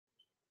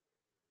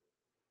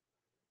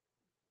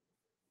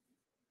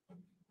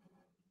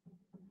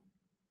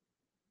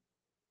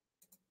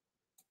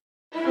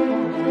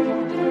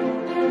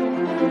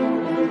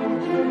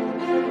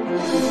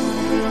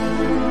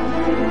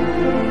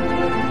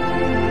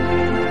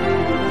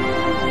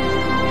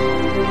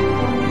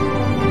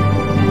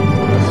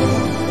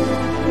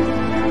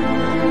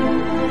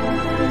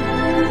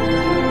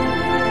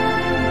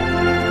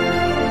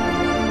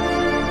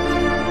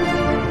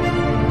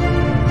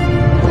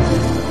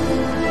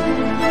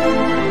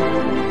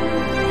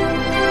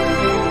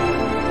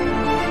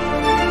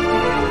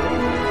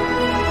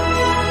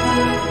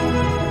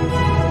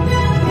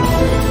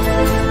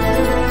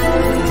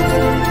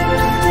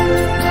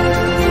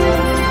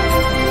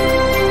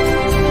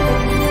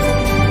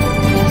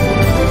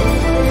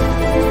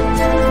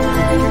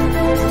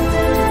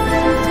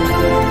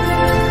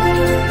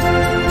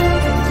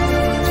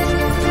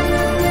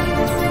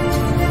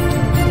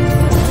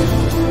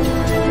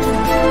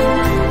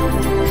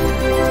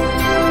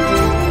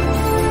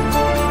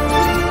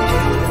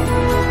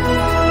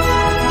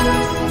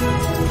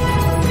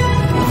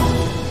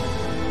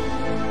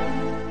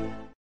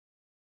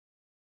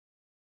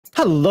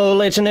Hello,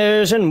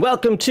 listeners, and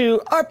welcome to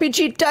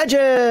RPG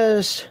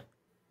Digest.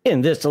 In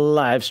this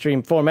live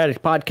stream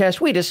formatted podcast,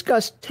 we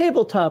discuss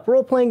tabletop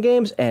role-playing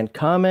games and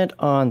comment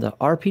on the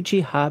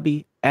RPG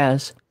hobby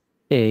as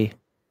a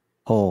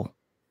whole.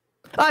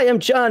 I am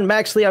John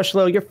Max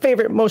Liauschlo, your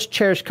favorite, most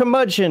cherished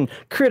curmudgeon,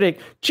 critic,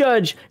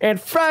 judge, and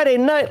Friday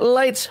Night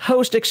Lights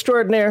host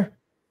extraordinaire.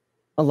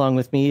 Along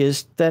with me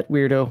is that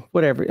weirdo,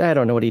 whatever, I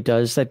don't know what he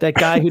does, that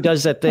guy who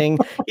does that thing.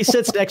 He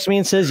sits next to me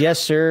and says, "Yes,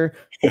 sir."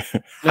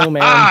 No,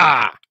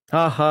 ma'am.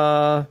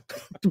 Haha.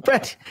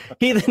 Brett,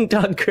 Heathen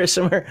Dog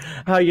Christopher,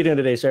 how are you doing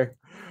today, sir?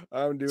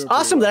 I'm doing It's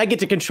awesome well. that I get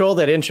to control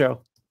that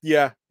intro.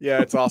 Yeah,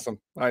 it's awesome.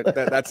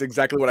 That's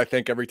exactly what I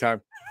think every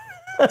time.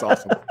 It's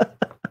awesome.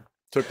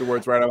 Took the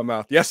words right out of my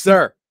mouth. Yes,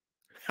 sir.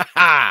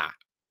 I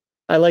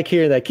like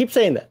hearing that. Keep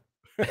saying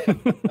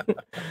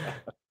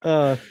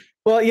that.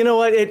 Well, you know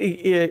what?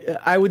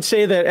 I would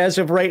say that as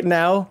of right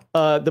now,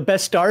 the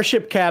best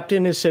starship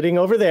captain is sitting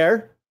over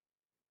there.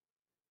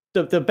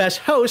 The best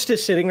host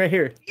is sitting right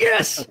here.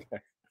 Yes. Okay.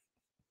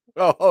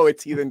 Oh,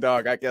 it's Heathen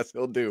Dog. I guess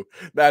he'll do.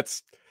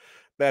 That's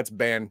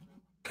ban.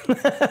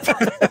 That's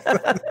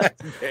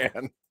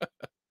ban.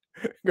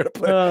 We're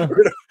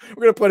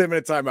gonna put him in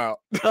a timeout.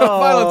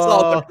 Violent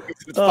Salt.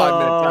 It's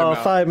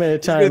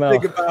 5-minute timeout. 5-minute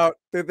timeout.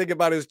 Think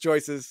about his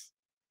choices,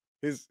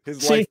 his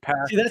life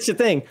path. See, that's the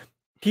thing.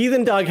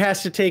 Heathen Dog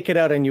has to take it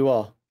out on you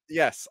all.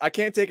 Yes, I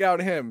can't take it out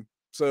on him.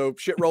 So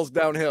shit rolls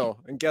downhill.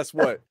 And guess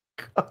what?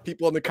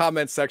 People in the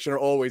comments section are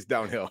always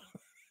downhill.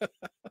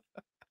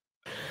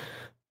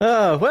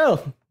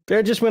 Well,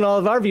 there just went all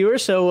of our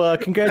viewers. So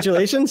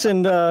congratulations.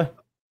 And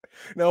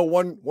no,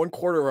 one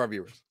quarter of our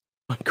viewers.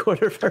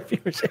 1/4 of our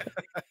viewers.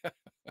 I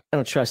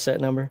don't trust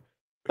that number.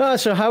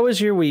 So how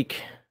was your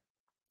week?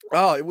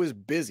 Oh, it was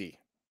busy.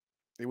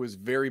 It was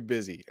very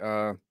busy.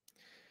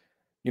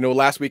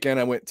 Last weekend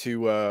I went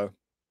to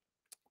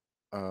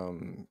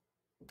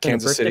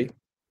Kansas City.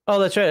 Oh,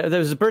 that's right. There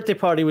was a birthday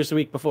party was the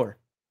week before.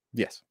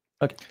 Yes.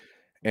 Okay.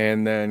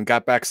 And then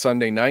got back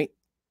Sunday night.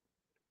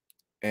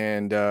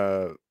 And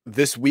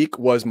this week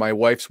was my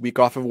wife's week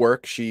off of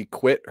work. She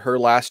quit her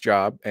last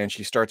job and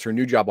she starts her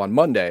new job on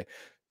Monday.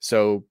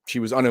 So she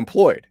was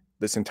unemployed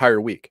this entire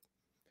week.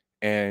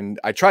 And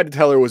I tried to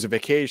tell her it was a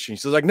vacation.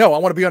 She's like, "No, I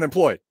want to be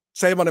unemployed.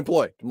 Say I'm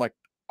unemployed." I'm like,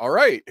 "All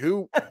right,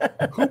 who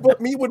but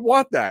me would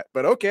want that?"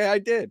 But okay, I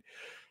did.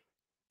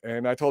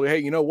 And I told her, "Hey,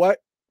 you know what?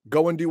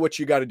 Go and do what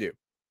you got to do.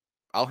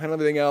 I'll handle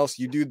everything else.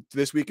 You do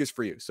this week is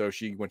for you." So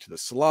she went to the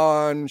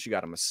salon, she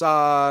got a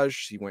massage,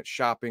 she went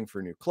shopping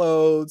for new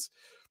clothes,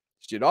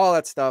 she did all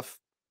that stuff.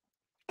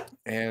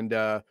 And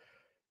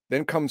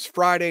then comes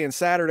Friday and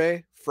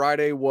Saturday.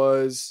 Friday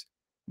was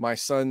my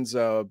son's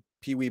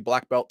Pee Wee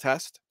black belt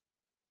test,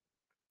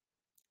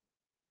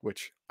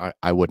 which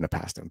I wouldn't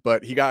have passed him,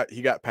 but he got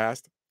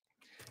passed.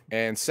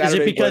 And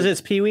Saturday, is it because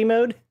it's Pee Wee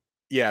mode?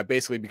 Yeah,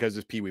 basically because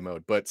it's Pee Wee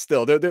mode. But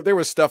still, there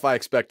was stuff I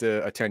expect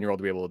a 10-year-old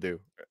to be able to do,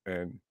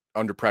 and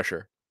under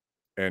pressure,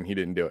 and he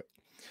didn't do it.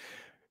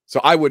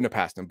 So I wouldn't have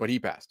passed him, but he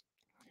passed.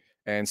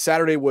 And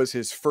Saturday was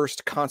his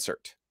first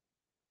concert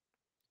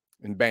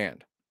in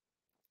band,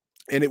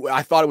 and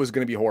I thought it was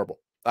going to be horrible.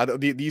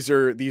 These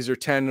are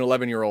 10 and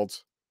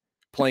 11-year-olds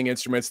playing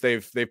instruments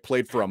they've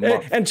played for a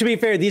month. And to be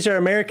fair, these are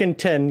American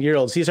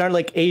 10-year-olds. These aren't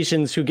like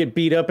Asians who get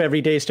beat up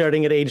every day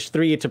starting at age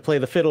 3 to play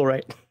the fiddle,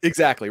 right?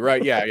 Exactly,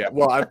 right. Yeah.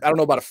 Well, I don't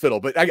know about a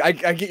fiddle, but I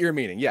get your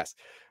meaning. Yes.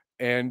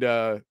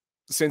 And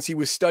since he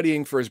was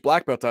studying for his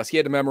black belt test, he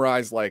had to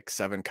memorize like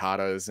 7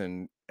 katas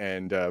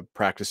and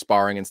practice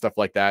sparring and stuff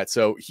like that.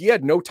 So he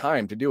had no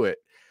time to do it.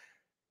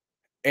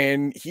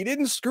 And he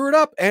didn't screw it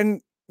up,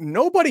 and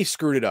nobody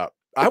screwed it up.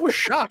 I was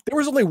shocked. There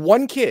was only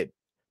one kid.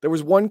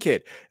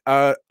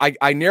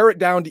 I narrow it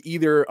down to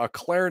either a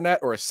clarinet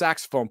or a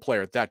saxophone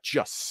player that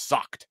just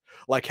sucked.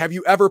 Like, have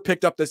you ever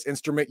picked up this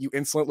instrument, you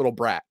insolent little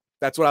brat?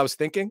 That's what I was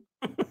thinking.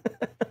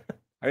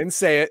 I didn't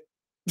say it.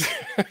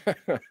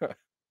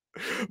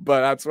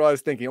 But that's what I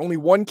was thinking. Only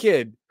one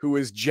kid who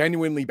was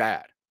genuinely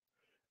bad.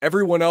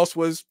 Everyone else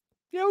was,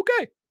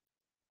 okay.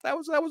 That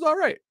was all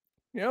right.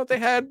 They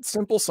had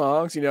simple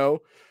songs,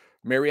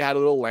 Mary Had a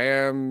Little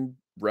Lamb,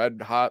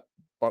 Red Hot,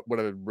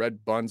 whatever,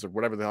 Red Buns or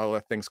whatever the hell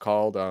that thing's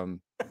called.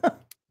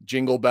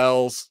 Jingle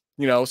Bells,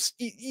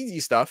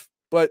 easy stuff,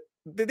 but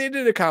they did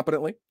it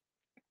competently.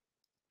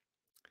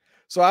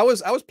 So I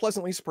was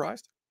pleasantly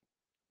surprised.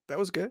 That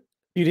was good.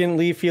 You didn't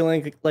leave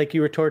feeling like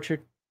you were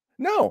tortured?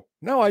 No,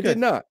 I did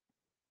not.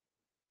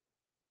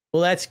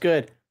 Well, that's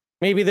good.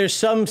 Maybe there's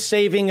some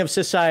saving of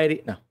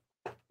society. No.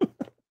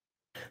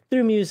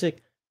 Through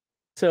music.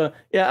 So,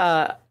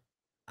 yeah,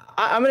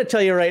 I'm going to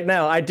tell you right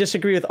now, I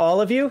disagree with all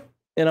of you,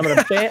 and I'm going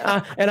to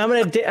ban, and I'm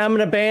going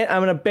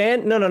to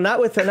ban, no, not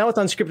with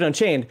Unscripted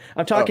Unchained.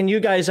 I'm talking you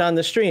guys on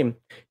the stream.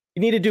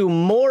 You need to do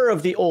more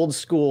of the old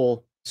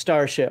school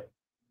Starship.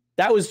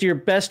 That was your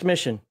best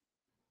mission.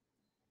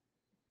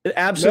 It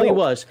absolutely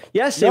was.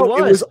 Yes, it was.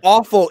 It was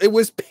awful. It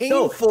was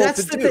painful to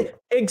do. Thing.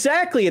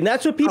 Exactly. And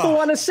that's what people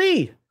want to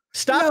see.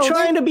 Stop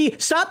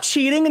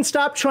cheating and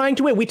stop trying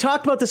to win. We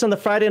talked about this on the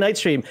Friday night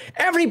stream.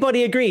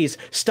 Everybody agrees.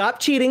 Stop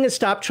cheating and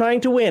stop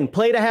trying to win.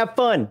 Play to have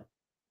fun.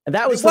 And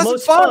that was It the wasn't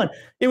most fun.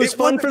 It was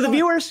fun wasn't for the fun.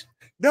 viewers.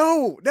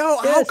 No,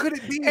 how Yes. could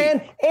it be?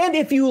 And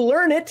if you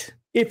learn it,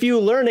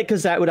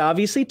 because that would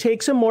obviously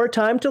take some more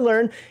time to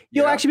learn,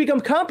 you'll actually become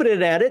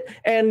competent at it.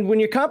 And when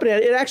you're competent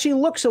at it, it actually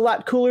looks a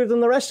lot cooler than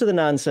the rest of the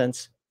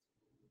nonsense.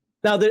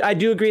 Now, I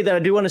do agree that I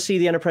do want to see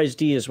the Enterprise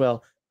D as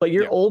well. But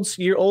your old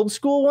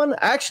school one,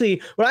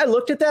 actually, when I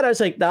looked at that, I was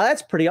like, nah,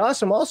 that's pretty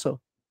awesome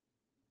also.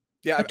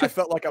 Yeah, I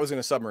felt like I was in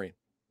a submarine.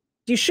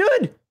 You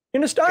should.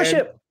 In a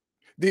starship.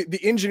 And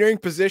the engineering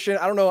position,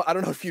 I don't know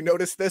if you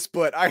noticed this,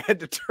 but I had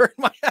to turn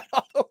my head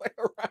all the way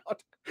around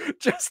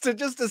just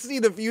to see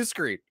the view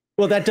screen.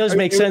 Well, that does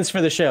make sense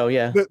for the show,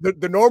 yeah.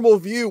 The normal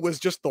view was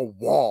just the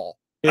wall.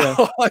 Yeah.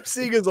 All I'm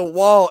seeing is a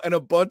wall and a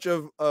bunch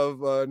of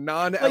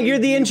non. Well, you're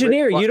the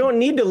engineer. You don't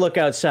need to look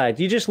outside.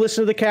 You just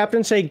listen to the captain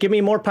and say, "Give me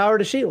more power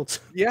to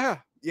shields." Yeah.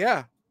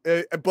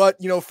 But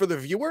for the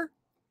viewer,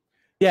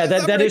 yeah,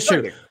 that is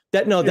true.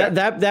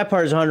 That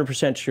part is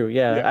 100% true.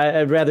 Yeah,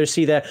 I'd rather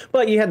see that.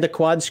 But you had the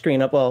quad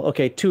screen up. Well,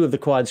 okay, 2 of the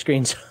quad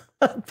screens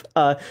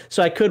up.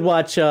 So I could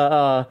watch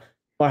Mar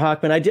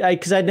Hawkman.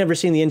 Because I'd never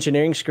seen the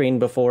engineering screen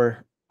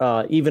before,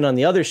 even on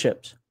the other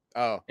ships.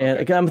 Oh, okay.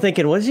 And I'm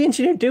thinking, what does the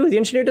engineer do? The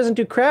engineer doesn't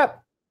do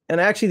crap.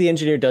 And actually, the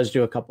engineer does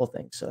do a couple of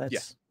things. So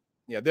that's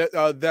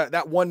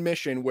that one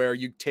mission where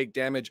you take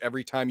damage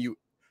every time you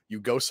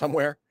go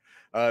somewhere.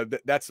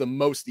 That's the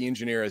most the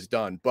engineer has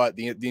done. But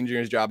the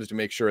engineer's job is to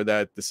make sure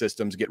that the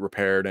systems get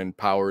repaired and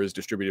power is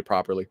distributed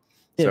properly.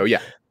 So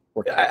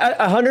I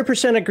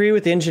 100% agree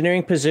with the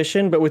engineering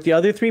position, but with the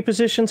other 3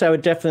 positions, I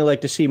would definitely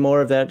like to see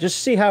more of that, just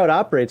to see how it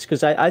operates,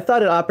 because I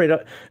thought it operated,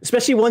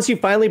 especially once you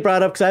finally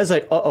brought up, because I was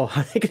like, how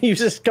are they going to use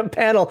this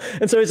panel?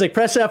 And so he's like,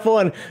 press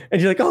F1,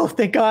 and you're like, oh,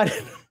 thank God.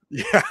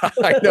 Yeah,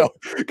 I know.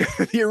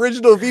 The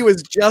original view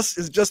is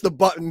just the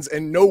buttons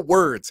and no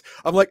words.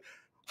 I'm like,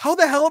 how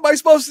the hell am I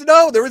supposed to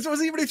know? There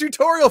wasn't even a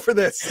tutorial for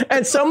this.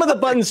 And some of the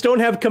buttons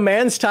don't have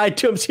commands tied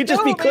to them, so you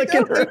just be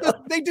clicking.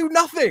 They do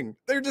nothing.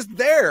 They're just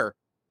there.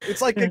 It's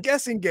like a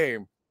guessing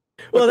game.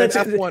 Well, that's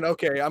F1.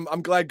 Okay,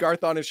 I'm glad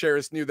Garthon and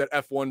Sheris knew that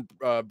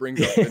F1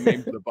 brings up the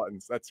names of the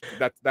buttons.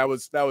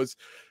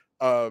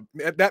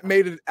 That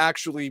made it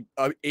actually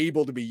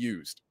able to be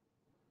used.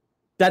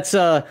 That's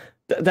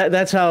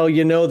how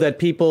you know that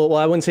people. Well,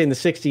 I wouldn't say in the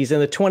 60s,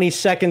 in the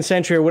 22nd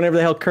century, or whenever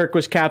the hell Kirk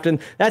was captain.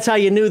 That's how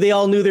you knew they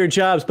all knew their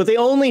jobs, but they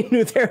only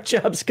knew their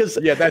jobs because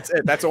that's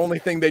it. That's the only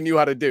thing they knew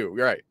how to do.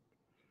 Right.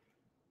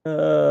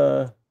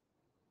 What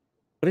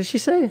did she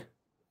say?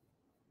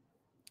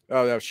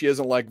 Oh no, she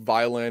doesn't like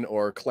violin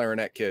or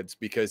clarinet kids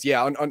because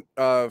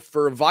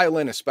for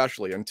violin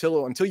especially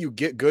until you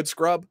get good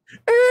scrub,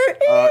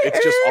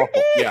 it's just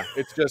awful. Yeah,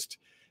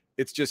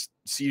 it's just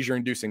seizure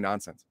inducing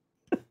nonsense.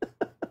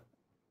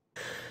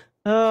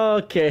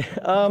 Okay.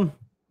 What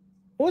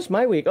was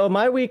my week? Oh,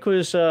 my week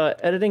was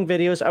editing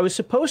videos. I was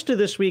supposed to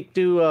this week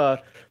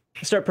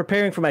start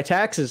preparing for my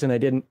taxes, and I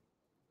didn't.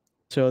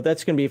 So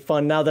that's gonna be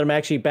fun now that I'm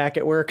actually back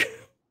at work.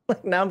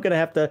 Now I'm gonna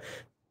have to.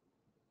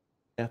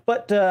 Yeah,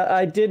 but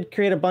I did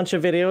create a bunch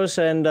of videos,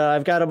 and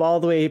I've got them all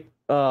the way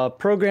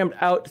programmed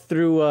out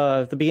through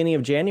the beginning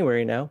of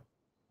January now.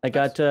 I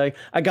got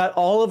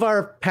all of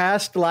our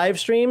past live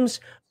streams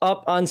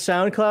up on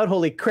SoundCloud.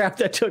 Holy crap,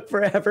 that took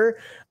forever.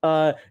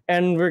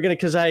 And we're gonna,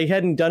 because I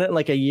hadn't done it in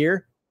like a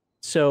year,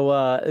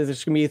 so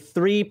there's gonna be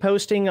 3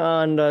 posting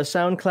on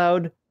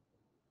SoundCloud.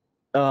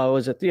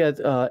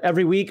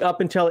 Every week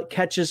up until it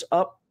catches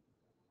up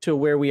to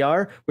where we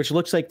are, which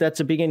looks like that's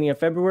the beginning of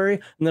February,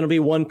 and then it'll be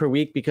 1 per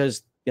week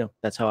because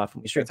that's how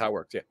often we stream. That's how it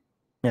works.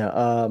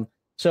 Yeah.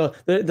 So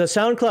the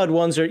SoundCloud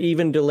ones are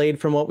even delayed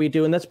from what we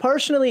do, and that's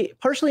partially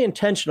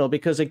intentional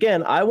because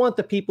again, I want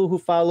the people who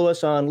follow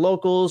us on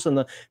Locals and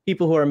the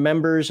people who are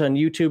members on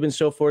YouTube and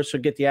so forth to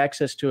get the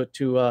access to it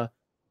to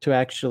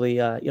actually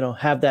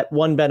have that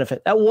one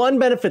benefit. That one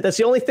benefit. That's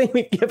the only thing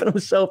we've given them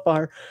so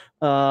far.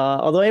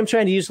 Although I am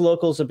trying to use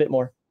Locals a bit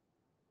more.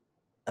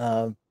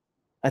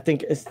 I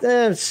think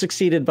it's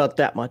succeeded about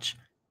that much.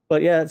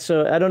 But yeah,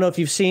 so I don't know if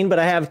you've seen, but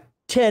I have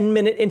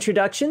 10-minute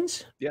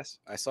introductions. Yes,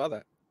 I saw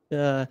that.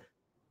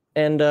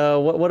 And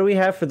what do we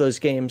have for those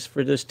games,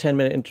 for those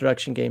 10-minute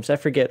introduction games? I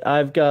forget.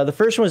 I've got the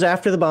first one was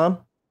After the Bomb.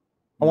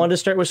 I wanted to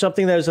start with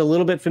something that I was a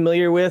little bit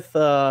familiar with,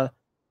 but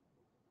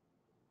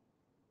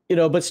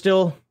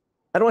still,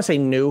 I don't want to say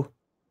new.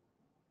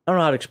 I don't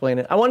know how to explain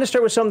it. I wanted to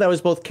start with something that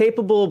was both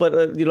capable, but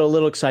a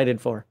little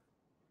excited for.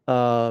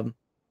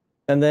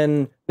 And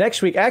then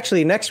next week's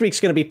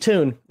going to be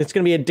Toon. It's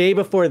going to be a day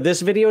before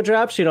this video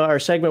drops. Our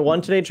segment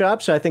 1 today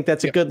drops. So I think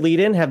that's a good lead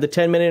in, have the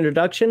 10-minute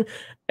introduction,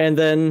 and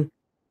then,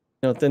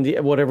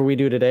 whatever we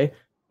do today.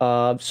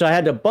 So I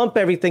had to bump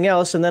everything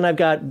else. And then I've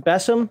got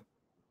Bessem,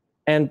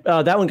 and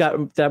that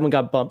one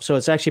got bumped. So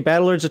it's actually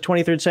Battlelords of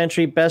 23rd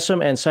Century,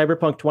 Bessem, and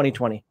Cyberpunk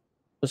 2020.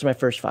 Those are my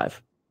first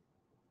 5.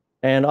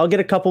 And I'll get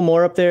a couple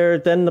more up there.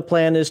 Then the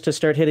plan is to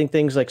start hitting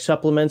things like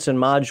supplements and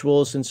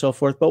modules and so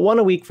forth, but 1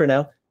 a week for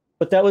now.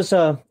 But that was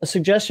a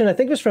suggestion, I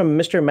think it was from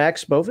Mr.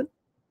 Max Bovin.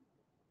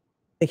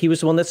 I think he was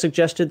the one that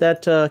suggested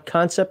that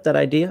concept, that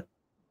idea.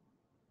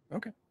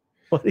 Okay.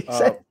 What did he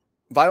say?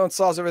 Violence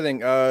solves everything.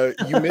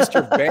 You missed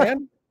your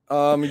ban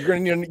You're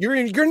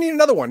gonna need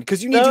another one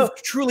because you need to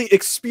truly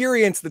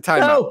experience the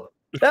timeout.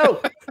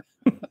 No.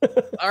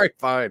 All right,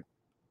 fine.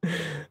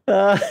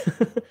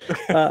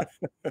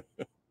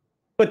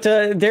 But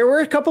there were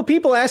a couple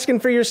people asking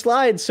for your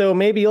slides, so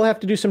maybe you'll have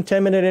to do some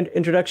 10-minute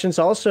introductions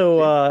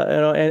also,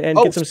 and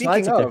get some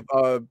slides up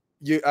there.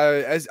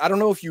 As I don't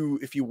know if you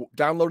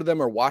downloaded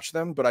them or watched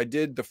them, but I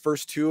did the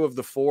first 2 of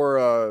the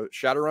 4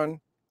 Shadowrun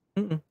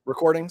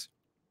recordings.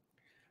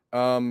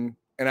 And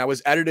I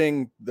was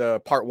editing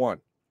the part 1,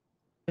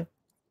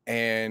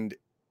 and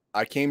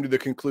I came to the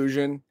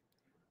conclusion,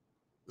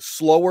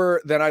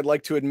 slower than I'd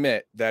like to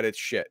admit, that it's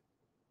shit.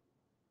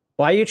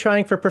 Why are you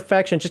trying for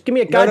perfection? Just give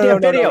me a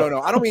goddamn video. No.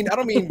 I don't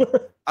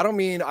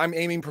mean I'm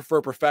aiming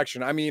for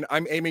perfection. I mean,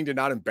 I'm aiming to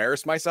not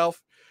embarrass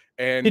myself.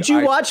 And did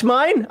you watch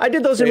mine? I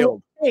did those in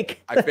one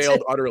take. I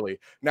failed utterly.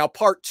 Now,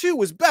 part 2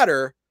 was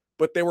better,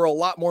 but there were a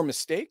lot more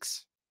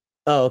mistakes.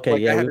 Oh, okay.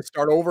 Like, I had to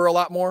start over a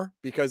lot more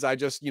because I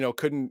just,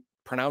 couldn't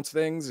pronounce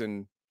things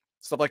and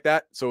stuff like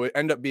that. So it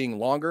ended up being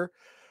longer.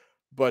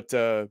 But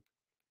hello.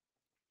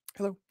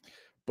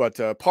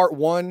 But part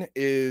 1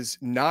 is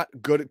not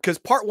good because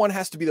part 1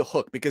 has to be the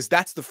hook because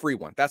that's the free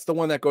one. That's the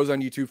one that goes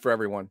on YouTube for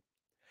everyone.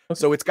 Okay.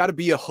 So it's got to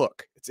be a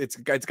hook. It's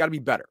got to be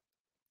better.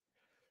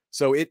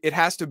 So it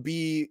has to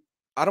be,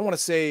 I don't want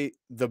to say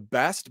the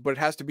best, but it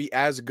has to be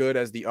as good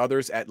as the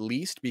others at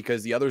least,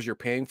 because the others you're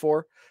paying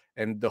for,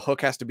 and the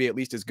hook has to be at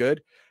least as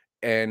good.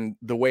 And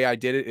the way I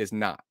did it is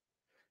not.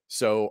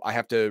 So I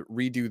have to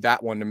redo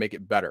that one to make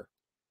it better.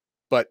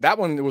 But that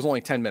one, it was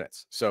only 10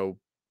 minutes. So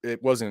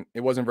it wasn't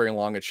very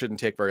long. It shouldn't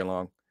take very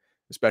long,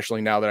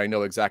 especially now that I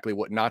know exactly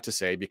what not to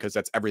say, because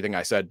that's everything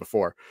I said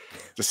before.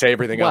 To say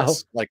everything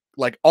else,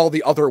 like all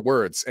the other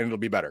words, and it'll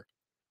be better.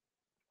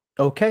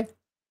 Okay.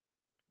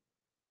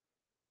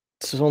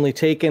 This has only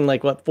taken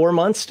 4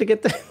 months to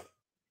get there.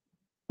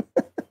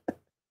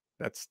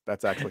 That's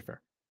actually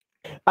fair.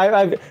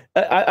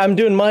 I'm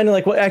doing mine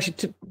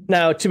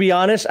now, to be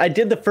honest, I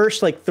did the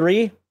first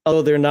 3,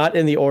 although they're not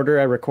in the order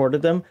I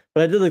recorded them,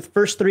 but I did the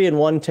first 3 in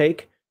one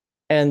take.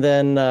 And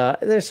then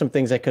there's some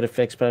things I could have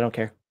fixed, but I don't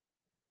care.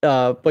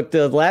 But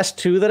the last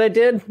 2 that I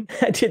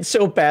did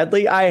so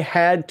badly, I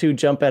had to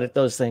jump edit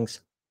those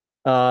things.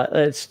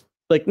 It's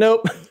like,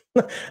 nope,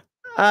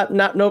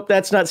 nope,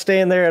 that's not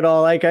staying there at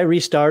all. I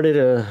restarted.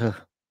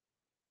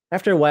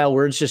 After a while,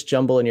 words just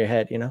jumble in your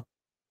head,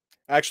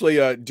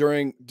 Actually,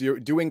 during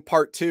doing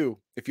part 2,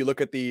 if you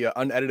look at the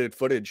unedited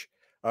footage,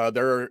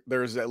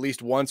 there's at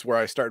least once where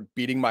I start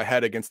beating my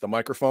head against the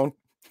microphone.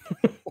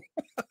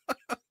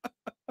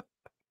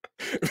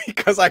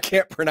 Because I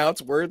can't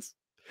pronounce words,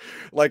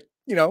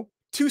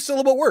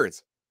 2-syllable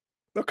words.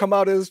 They'll come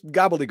out as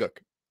gobbledygook.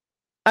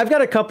 I've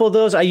got a couple of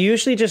those. I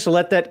usually just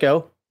let that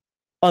go,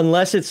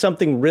 unless it's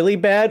something really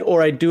bad,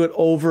 or I do it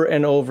over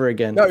and over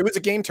again. No, it was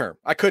a game term.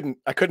 I couldn't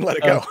let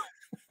it go.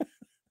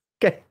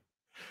 Okay.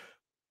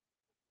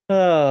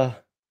 Well,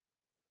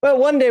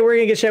 one day we're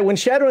gonna get when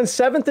Shadowrun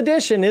 7th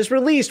edition is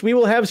released. We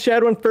will have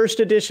Shadowrun 1st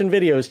edition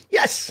videos.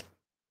 Yes.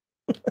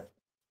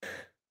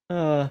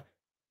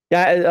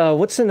 Yeah,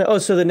 what's in the...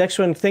 so the next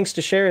one, thanks to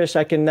Sheris,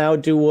 I can now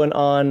do one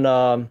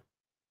on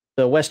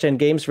the West End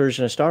Games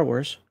version of Star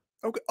Wars.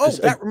 Okay. Oh,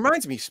 that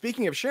reminds me.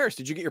 Speaking of Sheris,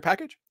 did you get your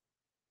package?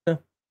 No.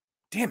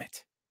 Damn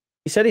it.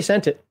 He said he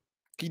sent it.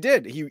 He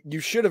did. You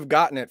should have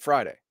gotten it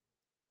Friday.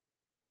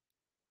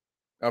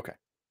 Okay.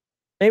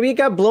 Maybe he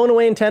got blown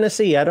away in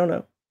Tennessee. I don't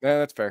know. Yeah,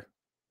 that's fair.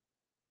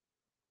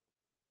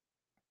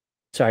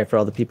 Sorry for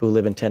all the people who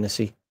live in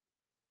Tennessee.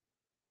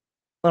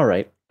 All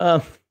right.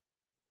 Let's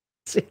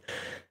see.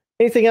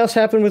 Anything else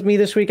happened with me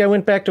this week? I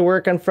went back to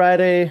work on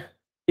Friday.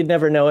 You'd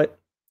never know it.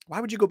 Why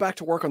would you go back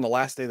to work on the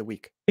last day of the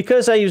week?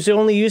 Because I was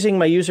only using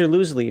my user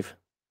lose leave.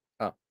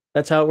 Oh.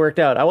 That's how it worked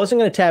out. I wasn't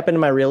going to tap into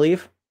my real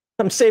leave.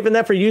 I'm saving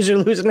that for user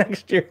lose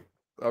next year.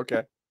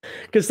 Okay.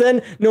 Because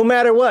then, no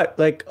matter what,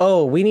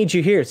 we need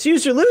you here. It's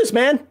user lose,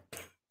 man.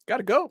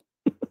 Gotta go.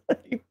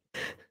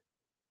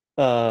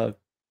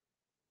 What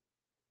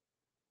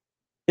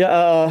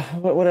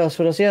else?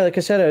 Yeah, like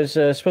I said, I was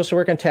supposed to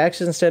work on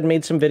taxes instead,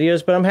 made some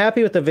videos, but I'm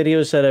happy with the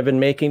videos that I've been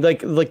making.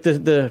 Like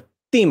the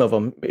theme of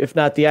them, if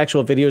not the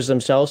actual videos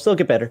themselves, they'll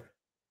get better.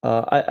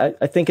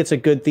 I think it's a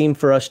good theme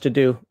for us to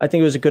do. I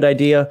think it was a good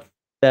idea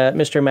that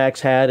Mr.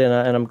 Max had,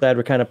 and I'm glad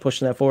we're kind of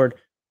pushing that forward.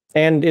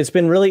 And it's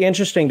been really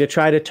interesting to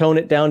try to tone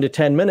it down to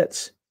 10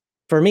 minutes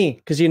for me,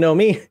 because you know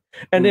me.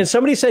 And then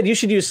somebody said you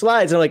should use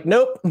slides. And I'm like,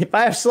 nope, if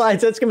I have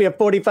slides, that's going to be a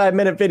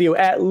 45-minute video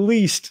at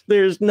least.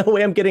 There's no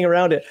way I'm getting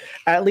around it.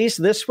 At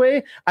least this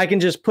way, I can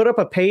just put up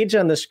a page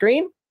on the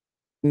screen,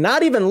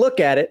 not even look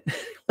at it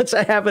once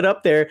I have it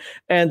up there,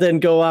 and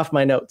then go off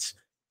my notes.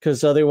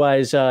 Because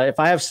otherwise, if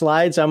I have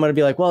slides, I'm going to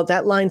be like, well,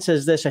 that line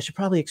says this. I should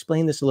probably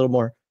explain this a little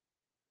more.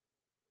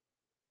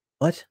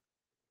 What?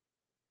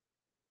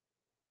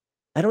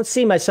 I don't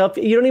see myself.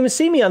 You don't even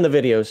see me on the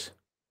videos.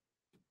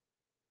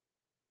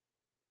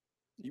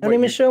 I don't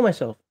even show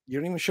myself. You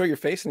don't even show your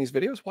face in these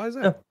videos? Why is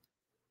that? No,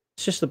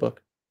 it's just the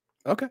book.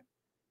 Okay.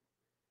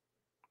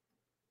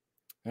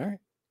 All right.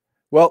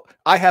 Well,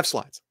 I have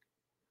slides.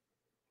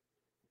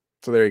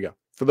 So there you go.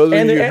 For those of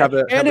And, you who and, have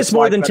a and it's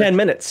more slide than fetish, 10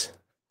 minutes.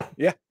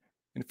 Yeah.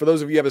 And for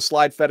those of you who have a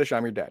slide fetish,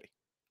 I'm your daddy.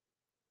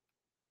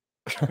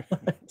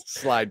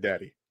 Slide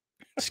daddy.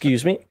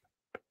 Excuse me.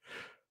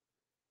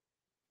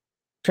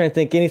 Trying to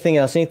think anything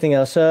else. You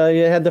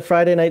had the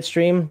Friday night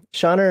stream.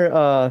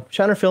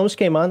 Shawner Films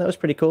came on. That was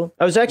pretty cool.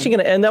 I was actually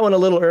going to end that one a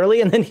little early,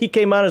 and then he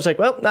came on. I was like,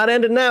 well, not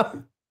ended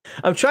now.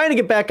 I'm trying to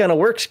get back on a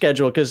work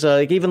schedule because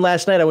like even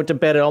last night I went to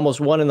bed at almost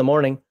 1 a.m.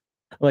 I'm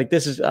like,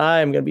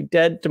 I'm going to be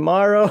dead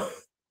tomorrow.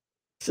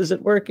 This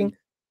isn't working.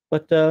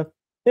 But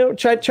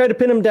try to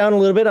pin him down a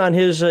little bit on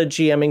his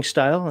GMing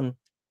style, and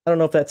I don't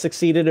know if that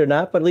succeeded or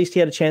not, but at least he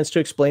had a chance to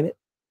explain it.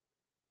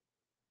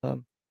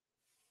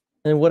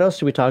 And what else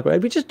did we talk about?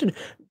 We just did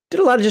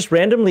a lot of just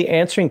randomly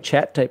answering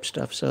chat type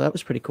stuff, so that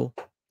was pretty cool.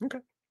 Okay.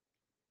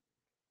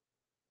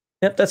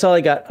 Yep, that's all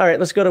I got. All right,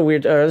 let's go to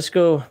let's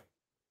go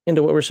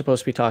into what we're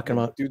supposed to be talking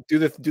about. Do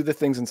the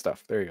things and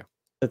stuff. There you go.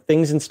 The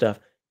things and stuff.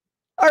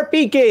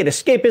 RPGate,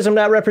 escapism,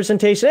 not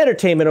representation,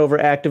 entertainment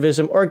over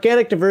activism,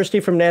 organic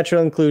diversity from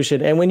natural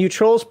inclusion. And when you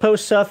trolls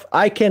post stuff,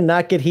 I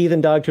cannot get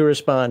Heathen Dog to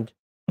respond.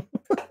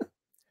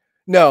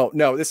 No,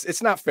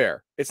 it's not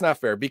fair. It's not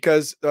fair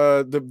because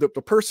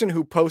the person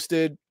who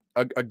posted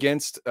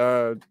against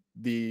the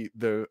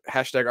hashtag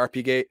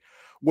RPGate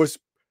was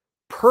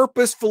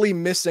purposefully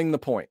missing the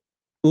point.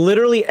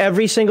 Literally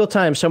every single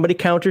time somebody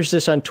counters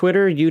this on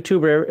Twitter,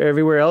 YouTube, or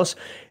everywhere else,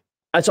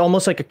 it's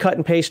almost like a cut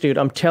and paste, dude.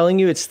 I'm telling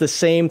you, it's the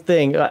same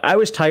thing. I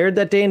was tired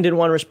that day and didn't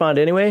want to respond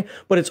anyway,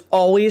 but it's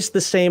always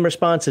the same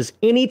responses.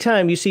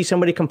 Anytime you see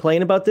somebody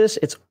complain about this,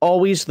 it's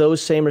always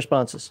those same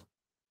responses.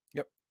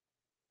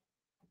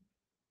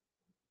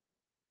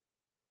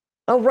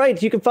 All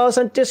right, you can follow us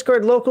on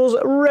Discord, Locals,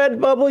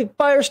 Redbubble. You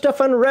buy our stuff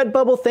on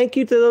Redbubble. Thank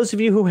you to those of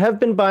you who have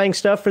been buying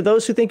stuff. For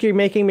those who think you're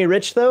making me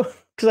rich, though,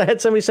 because I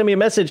had somebody send me a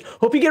message,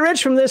 hope you get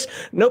rich from this.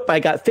 Nope, I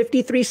got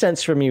 53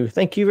 cents from you.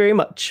 Thank you very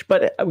much.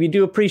 But we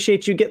do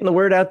appreciate you getting the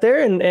word out there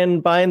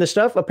and buying the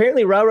stuff.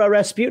 Apparently, Rah Rah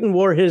Rasputin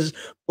wore his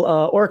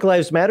Orc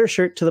Lives Matter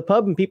shirt to the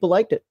pub, and people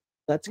liked it.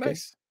 That's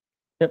nice.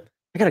 Good. Yep.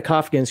 I got a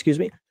cough again, excuse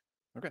me.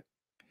 Okay.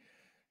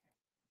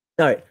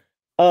 All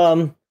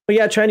right. But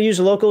yeah, trying to use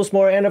the Locals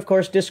more, and of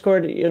course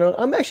Discord.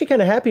 I'm actually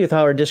kind of happy with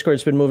how our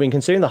Discord's been moving,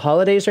 considering the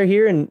holidays are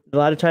here, and a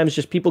lot of times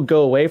just people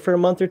go away for a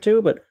month or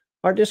two. But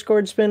our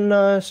Discord's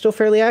been still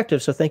fairly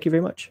active, so thank you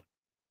very much.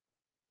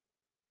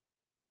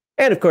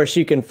 And of course,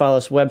 you can follow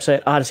us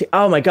website Odyssey.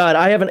 Oh my God,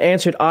 I haven't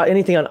answered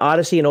anything on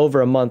Odyssey in over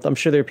a month. I'm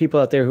sure there are people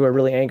out there who are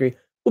really angry.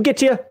 We'll get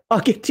to you.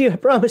 I'll get to you. I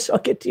promise. I'll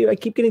get to you. I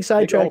keep getting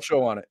sidetracked. Make a whole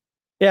show on it.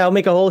 Yeah, I'll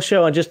make a whole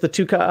show on just the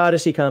 2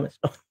 Odyssey comments.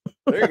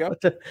 There you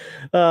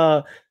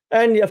go.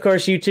 And of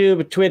course,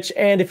 YouTube, Twitch,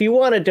 and if you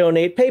want to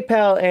donate,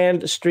 PayPal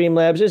and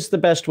Streamlabs is the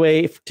best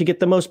way to get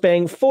the most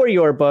bang for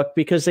your buck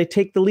because they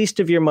take the least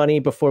of your money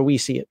before we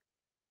see it.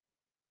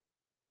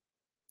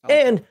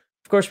 Okay. And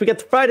of course, we got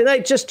the Friday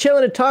night just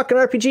chilling and talking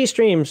RPG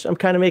streams. I'm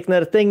kind of making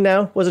that a thing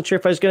now. Wasn't sure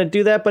if I was going to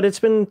do that, but it's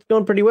been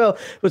going pretty well.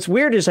 What's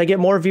weird is I get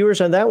more viewers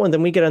on that one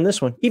than we get on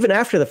this one, even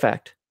after the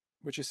fact.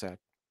 Which is sad.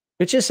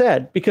 Which is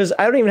sad because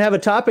I don't even have a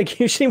topic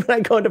usually when I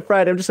go into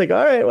Friday. I'm just like,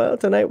 all right, well,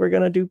 tonight we're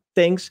going to do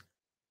things.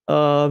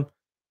 But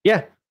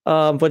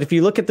if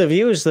you look at the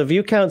views, the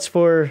view counts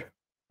for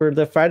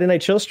the Friday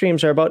Night Chill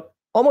streams are about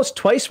almost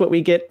twice what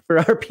we get for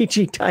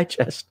RPG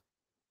Digest.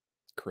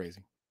 It's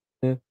crazy.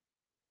 Yeah.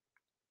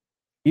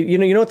 You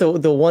know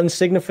what the one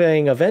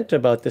signifying event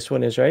about this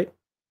one is, right?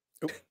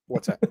 Oh,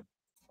 what's that?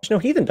 There's no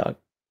Heathen Dog.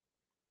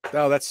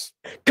 No, that's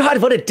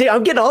God. What a dig!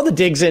 I'm getting all the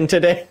digs in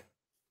today.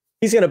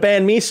 He's gonna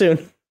ban me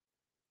soon.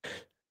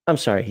 I'm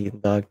sorry, Heathen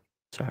Dog.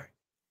 Sorry.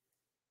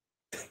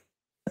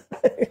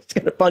 He's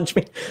gonna punch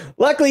me.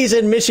 Luckily, he's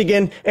in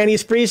Michigan and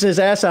he's freezing his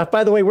ass off.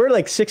 By the way, we're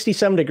like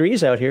 60-some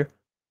degrees out here.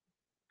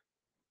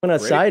 Went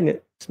outside and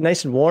it's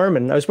nice and warm.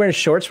 And I was wearing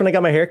shorts when I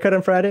got my hair cut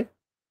on Friday.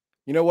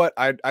 You know what?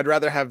 I'd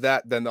rather have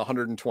that than the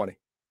 120.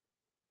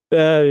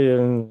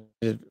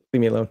 Just leave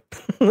me alone.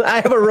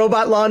 I have a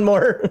robot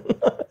lawnmower.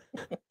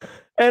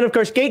 And of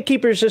course,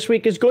 Gatekeepers this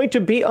week is going to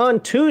be on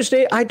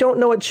Tuesday. I don't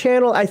know what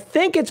channel. I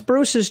think it's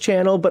Bruce's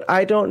channel, but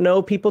I don't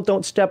know. People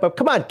don't step up.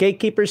 Come on,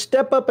 Gatekeepers,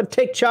 step up and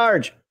take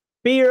charge.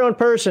 Be your own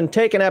person.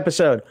 Take an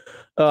episode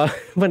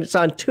when it's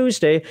on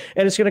Tuesday.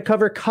 And it's going to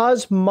cover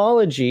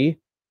cosmology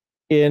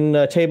in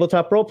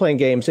tabletop role-playing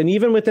games. And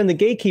even within the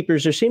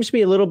Gatekeepers, there seems to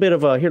be a little bit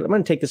of a... Here, I'm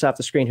going to take this off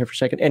the screen here for a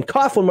second. And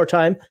cough one more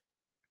time. I'm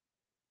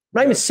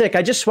not even sick.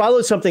 I just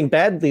swallowed something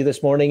badly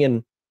this morning,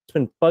 and it's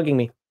been bugging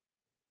me.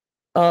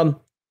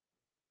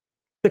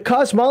 The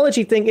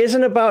cosmology thing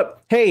isn't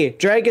about, hey,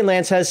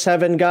 Dragonlance has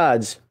 7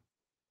 gods.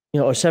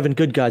 Or 7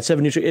 good gods,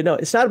 7 neutral... No,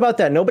 it's not about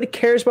that. Nobody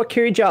cares about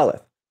Kiri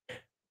Jalith.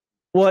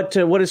 What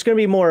it's going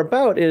to be more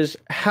about is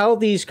how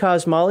these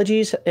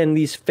cosmologies and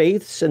these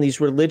faiths and these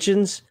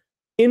religions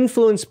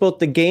influence both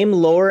the game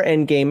lore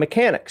and game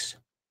mechanics.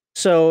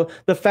 So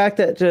the fact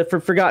that for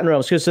Forgotten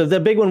Realms, because the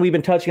big one we've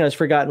been touching on is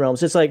Forgotten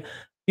Realms. It's like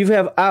you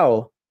have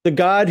Ao, the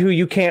god who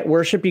you can't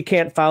worship, you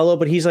can't follow,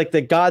 but he's like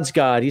the god's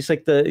god. He's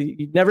like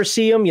you never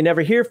see him, you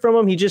never hear from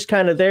him. He's just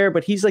kind of there,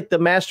 but he's like the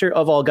master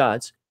of all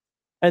gods.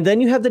 And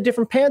then you have the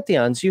different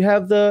pantheons. You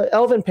have the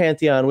Elven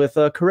pantheon with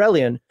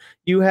Corellian.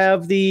 You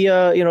have the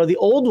the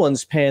old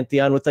ones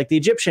pantheon with like the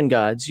Egyptian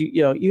gods.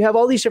 You have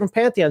all these different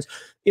pantheons.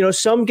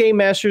 Some game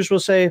masters will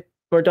say,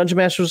 or dungeon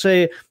masters will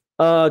say,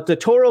 the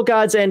Toro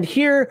gods end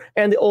here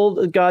and the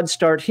old gods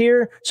start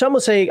here. Some will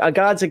say a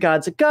god's a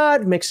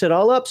god, mix it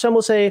all up. Some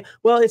will say,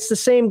 well, it's the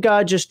same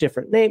god, just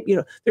different name.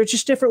 There's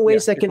just different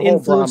ways that can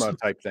influence Brahma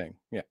type thing.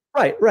 Yeah.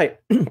 Right.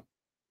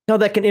 How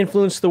that can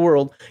influence the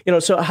world.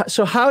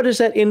 So how does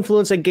that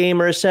influence a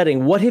game or a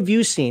setting? What have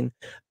you seen?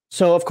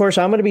 So of course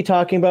I'm going to be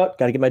talking about,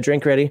 got to get my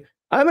drink ready.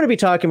 I'm going to be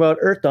talking about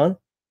Earth Dawn.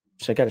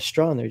 So I got a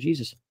straw in there,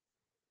 Jesus.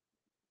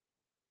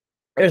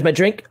 There's my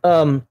drink.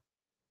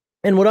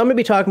 And what I'm going to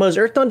be talking about is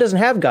Earth Dawn doesn't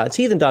have gods.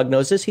 Heathen Dog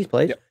knows this. He's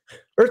played. Yep.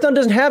 Earth Dawn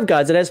doesn't have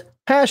gods. It has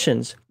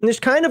passions. And there's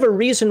kind of a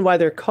reason why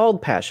they're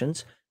called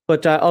passions,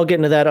 but I'll get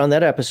into that on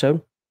that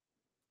episode,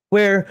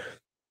 where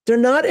they're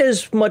not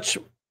as much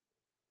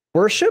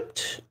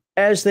worshipped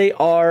as they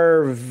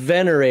are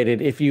venerated.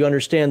 If you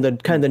understand the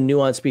kind of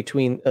nuance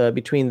between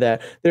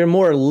that, they're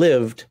more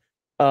lived,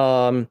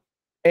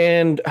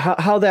 and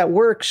how that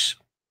works,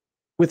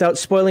 without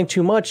spoiling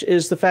too much,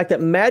 is the fact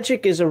that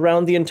magic is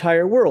around the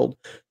entire world.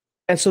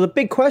 And so the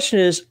big question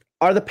is,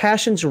 are the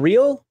passions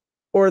real,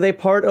 or are they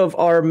part of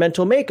our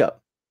mental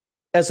makeup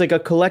as like a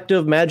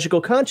collective magical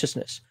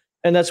consciousness?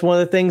 And that's one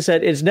of the things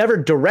that is never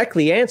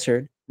directly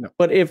answered. No.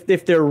 But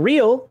if they're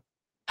real,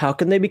 how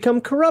can they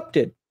become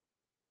corrupted?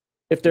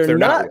 If they're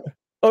not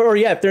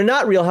if they're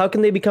not real, how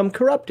can they become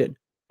corrupted?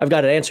 I've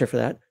got an answer for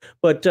that.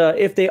 But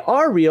if they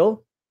are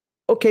real,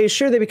 okay,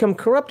 sure, they become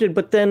corrupted,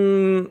 but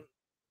then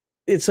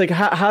it's like,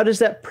 how does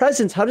their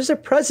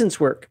presence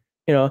work?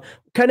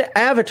 Kind of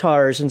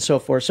avatars and so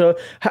forth. So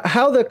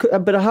how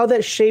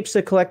that shapes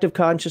the collective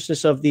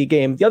consciousness of the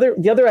game.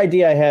 The other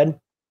idea I had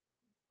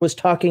was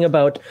talking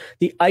about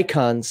the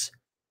icons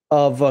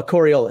of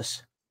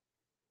Coriolis.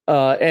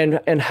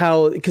 And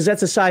how, because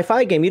that's a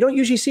sci-fi game. You don't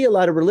usually see a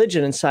lot of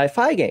religion in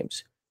sci-fi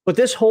games. But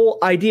this whole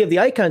idea of the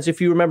icons, if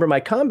you remember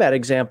my combat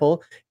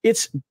example,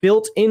 it's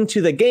built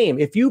into the game.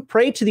 If you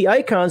pray to the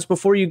icons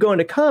before you go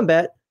into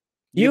combat,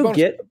 you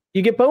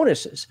get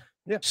bonuses.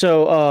 Yeah.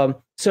 So I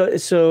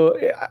was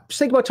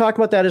thinking about talking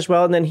about that as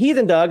well. And then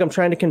Heathen Dog, I'm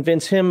trying to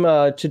convince him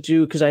to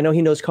do, because I know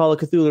he knows Call of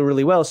Cthulhu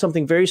really well,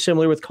 something very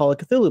similar with Call of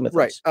Cthulhu mythos.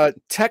 Right.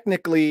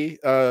 Technically,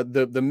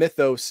 the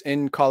mythos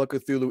in Call of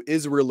Cthulhu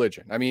is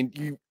religion. I mean,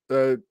 you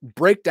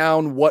break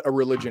down what a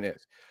religion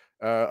is.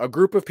 A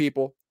group of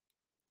people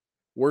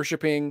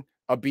worshiping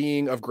a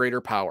being of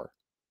greater power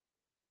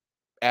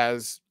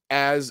as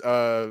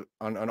an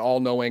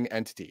all-knowing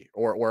entity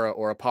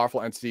or a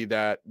powerful entity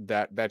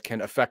that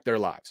can affect their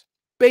lives.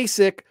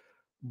 Basic,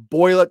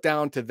 boil it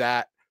down to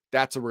that.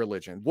 That's a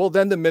religion. Well,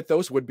 then the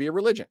mythos would be a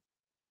religion.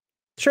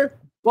 Sure.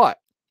 But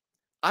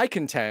I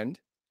contend,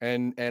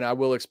 and I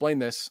will explain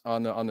this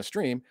on the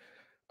stream,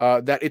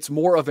 that it's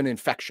more of an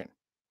infection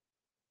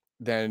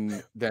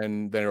than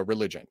a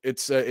religion.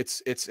 It's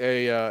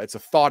a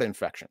thought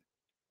infection.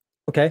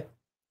 Okay.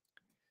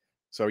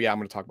 So yeah, I'm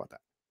going to talk about that.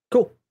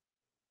 Cool.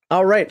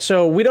 All right.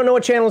 So we don't know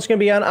what channel it's going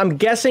to be on. I'm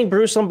guessing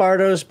Bruce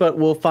Lombardo's, but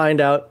we'll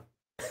find out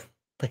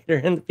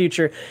later in the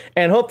future.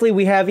 And hopefully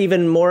we have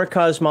even more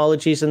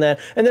cosmologies in that.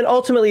 And then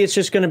ultimately it's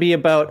just going to be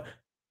about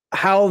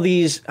how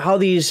these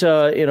it's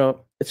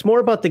more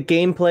about the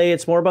gameplay.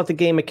 It's more about the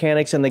game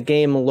mechanics and the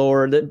game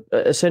lore,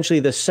 essentially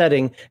the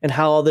setting, and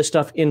how all this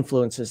stuff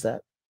influences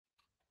that.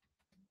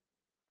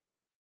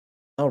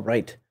 All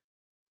right.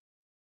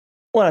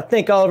 I want to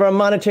thank all of our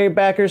monetary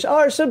backers,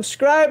 our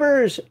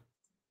subscribers.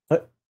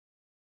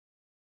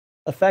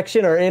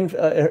 Affection or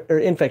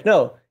infect?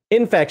 No,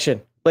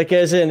 infection. Like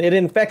as in it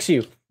infects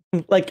you,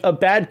 like a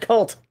bad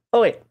cult.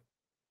 Oh wait,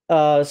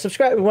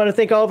 subscribe. We want to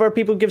thank all of our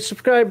people who give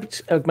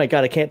subscribed. Oh my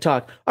God, I can't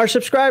talk. Our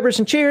subscribers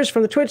and cheers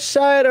from the Twitch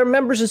side, our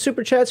members and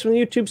super chats from the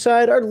YouTube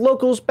side, our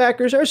locals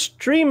backers, our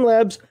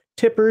Streamlabs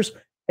tippers,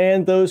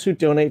 and those who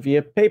donate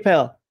via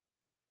PayPal.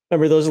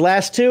 Remember, those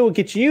last two will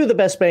get you the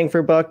best bang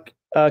for buck,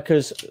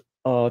 because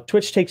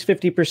Twitch takes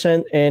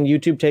 50% and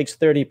YouTube takes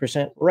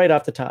 30% right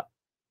off the top.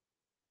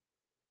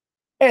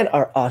 And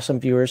our awesome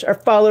viewers, our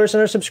followers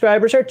and our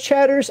subscribers, our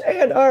chatters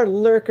and our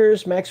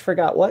lurkers. Max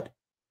forgot what?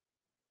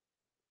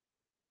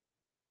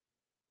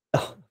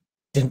 Oh,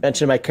 didn't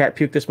mention my cat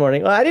puke this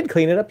morning. Well, I didn't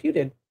clean it up. You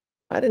did.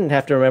 I didn't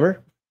have to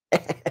remember.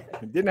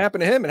 It didn't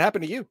happen to him. It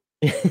happened to you.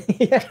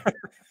 Yeah.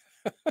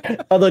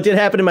 Although it did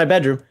happen in my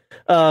bedroom.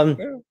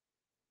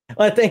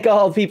 I thank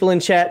all people in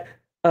chat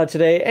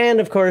today. And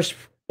of course,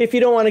 if you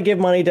don't want to give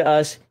money to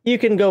us, you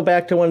can go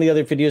back to one of the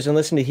other videos and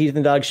listen to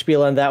Heathen Dog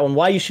spiel on that one,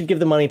 why you should give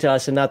the money to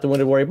us and not the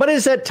Wounded Warrior. But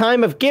it's that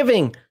time of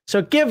giving.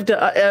 So give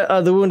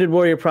to the Wounded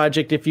Warrior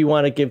Project if you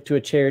want to give to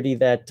a charity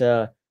that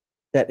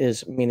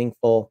is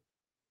meaningful.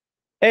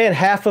 And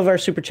half of our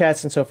super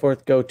chats and so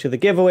forth go to the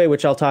giveaway,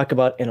 which I'll talk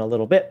about in a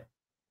little bit.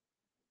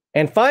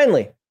 And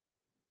finally,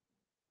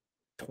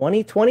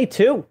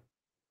 2022,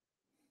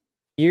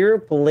 year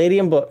of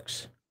Palladium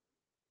books.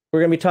 We're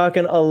going to be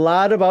talking a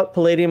lot about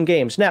Palladium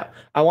games. Now,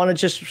 I want to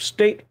just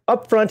state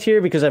up front here,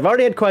 because I've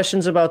already had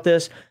questions about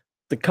this.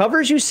 the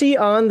covers you see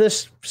on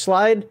this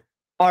slide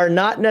are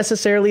not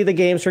necessarily the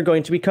games we're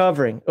going to be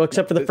covering,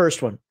 except for the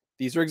first one.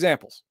 These are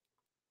examples.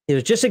 It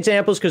was just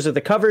examples because of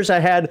the covers I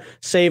had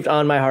saved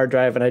on my hard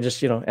drive, and I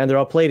just, and they're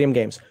all Palladium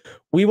games.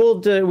 We will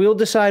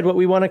decide what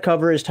we want to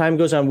cover as time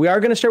goes on. We are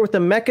going to start with the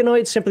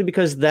Mechanoids simply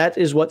because that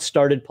is what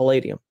started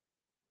Palladium.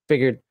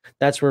 Figured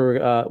that's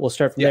where we'll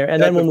start from there,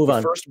 and then we'll move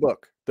on. First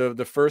book,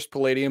 the first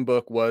Palladium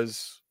book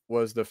was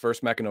the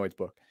first Mechanoids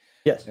book.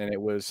 Yes, and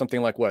it was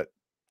something like what,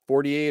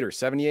 48 or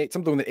 78,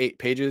 something with 8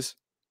 pages.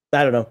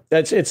 I don't know.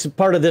 It's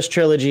part of this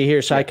trilogy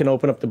here, so I can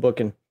open up the book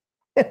and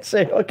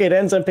say, okay, it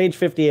ends on page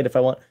 58 if I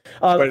want.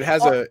 But it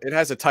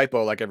has a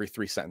typo like every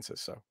 3 sentences.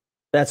 So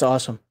that's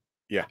awesome.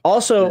 Yeah.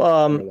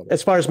 Also,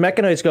 as far as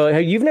Mechanoids go,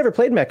 you've never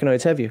played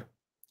Mechanoids, have you?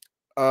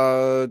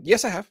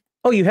 Yes, I have.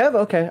 Oh, you have?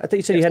 Okay. I thought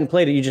you said you hadn't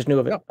played it. You just knew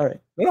of it. No. All right.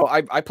 No,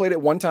 I played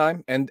it one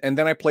time, and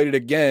then I played it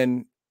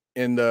again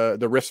in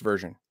the Rifts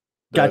version.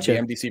 Gotcha. The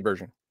MDC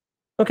version.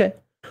 Okay.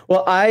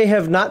 Well, I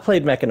have not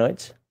played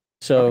Mechanoids,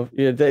 so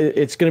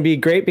it's going to be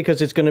great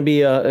because it's going to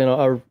be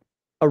a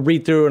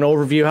read through, an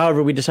overview.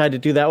 However, we decide to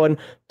do that one.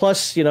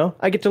 Plus,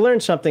 I get to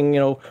learn something.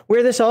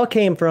 Where this all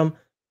came from.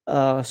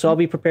 So I'll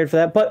be prepared for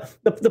that. But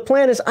the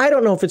plan is, I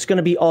don't know if it's going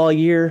to be all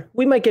year.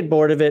 We might get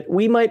bored of it.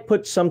 We might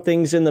put some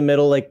things in the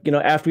middle, like,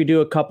 after we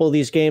do a couple of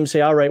these games,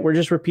 say, all right, we're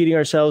just repeating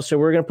ourselves. So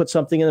we're going to put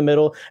something in the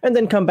middle and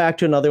then come back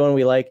to another one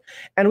we like.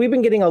 And we've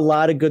been getting a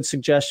lot of good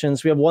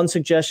suggestions. We have one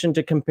suggestion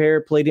to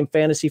compare Palladium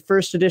Fantasy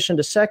First Edition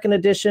to Second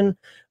Edition.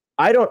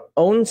 I don't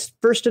own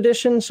First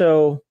Edition,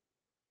 and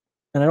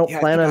I don't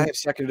plan on. I have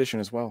Second Edition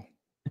as well.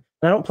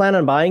 I don't plan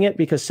on buying it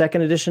because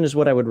Second Edition is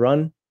what I would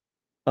run.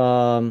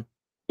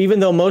 Even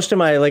though most of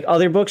my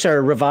other books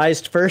are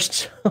revised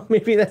first,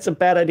 maybe that's a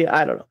bad idea.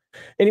 I don't know.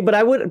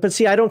 But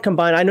see, I don't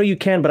combine. I know you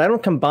can, but I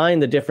don't combine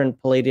the different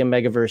Palladium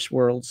Megaverse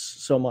worlds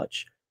so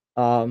much.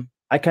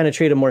 I kind of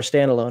treat them more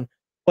standalone.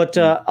 But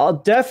I'll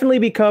definitely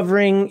be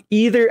covering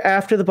either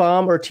After the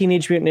Bomb or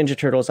Teenage Mutant Ninja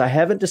Turtles. I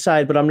haven't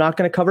decided, but I'm not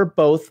going to cover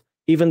both.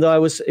 Even though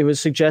it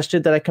was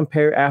suggested that I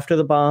compare After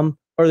the Bomb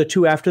or the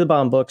 2 After the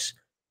Bomb books.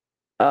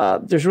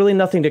 There's really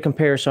nothing to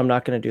compare, so I'm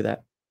not going to do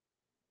that.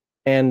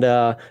 And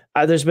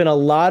there's been a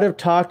lot of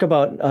talk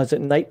about, is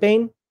it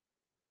Nightbane?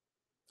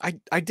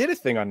 I did a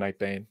thing on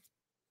Nightbane.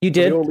 You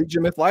did? The old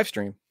Legion Myth live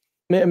stream.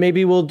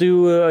 Maybe we'll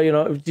do,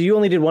 you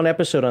only did one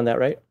episode on that,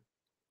 right?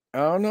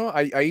 Oh no,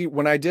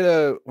 when I did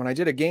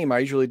a game, I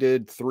usually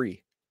did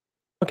 3.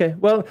 Okay,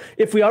 well,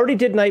 if we already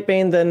did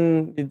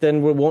Nightbane,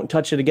 then we won't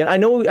touch it again. I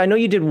know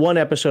you did one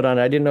episode on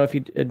it. I didn't know if you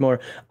did more.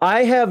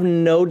 I have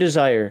no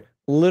desire.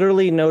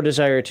 Literally no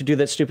desire to do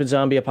that stupid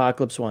zombie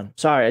apocalypse one.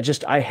 Sorry,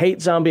 I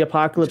hate zombie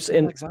apocalypse.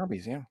 And like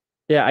zombies, yeah.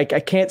 Yeah, I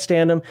can't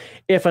stand them.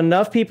 If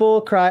enough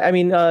people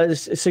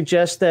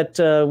suggest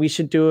that we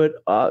should do it,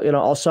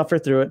 I'll suffer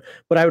through it.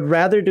 But I would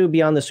rather do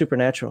Beyond the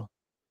Supernatural.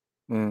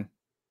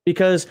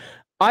 Because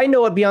I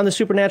know what Beyond the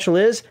Supernatural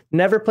is.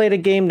 Never played a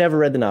game, never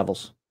read the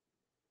novels.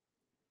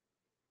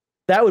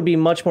 That would be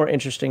much more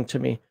interesting to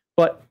me.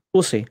 But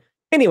we'll see.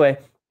 Anyway.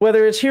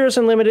 Whether it's Heroes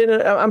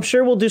Unlimited, I'm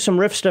sure we'll do some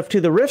Rift stuff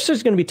too. The Rifts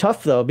is going to be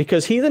tough though,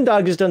 because Heathen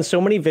Dog has done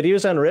so many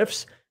videos on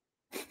Rifts.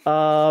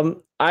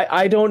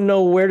 I don't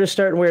know where to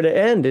start and where to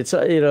end. It's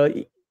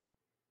I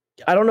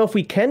don't know if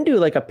we can do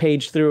like a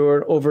page through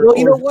or over. Well,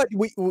 you know what?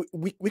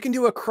 We can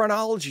do a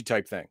chronology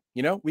type thing.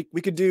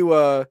 We could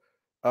do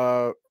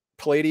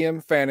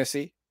Palladium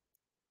Fantasy,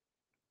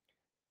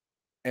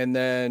 and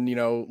then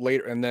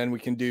later, and then we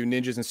can do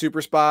Ninjas and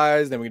Super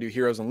Spies. Then we can do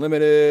Heroes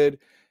Unlimited.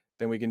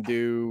 Then we can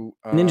do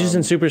Ninjas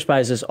and Super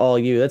Spies is all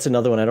you. That's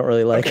another one I don't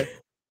really like. Okay.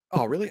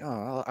 Oh, really?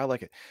 Oh, I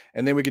like it.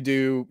 And then we could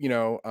do,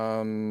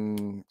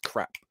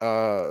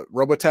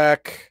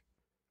 Robotech,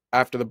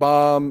 After the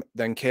Bomb,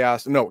 then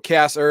Chaos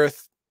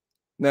Earth.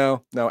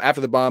 No,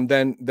 After the Bomb,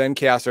 then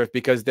Chaos Earth,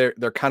 because they're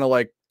kind of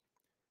like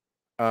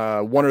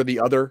one or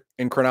the other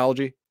in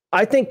chronology.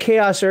 I think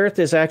Chaos Earth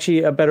is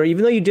actually a better,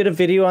 even though you did a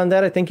video on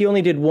that, I think you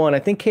only did one. I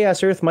think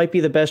Chaos Earth might be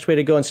the best way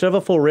to go instead of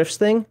a full Rifts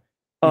thing.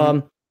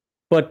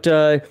 But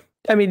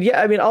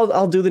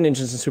I'll do the Ninjas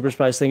and Super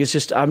Spies thing. It's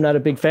just I'm not a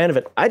big fan of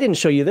it. I didn't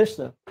show you this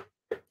though.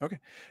 Okay,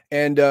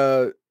 and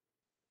Darth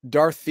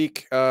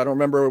Theek, I don't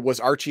remember, was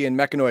Archie and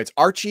Mechanoids.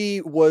 Archie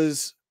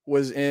was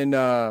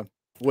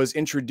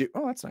introduced.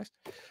 Oh, that's nice.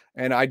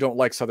 And I don't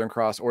like Southern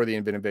Cross or the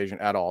Invent Invasion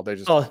at all. They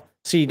just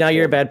see, now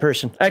you're a bad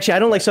person. Actually, I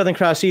don't like Southern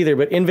Cross either,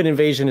 but Invent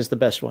Invasion is the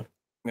best one.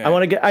 Yeah.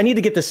 I need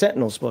to get the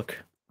Sentinels book.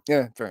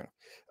 Yeah, fair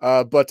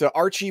enough. But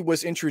Archie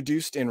was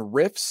introduced in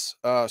Rifts,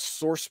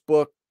 Source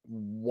Book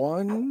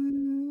 1,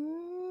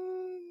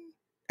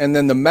 and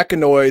then the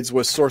Mechanoids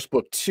was Source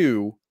Book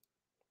 2.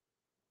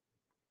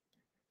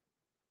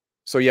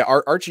 So yeah,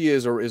 Archie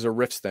is a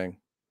Rifts thing,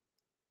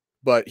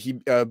 but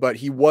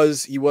he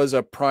was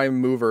a prime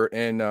mover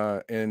in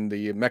the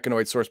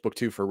Mechanoid Source Book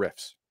 2 for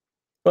Rifts.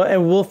 Well,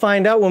 and we'll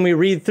find out when we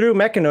read through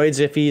Mechanoids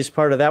if he's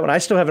part of that one. I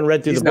still haven't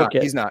read through the book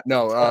yet. He's not.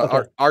 No,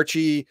 okay.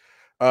 Archie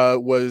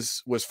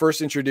was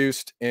first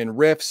introduced in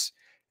Rifts,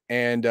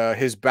 and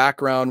his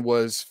background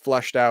was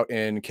fleshed out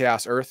in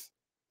Chaos Earth,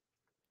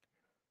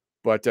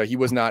 but he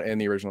was not in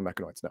the original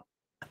Mechanoids. No.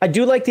 I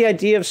do like the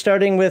idea of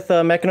starting with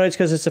Mechanoids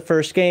because it's the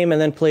first game,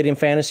 and then Palladium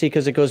Fantasy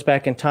because it goes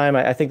back in time.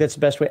 I think that's the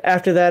best way.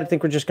 After that, I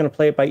think we're just going to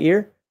play it by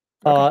ear.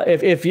 Okay.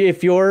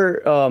 If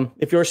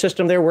your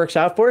system there works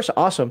out for us,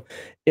 awesome.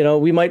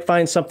 We might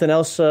find something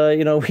else.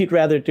 We'd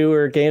rather do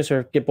or games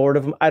or get bored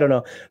of them. I don't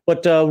know,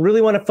 but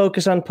really want to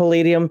focus on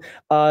Palladium.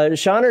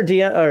 Sean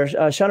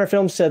or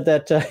Film said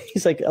that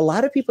he's like a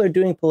lot of people are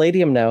doing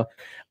Palladium now.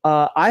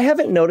 I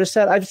haven't noticed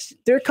that.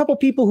 There are a couple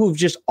people who've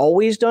just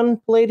always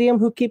done Palladium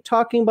who keep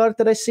talking about it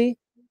that I see,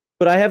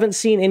 but I haven't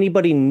seen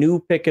anybody new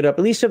pick it up.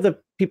 At least of the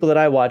people that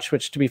I watch,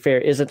 which to be fair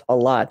isn't a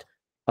lot.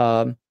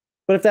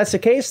 But if that's the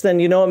case, then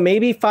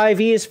maybe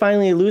 5e is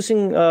finally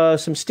losing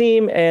some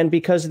steam, and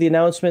because of the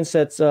announcements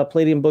that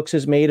Palladium Books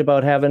has made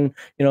about having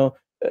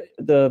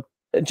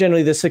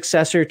generally the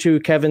successor to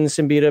Kevin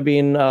Siembieda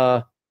being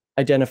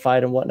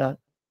identified and whatnot,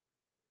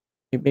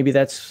 maybe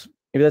that's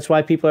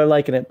why people are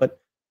liking it. But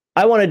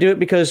I want to do it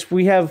because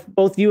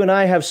both you and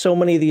I have so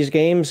many of these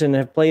games and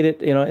have played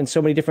it, in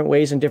so many different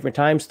ways and different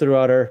times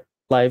throughout our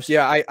lives.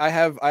 Yeah, I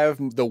have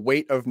the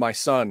weight of my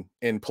son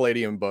in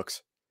Palladium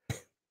Books.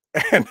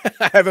 And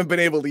I haven't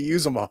been able to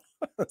use them all.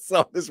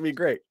 So this will be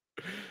great.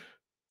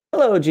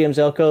 Hello, GM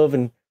Zelkov.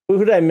 And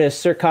who did I miss?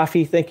 Sir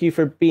Coffee, thank you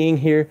for being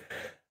here.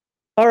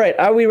 All right,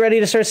 are we ready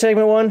to start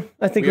segment 1?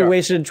 I think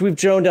we've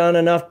droned on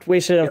enough,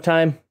 wasted enough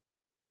time.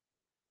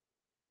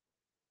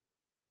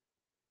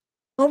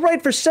 All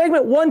right, for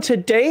segment 1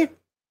 today,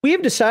 we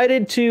have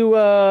decided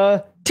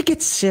to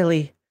get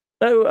silly.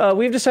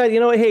 We've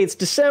decided, hey, it's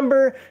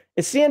December.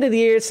 It's the end of the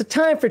year. It's the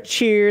time for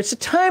cheer. It's the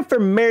time for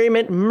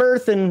merriment,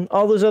 mirth, and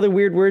all those other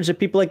weird words that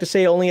people like to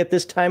say only at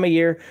this time of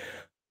year.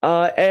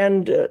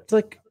 It's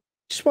like,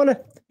 just want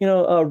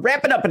to,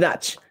 wrap it up a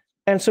notch.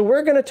 And so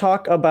we're going to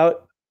talk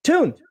about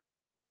Toon.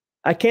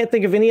 I can't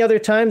think of any other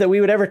time that we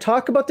would ever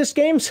talk about this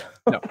game.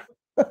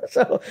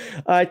 So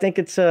I think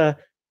it's, and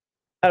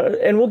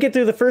we'll get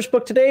through the first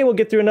book today. We'll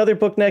get through another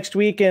book next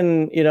week.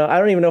 And, I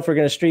don't even know if we're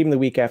going to stream the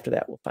week after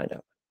that. We'll find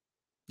out.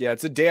 Yeah,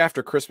 it's a day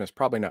after Christmas.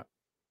 Probably not.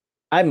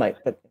 I might,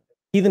 but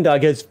Heathen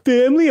Dog has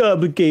family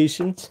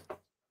obligations.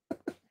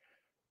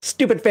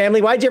 Stupid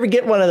family. Why'd you ever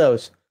get one of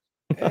those?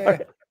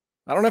 I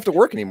don't have to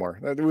work anymore.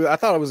 I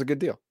thought it was a good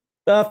deal.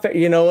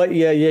 You know what?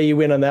 Yeah, you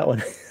win on that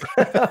one.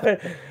 And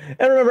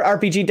remember,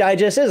 RPG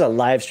Digest is a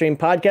live stream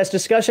podcast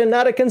discussion,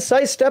 not a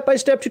concise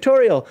step-by-step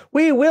tutorial.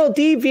 We will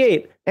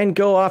deviate and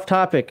go off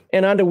topic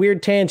and onto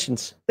weird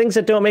tangents, things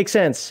that don't make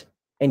sense,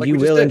 and you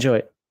will enjoy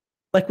it.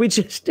 Like we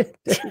just did.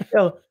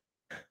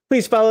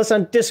 Please follow us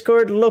on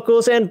Discord,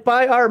 Locals, and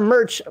buy our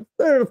merch.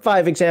 There are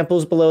 5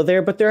 examples below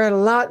there, but there are a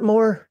lot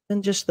more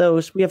than just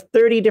those. We have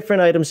 30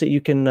 different items that you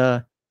can,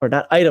 or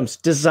not items,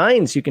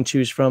 designs you can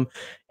choose from,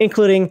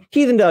 including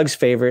Heathen Dog's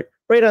favorite,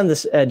 right on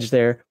this edge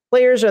there.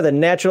 Players are the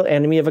natural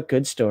enemy of a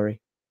good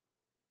story.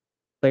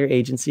 Player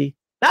agency,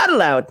 not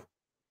allowed.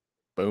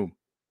 Boom.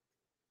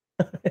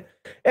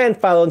 And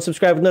follow and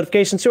subscribe with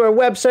notifications to our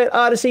website,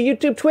 Odyssey,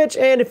 YouTube, Twitch.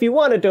 And if you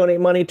want to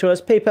donate money to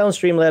us, PayPal and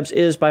Streamlabs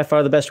is by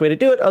far the best way to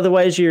do it.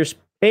 Otherwise, you're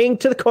paying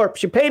to the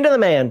corpse. You're paying to the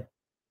man.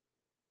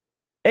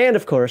 And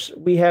of course,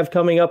 we have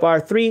coming up our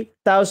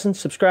 3,000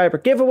 subscriber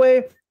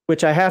giveaway,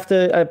 which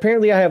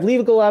apparently I have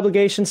legal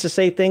obligations to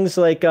say things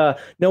like,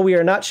 no, we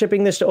are not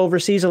shipping this to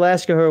overseas,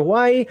 Alaska or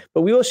Hawaii,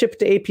 but we will ship it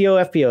to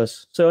APO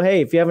FPOs. So,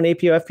 hey, if you have an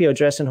APO FPO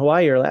address in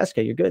Hawaii or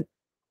Alaska, you're good.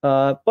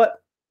 But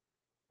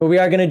what we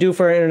are going to do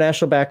for our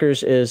international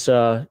backers is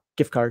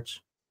gift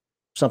cards,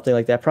 something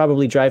like that.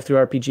 Probably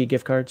drive-through RPG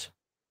gift cards.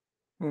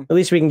 At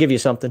least we can give you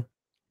something.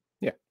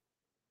 Yeah.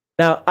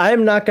 Now,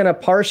 I'm not going to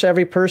parse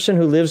every person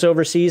who lives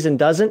overseas and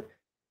doesn't.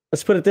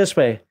 Let's put it this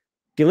way.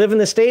 If you live in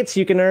the States,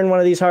 you can earn one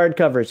of these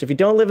hardcovers. If you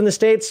don't live in the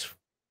States,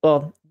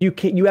 well,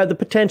 you have the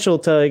potential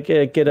to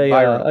get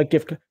a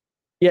gift.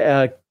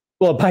 Yeah.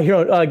 Well, buy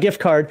your own gift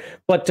card.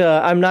 But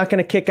I'm not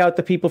going to kick out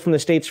the people from the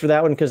States for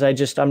that one because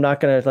I'm not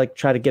going to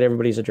try to get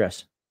everybody's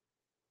address.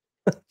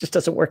 It just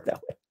doesn't work that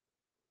way.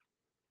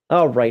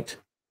 All right.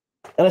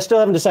 And I still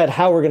haven't decided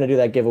how we're going to do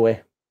that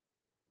giveaway.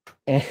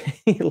 And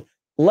he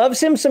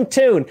loves him some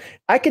Toon.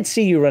 I could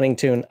see you running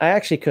Toon. I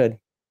actually could.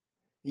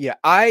 Yeah,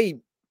 I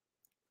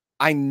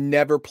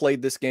never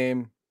played this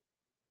game.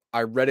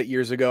 I read it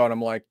years ago and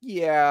I'm like,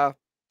 yeah,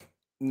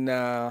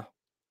 nah.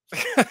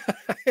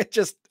 It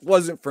just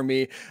wasn't for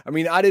me. I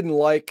mean, I didn't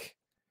like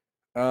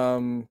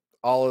all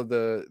of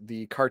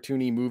the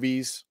cartoony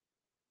movies.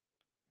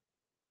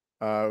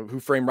 Who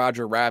Framed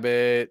Roger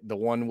Rabbit, the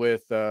one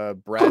with Brad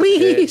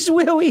Please, Pitt.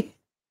 Willie.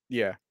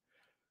 Yeah.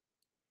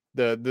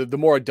 The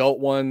more adult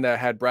one that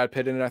had Brad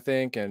Pitt in it, I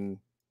think, and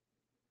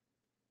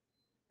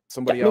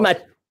somebody else.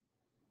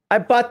 I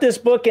bought this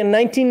book in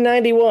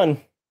 1991.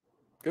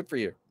 Good for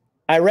you.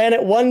 I ran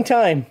it one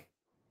time.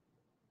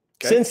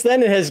 Okay. Since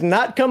then, it has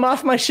not come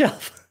off my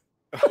shelf.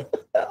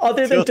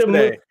 other than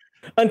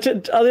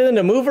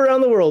to move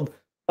around the world.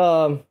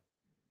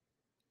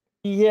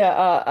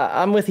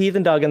 I'm with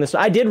Heathen Dog on this.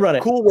 I did run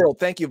it. Cool world.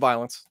 Thank you,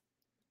 Violence.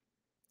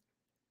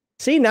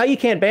 See, now you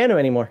can't ban him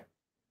anymore.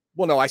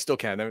 Well, no, I still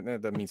can.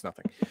 That means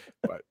nothing.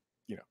 But,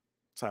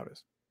 that's how it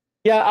is.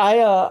 Yeah,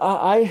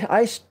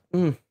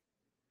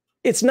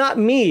 It's not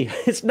me.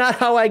 It's not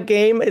how I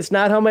game. It's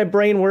not how my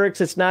brain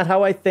works. It's not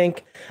how I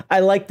think. I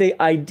like the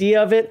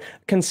idea of it.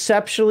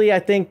 Conceptually, I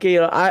think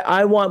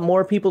I want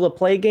more people to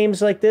play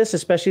games like this,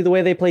 especially the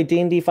way they play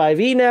D&D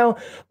 5e now.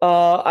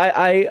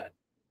 I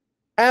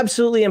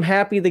absolutely am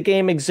happy the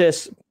game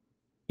exists.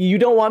 You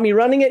don't want me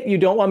running it. You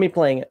don't want me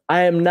playing it.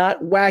 I am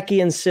not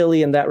wacky and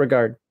silly in that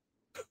regard.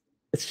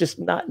 It's just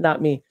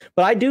not me.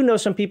 But I do know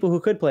some people who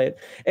could play it.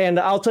 And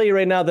I'll tell you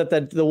right now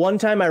that the one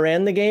time I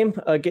ran the game,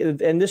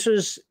 and this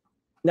was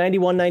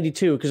 91,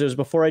 92, because it was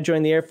before I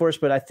joined the Air Force,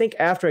 but I think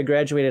after I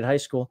graduated high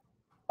school,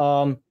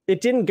 it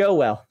didn't go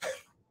well.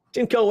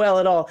 Didn't go well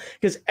at all,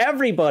 because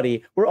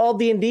we're all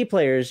D&D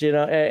players,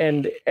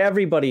 and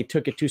everybody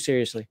took it too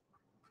seriously.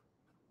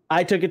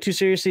 I took it too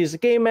seriously as the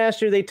game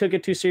master. They took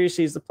it too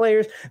seriously as the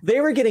players. They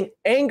were getting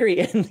angry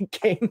in the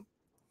game.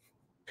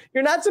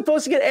 You're not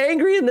supposed to get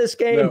angry in this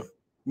game.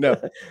 No.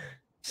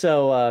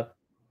 So,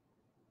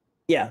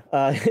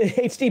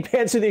 HD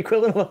pants are the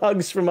equivalent of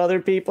hugs from other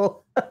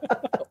people.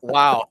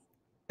 Wow.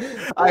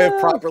 I have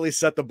properly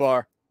set the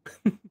bar.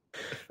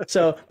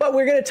 So, but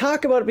we're going to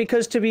talk about it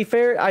because, to be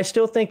fair, I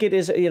still think it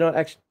is,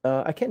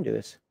 I can do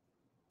this.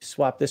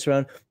 Swap this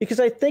around because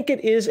I think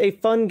it is a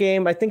fun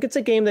game. I think it's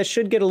a game that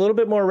should get a little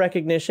bit more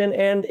recognition.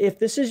 And if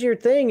this is your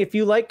thing, if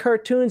you like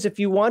cartoons, if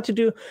you want to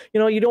do,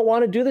 you don't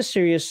want to do the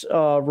serious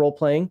role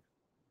playing,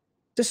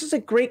 this is a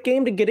great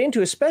game to get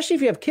into, especially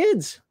if you have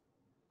kids.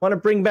 Want to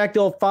bring back the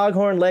old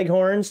foghorn,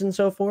 leghorns, and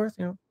so forth.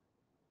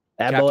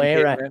 That boy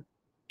ain't right.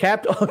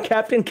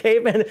 Captain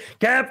Caveman.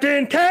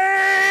 Captain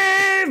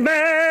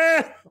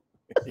Caveman.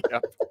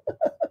 Yep.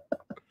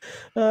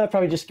 I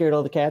probably just scared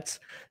all the cats.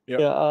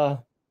 Yep.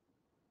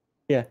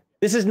 Yeah.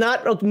 This is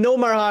not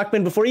Nomar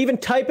Hockman. Before you even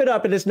type it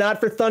up, it is not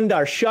for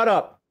Thundar. Shut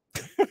up.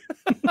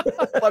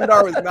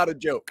 Thundar was not a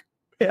joke.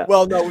 Yeah.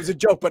 Well, no, it was a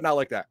joke, but not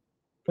like that.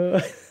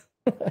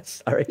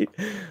 Sorry.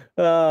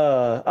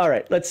 All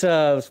right. Let's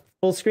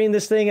full screen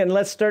this thing and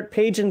let's start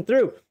paging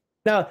through.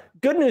 Now,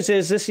 good news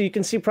is this, you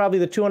can see probably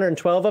the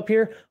 212 up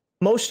here.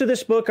 Most of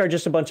this book are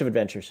just a bunch of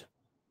adventures.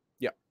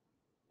 Yeah.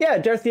 Yeah,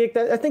 Darthiak,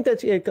 I think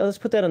that's it. Let's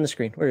put that on the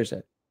screen. Where is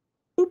that?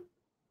 Boop.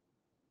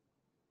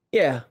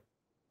 Yeah,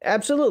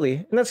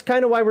 absolutely. And that's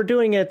kind of why we're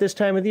doing it at this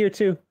time of the year,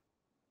 too.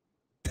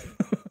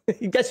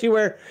 Yes, you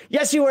were.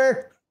 Yes, you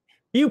were.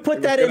 You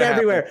put that in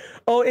everywhere.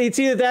 Happen. Oh, it's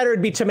either that or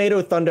it'd be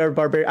Tomato Thunder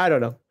Barbarian. I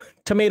don't know.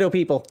 Tomato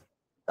people.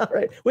 All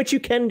right. Which you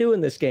can do in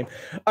this game.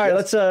 All right,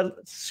 let's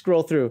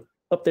scroll through.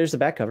 Oh, there's the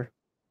back cover.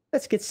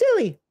 Let's get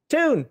silly.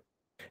 Tune.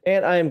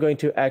 And I am going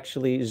to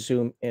actually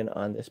zoom in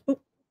on this. Boop.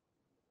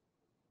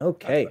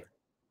 Okay.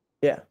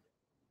 Yeah.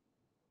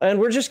 And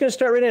we're just going to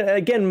start right in.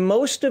 Again,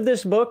 most of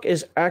this book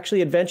is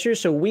actually adventure,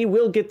 so we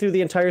will get through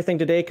the entire thing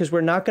today because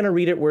we're not going to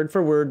read it word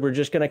for word. We're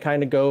just going to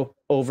kind of go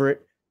over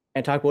it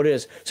and talk what it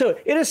is. So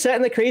it is set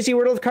in the crazy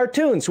world of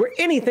cartoons where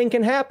anything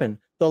can happen.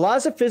 The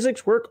laws of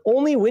physics work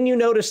only when you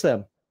notice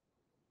them.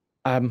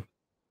 I'm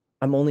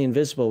only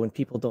invisible when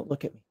people don't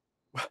look at me.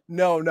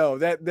 No,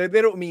 that they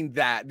don't mean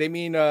that. They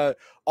mean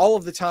all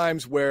of the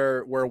times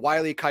where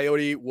Wile E.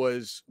 Coyote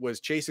was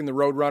chasing the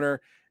Roadrunner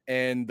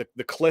and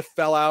the cliff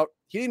fell out.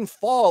 He didn't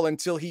fall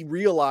until he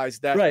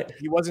realized that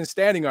he wasn't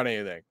standing on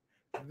anything.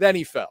 Then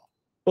he fell.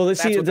 Well,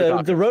 let's see,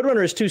 the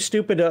Roadrunner is too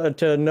stupid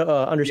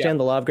to understand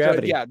the law of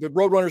gravity. So, the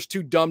Roadrunner's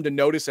too dumb to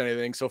notice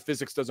anything, so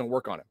physics doesn't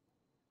work on him.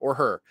 Or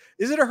her.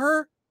 Is it a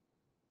her?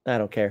 I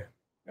don't care.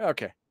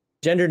 Okay.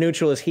 Gender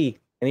neutral is he.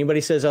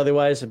 Anybody says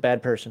otherwise, a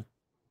bad person.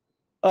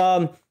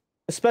 A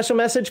special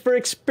message for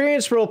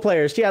experienced role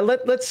players. Yeah,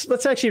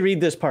 let's actually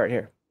read this part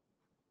here.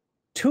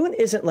 Toon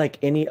isn't like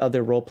any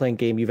other role-playing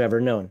game you've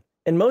ever known.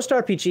 In most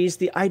RPGs,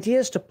 the idea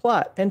is to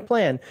plot and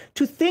plan,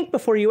 to think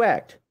before you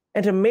act,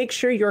 and to make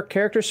sure your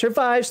character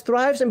survives,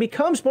 thrives, and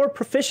becomes more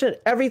proficient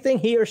at everything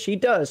he or she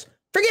does.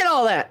 Forget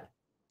all that.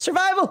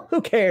 Survival?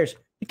 Who cares?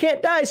 You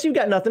can't die, so you've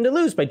got nothing to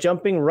lose by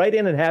jumping right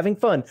in and having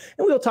fun.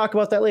 And we'll talk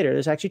about that later.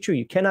 It's actually true.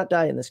 You cannot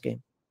die in this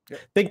game. Yep.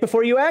 Think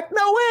before you act?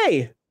 No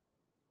way!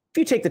 If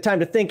you take the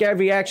time to think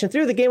every action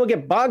through, the game will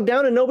get bogged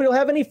down and nobody will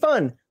have any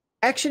fun.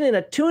 Action in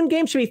a Toon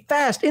game should be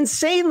fast,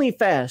 insanely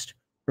fast.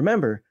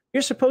 Remember,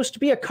 you're supposed to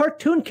be a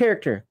cartoon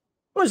character.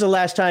 When was the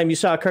last time you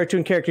saw a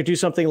cartoon character do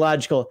something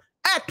logical?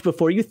 Act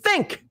before you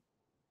think.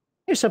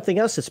 Here's something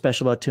else that's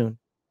special about Toon.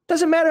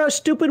 Doesn't matter how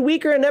stupid,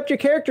 weak, or inept your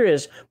character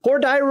is. Poor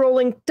die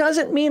rolling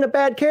doesn't mean a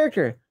bad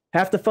character.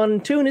 Half the fun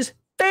in Toon is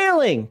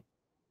failing.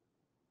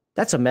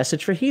 That's a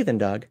message for Heathen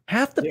Dog.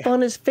 Half the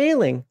fun is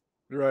failing.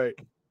 Right.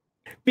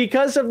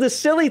 Because of the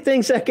silly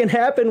things that can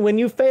happen when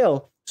you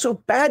fail. So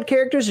bad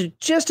characters are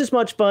just as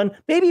much fun,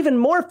 maybe even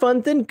more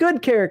fun than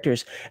good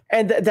characters.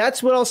 And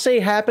that's what I'll say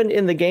happened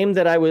in the game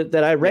that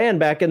I ran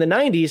back in the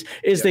 90s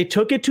is they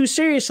took it too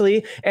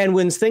seriously. And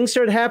when things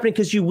started happening,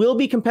 because you will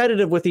be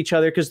competitive with each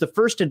other, because the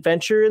first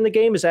adventure in the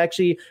game is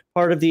actually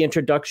part of the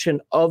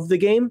introduction of the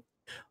game.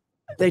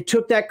 They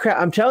took that crap.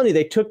 I'm telling you,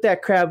 they took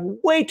that crap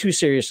way too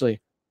seriously.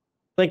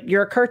 Like,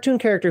 you're a cartoon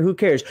character. Who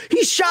cares?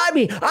 He shot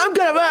me. I'm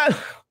gonna.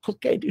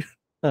 Okay, dude.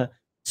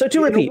 So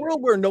to repeat, in a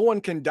world where no one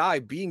can die,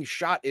 being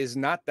shot is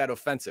not that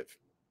offensive.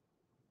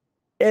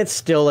 it's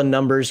still a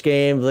numbers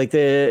game. Like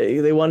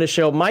they want to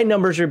show my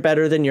numbers are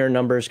better than your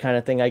numbers kind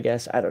of thing, I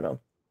guess. I don't know.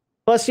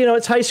 Plus,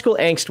 it's high school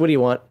angst. What do you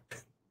want?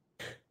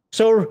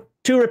 So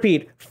to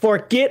repeat,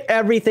 forget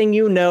everything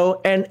you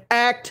know and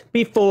act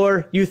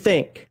before you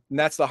think. And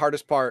that's the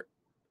hardest part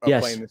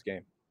of playing this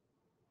game.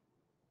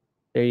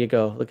 There you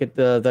go. Look at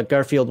the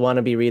Garfield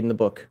wannabe reading the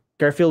book.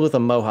 Garfield with a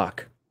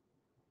mohawk.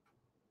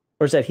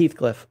 Or is that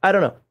Heathcliff? I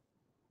don't know.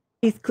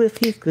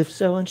 Heathcliff,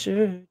 so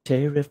unsure,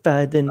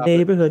 terrified the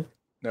neighborhood.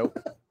 Nope.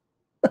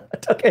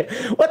 Okay,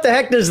 what the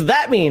heck does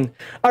that mean?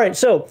 All right,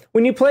 so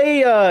when you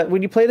play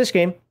this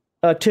game,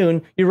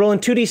 Toon, you're rolling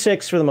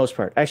 2d6 for the most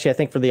part. Actually, I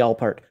think for the all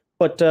part,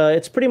 but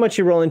it's pretty much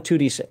you're rolling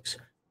 2d6.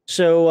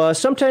 So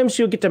sometimes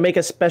you'll get to make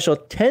a special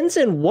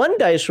 10s and 1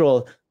 dice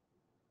roll.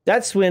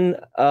 That's when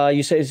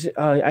you say,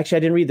 actually, I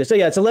didn't read this. So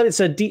yeah, it's 11.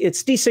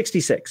 It's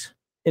D66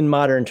 in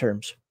modern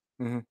terms.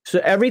 Mm-hmm. So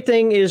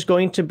everything is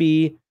going to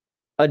be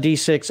a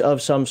D6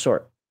 of some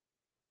sort.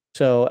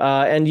 So,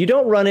 and you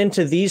don't run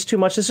into these too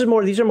much.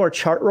 These are more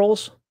chart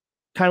rolls,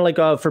 kind of like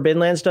Forbidden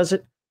Lands does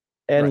it,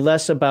 and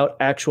less about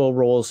actual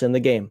rolls in the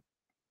game.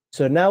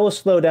 So now we'll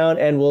slow down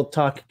and we'll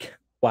talk.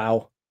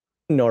 Wow,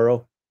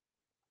 Noro.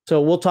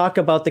 So we'll talk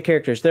about the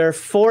characters. There are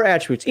 4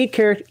 attributes. Each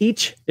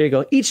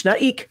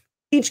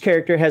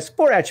character has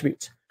 4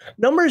 attributes.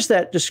 Numbers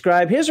that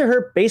describe his or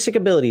her basic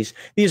abilities.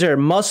 These are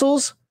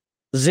muscles,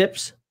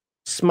 zips,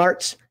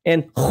 smarts,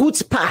 and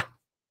chutzpah.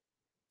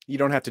 You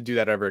don't have to do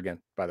that ever again,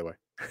 by the way.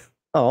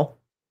 Oh.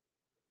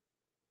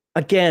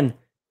 Again,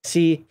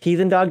 see,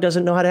 Heathen Dog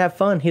doesn't know how to have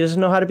fun. He doesn't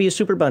know how to be a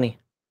super bunny.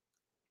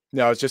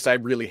 No, it's just I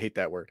really hate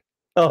that word.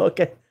 Oh,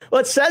 okay.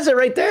 Well, it says it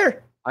right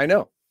there. I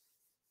know.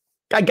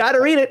 I got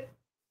to read it.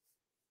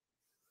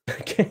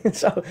 Okay,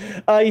 so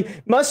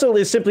muscle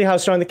is simply how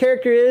strong the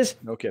character is.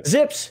 No kidding.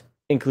 Zips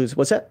includes,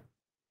 what's that?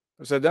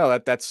 I said, no,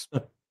 that's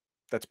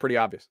pretty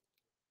obvious.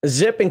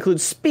 Zip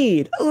includes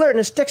speed,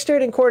 alertness,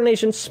 dexterity, and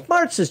coordination.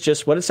 Smarts is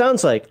just what it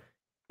sounds like.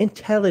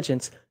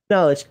 Intelligence,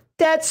 knowledge,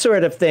 that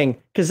sort of thing.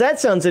 Because that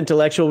sounds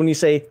intellectual when you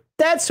say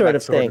that sort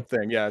of thing.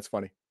 Yeah, it's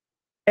funny.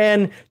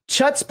 And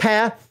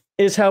chutzpah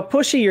is how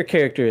pushy your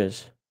character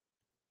is.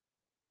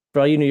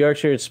 For all you New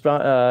Yorkshire, it's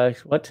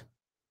what?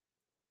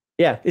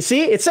 Yeah,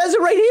 see, it says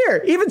it right here.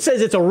 It even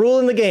says it's a rule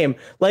in the game,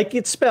 like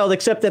it's spelled,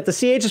 except that the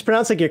CH is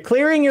pronounced like you're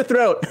clearing your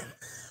throat.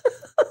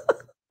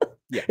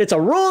 Yeah. It's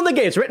a rule in the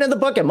game. It's written in the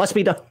book. It must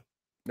be done.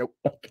 Nope.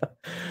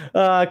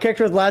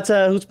 Character with lots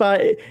of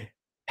chutzpah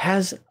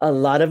has a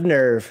lot of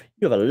nerve.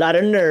 You have a lot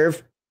of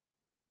nerve.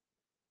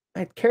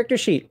 All right, character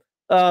sheet.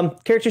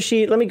 Character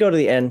sheet. Let me go to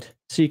the end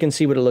so you can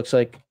see what it looks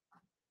like.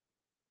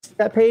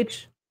 That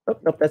page? Oh,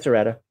 nope, that's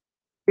errata.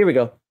 Here we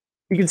go.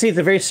 You can see it's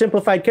a very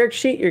simplified character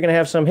sheet. You're going to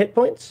have some hit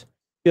points.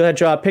 You'll have to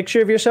draw a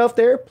picture of yourself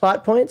there.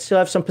 Plot points. You'll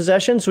have some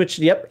possessions, which,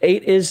 yep,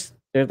 8 is,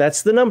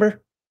 that's the number.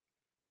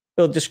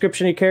 A little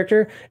description of your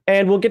character.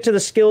 And we'll get to the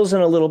skills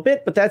in a little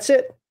bit, but that's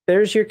it.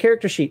 There's your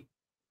character sheet.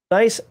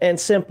 Nice and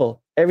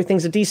simple.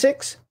 Everything's a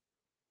D6.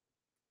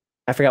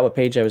 I forgot what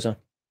page I was on.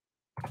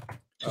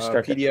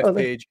 PDF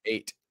page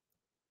 8.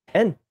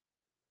 10.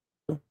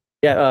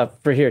 Yeah,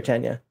 for here,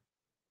 10,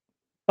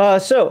 yeah.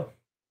 So,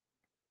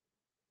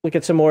 look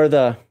at some more of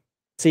the...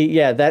 See,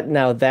 yeah,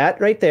 that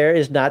right there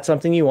is not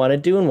something you want to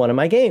do in one of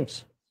my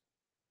games.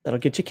 That'll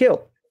get you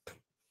killed.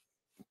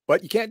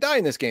 But you can't die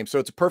in this game, so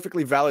it's a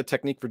perfectly valid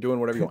technique for doing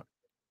whatever you want.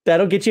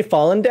 That'll get you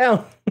falling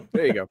down.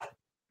 There you go.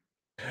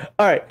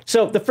 All right,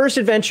 so the first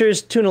adventure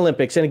is Toon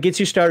Olympics, and it gets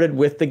you started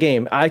with the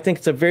game. I think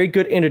it's a very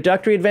good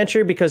introductory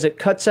adventure because it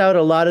cuts out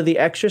a lot of the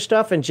extra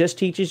stuff and just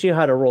teaches you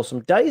how to roll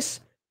some dice.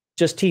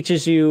 Just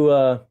teaches you...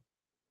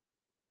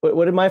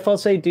 what did my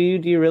fault say? Do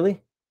you really?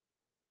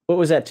 What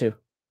was that to?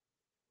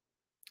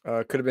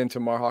 Could have been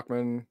to Mar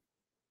Hawkman.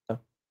 Oh.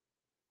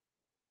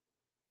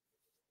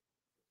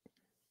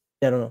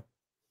 I don't know.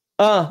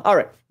 All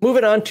right,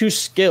 moving on to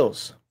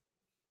skills.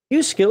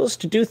 Use skills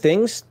to do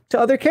things to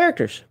other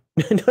characters.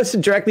 Notice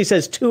it directly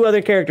says 2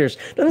 other characters.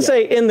 It doesn't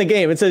say in the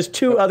game. It says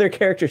 2 other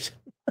characters.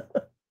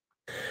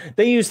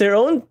 They use their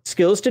own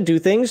skills to do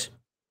things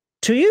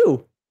to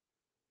you.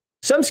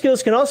 Some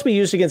skills can also be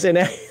used against... And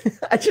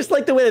I just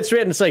like the way it's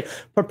written. It's like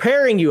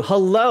preparing you.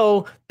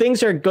 Hello,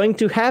 things are going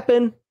to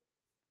happen.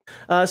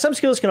 Some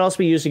skills can also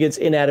be used against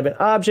inanimate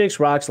objects,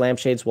 rocks,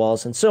 lampshades,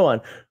 walls, and so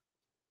on.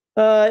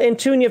 In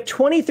Toon, you have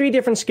 23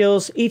 different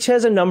skills. Each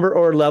has a number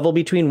or level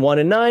between 1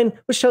 and 9,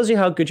 which tells you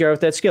how good you are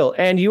with that skill.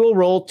 And you will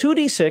roll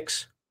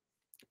 2d6.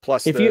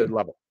 Plus the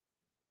level.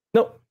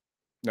 Nope.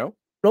 No?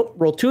 Nope.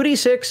 Roll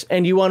 2d6,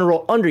 and you want to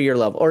roll under your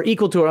level, or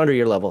equal to or under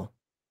your level.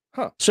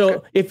 Huh. So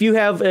okay. if you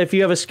have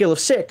a skill of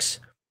 6,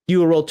 you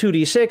will roll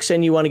 2d6,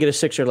 and you want to get a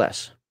 6 or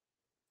less.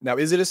 Now,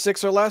 is it a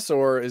 6 or less,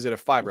 or is it a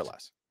 5 or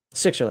less?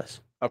 6 or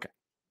less. Okay.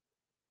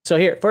 So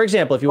here, for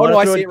example, if you want to...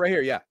 to... I see it right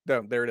here. Yeah.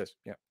 There it is.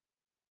 Yeah.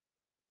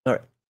 All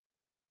right.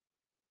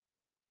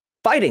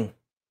 Fighting.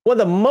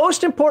 One of the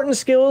most important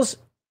skills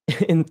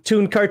in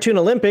Toon Cartoon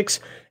Olympics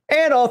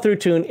and all through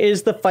Toon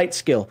is the fight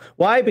skill.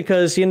 Why?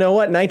 Because you know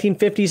what?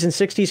 1950s and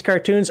 60s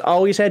cartoons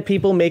always had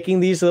people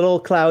making these little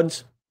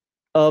clouds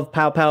of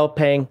pow pow,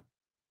 pang,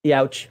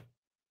 youch.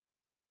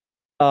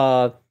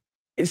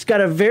 It's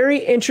got a very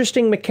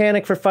interesting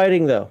mechanic for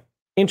fighting, though.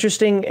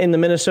 Interesting in the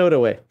Minnesota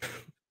way.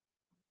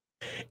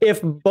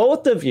 If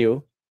both of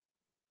you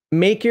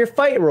make your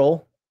fight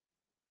roll,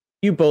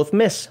 you both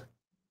miss.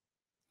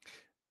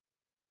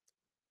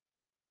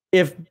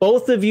 If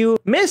both of you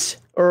miss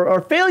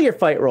or fail your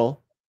fight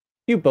roll,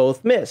 you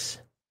both miss.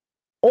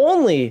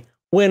 Only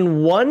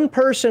when one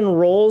person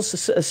rolls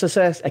a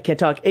success,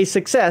 a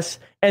success,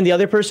 and the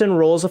other person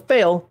rolls a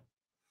fail,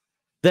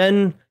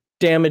 then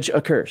damage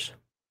occurs.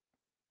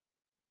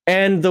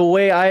 And the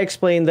way I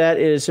explain that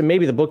is, and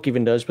maybe the book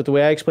even does, but the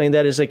way I explain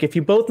that is like if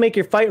you both make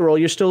your fight roll,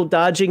 you're still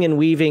dodging and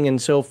weaving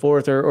and so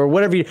forth, or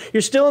whatever.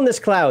 You're still in this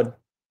cloud,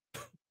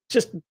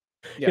 just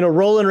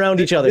rolling around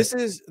each other.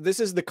 This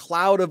is the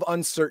cloud of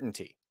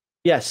uncertainty.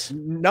 Yes.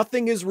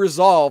 Nothing is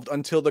resolved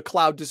until the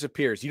cloud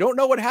disappears. You don't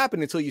know what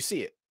happened until you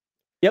see it.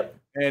 Yep.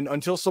 And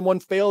until someone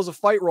fails a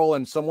fight roll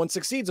and someone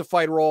succeeds a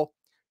fight roll,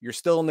 you're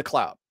still in the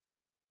cloud.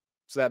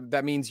 So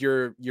that means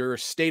your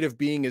state of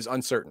being is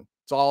uncertain.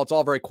 It's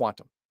all very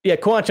quantum. Yeah,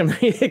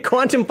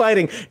 quantum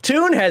fighting.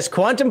 Toon has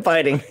quantum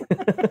fighting.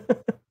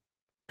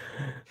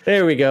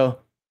 There we go.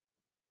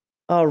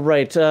 All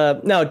right.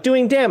 Now,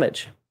 doing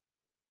damage.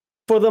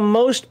 For the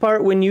most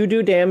part, when you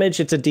do damage,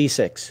 it's a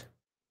D6.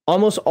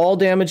 Almost all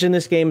damage in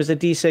this game is a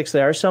D6.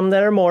 There are some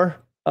that are more,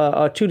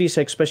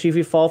 2D6, especially if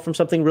you fall from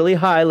something really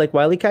high, like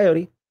Wile E.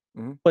 Coyote.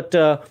 Mm-hmm. But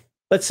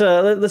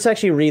let's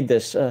actually read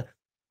this.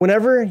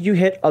 Whenever you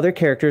hit other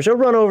characters or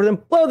run over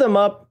them, blow them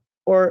up,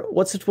 or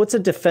what's a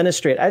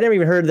defenestrate? I never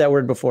even heard that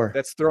word before.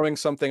 That's throwing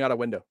something out a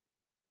window.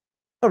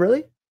 Oh,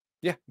 really?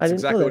 Yeah, that's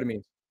exactly what it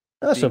means.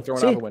 Awesome.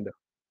 Thrown out a window.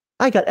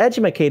 I got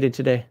educated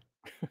today.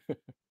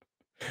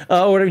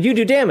 Or you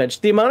do damage.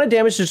 The amount of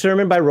damage is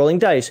determined by rolling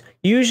dice,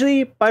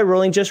 usually by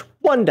rolling just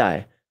one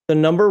die. The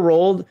number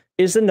rolled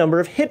is the number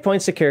of hit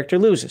points the character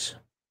loses.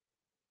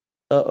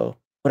 Uh-oh.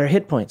 What are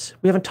hit points?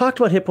 We haven't talked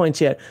about hit points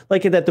yet.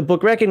 Like that, the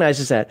book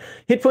recognizes that.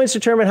 Hit points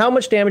determine how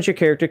much damage your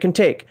character can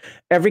take.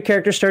 Every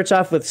character starts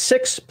off with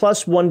 6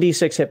 plus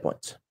 1d6 hit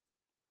points.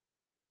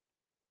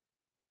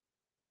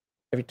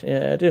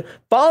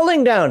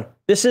 Falling down.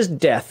 This is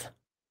death.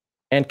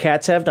 And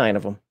cats have 9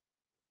 of them.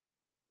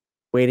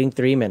 Waiting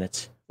 3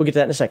 minutes. We'll get to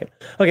that in a second.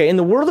 Okay, in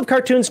the world of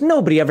cartoons,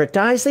 nobody ever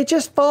dies. They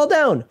just fall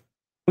down.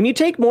 When you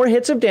take more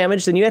hits of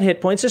damage than you had hit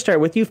points to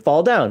start with, you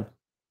fall down.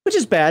 Which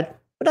is bad,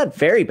 but not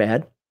very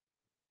bad.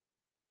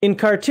 In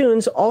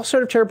cartoons, all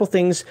sort of terrible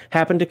things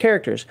happen to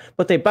characters,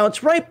 but they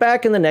bounce right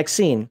back in the next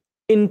scene.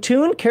 In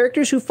Toon,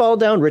 characters who fall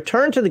down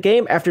return to the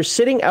game after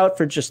sitting out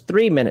for just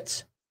 3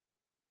 minutes.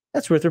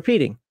 That's worth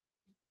repeating.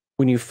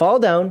 When you fall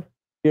down,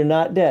 you're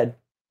not dead.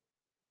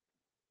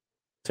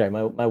 Sorry,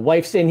 my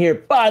wife's in here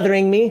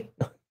bothering me.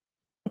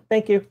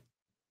 Thank you.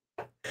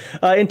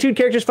 In Toon,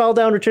 characters fall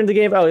down, return to the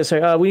game. Oh,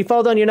 sorry. When you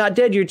fall down, you're not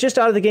dead. You're just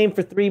out of the game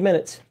for 3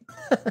 minutes.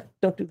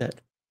 Don't do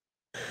that.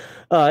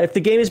 If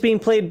the game is being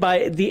played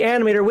by the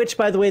animator, which,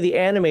 by the way, the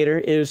animator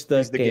is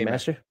the game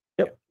master.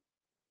 Yep.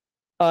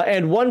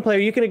 And one player,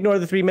 you can ignore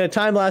the 3 minute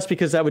time lapse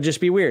because that would just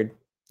be weird.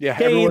 Yeah,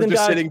 everyone's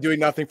just sitting doing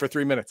nothing for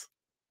 3 minutes.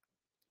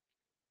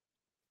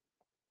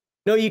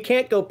 No, you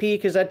can't go pee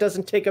because that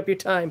doesn't take up your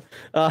time.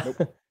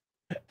 Nope.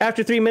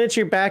 After 3 minutes,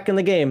 you're back in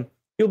the game.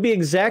 You'll be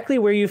exactly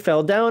where you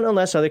fell down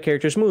unless other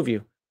characters move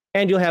you.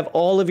 And you'll have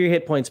all of your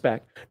hit points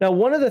back. Now,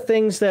 one of the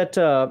things that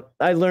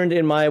I learned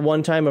in my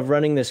one time of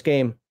running this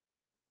game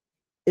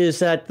is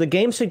that the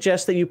game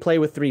suggests that you play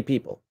with 3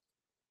 people.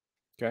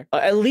 Okay.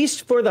 At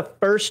least for the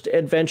first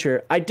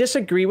adventure. I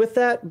disagree with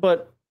that,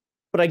 but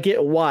I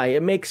get why.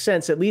 It makes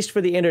sense, at least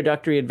for the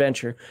introductory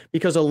adventure,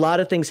 because a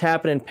lot of things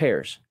happen in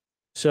pairs.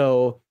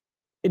 So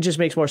it just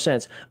makes more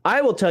sense.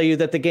 I will tell you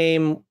that the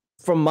game,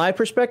 from my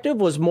perspective,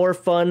 was more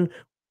fun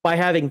by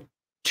having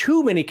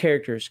too many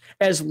characters,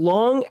 as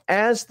long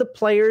as the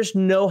players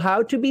know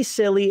how to be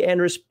silly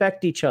and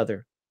respect each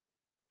other.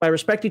 By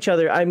respect each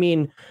other, I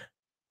mean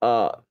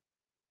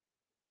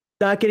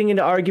not getting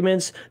into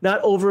arguments,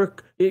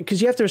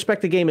 because you have to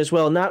respect the game as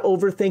well, not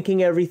overthinking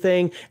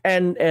everything,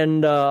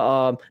 and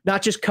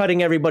not just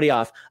cutting everybody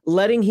off.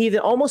 Letting Heathen,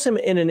 almost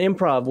in an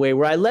improv way,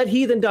 where I let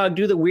Heathen Dog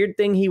do the weird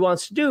thing he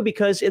wants to do,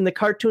 because in the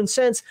cartoon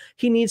sense,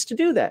 he needs to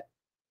do that.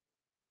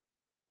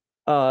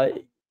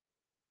 The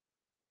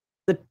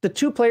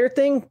 2-player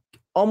thing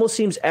almost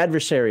seems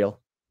adversarial.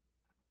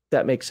 If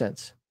that makes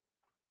sense.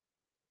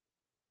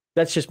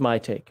 That's just my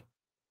take.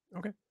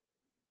 Okay.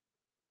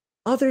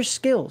 Other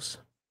skills.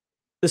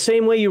 The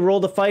same way you roll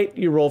the fight,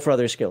 you roll for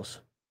other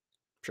skills.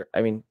 Sure.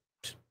 I mean,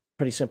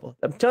 pretty simple.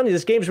 I'm telling you,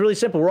 this game's really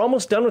simple. We're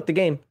almost done with the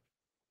game.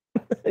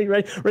 You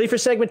ready for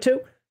segment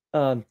 2?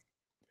 And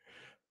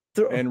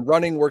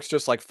running works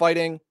just like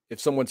fighting. If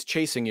someone's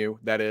chasing you,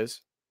 that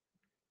is.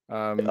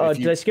 Did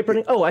I skip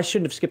running? Oh, I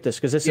shouldn't have skipped this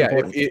because this is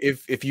important.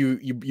 If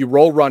you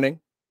roll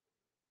running,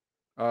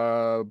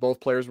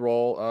 both players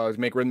roll,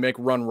 make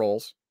run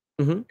rolls,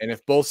 and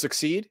if both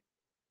succeed,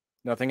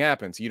 nothing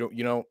happens.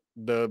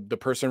 The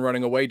person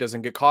running away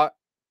doesn't get caught.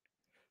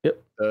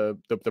 Yep.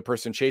 The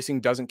person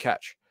chasing doesn't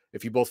catch.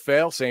 If you both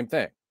fail, same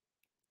thing.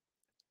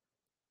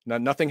 Now,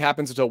 nothing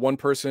happens until one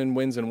person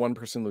wins and one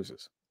person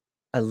loses.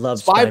 I love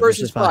Spy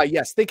versus Spy.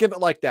 Yes, think of it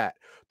like that.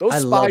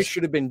 Those spies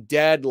should have been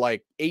dead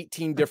like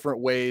 18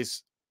 different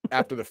ways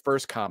after the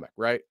first comic,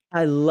 right?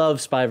 I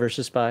love Spy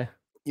versus Spy.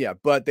 Yeah,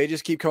 but they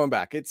just keep coming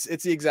back. It's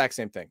the exact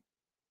same thing.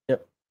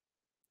 Yep.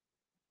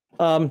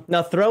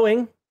 Now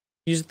throwing,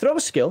 use the throw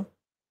skill.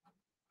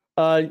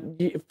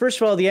 First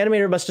of all, the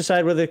animator must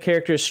decide whether the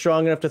character is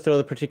strong enough to throw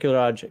the particular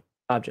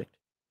object.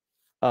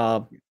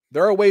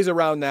 There are ways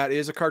around that. It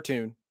is a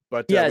cartoon,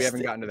 but yes, we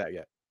haven't gotten to that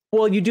yet.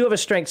 Well, you do have a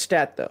strength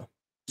stat though,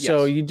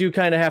 so you do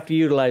kind of have to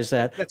utilize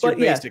that. That's your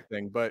basic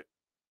thing, but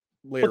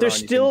later there's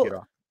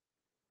still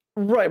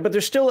right, but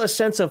there's still a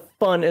sense of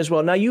fun as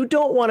well. Now, you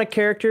don't want a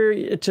character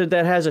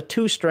that has a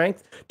 2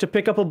 strength to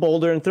pick up a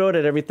boulder and throw it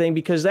at everything,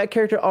 because that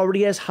character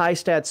already has high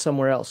stats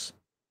somewhere else.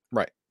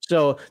 Right.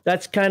 So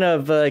that's kind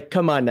of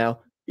come on now.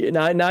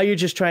 Now you're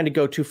just trying to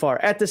go too far.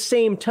 At the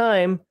same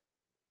time,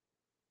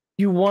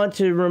 you want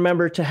to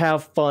remember to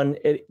have fun.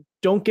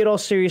 Don't get all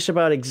serious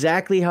about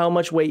exactly how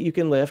much weight you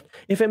can lift.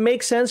 If it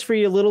makes sense for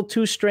your little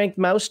 2 strength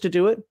mouse to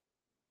do it,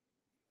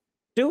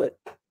 do it.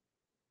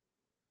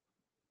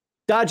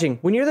 Dodging.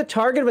 When you're the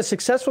target of a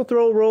successful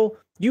throw roll,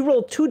 you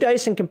roll 2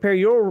 dice and compare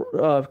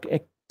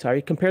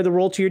compare the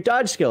roll to your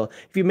dodge skill.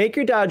 If you make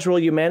your dodge roll,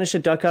 you manage to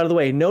duck out of the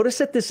way. Notice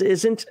that this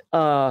isn't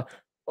a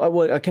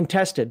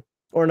contested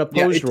or an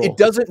opposed roll. It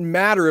doesn't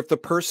matter if the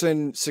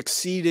person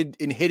succeeded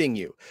in hitting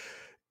you.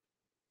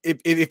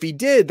 If he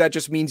did, that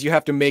just means you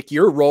have to make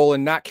your roll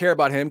and not care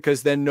about him,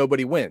 because then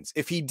nobody wins.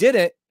 If he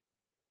didn't,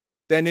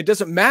 then it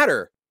doesn't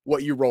matter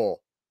what you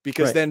roll,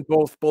 because then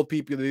both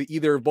people,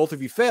 either both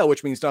of you fail,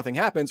 which means nothing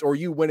happens, or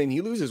you win and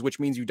he loses, which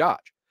means you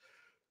dodge.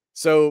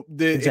 So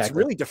it's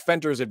really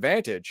defender's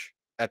advantage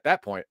at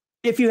that point.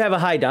 If you have a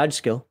high dodge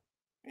skill.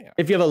 Yeah.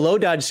 If you have a low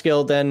dodge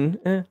skill, then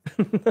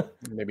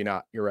maybe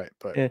not. You're right,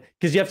 but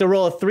because you have to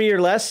roll a 3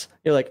 or less,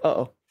 you're like,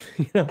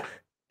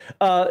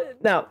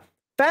 now,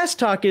 fast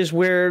talk is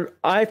where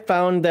I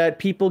found that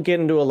people get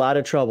into a lot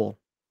of trouble,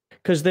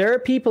 because there are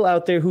people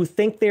out there who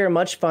think they are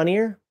much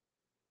funnier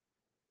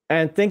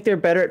and think they're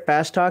better at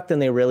fast talk than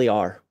they really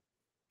are.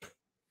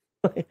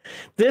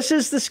 This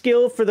is the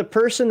skill for the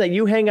person that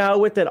you hang out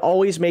with that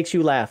always makes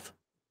you laugh.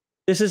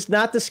 This is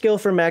not the skill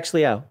for Max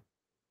Liao.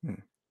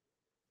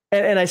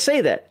 And I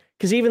say that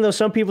because even though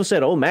some people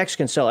said, oh, Max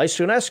can sell ice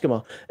to an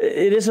Eskimo,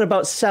 it isn't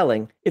about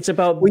selling. It's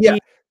about being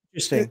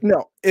interesting.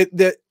 No,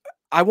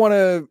 I want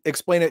to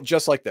explain it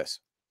just like this.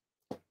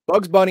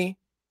 Bugs Bunny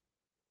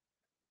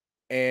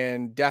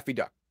and Daffy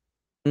Duck.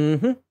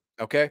 Mm-hmm.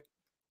 Okay?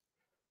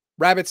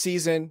 Rabbit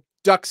season,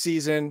 duck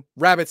season,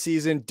 rabbit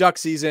season, duck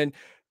season.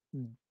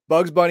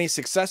 Bugs Bunny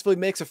successfully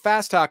makes a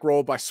fast talk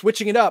roll by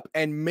switching it up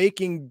and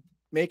making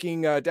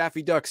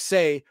Daffy Duck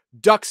say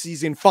duck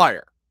season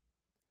fire.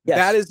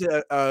 Yes.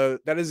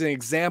 That is an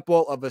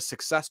example of a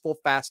successful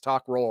fast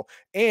talk roll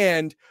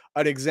and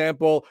an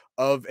example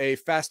of a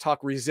fast talk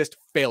resist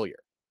failure.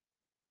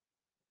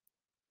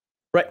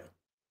 Right.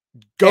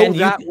 Go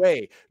that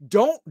way.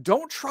 Don't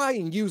try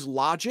and use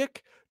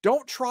logic.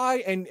 Don't try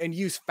and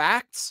use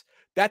facts.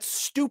 That's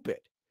stupid.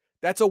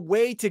 That's a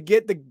way to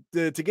get the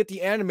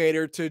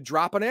animator to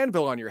drop an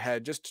anvil on your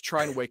head just to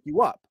try and wake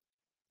you up.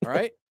 All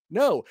right?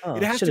 No,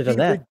 it has to be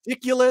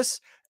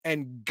ridiculous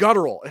and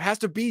guttural. It has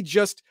to be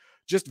just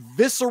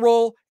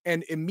visceral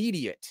and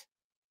immediate.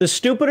 The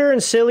stupider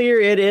and sillier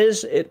it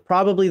is,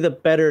 probably the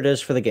better it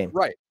is for the game.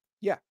 Right.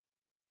 Yeah.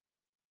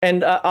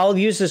 And I'll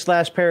use this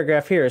last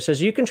paragraph here. It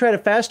says, you can try to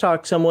fast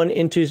talk someone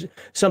into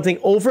something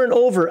over and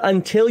over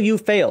until you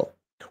fail.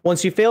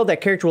 Once you fail,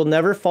 that character will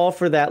never fall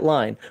for that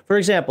line. For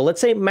example,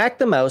 let's say Mac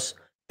the Mouse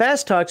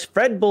fast talks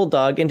Fred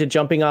Bulldog into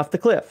jumping off the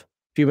cliff.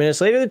 A few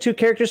minutes later, the 2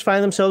 characters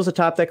find themselves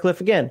atop that cliff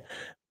again.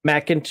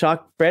 Mac can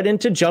talk Fred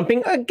into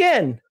jumping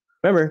again.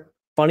 Remember,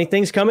 funny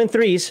things come in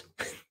 3s.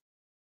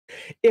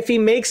 If he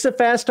makes the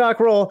fast talk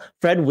roll,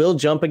 Fred will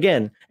jump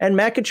again. And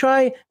Mac could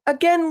try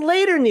again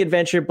later in the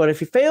adventure, but if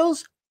he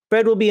fails,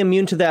 Fred will be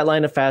immune to that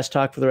line of fast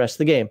talk for the rest of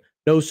the game.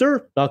 No,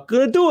 sir, not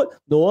gonna do it.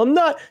 No, I'm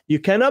not. You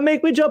cannot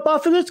make me jump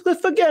off of this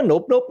cliff again.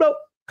 Nope.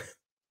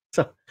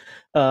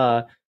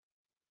 So,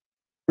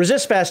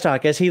 resist fast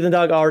talk, as Heathen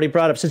Dog already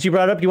brought up. Since you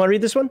brought it up, you want to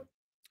read this one?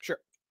 Sure.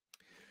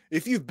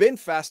 If you've been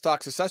fast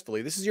talk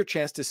successfully, this is your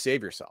chance to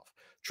save yourself.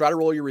 Try to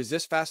roll your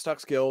resist fast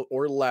talk skill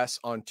or less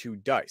on 2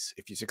 dice.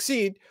 If you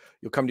succeed,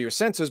 you'll come to your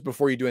senses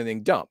before you do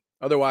anything dumb.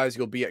 Otherwise,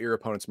 you'll be at your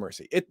opponent's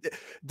mercy.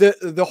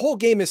 The whole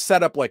game is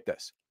set up like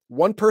this.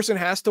 One person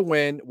has to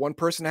win, one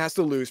person has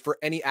to lose for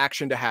any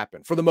action to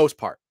happen, for the most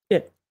part.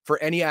 Yeah. For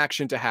any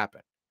action to happen.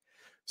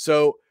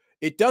 So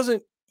it's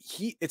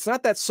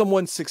not that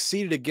someone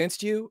succeeded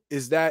against you,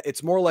 is that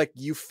it's more like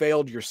you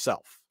failed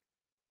yourself.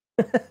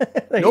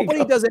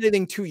 Nobody does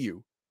anything to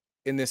you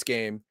in this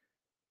game.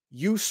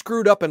 You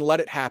screwed up and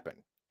let it happen.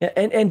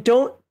 And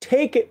don't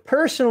take it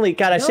personally.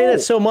 God, I say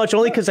that so much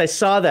only because I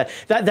saw that.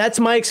 That's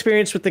my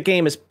experience with the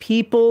game, is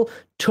people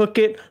took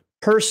it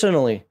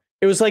personally.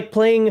 It was like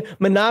playing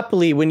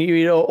Monopoly when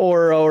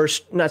or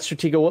not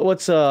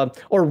Stratego,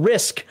 or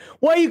Risk.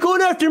 Why are you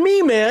going after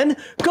me, man?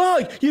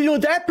 God,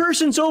 that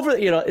person's over.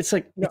 It's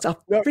like, it's a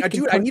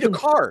dude, I need a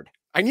card.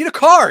 I need a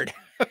card.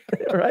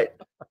 Right?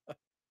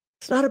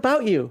 It's not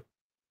about you.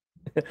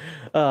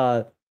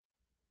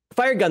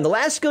 Fire gun. The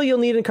last skill you'll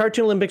need in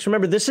Cartoon Olympics,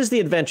 remember, this is the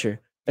adventure,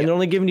 and they're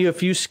only giving you a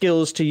few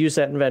skills to use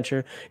that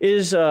adventure,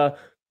 is fire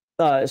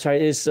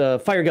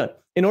gun.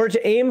 In order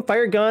to aim,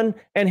 fire gun,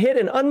 and hit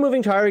an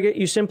unmoving target,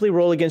 you simply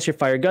roll against your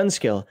fire gun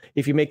skill.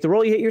 If you make the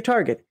roll, you hit your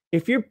target.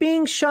 If you're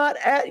being shot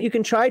at, you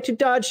can try to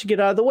dodge to get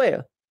out of the way.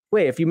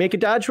 If you make a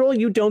dodge roll,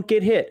 you don't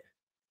get hit.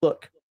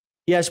 Look,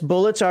 yes,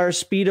 bullets are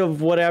speed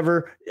of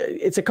whatever.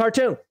 It's a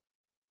cartoon.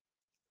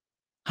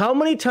 How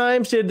many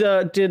times did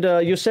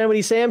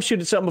Yosemite Sam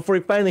shoot at something before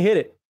he finally hit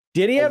it?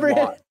 Did he ever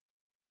hit?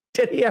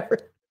 Did he ever?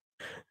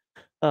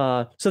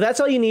 So that's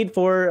all you need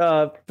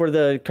for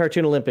the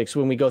Cartoon Olympics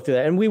when we go through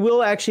that. And we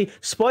will actually,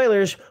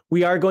 spoilers,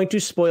 we are going to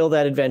spoil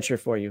that adventure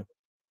for you.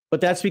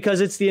 But that's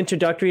because it's the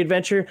introductory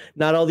adventure,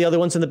 not all the other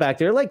ones in the back.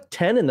 There are like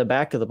 10 in the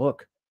back of the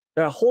book.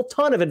 There are a whole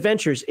ton of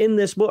adventures in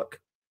this book.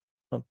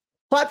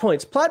 Plot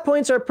points. Plot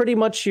points are pretty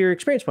much your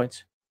experience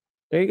points.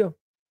 There you go.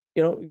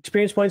 You know,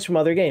 experience points from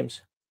other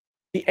games.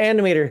 The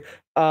animator,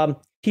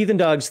 Heathen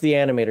Dog's the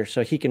animator,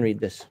 so he can read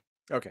this.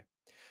 Okay.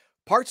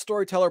 Part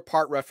storyteller,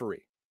 part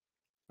referee.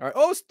 All right.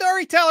 Oh,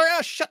 storyteller.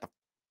 Oh, shut up.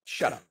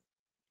 Shut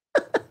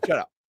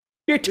up.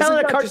 You're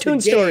telling a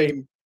cartoon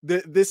story.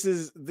 This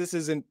is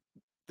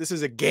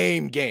a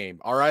game.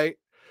 All right.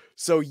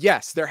 So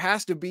yes, there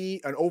has to be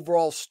an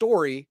overall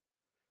story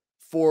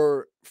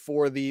for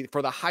the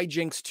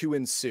hijinks to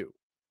ensue.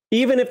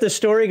 Even if the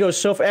story goes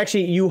so far,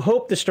 actually, you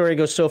hope the story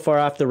goes so far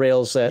off the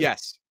rails that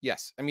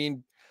yes. I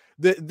mean,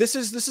 this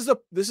is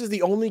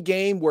the only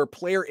game where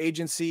player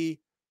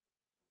agency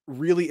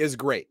really is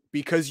great,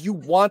 because you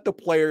want the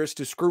players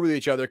to screw with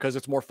each other because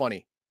it's more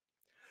funny.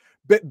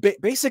 But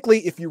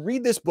basically, if you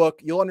read this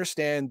book, you'll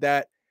understand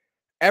that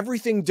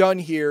everything done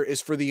here is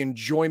for the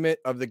enjoyment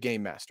of the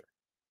game master.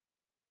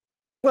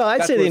 Well,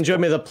 I'd say the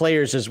enjoyment of the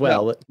players as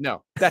well.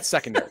 No, that's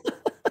secondary.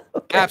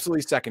 Okay.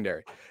 Absolutely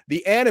secondary.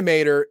 The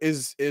animator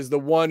is the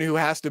one who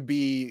has to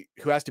be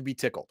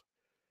tickled.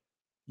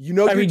 You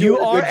know, I mean, you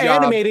are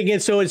animating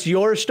it, so it's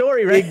your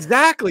story, right?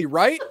 Exactly,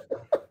 right?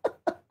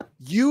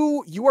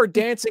 You are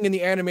dancing in the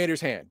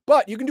animator's hand,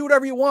 but you can do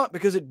whatever you want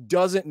because it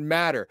doesn't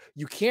matter.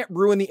 You can't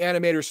ruin the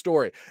animator's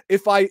story.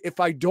 If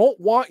I don't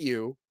want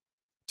you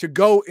to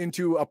go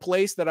into a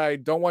place that I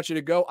don't want you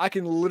to go, I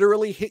can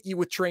literally hit you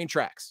with train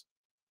tracks.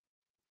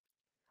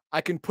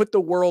 I can put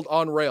the world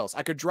on rails.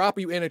 I could drop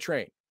you in a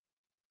train.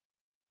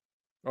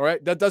 All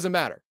right, that doesn't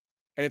matter,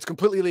 and it's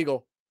completely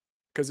legal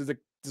because it's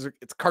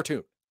a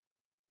cartoon.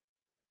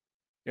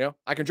 You know,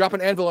 I can drop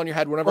an anvil on your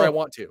head whenever I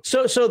want to.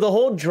 So the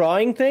whole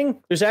drawing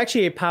thing, there's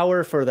actually a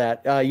power for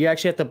that. You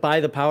actually have to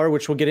buy the power,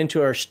 which we'll get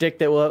into, our stick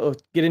that we'll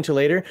get into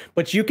later.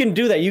 But you can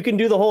do that. You can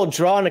do the whole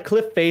draw on a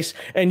cliff face,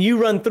 and you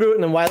run through it,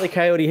 and then Wile E.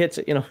 Coyote hits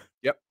it. You know.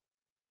 Yep.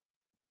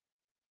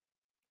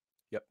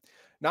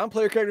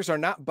 Non-player characters are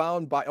not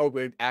bound by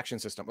action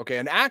system. Okay,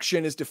 an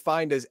action is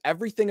defined as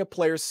everything a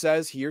player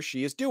says he or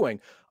she is doing,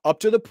 up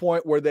to the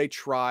point where they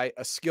try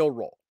a skill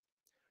roll.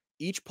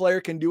 Each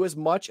player can do as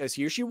much as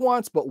he or she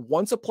wants, but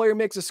once a player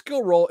makes a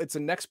skill roll, it's the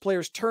next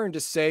player's turn to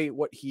say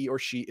what he or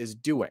she is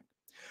doing.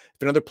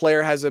 If another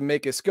player has to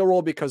make a skill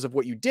roll because of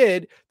what you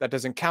did, that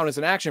doesn't count as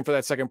an action for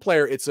that second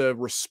player. It's a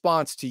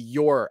response to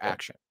your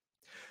action.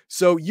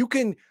 So you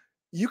can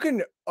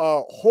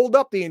hold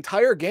up the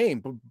entire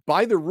game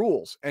by the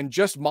rules and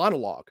just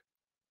monologue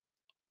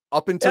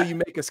up until you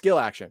make a skill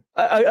action.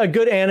 A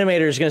good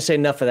animator is going to say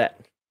enough of that.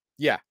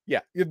 Yeah.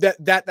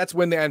 That's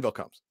when the anvil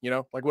comes, you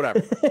know, like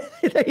whatever.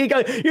 There you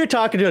go. You're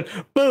talking to it.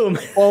 Boom.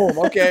 Boom.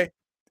 Okay.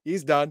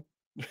 He's done.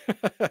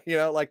 You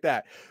know, like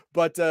that.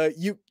 But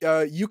you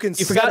can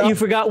you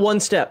forgot one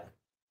step.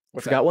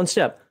 What's forgot that? One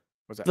step.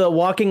 What's that? The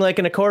walking like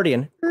an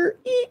accordion.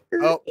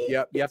 Oh,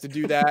 yeah. You have to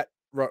do that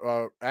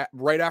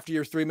right after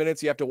your 3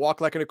 minutes. You have to walk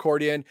like an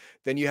accordion.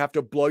 Then you have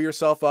to blow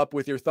yourself up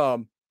with your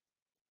thumb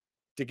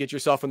to get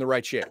yourself in the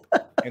right shape,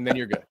 and then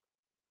you're good.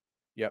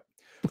 Yep.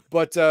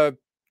 But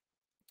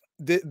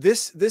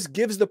this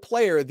gives the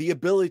player the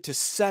ability to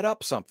set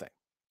up something.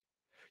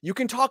 You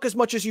can talk as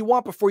much as you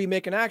want before you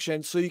make an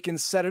action, so you can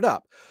set it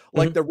up.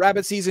 Like the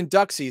rabbit season,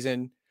 duck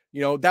season,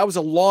 you know, that was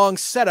a long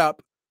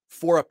setup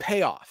for a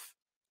payoff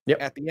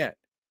at the end.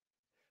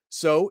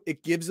 So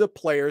it gives the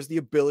players the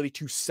ability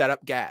to set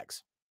up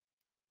gags.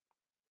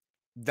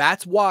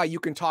 That's why you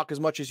can talk as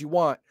much as you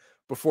want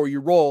before you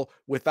roll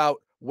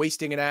without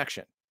wasting an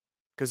action.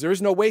 Because there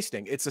is no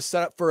wasting. It's a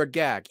setup for a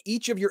gag.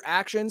 Each of your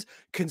actions,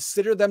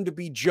 consider them to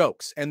be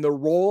jokes, and the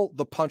roll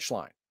the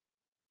punchline.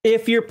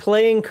 If you're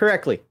playing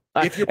correctly.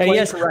 If you're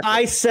playing correctly.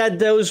 I said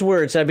those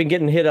words. I've been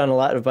getting hit on a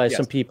lot by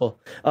some people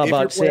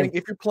about saying.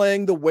 If you're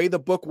playing the way the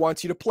book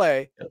wants you to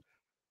play,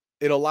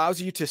 it allows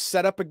you to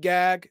set up a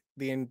gag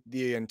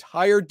the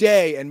entire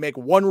day and make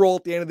one roll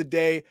at the end of the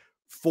day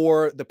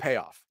for the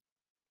payoff.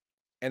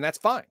 And that's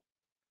fine.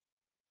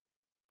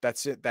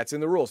 That's it. That's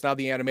in the rules. Now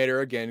the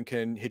animator again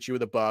can hit you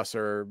with a bus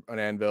or an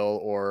anvil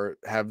or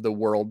have the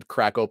world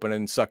crack open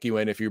and suck you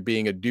in if you're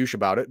being a douche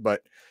about it.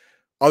 But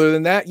other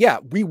than that, yeah,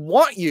 we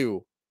want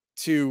you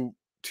to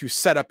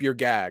set up your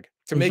gag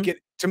to make it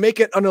to make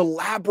it an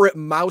elaborate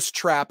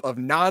mousetrap of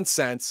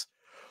nonsense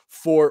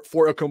for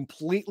a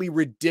completely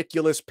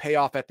ridiculous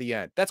payoff at the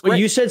end. That's great. Well,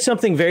 you said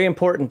something very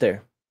important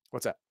there.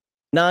 What's that?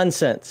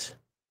 Nonsense.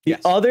 The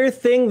Yes. other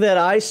thing that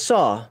I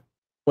saw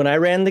when I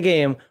ran the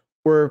game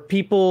were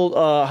people,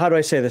 how do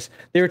I say this?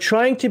 They were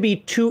trying to be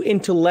too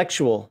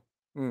intellectual.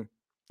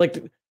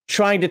 Like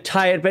trying to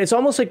tie it, but it's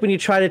almost like when you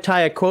try to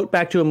tie a quote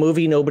back to a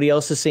movie nobody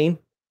else has seen.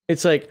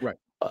 It's like, Right.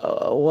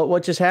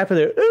 What just happened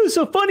there? Oh, it's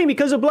so funny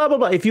because of blah, blah,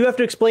 blah. If you have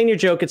to explain your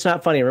joke, it's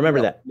not funny.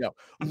 Remember that. No.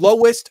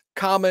 Lowest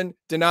common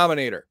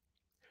denominator.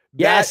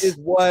 Yes. That is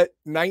what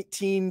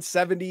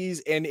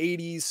 1970s and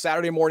 80s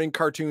Saturday morning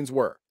cartoons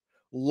were.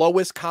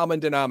 Lowest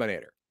common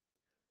denominator.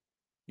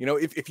 You know,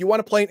 if you want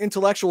to play an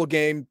intellectual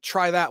game,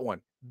 try that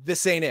one.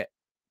 This ain't it.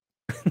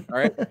 All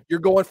right. You're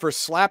going for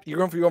slapstick.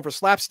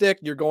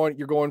 You're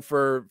going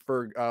for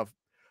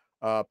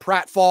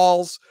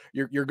pratfalls.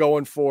 You're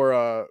going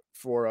for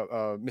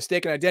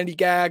mistaken identity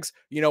gags,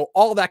 you know,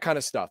 all that kind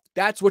of stuff.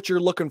 That's what you're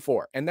looking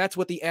for. And that's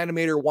what the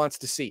animator wants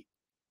to see.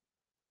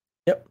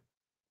 Yep.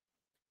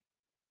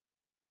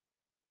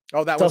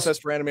 Oh, that one says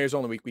for animators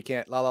only. We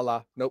can't. La la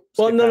la. Nope.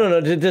 Well,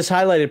 no. This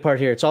highlighted part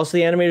here. It's also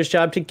the animator's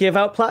job to give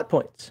out plot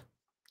points.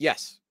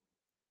 Yes.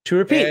 To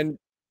repeat. And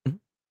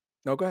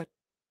no, go ahead.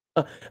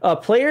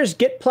 Players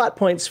get plot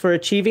points for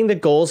achieving the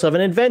goals of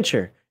an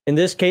adventure. In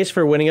this case,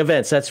 for winning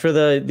events. That's for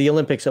the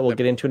Olympics that we'll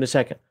get into in a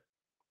second.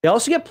 They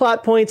also get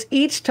plot points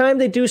each time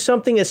they do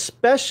something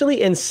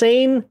especially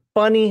insane,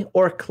 funny,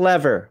 or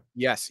clever.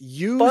 Yes.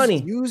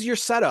 Use your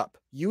setup.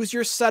 Use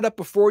your setup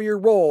before your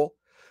roll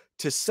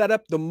to set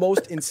up the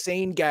most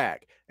insane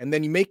gag. And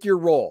then you make your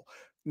roll.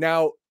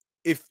 Now,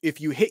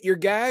 if you hit your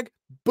gag,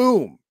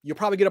 boom, you'll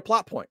probably get a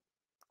plot point.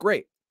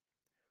 Great.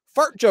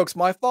 Fart jokes,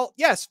 my fault.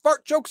 Yes,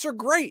 fart jokes are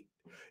great.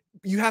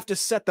 You have to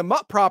set them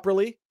up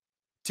properly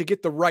to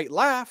get the right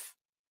laugh.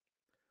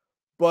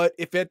 But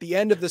if at the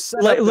end of the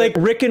setup, like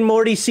Rick and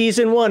Morty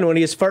season 1 when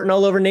he was farting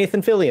all over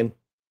Nathan Fillion.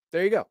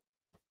 There you go.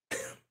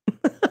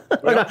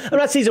 I'm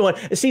not season 1.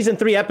 It's season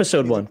 3,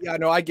 episode 1. Yeah,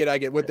 no, I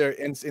get with their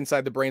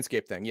inside the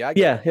Brainscape thing. Yeah,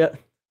 Yeah.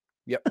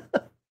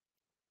 Yep.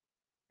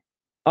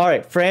 All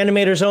right, for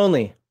animators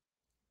only.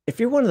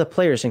 If you're one of the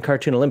players in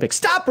Cartoon Olympics,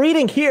 stop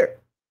reading here.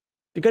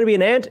 If you're going to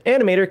be an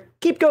animator,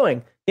 keep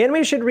going. The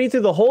animator should read through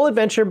the whole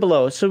adventure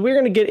below. So we're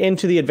going to get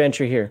into the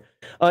adventure here.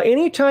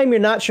 Anytime you're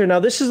not sure. Now,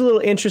 this is a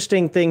little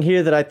interesting thing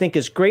here that I think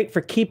is great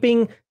for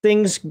keeping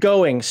things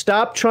going.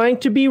 Stop trying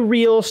to be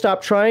real.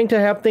 Stop trying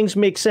to have things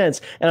make sense.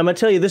 And I'm going to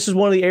tell you, this is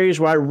one of the areas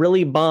where I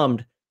really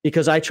bombed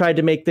because I tried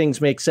to make things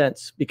make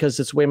sense because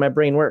it's the way my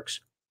brain works.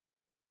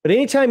 But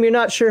anytime you're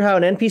not sure how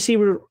an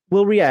NPC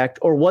will react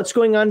or what's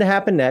going on to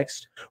happen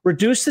next,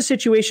 reduce the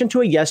situation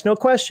to a yes/no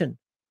question.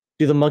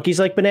 Do the monkeys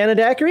like banana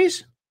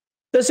daiquiris?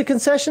 Does the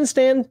concession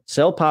stand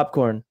sell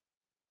popcorn?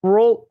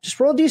 Just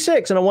roll a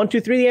d6. And on 1, 2,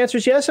 3, the answer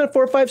is yes. And on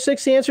 4, 5,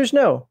 6, the answer is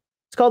no.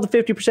 It's called the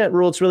 50%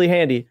 rule. It's really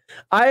handy.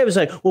 I was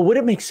like, well, would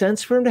it make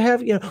sense for him to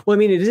have, well, I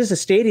mean, it is a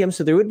stadium,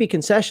 so there would be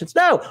concessions.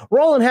 No,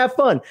 roll and have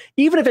fun.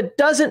 Even if it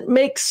doesn't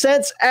make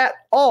sense at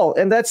all.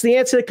 And that's the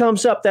answer that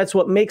comes up. That's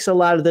what makes a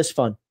lot of this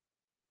fun.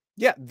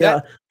 Yeah,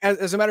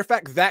 as a matter of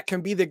fact, that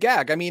can be the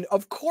gag. I mean,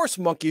 of course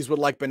monkeys would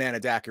like banana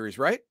daiquiris,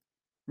 right?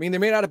 I mean, they're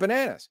made out of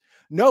bananas.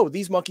 No,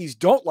 these monkeys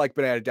don't like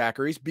banana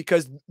daiquiris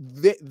because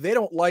they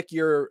don't like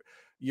your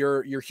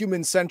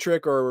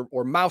human-centric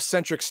or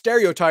mouse-centric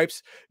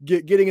stereotypes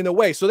getting in the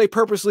way. So they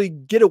purposely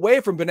get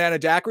away from banana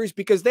daiquiris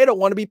because they don't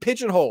want to be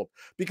pigeonholed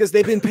because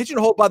they've been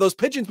pigeonholed by those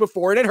pigeons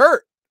before and it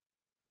hurt.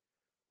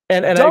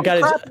 And don't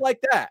crap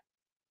like that.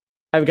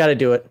 I've got to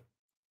do it.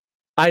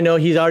 I know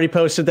he's already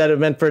posted that it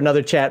meant for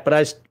another chat, but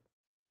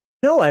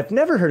I've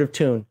never heard of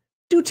Toon.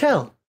 Do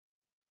tell.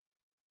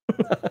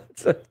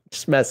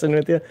 Just messing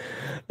with you.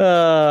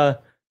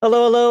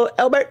 Hello,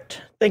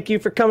 Albert. Thank you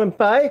for coming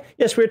by.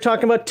 Yes, we're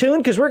talking about Toon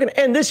because we're going to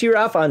end this year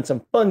off on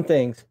some fun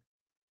things.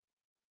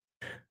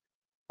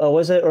 Oh,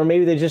 was it? Or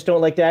maybe they just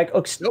don't like to act.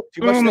 Oh, nope,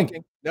 too much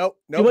thinking. Nope.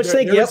 Too much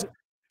thinking. Yep.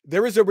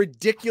 There is a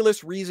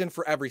ridiculous reason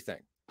for everything.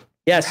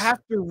 Yes. You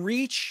have to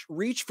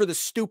reach for the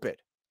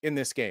stupid in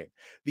this game.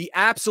 The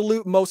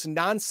absolute most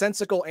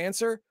nonsensical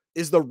answer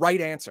is the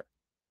right answer.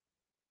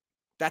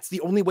 That's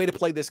the only way to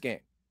play this game.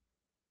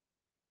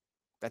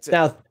 That's it.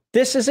 Now,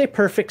 this is a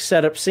perfect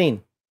setup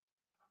scene.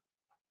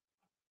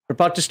 We're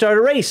about to start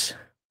a race.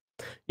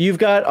 You've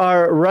got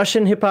our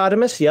Russian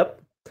hippopotamus,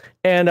 yep,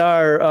 and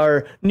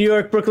our New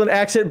York, Brooklyn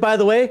accent. By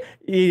the way,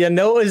 you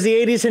know it was the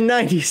 80s and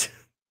 90s.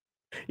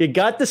 You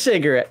got the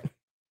cigarette.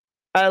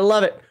 I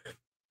love it.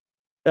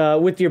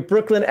 With your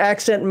Brooklyn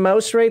accent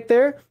mouse right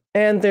there,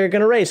 and they're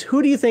going to race.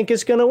 Who do you think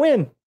is going to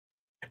win?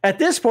 At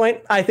this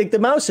point, I think the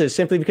mouse is,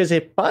 simply because the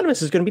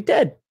hippopotamus is going to be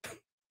dead.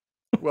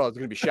 Well, it's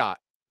going to be shot.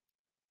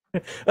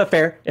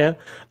 Fair, yeah.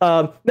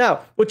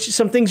 Now,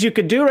 some things you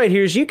could do right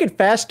here is you could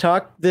fast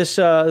talk this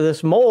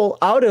mole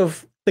out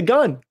of the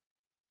gun.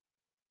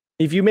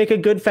 If you make a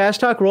good fast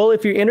talk roll,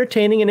 if you're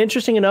entertaining and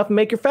interesting enough and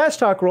make your fast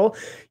talk roll,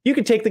 you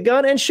could take the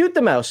gun and shoot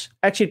the mouse.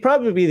 Actually, it'd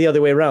probably be the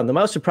other way around. The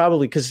mouse would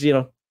probably, because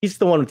he's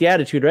the one with the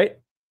attitude, right?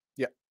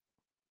 Yeah.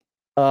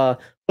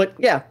 But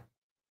yeah,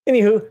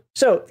 Anywho,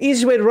 so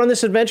easiest way to run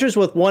this adventure is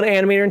with one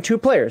animator and 2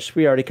 players.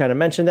 We already kind of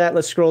mentioned that.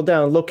 Let's scroll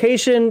down.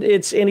 Location,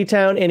 it's any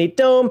town, any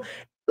dome.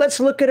 Let's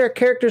look at our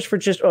characters for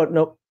just, oh,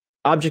 no,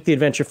 object of the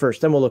adventure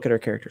first. Then we'll look at our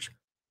characters.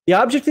 The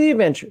object of the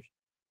adventure.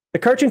 The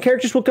cartoon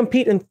characters will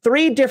compete in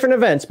 3 different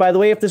events. By the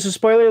way, if this is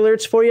spoiler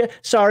alerts for you,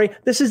 sorry,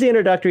 this is the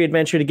introductory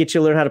adventure to get you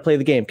to learn how to play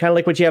the game. Kind of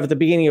like what you have at the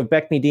beginning of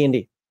Beckme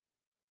D&D.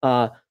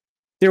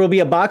 There will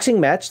be a boxing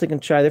match. They can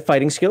try their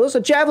fighting skills.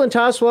 A javelin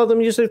toss will have them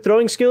use their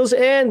throwing skills,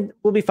 and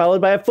will be followed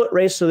by a foot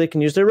race so they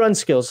can use their run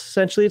skills.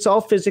 Essentially, it's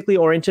all physically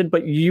oriented,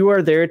 but you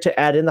are there to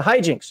add in the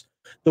hijinks.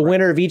 The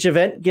winner of each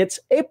event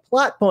gets a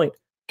plot point.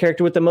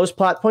 Character with the most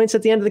plot points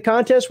at the end of the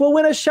contest will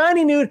win a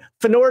shiny new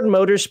Fenord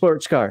Motors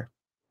sports car.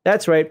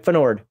 That's right,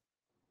 Fenord.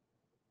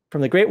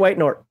 From the Great White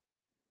North.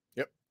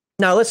 Yep.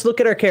 Now let's look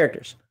at our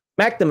characters.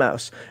 Mac the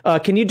Mouse.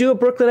 Can you do a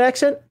Brooklyn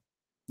accent?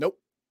 Nope.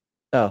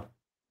 Oh.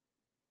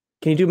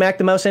 Can you do Mac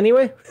the Mouse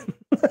anyway?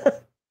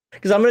 Because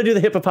I'm going to do the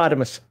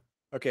hippopotamus.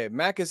 Okay,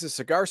 Mac is a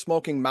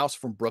cigar-smoking mouse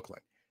from Brooklyn.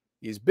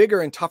 He's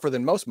bigger and tougher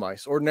than most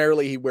mice.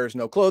 Ordinarily, he wears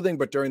no clothing,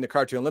 but during the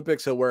Cartoon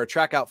Olympics, he'll wear a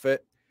track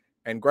outfit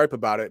and gripe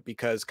about it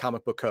because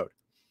comic book code.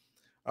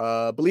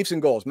 Beliefs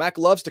and goals. Mac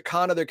loves to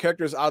con other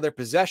characters out of their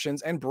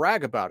possessions and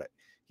brag about it.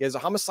 He has a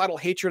homicidal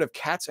hatred of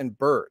cats and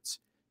birds.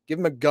 Give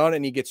him a gun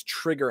and he gets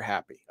trigger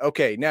happy.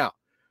 Okay, now,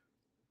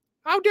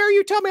 how dare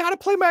you tell me how to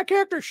play my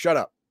character? Shut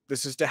up.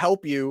 This is to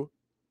help you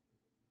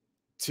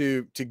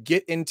to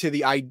get into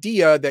the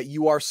idea that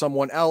you are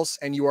someone else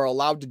and you are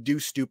allowed to do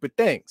stupid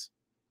things.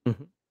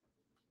 Mm-hmm.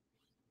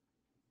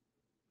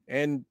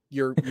 And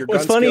your gun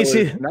skill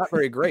is not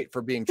very great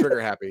for being trigger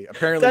happy.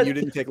 Apparently you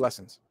didn't take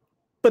lessons.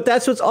 But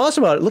that's what's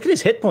awesome about it. Look at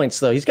his hit points,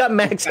 though. He's got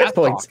max hit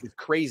points. It's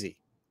crazy.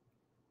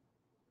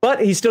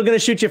 But he's still going to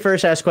shoot you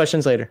first, ask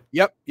questions later.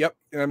 Yep.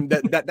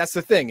 That's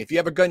the thing. If you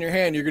have a gun in your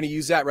hand, you're going to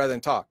use that rather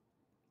than talk.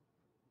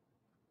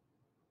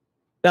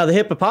 Now, the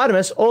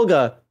hippopotamus,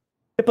 Olga,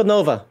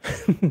 Hipponova.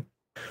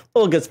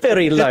 Olga's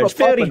very large.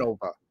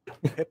 Hippopopanova.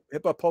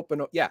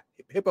 Yeah,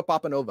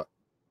 Hippopopanova.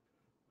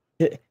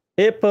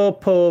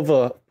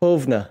 Hippopovna.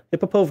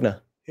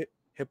 Hippopovna.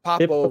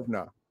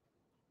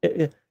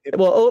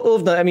 Well,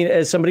 Ovna, I mean,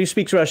 as somebody who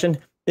speaks Russian,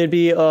 it'd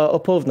be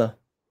Opovna.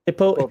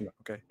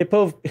 Okay.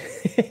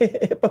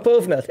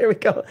 Hippopovna. There we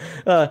go.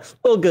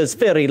 Olga's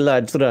very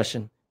large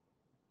Russian.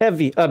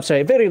 Very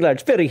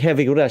large, very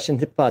heavy Russian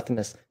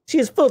hippopotamus. She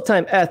is a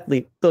full-time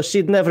athlete, though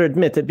she'd never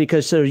admit it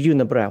because of her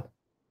unibrow.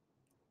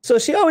 So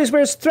she always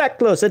wears track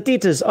clothes.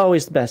 Adidas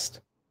always the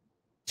best.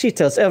 She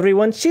tells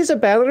everyone she's a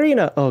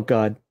ballerina. Oh,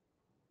 God.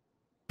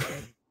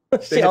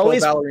 She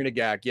always ballerina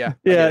gag. Yeah.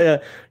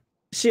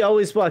 She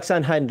always walks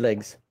on hind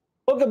legs.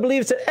 Olga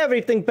believes that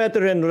everything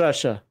better in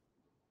Russia.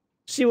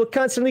 She will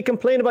constantly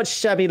complain about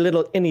shabby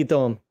little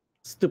dome.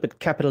 Stupid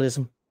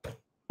capitalism.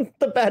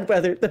 The bad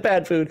weather, the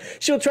bad food.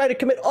 She'll try to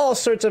commit all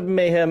sorts of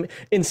mayhem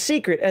in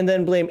secret and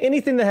then blame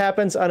anything that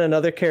happens on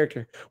another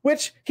character,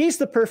 which he's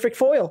the perfect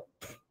foil.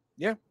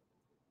 Yeah.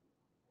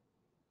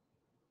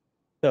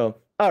 So,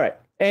 all right.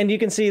 And you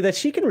can see that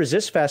she can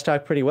resist fast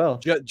talk pretty well.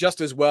 Just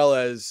as well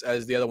as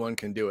the other one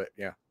can do it.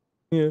 Yeah.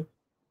 Yeah.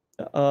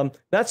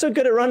 Not so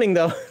good at running,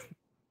 though.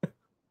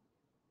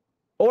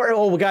 Or,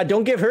 oh, God,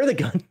 don't give her the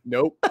gun.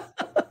 Nope.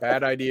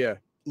 Bad idea.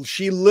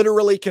 She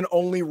literally can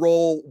only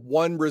roll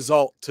 1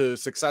 result to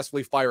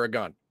successfully fire a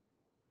gun.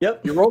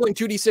 Yep. You're rolling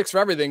 2d6 for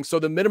everything, so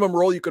the minimum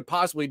roll you could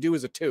possibly do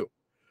is a 2.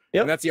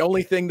 Yep. And that's the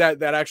only thing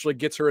that actually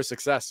gets her a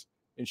success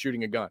in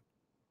shooting a gun.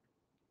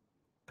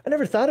 I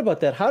never thought about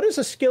that. How does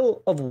a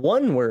skill of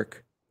 1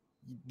 work?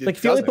 Like,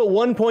 if you only put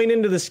 1 point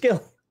into the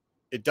skill.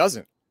 It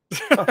doesn't.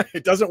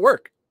 It doesn't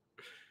work.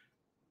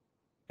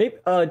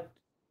 Yeah,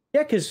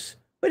 because,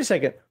 wait a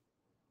second.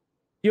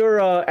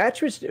 Your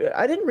attributes,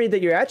 I didn't read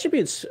that your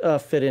attributes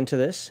fit into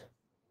this.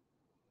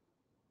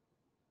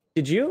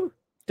 Did you?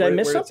 Did I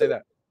miss something? Where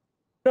did it say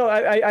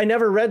that? No, I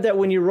never read that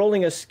when you're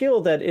rolling a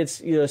skill that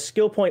it's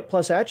skill point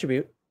plus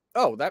attribute.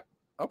 Oh,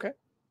 okay.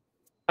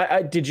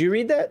 Did you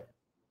read that?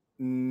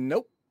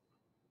 Nope.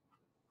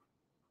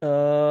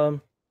 Start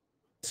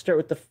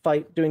with the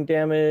fight doing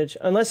damage,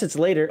 unless it's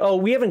later. Oh,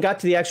 we haven't got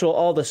to the actual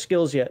all the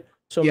skills yet.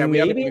 So yeah, maybe we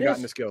haven't even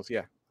gotten the skills.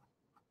 Yeah.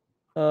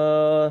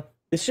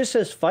 This just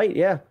says fight.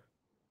 Yeah.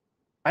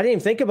 I didn't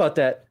even think about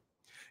that.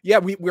 Yeah,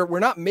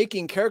 we're not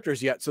making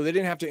characters yet, so they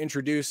didn't have to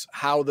introduce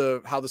how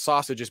the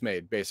sausage is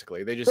made.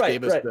 Basically, they just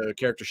gave us the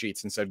character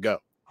sheets and said go.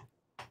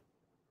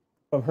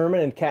 From Herman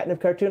and Catnip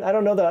cartoon. I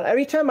don't know that.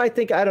 Every time I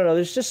think, I don't know.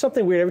 There's just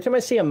something weird. Every time I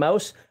see a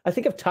mouse, I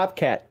think of Top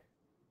Cat.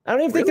 I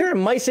don't even think there are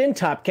mice in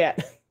Top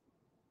Cat.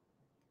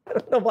 I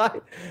don't know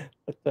why.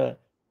 But,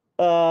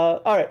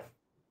 all right.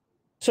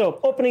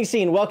 So, opening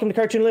scene. Welcome to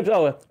Cartoon Olympics.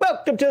 Oh,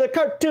 welcome to the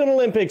Cartoon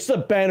Olympics. The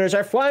banners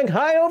are flying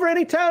high over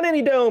any town,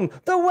 any dome.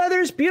 The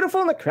weather's beautiful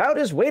and the crowd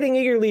is waiting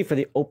eagerly for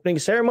the opening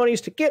ceremonies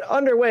to get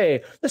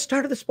underway. The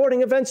start of the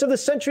sporting events of the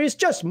century is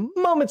just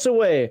moments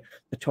away.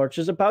 The torch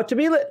is about to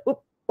be lit.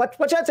 Oop,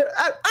 watch out.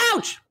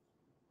 Ouch!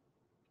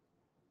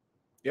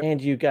 Yep. And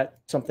you got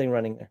something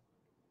running there.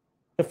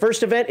 The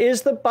first event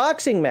is the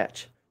boxing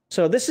match.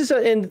 So this is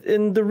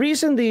and the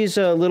reason these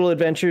little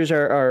adventures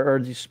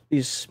are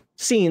these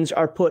scenes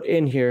are put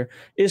in here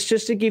is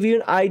just to give you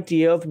an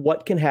idea of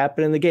what can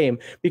happen in the game,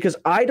 because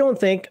I don't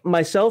think,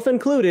 myself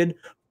included,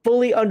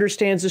 fully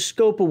understands the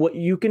scope of what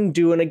you can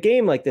do in a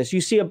game like this.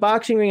 You see a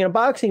boxing ring and a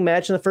boxing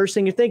match, and the first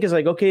thing you think is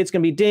like, okay, it's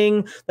going to be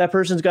ding, that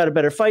person's got a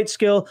better fight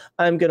skill,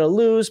 I'm going to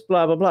lose,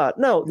 blah, blah, blah.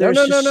 No.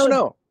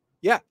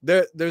 Yeah,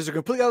 there's a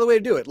completely other way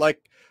to do it.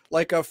 Like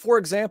for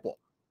example,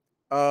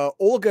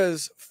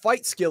 Olga's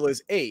fight skill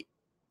is 8.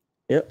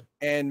 Yep.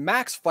 And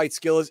Mac's fight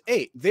skill is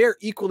 8. They're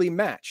equally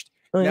matched.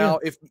 Oh, now,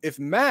 yeah. if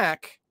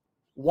Mac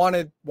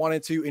wanted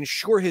to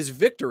ensure his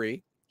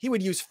victory, he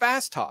would use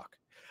fast talk.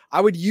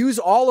 I would use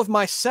all of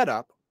my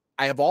setup.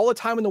 I have all the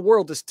time in the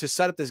world to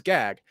set up this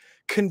gag,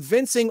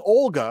 convincing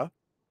Olga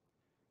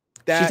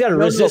that she's got to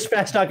resist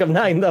fast talk of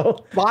 9,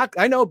 though.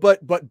 I know,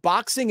 but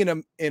boxing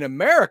in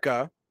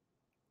America,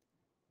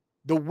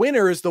 the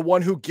winner is the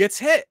one who gets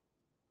hit.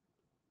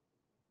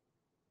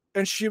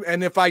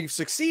 And if I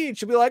succeed,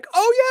 she'll be like,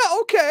 "Oh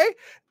yeah, okay."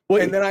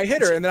 Wait, and then I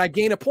hit her, and then I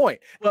gain a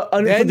point. Well,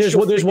 there's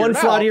one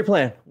flaw to your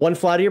plan. One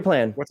flaw to your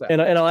plan. What's that?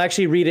 And I'll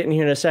actually read it in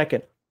here in a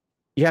second.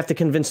 You have to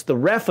convince the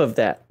ref of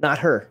that, not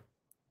her.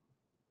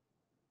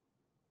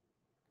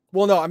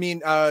 Well, no, I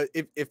mean,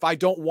 if I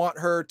don't want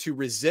her to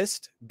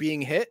resist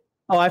being hit.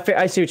 Oh, I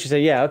see what you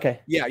say. Yeah,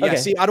 okay. Yeah. Okay.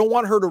 See, I don't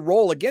want her to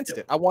roll against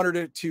it. I want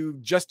her to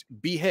just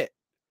be hit,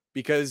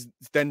 because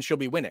then she'll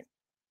be winning.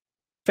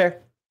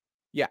 Fair.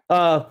 Yeah.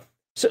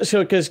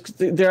 So because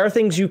there are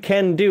things you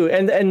can do,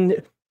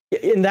 and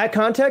in that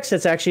context,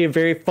 it's actually a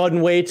very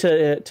fun way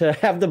to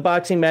have the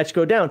boxing match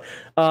go down.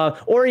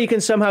 Or you can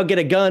somehow get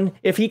a gun.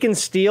 If he can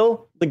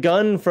steal the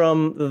gun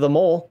from the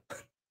mole,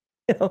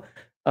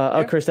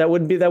 of course that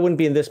wouldn't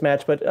be in this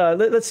match. But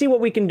let's see what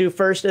we can do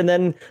first, and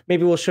then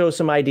maybe we'll show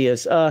some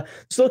ideas. So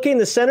locate in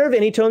the center of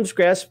any dome's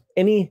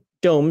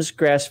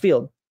grass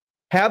field.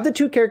 Have the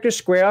two characters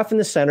square off in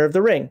the center of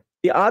the ring.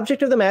 The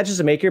object of the match is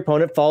to make your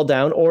opponent fall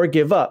down or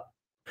give up.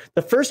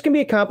 The first can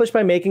be accomplished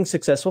by making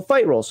successful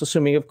fight rolls,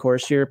 assuming, of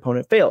course, your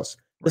opponent fails.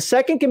 The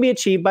second can be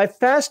achieved by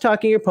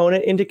fast-talking your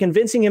opponent into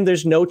convincing him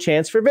there's no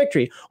chance for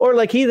victory. Or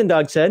like Heathen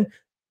Dog said,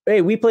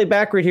 hey, we play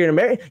backward here in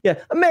America. Yeah,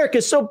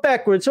 America's so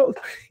backward. So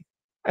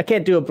I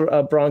can't do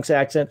a Bronx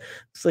accent.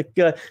 It's like,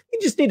 you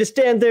just need to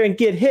stand there and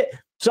get hit.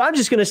 So I'm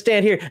just going to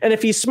stand here. And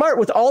if he's smart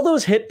with all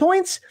those hit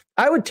points,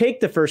 I would take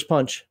the first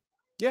punch.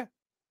 Yeah.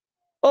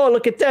 Oh,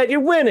 look at that. You're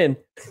winning.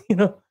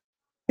 No,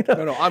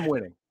 I'm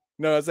winning.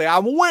 No, it's like,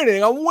 I'm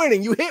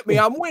winning. You hit me,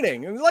 I'm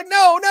winning. And it's like,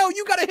 no,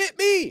 you got to hit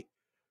me.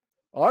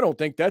 Oh, I don't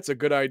think that's a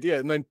good idea.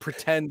 And then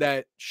pretend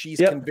that she's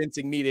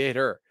convincing me to hit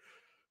her.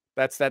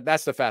 That's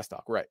the fast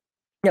talk, right?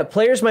 Yeah,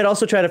 players might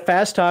also try to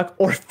fast talk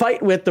or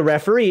fight with the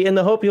referee in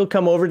the hope he'll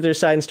come over to their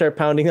side and start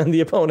pounding on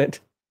the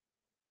opponent.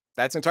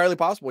 That's entirely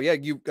possible. Yeah,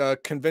 you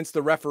convince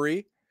the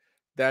referee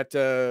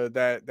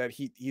that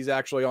he's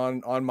actually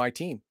on my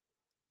team.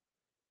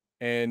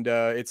 And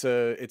it's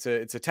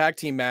a tag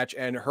team match,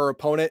 and her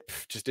opponent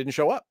just didn't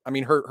show up. I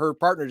mean, her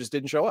partner just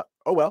didn't show up.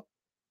 Oh well.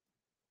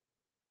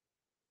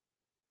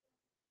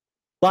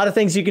 A lot of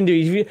things you can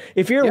do.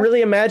 If you're a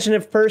really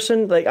imaginative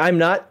person, like I'm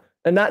not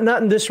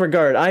in this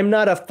regard. I'm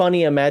not a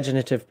funny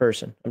imaginative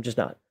person. I'm just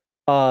not.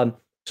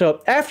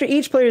 So after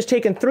each player has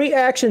taken 3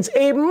 actions,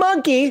 a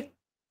monkey,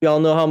 we all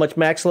know how much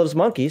Max loves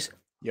monkeys,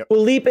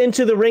 will leap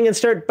into the ring and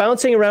start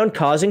bouncing around,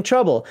 causing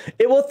trouble.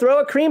 It will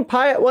throw a cream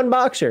pie at one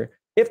boxer.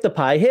 If the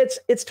pie hits,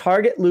 its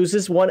target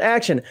loses 1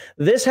 action.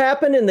 This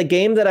happened in the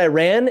game that I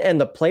ran, and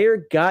the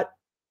player got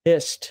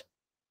pissed.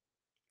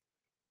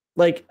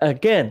 Like,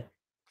 again,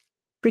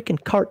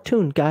 freaking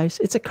cartoon, guys.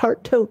 It's a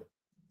cartoon.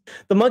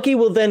 The monkey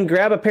will then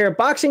grab a pair of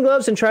boxing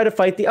gloves and try to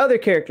fight the other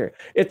character.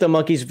 If the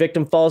monkey's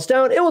victim falls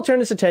down, it will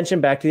turn its attention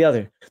back to the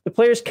other. The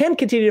players can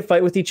continue to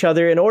fight with each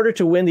other in order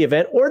to win the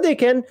event, or they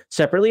can,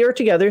 separately or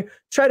together,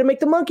 try to make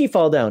the monkey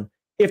fall down.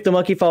 If the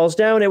monkey falls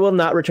down, it will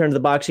not return to the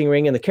boxing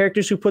ring, and the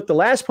characters who put the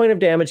last point of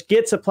damage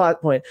gets a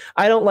plot point.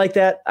 I don't like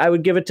that. I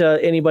would give it to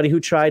anybody who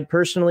tried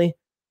personally,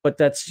 but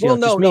that's no.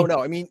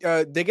 I mean,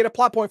 they get a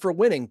plot point for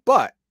winning,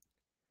 but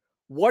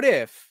what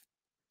if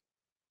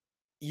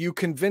you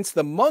convince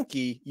the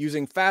monkey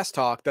using fast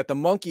talk that the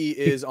monkey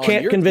is on your team?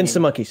 Can't convince the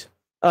monkeys.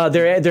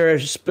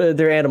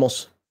 They're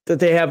animals. That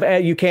they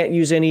have. You can't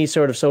use any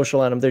sort of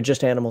social on them. They're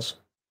just animals.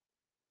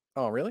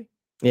 Oh, really?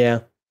 Yeah.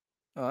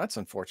 Oh, that's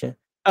unfortunate.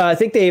 Yeah. I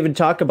think they even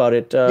talk about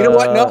it. You know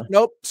what?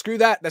 Nope. Screw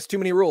that. That's too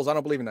many rules. I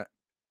don't believe in that.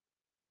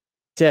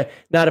 Yeah,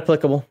 not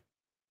applicable.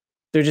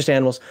 They're just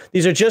animals.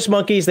 These are just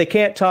monkeys. They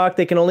can't talk.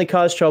 They can only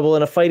cause trouble.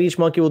 In a fight, each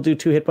monkey will do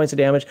 2 hit points of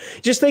damage.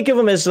 Just think of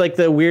them as like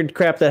the weird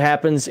crap that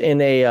happens in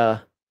a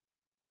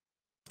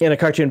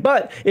cartoon.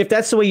 But if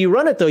that's the way you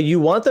run it, though, you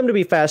want them to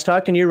be fast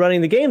talk and you're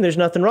running the game. There's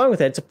nothing wrong with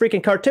that. It's a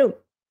freaking cartoon.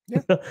 Yeah.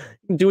 You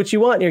can do what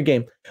you want in your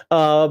game.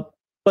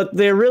 But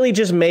they're really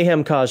just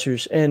mayhem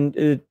causers, and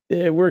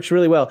it works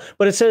really well.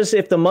 But it says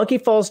if the monkey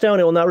falls down,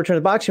 it will not return to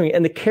the boxing ring.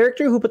 And the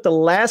character who put the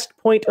last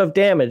point of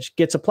damage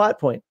gets a plot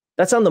point.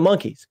 That's on the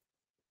monkeys.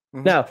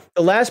 Mm-hmm. Now,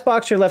 the last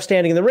boxer left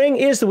standing in the ring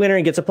is the winner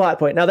and gets a plot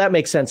point. Now, that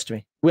makes sense to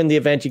me. Win the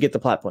event, you get the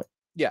plot point.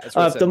 Yeah, that's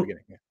what I said at the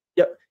beginning. Yeah.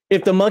 Yep.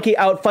 If the monkey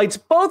outfights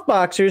both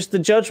boxers, the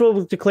judge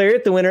will declare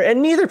it the winner,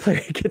 and neither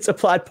player gets a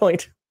plot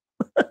point.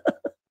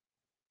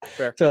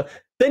 Fair. So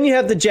then you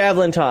have the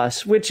javelin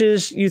toss, which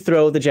is you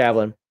throw the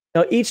javelin.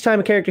 Now, each time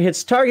a character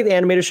hits the target, the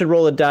animator should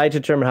roll a die to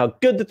determine how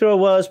good the throw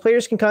was.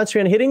 Players can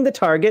concentrate on hitting the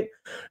target.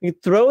 You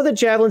throw the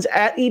javelins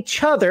at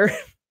each other.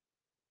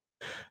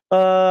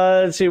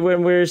 Let's see,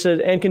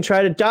 and can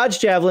try to dodge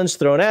javelins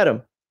thrown at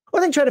them. Or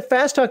they can try to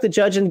fast talk the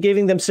judge and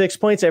giving them 6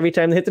 points every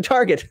time they hit the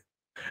target.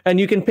 And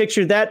you can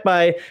picture that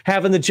by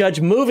having the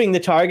judge moving the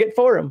target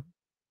for him.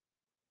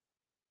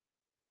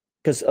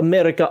 Because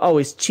America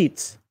always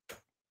cheats.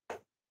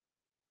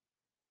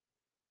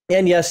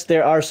 And yes,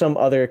 there are some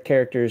other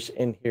characters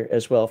in here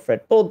as well.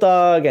 Fred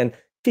Bulldog and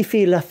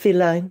Fifi La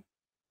Feline.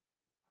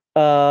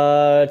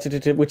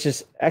 Which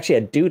is actually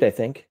a dude, I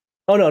think.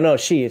 Oh, no,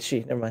 she.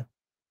 Never mind.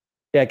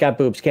 Yeah, got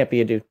boobs. Can't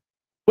be a dude.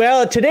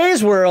 Well,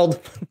 today's world.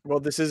 Well,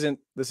 this isn't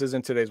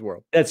today's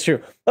world. That's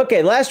true.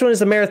 Okay, last one is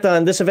the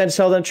marathon. This event is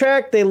held on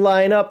track. They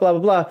line up, blah,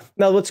 blah, blah.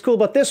 Now, what's cool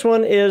about this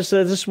one is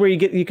this is where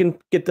you can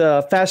get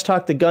the fast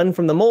talk the gun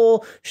from the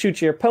mole,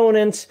 shoot your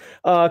opponents,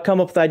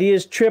 come up with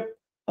ideas, trip.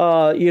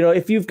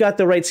 If you've got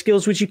the right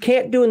skills, which you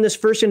can't do in this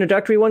first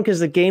introductory one because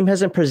the game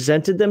hasn't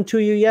presented them to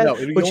you yet. No,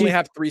 you only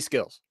have 3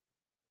 skills.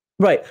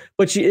 Right,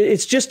 but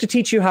it's just to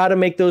teach you how to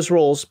make those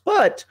rolls.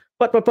 But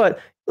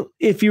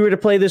if you were to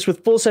play this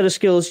with full set of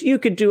skills, you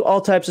could do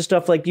all types of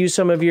stuff like use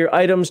some of your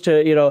items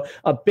to,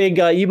 a big,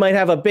 you might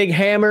have a big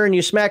hammer and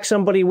you smack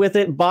somebody with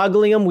it,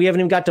 boggling them. We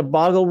haven't even got to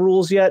boggle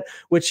rules yet,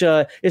 which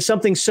is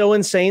something so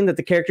insane that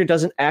the character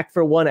doesn't act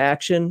for one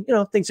action.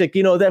 Things like,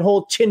 that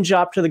whole chin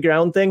chop to the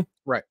ground thing.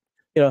 Right.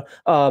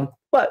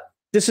 But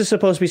this is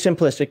supposed to be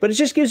simplistic, but it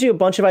just gives you a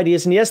bunch of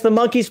ideas. And yes, the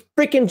monkeys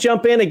freaking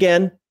jump in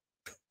again.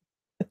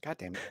 God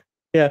damn it.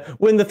 Yeah.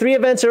 When the 3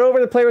 events are over,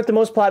 the player with the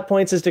most plot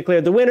points is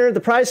declared the winner. The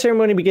prize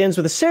ceremony begins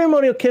with a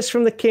ceremonial kiss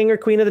from the king or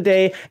queen of the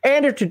day,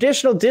 and a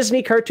traditional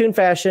Disney cartoon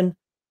fashion.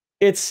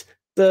 It's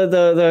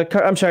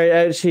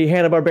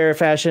Hanna-Barbera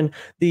fashion.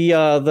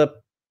 The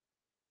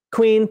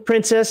queen,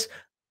 princess,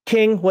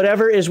 king,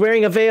 whatever, is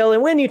wearing a veil,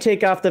 and when you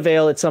take off the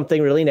veil, it's something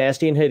really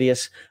nasty and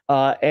hideous.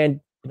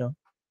 And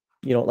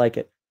you don't like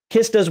it.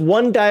 Kiss does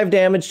 1 dive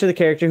damage to the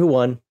character who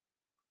won,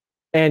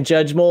 and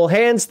Judge Mole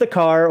hands the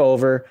car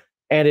over,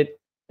 and it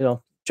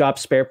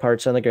drops spare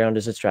parts on the ground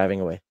as it's driving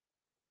away.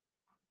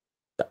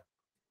 So,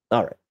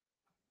 all right.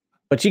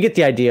 But you get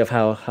the idea of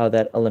how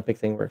that Olympic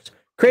thing works.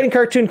 Creating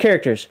cartoon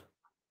characters.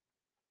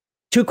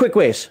 2 quick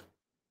ways.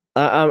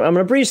 I'm going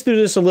to breeze through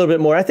this a little bit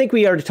more. I think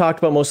we already talked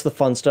about most of the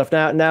fun stuff.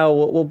 Now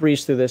we'll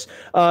breeze through this.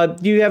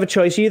 You have a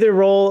choice. You either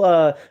roll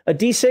a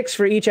d6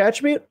 for each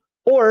attribute,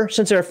 or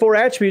since there are 4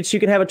 attributes,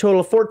 you can have a total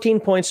of 14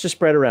 points to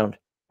spread around,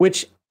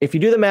 which, if you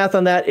do the math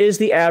on that, is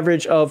the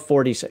average of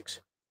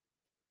 4d6.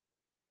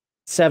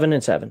 7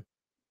 and 7,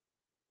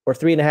 or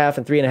 3.5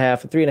 and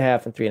 3.5 and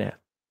 3.5 and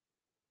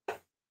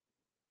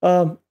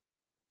 3.5.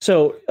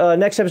 So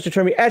next step is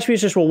determine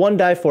attributes. Just roll 1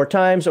 die 4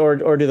 times,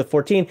 or do the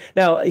 14.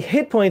 Now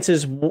hit points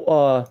is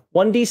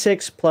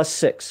 1d6 plus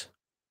 6.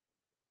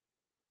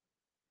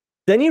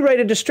 Then you write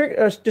a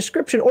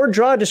description or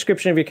draw a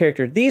description of your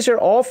character. These are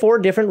all 4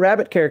 different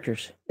rabbit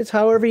characters. It's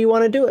however you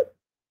want to do it.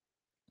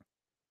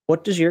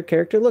 What does your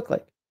character look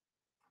like?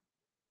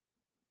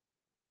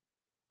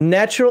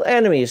 Natural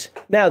enemies.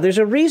 Now, there's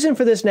a reason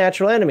for this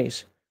natural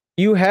enemies.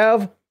 You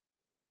have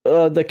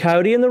the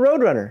Coyote and the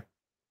Roadrunner.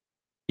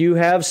 You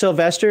have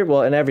Sylvester,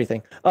 and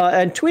everything.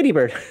 And Tweety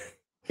Bird.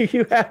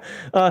 You have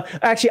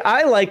actually,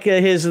 I like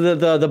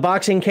the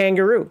boxing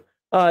kangaroo.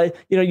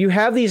 You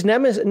have these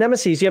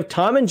nemesis. You have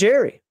Tom and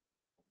Jerry.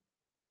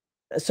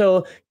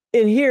 So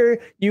in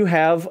here, you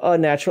have a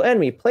natural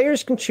enemy.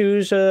 Players can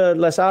choose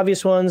less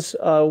obvious ones.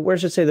 Where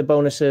should it say the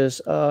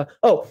bonuses?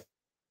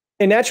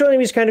 A natural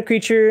enemy is kind of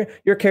creature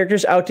your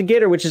character's out to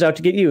get, or which is out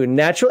to get you.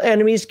 Natural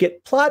enemies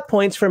get plot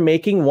points for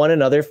making one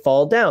another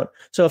fall down.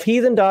 So if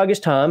Heathen Dog is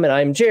Tom and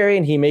I'm Jerry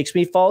and he makes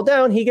me fall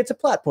down, he gets a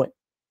plot point.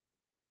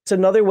 It's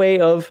another way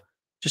of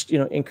just,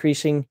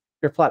 increasing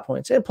your plot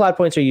points. And plot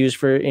points are used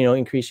for,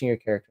 increasing your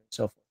character and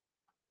so forth.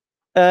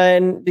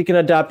 And you can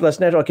adopt less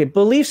natural. Okay,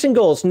 beliefs and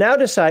goals. Now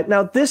decide.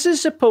 Now, this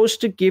is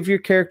supposed to give your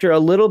character a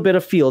little bit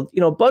of feel.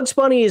 Bugs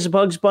Bunny is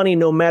Bugs Bunny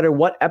no matter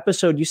what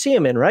episode you see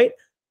him in, right?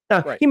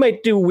 Now, He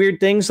might do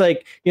weird things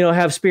like,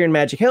 have spear and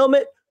magic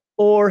helmet,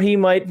 or he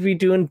might be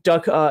doing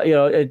duck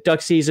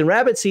season,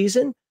 rabbit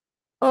season,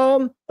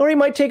 or he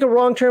might take a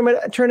wrong turn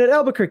at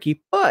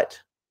Albuquerque.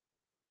 But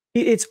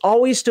it's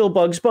always still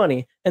Bugs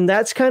Bunny, and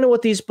that's kind of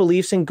what these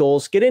beliefs and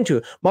goals get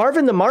into.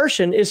 Marvin the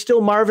Martian is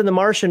still Marvin the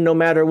Martian no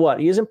matter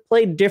what. He isn't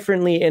played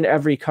differently in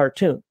every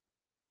cartoon.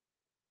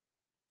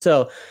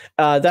 So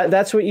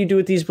that's what you do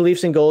with these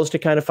beliefs and goals to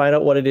kind of find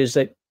out what it is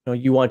that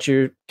you want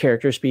your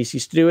character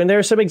species to do. And there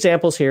are some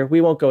examples here.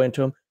 We won't go into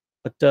them,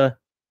 but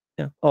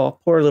oh,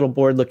 poor little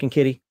bored-looking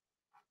kitty.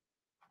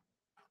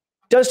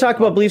 Does talk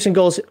about beliefs and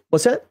goals.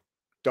 What's that?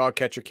 Dog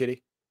catcher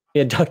kitty.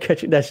 Yeah, dog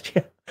catcher.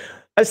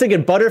 I was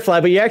thinking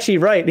butterfly, but you're actually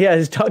right. Yeah,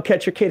 it's dog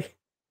catcher kitty.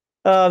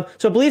 So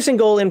beliefs and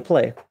goal in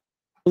play.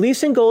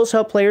 Beliefs and goals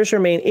help players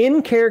remain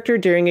in character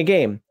during a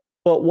game.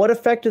 But what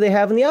effect do they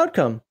have on the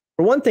outcome?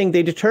 For one thing,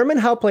 they determine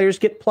how players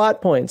get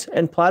plot points,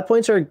 and plot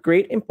points are of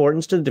great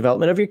importance to the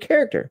development of your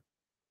character.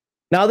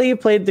 Now that you've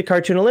played the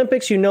Cartoon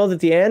Olympics, you know that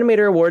the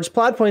animator awards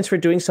plot points for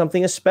doing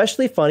something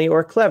especially funny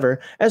or clever,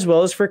 as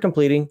well as for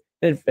completing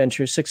an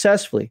adventure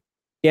successfully.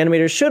 The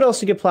animators should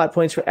also get plot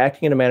points for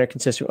acting in a manner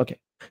consistent.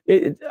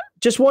 Okay.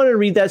 Just wanted to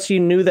read that so you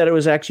knew that it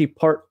was actually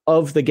part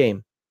of the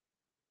game.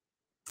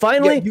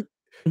 Finally, yeah,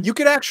 you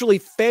could actually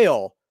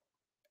fail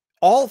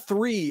all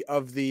three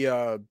of the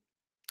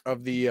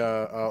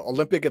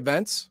Olympic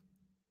events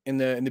in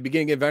the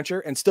beginning adventure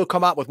and still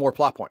come out with more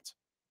plot points.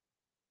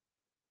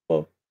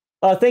 Well,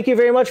 thank you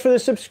very much for the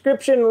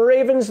subscription,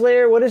 Raven's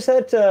Lair. What is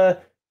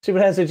that? See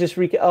what has it just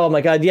oh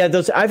my god, yeah,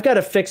 those I've got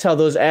to fix how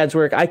those ads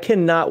work. I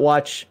cannot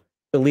watch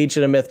the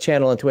Legion of Myth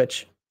channel on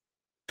Twitch.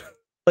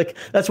 Like,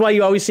 that's why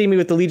you always see me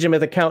with the Legion of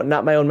Myth account,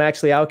 not my own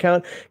Max Liao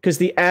account, because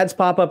the ads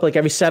pop up like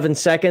every 7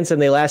 seconds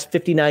and they last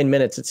 59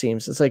 minutes, it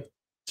seems. It's like,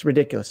 it's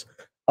ridiculous.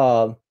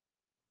 I've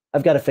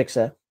got to fix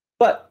that.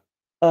 But,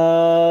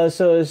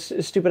 so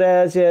stupid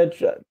ads, yeah,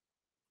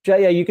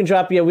 you can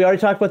drop, yeah, we already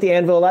talked about the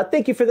anvil a lot.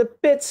 Thank you for the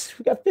bits.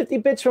 We got 50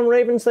 bits from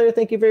Ravenslayer.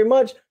 Thank you very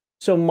much.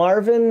 So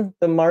Marvin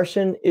the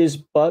Martian is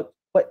bug.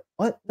 What?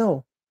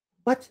 No.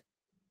 What?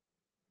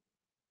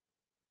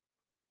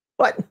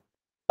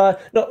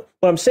 No,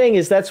 what I'm saying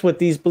is that's what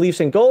these beliefs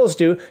and goals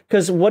do,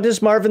 because what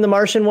does Marvin the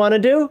Martian want to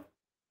do?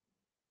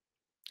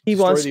 He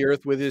wants the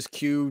Earth with his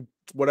Q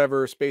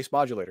whatever space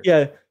modulator.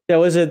 Yeah, that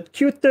was a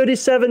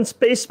Q-37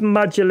 space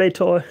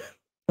modulator.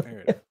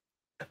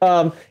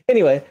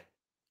 Anyway,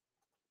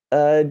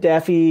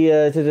 Daffy,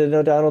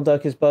 no, Donald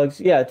Duck is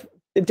Bugs. Yeah,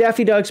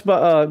 Daffy Duck,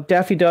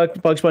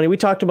 Bugs Bunny. We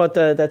talked about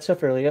that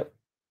stuff earlier. Yep.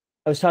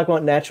 I was talking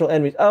about natural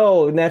enemies.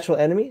 Oh, natural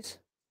enemies?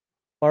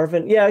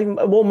 Marvin, yeah,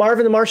 well,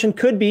 Marvin the Martian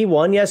could be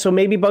one, yeah, so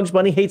maybe Bugs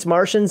Bunny hates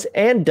Martians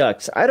and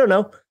ducks. I don't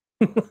know.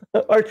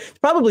 Or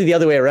probably the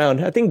other way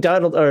around. I think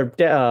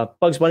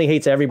Bugs Bunny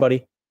hates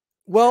everybody.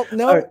 Well,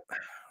 no.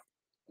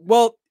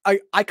 Well,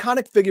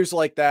 iconic figures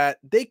like that,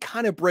 they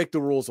kind of break the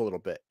rules a little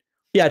bit.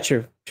 Yeah,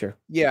 true.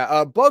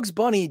 Yeah, Bugs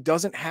Bunny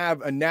doesn't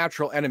have a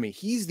natural enemy.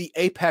 He's the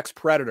apex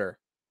predator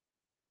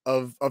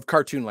of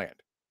Cartoon Land.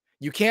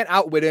 You can't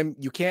outwit him.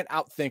 You can't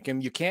outthink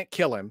him. You can't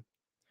kill him.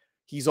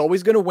 He's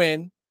always going to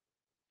win.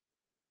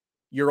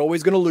 You're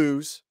always going to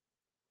lose.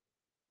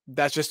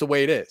 That's just the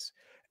way it is.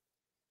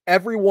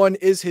 Everyone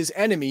is his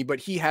enemy,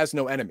 but he has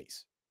no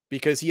enemies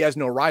because he has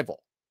no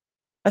rival.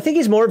 I think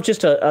he's more of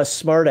just a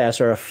smartass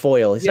or a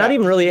foil. He's not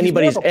even really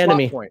anybody's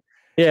enemy.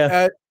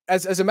 Yeah.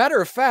 As a matter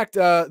of fact,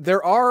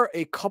 there are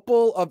a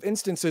couple of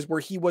instances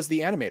where he was the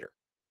animator,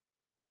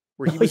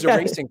 where he was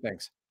erasing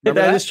things.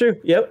 Remember that is true.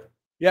 Yep.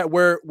 Yeah,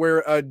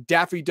 where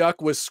Daffy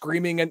Duck was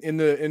screaming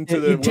into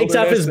the he takes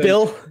off his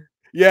bill.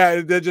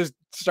 Yeah, they just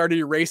started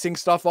erasing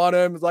stuff on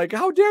him. Like,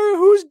 how dare you?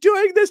 Who's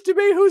doing this to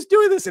me? Who's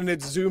doing this? And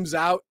it zooms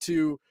out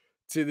to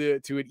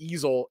an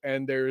easel,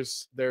 and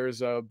there's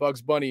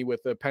Bugs Bunny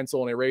with a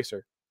pencil and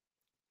eraser.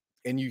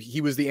 And he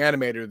was the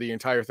animator the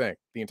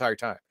entire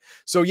time.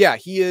 So yeah,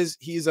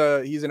 he's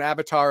an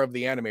avatar of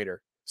the animator.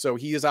 So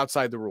he is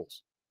outside the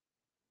rules.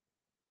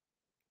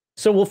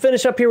 So we'll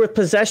finish up here with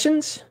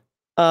possessions.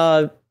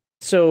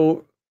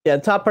 So yeah,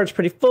 the top part's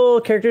pretty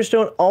full. Characters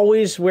don't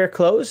always wear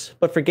clothes,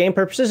 but for game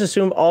purposes,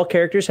 assume all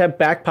characters have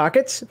back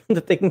pockets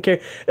that they can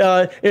carry.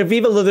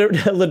 Viva La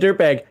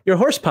Dirtbag, your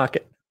horse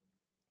pocket.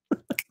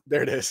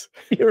 There it is.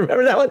 You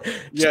remember that one?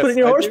 Just put it in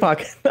your horse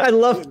pocket. I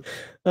love.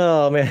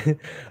 Oh man.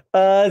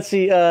 Let's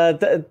see.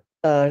 That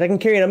can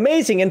carry an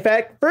amazing, in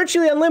fact,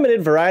 virtually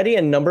unlimited variety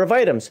and number of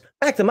items.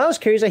 In fact, the mouse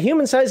carries a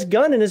human-sized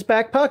gun in his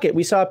back pocket.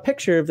 We saw a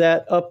picture of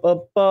that up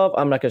above.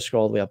 I'm not going to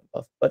scroll all the way up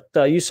above,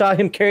 but you saw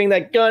him carrying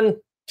that gun,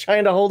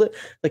 trying to hold it,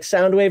 like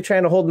Soundwave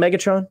trying to hold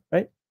Megatron,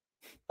 right?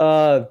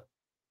 Fred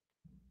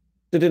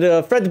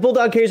the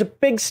Bulldog carries a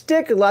big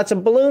stick, lots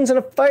of balloons and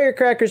a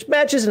firecrackers,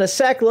 matches, and a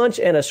sack lunch,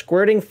 and a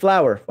squirting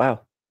flower.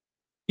 Wow.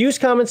 Use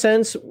common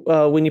sense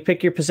when you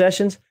pick your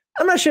possessions.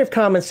 I'm not sure if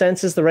common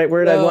sense is the right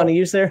word I'd want to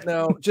use there.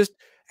 No, just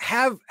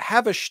have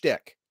a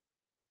shtick.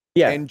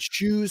 Yeah. And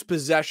choose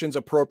possessions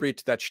appropriate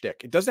to that shtick.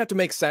 It doesn't have to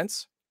make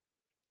sense.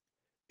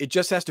 It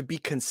just has to be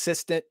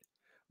consistent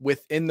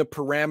within the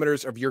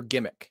parameters of your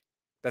gimmick.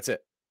 That's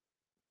it.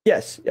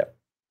 Yes. Yeah.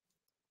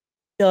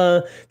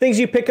 Things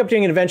you pick up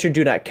during an adventure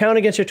do not count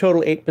against your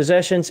total 8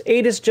 possessions.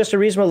 8 is just a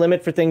reasonable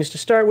limit for things to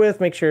start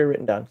with. Make sure you're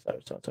written down.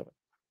 So.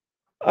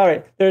 All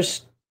right.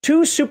 There's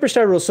 2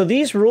 superstar rules. So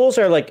these rules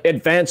are like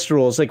advanced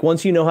rules. Like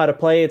once you know how to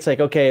play, it's like,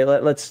 okay,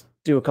 let's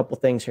do a couple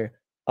things here.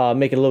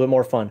 Make it a little bit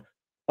more fun.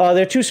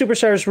 There are 2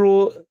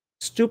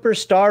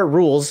 superstar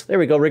rules. There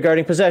we go.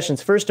 Regarding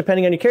possessions. First,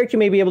 depending on your character, you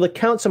may be able to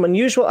count some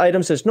unusual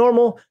items as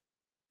normal.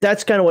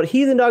 That's kind of what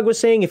Heathen Dog was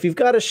saying. If you've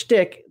got a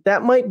shtick,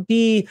 that might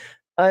be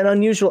an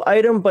unusual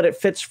item, but it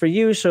fits for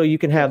you, so you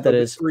can have that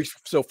as.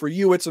 So for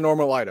you, it's a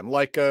normal item.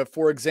 Like,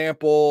 for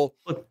example,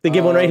 look, they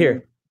give one right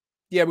here.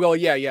 Yeah, well,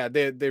 yeah.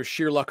 There's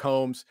Sherlock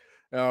Holmes.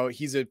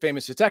 He's a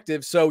famous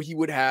detective, so he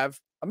would have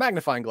a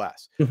magnifying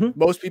glass. Mhm.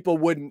 Most people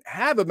wouldn't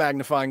have a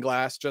magnifying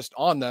glass just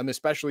on them,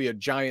 especially a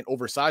giant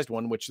oversized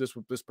one, which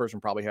this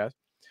person probably has.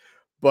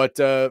 But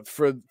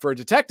for a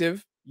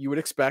detective, you would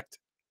expect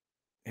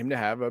him to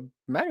have a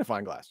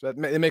magnifying glass. It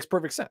makes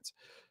perfect sense.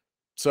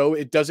 So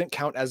it doesn't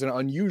count as an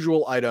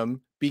unusual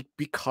item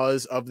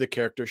because of the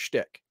character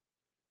shtick.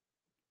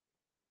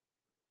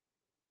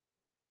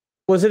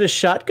 Was it a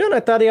shotgun? I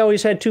thought he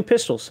always had 2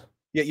 pistols.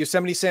 Yeah,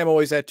 Yosemite Sam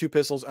always had 2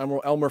 pistols.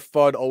 Elmer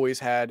Fudd always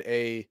had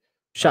a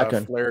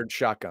Shotgun. flared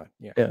shotgun.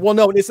 Yeah. Yeah. Well,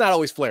 no, it's not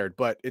always flared,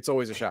 but it's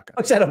always a shotgun.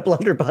 Was that a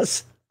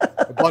blunderbuss?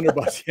 A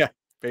blunderbuss, yeah,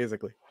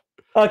 basically.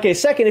 Okay,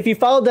 second, if you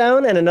fall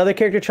down and another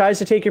character tries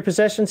to take your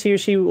possessions, he or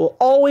she will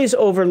always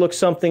overlook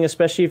something,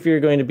 especially if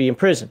you're going to be in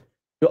prison.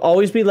 You'll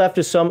always be left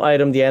with some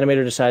item. The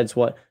animator decides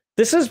what.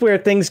 This is where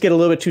things get a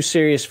little bit too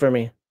serious for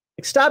me.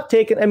 Like, stop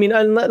taking, I mean,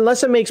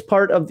 unless it makes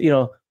part of,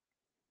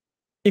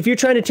 if you're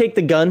trying to take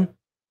the gun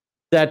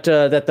that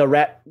the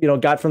rat,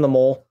 got from the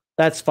mole,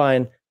 that's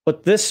fine.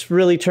 But this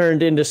really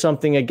turned into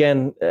something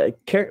again.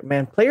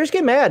 Man, players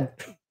get mad.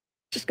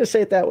 Just gonna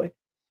say it that way.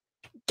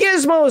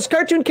 Gizmos,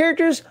 cartoon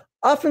characters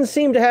often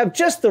seem to have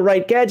just the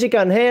right gadget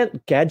on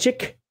hand.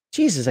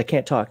 Jesus, I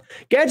can't talk.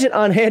 Gadget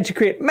on hand to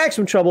create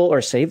maximum trouble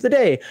or save the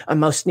day. A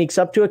mouse sneaks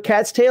up to a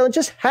cat's tail and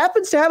just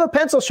happens to have a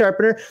pencil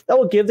sharpener that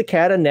will give the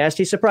cat a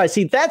nasty surprise.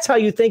 See, that's how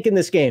you think in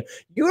this game.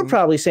 You were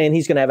probably saying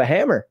he's going to have a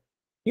hammer.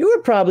 You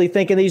were probably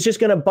thinking he's just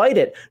going to bite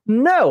it.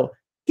 No,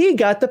 he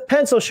got the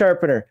pencil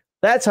sharpener.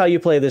 That's how you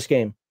play this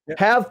game. Yep.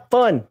 Have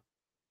fun.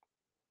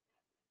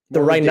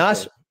 The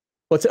rhinoceros.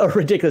 What's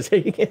ridiculous?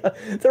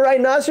 The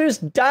rhinoceros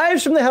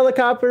dives from the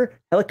helicopter.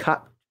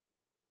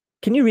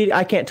 Can you read it?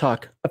 I can't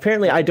talk.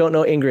 Apparently, I don't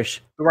know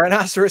English. The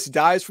rhinoceros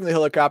dives from the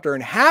helicopter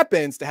and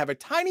happens to have a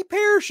tiny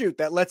parachute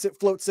that lets it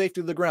float safe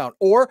to the ground.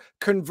 Or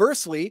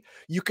conversely,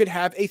 you could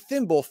have a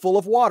thimble full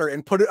of water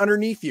and put it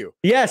underneath you.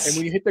 Yes. And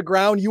when you hit the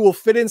ground, you will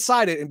fit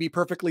inside it and be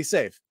perfectly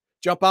safe.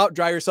 Jump out,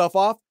 dry yourself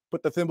off,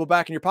 put the thimble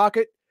back in your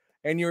pocket,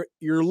 and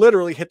you're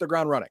literally hit the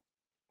ground running.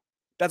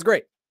 That's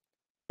great.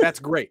 That's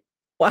great.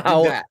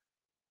 Wow. Do that.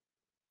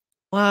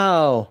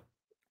 Wow.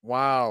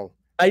 Wow.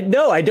 I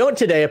don't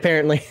today,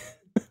 apparently.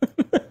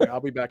 I'll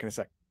be back in a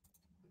sec.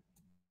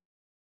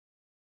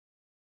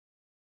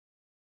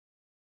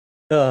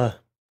 All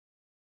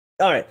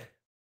right.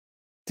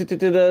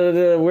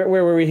 Where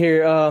were we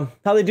here?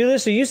 How they do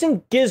this? They're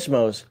using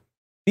gizmos.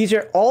 These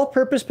are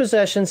all-purpose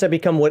possessions that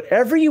become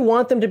whatever you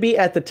want them to be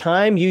at the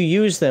time you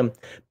use them.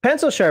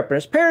 Pencil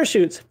sharpeners,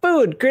 parachutes,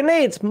 food,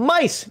 grenades,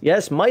 mice.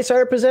 Yes, mice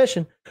are a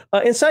possession.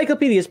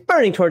 Encyclopedias,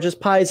 burning torches,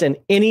 pies, and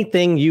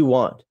anything you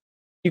want.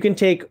 You can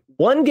take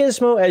one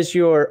gizmo as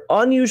your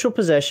unusual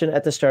possession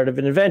at the start of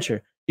an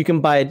adventure. You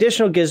can buy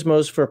additional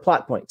gizmos for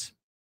plot points.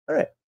 All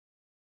right.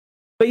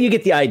 But you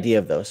get the idea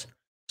of those.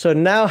 So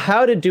now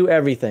how to do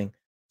everything.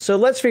 So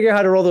let's figure out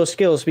how to roll those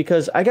skills,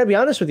 because I got to be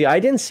honest with you,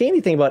 I didn't see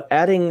anything about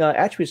adding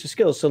attributes to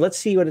skills. So let's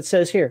see what it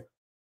says here.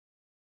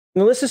 In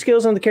the list of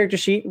skills on the character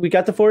sheet, we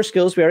got the 4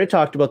 skills. We already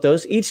talked about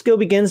those. Each skill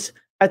begins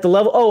at the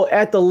level,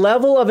 at the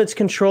level of its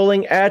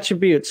controlling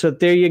attribute. So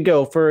there you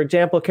go. For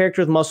example, a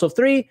character with muscle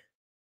 3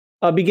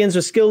 begins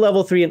with skill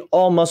level 3 in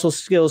all muscle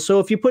skills. So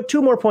if you put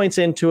 2 more points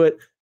into it,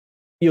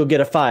 you'll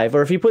get a 5.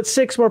 Or if you put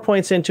 6 more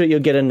points into it,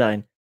 you'll get a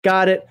 9.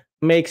 Got it.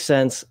 Makes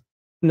sense.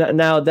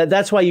 Now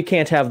that's why you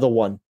can't have the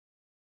 1.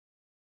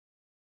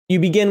 You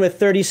begin with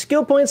 30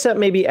 skill points that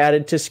may be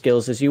added to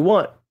skills as you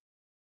want.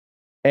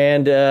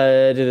 And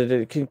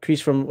increase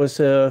from 3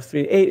 to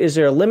 8. Is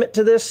there a limit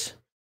to this?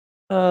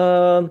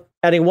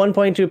 Adding 1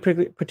 point to a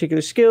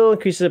particular skill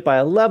increases it by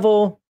a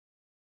level.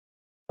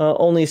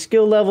 Only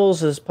skill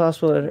levels as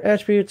possible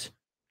attributes.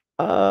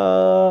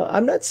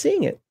 I'm not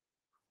seeing it.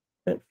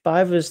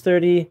 5 is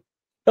 30.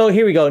 Oh,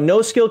 here we go.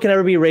 No skill can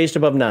ever be raised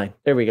above 9.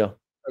 There we go.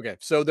 Okay,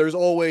 so there's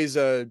always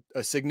a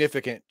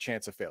significant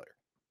chance of failure.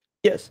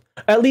 Yes,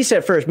 at least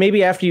at first.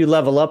 Maybe after you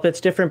level up, it's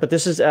different. But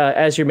this is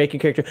as you're making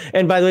character.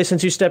 And by the way,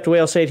 since you stepped away,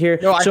 I'll say it here.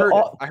 No, I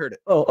heard it.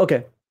 Oh,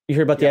 okay. You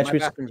heard about the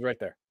attributes? My bathroom's right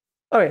there.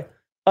 Okay.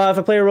 If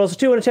a player rolls a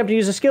 2 and attempt to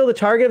use a skill, the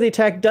target of the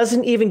attack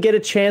doesn't even get a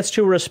chance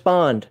to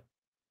respond.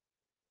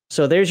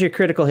 So there's your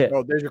critical hit.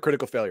 Oh, there's your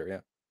critical failure, yeah.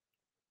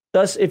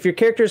 Thus, if your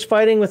character is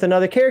fighting with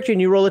another character and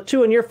you roll a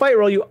 2 in your fight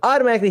roll, you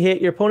automatically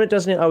hit. Your opponent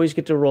doesn't always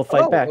get to roll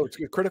fight back. Oh,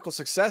 critical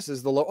success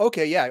is the low.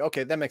 Okay, yeah,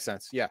 okay, that makes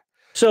sense. Yeah.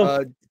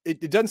 So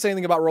it doesn't say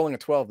anything about rolling a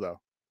 12 though.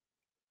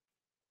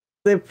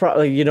 They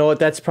probably, you know what?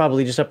 That's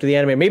probably just up to the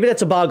anime. Maybe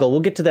that's a boggle. We'll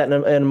get to that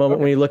in a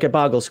moment when you look at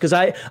boggles. Because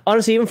I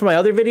honestly, even for my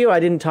other video, I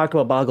didn't talk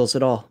about boggles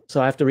at all.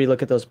 So I have to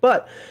relook at those.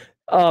 But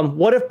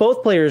what if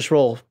both players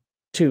roll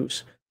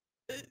 2s?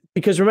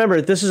 Because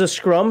remember, this is a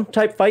scrum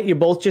type fight. You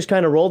both just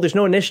kind of roll. There's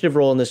no initiative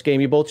roll in this game.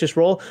 You both just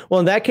roll.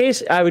 Well, in that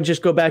case, I would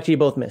just go back to you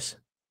both miss.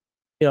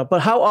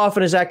 But how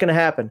often is that going to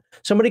happen?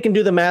 Somebody can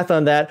do the math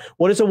on that.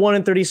 What is a 1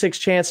 in 36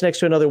 chance next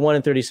to another 1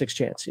 in 36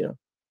 chance?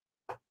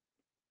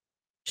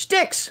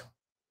 Sticks.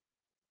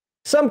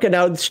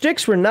 Now,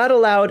 sticks were not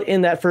allowed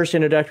in that first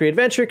introductory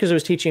adventure because it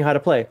was teaching how to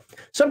play.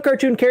 Some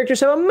cartoon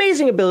characters have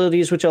amazing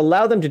abilities which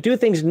allow them to do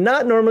things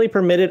not normally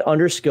permitted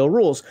under skill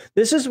rules.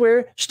 This is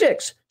where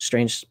sticks,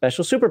 strange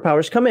special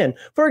superpowers, come in.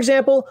 For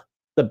example,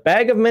 the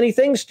bag of many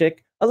things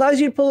stick allows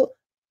you to pull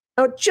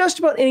out just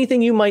about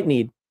anything you might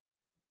need.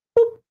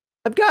 Boop,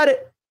 I've got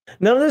it.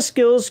 None of the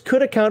skills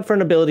could account for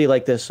an ability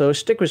like this, so a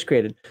stick was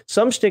created.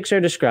 Some sticks are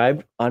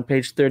described on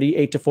page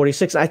 38 to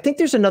 46. I think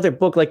there's another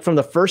book, like from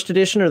the first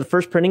edition or the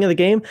first printing of the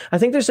game. I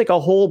think there's like a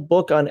whole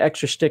book on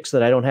extra sticks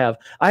that I don't have.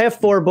 I have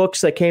 4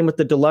 books that came with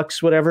the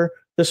deluxe whatever.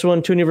 This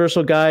one, Toon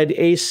Universal Guide,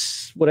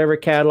 Ace, whatever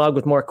catalog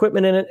with more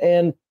equipment in it,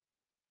 and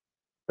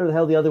where the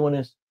hell the other one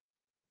is?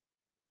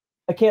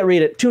 I can't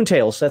read it. Toon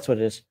Tales, that's what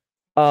it is.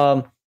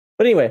 But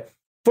anyway,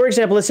 for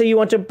example, let's say you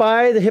want to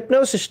buy the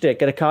Hypnosis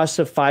stick at a cost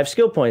of 5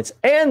 skill points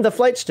and the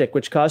Flight stick,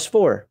 which costs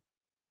 4.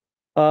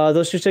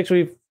 Those 2 sticks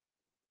wait,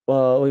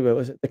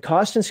 was it? The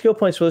cost and skill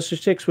points for those 2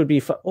 sticks would be,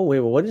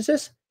 what is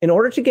this? In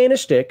order to gain a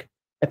stick,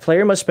 a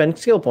player must spend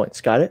skill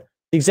points. Got it?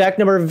 The exact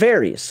number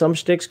varies. Some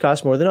sticks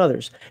cost more than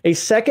others. A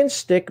second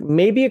stick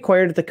may be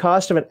acquired at the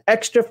cost of an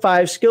extra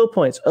 5 skill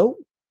points. Oh.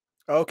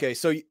 Okay,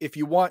 so if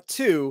you want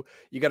 2,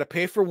 you got to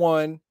pay for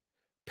 1,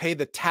 pay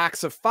the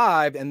tax of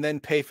 5, and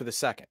then pay for the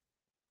second.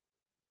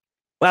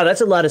 Wow,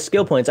 that's a lot of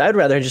skill points. I'd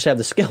rather just have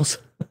the skills.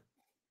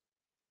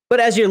 But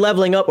as you're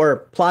leveling up or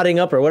plotting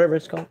up or whatever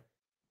it's called,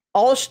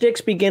 all sticks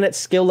begin at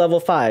skill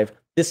level 5.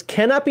 This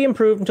cannot be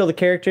improved until the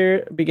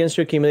character begins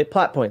to accumulate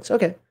plot points.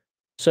 Okay.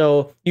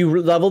 So you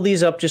level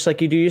these up just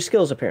like you do your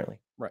skills, apparently.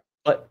 Right.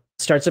 But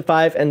it starts at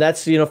 5, and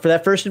that's, for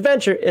that first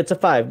adventure, it's a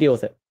 5. Deal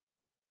with it.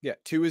 Yeah,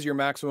 2 is your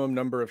maximum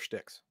number of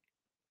sticks.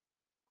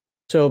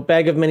 So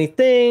bag of many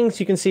things.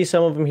 You can see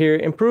some of them here.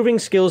 Improving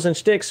skills and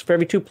sticks. For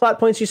every 2 plot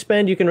points you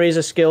spend, you can raise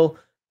a skill.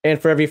 And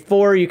for every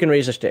 4, you can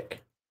raise a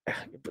stick.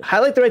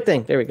 Highlight the right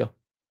thing. There we go.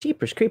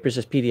 Jeepers Creepers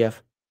is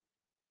PDF.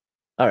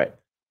 All right.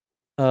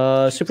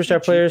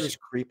 Superstar players. Jeepers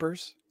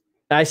Creepers?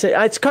 I say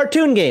it's a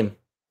cartoon game.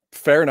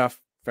 Fair enough.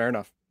 Fair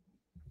enough.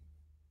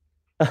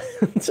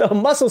 So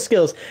muscle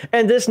skills.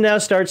 And this now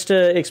starts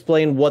to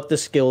explain what the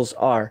skills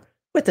are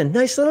with a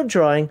nice little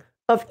drawing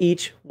of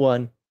each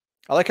one.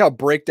 I like how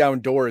breakdown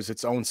door is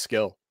its own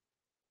skill.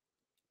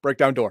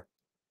 Breakdown door.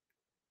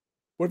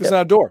 What if it's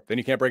not a door? Then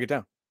you can't break it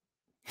down.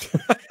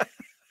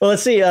 Well,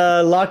 let's see.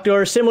 Locked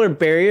door, similar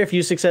barrier. If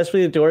you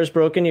successfully, the door is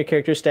broken, your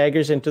character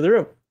staggers into the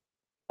room.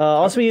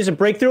 Also, we use a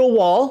break through a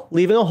wall,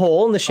 leaving a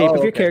hole in the shape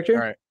of your character. All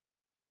right.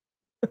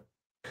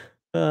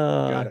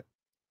 Got it.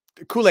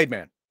 Kool-Aid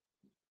Man.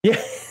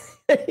 Yeah.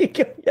 There you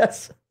go.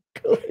 Yes.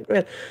 Kool-Aid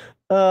Man.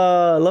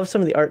 I love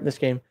some of the art in this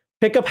game.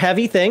 Pick up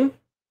heavy thing.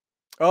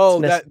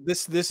 Oh,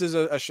 this is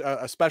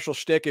a special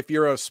shtick. If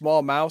you're a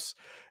small mouse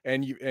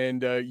and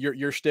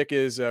your shtick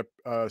is a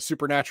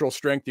supernatural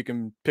strength, you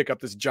can pick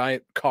up this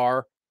giant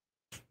car.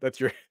 Then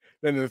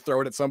they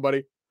throw it at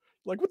somebody.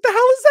 Like, what the hell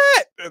is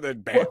that? And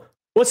then bam.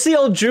 What's the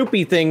old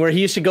Droopy thing where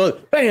he used to go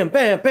bam,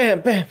 bam,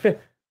 bam, bam, bam?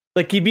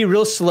 Like he'd be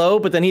real slow,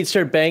 but then he'd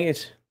start banging.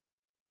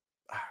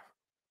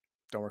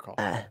 Don't recall.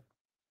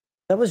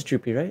 That was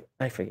Droopy, right?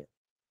 I forget.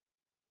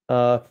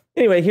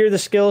 Anyway, here are the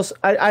skills.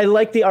 I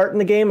like the art in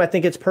the game. I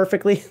think it's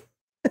perfectly.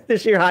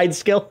 This is your hide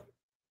skill.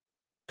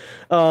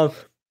 I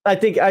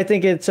think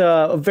it's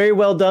very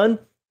well done,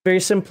 very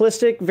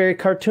simplistic, very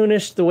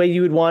cartoonish, the way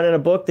you would want in a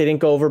book. They didn't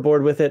go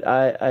overboard with it.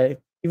 I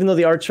even though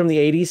the art's from the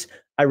 80s,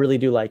 I really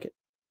do like it.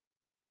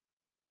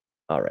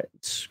 All right,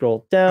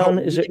 scroll down.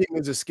 Is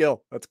a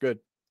skill. That's good.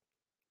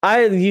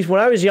 When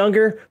I was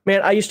younger,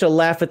 man, I used to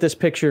laugh at this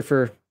picture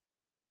for.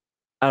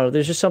 I don't know.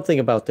 There's just something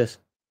about this.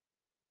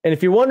 And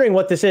if you're wondering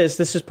what this is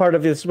this is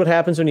what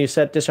happens when you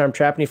set disarm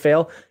trap and you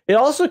fail. It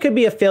also could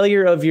be a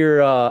failure of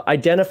your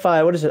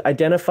identify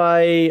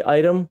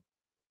item.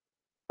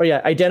 Oh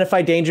yeah,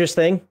 identify dangerous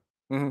thing.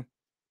 Mm-hmm.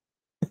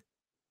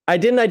 I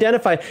didn't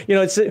identify,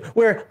 it's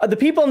where the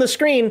people on the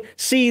screen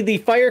see the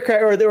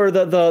firecracker or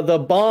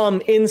the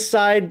bomb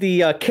inside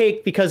the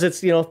cake because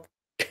it's,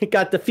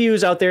 got the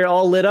fuse out there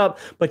all lit up,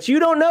 but you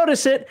don't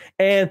notice it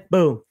and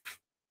boom,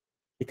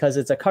 because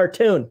it's a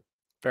cartoon.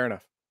 Fair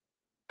enough.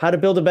 How to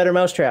build a better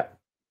mousetrap.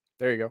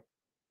 There you go.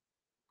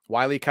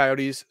 Wile E.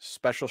 Coyote's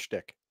special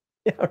shtick.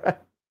 Yeah, right.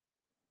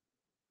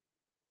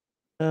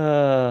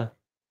 The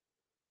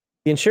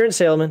insurance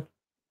salesman.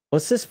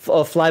 What's this?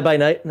 Oh, fly by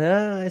night.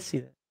 I see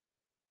that.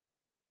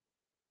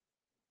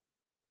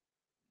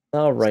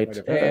 All right.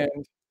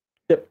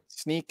 Yep.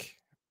 Sneak.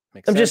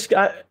 I'm just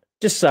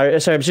sorry.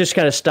 I'm just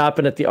kind of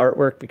stopping at the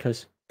artwork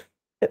because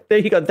there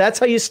you go. That's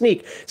how you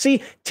sneak.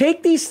 See,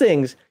 take these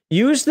things.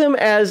 Use them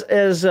as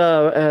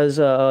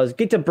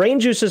get the brain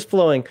juices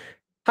flowing.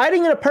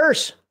 Hiding in a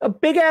purse. A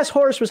big ass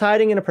horse was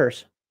hiding in a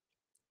purse.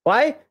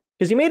 Why?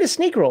 Because he made a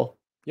sneak roll.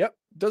 Yep.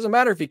 Doesn't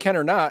matter if he can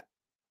or not.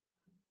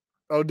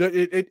 Oh,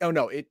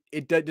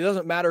 it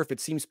doesn't matter if it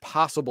seems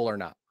possible or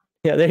not.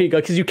 Yeah, there you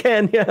go. Because you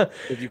can. Yeah.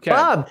 If you can.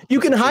 Bob, you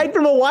can hide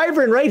from a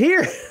wyvern right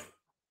here.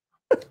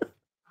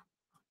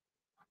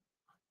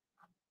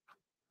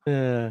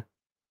 All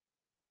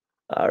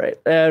right.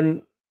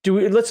 And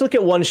Let's look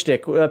at one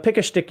shtick. Pick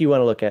a shtick you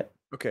want to look at.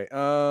 Okay.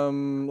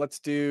 Let's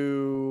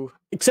do.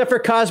 Except for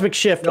Cosmic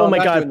Shift. No, oh my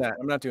I'm not god. doing that.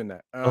 I'm not doing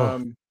that.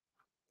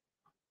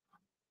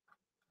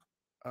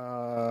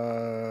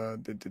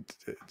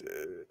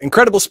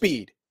 Incredible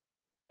speed.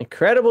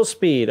 Incredible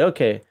speed.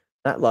 Okay.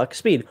 Not luck.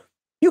 Speed.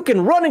 You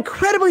can run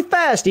incredibly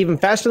fast, even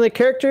faster than the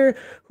character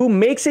who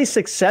makes a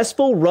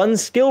successful run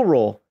skill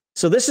roll.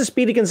 So this is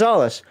Speedy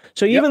Gonzalez.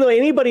 So even though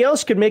anybody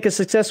else could make a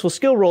successful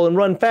skill roll and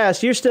run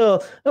fast, you're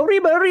still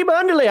arriba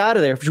underlay out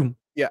of there.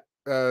 Yeah.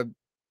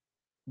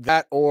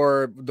 That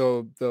or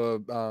the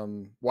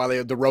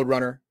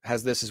Roadrunner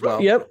has this as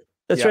well. Yep.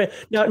 That's right.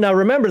 Now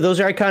remember, those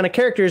are iconic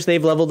characters.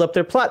 They've leveled up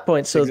their plot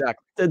points. So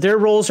their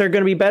rolls are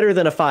going to be better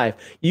than a 5.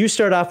 You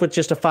start off with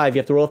just a 5. You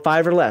have to roll a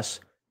 5 or less.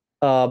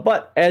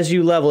 But as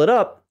you level it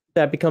up,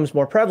 that becomes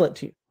more prevalent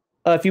to you.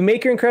 If you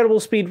make your incredible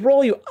speed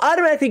roll, you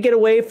automatically get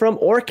away from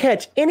or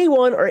catch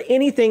anyone or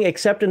anything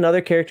except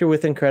another character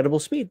with incredible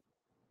speed.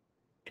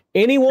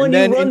 Anyone and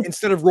then you run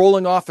instead of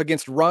rolling off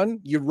against run,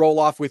 you roll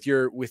off with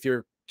your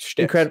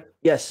shtick. Incredible.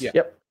 Yes. Yeah.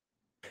 Yep.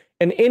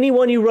 And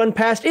anyone you run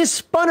past is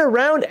spun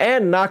around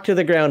and knocked to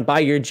the ground by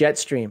your jet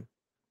stream.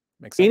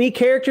 Makes sense. Any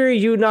character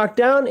you knock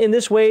down in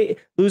this way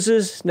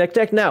loses next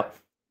deck. Now,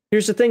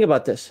 here's the thing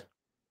about this.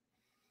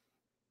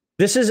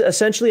 This is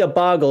essentially a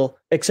boggle,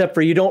 except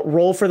for you don't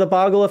roll for the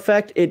boggle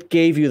effect. It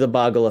gave you the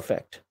boggle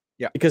effect.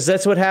 Yeah. Because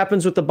that's what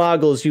happens with the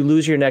boggles. You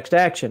lose your next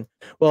action.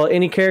 Well,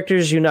 any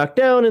characters you knock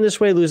down in this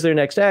way lose their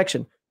next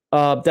action.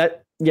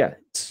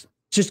 It's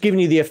just giving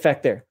you the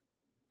effect there.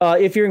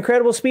 If your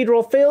incredible speed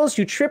roll fails,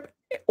 you trip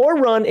or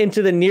run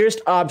into the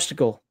nearest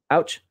obstacle.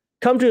 Ouch.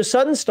 Come to a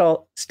sudden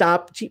stop.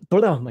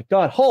 Oh my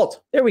God.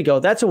 Halt. There we go.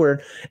 That's a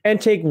word. And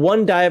take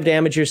 1 die of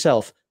damage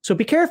yourself. So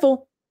be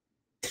careful.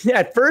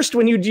 At first,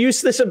 when you use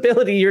this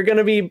ability, you're going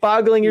to be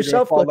boggling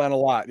yourself. Fall down a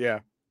lot. Yeah.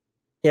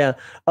 Yeah.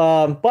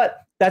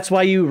 But that's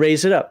why you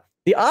raise it up.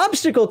 The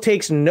obstacle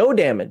takes no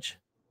damage.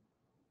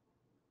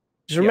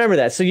 Just remember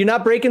that. So you're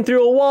not breaking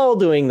through a wall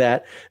doing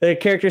that. The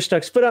character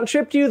stuck foot out and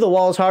tripped you. The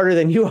wall is harder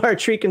than you are.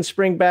 Tree can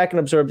spring back and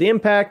absorb the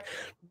impact.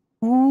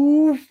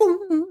 Here's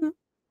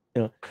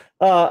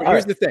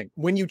the thing.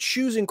 When you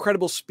choose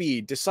incredible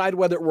speed, decide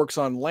whether it works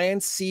on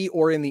land, sea,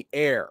 or in the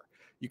air.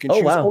 You can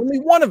choose only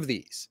one of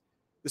these.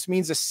 This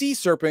means a sea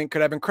serpent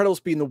could have incredible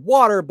speed in the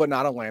water, but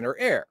not on land or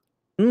air.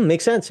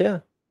 Makes sense, yeah.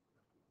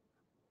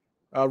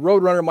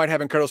 Roadrunner might have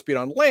incredible speed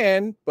on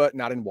land, but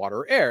not in water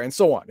or air, and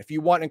so on. If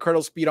you want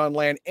incredible speed on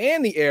land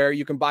and the air,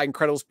 you can buy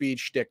incredible speed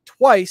shtick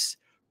twice,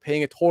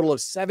 paying a total of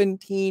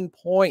 17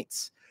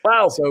 points.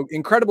 Wow. So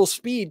incredible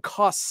speed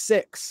costs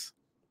 6.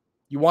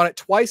 You want it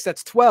twice,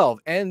 that's 12.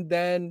 And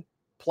then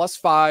plus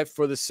 5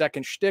 for the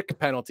second shtick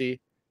penalty,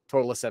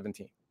 total of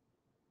 17.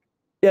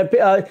 Yeah,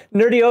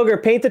 Nerdy Ogre,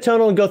 paint the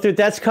tunnel and go through.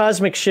 That's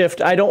Cosmic Shift.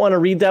 I don't want to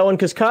read that one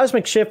because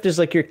Cosmic Shift is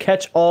like your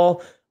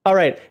catch-all. All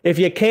right, if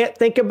you can't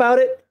think about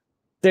it,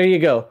 there you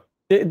go.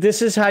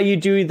 This is how you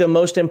do the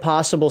most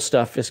impossible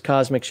stuff is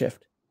Cosmic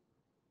Shift.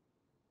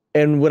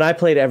 And when I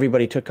played,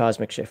 everybody took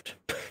Cosmic Shift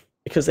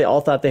because they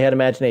all thought they had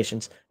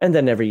imaginations and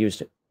then never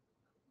used it.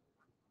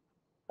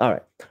 All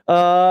right.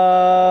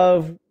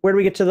 Where do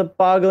we get to the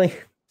boggling?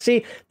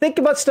 See, think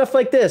about stuff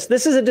like this.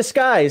 This is a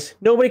disguise.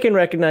 Nobody can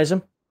recognize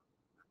him.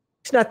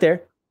 He's not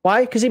there.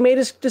 Why? Because he made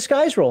his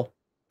disguise roll.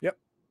 Yep.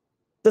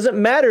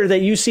 Doesn't matter that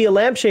you see a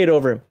lampshade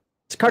over him.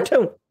 It's a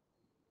cartoon. Nope.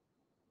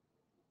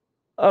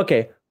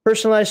 Okay.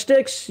 Personalized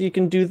sticks. You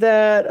can do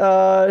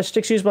that.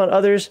 Sticks used on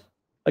others.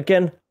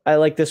 Again, I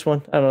like this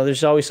one. I don't know.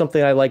 There's always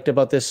something I liked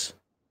about this.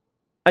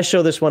 I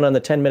show this one on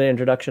the 10-minute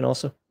introduction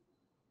also.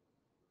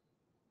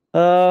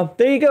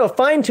 There you go.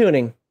 Fine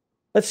tuning.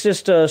 Let's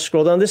just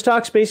scroll down. This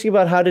talks basically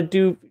about how to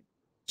do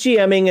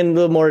GMing and a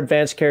little more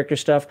advanced character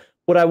stuff.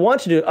 What I want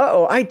to do,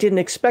 I didn't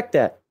expect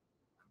that.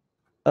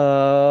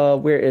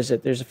 Where is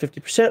it? There's a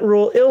 50%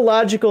 rule.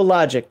 Illogical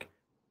logic.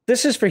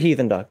 This is for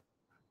Heathen Dog.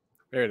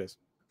 There it is.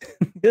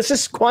 This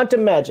is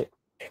quantum magic.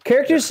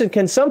 Characters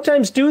can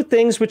sometimes do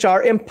things which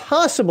are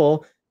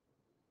impossible,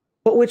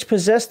 but which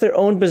possess their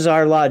own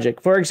bizarre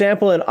logic. For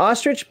example, an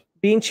ostrich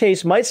being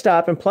chased might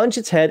stop and plunge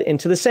its head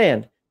into the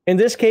sand. In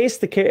this case,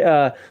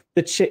 the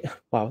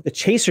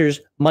chasers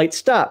might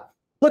stop,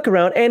 look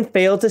around, and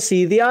fail to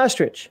see the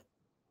ostrich.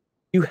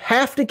 You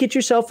have to get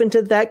yourself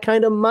into that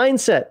kind of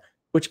mindset,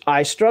 which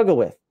I struggle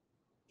with.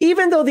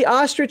 Even though the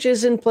ostrich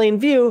is in plain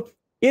view,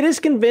 it is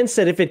convinced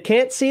that if it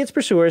can't see its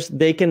pursuers,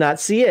 they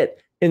cannot see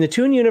it. In the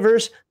Toon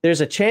universe,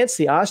 there's a chance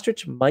the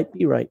ostrich might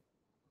be right.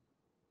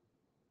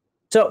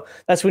 So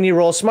that's when you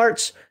roll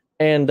smarts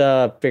and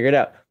figure it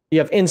out. You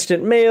have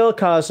instant mail,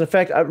 cause and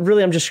effect. I'm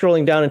just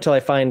scrolling down until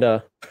I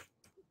find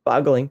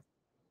boggling.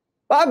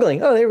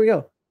 Boggling. Oh, there we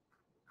go.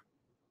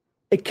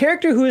 A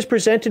character who is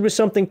presented with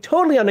something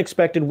totally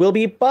unexpected will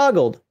be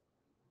boggled.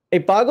 A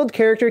boggled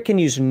character can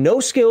use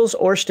no skills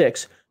or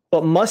sticks,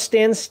 but must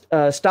stand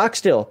stock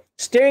still,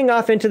 staring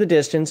off into the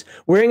distance,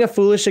 wearing a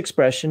foolish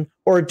expression,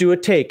 or do a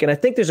take. And I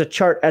think there's a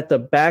chart at the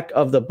back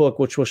of the book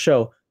which will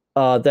show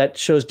that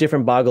shows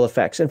different boggle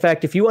effects. In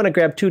fact, if you want to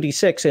grab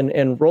 2d6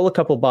 and roll a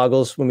couple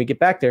boggles when we get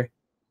back there,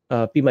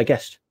 be my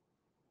guest.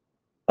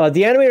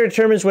 The animator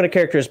determines when a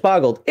character is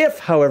boggled. If,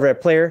 however, a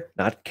player,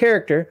 not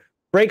character,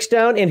 breaks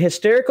down in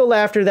hysterical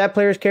laughter, that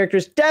player's character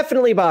is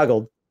definitely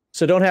boggled.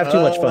 So don't have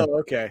too much fun.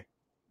 Okay.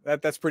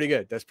 That's pretty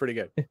good. That's pretty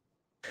good.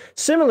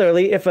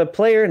 Similarly, if a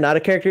player, not a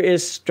character,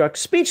 is struck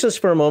speechless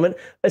for a moment,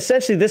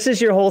 essentially this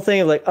is your whole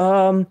thing of like,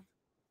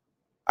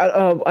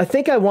 I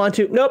think I want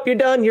to. Nope, you're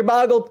done. You're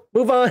boggled.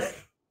 Move on.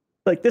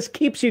 Like this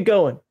keeps you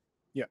going.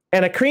 Yeah.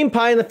 And a cream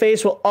pie in the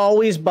face will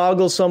always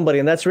boggle somebody,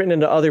 and that's written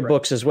into other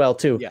books as well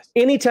too. Yes.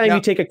 Anytime you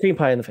take a cream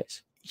pie in the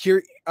face.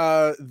 Here,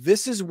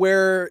 this is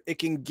where it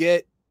can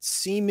get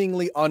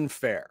seemingly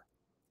unfair,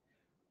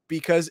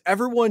 because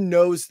everyone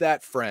knows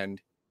that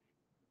friend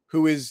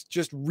who is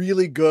just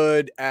really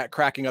good at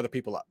cracking other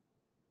people up.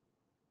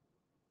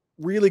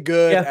 Really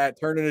good at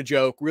turning a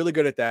joke, really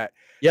good at that.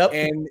 Yep.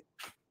 And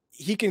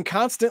he can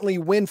constantly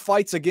win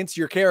fights against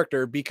your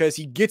character because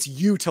he gets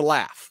you to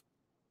laugh.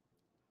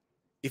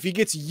 If he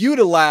gets you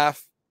to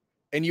laugh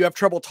and you have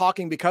trouble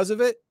talking because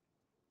of it,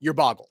 you're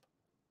boggled.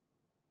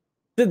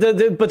 But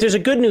there's a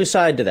good news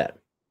side to that.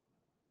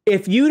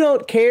 If you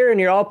don't care and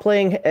you're all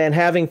playing and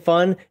having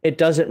fun, it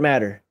doesn't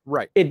matter.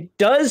 Right. It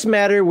does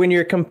matter when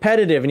you're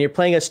competitive and you're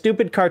playing a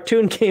stupid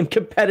cartoon game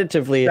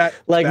competitively,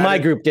 like my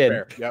group did.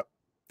 Fair. Yep,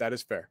 that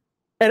is fair.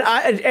 And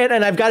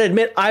I've got to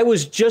admit, I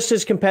was just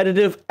as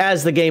competitive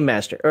as the game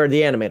master or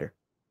the animator.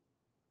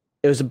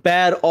 It was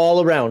bad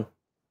all around.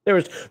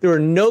 There were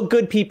no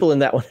good people in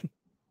that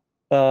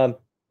one.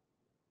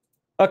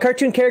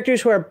 Cartoon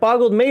characters who are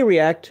boggled may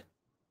react.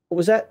 What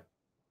was that?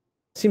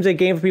 Seems like a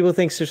game for people who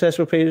think success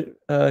will pay.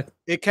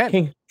 It can.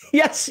 King.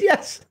 Yes.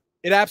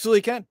 It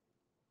absolutely can.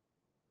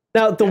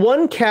 Now, the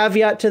one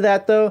caveat to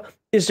that, though,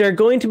 is there are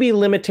going to be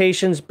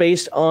limitations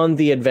based on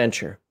the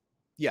adventure.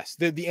 Yes,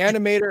 the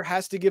animator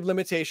has to give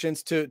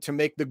limitations to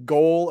make the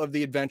goal of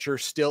the adventure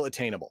still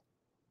attainable.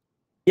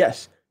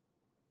 Yes.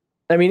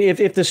 I mean,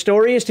 if the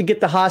story is to get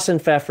the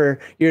Hassenpfeffer,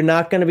 you're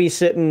not going to be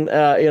sitting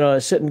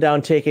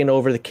down taking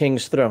over the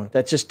king's throne.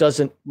 That just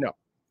doesn't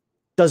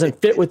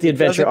fit with the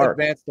adventure arc.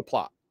 Advance the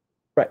plot.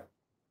 Right.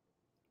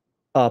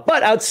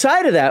 But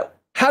outside of that,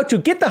 how to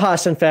get the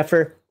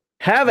Hassenpfeffer,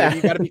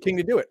 you got to be king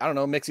to do it. I don't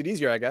know, makes it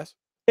easier, I guess.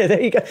 Yeah,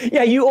 there you go.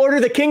 Yeah, you order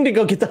the king to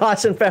go get the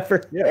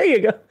Hassenpfeffer. Yeah. There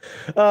you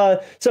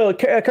go. So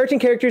cartoon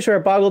characters who are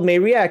boggled may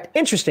react.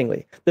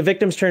 Interestingly, the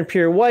victims turn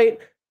pure white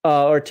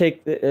or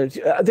take...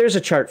 there's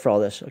a chart for all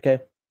this, okay?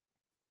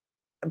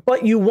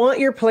 But you want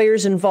your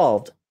players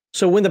involved.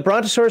 So when the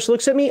Brontosaurus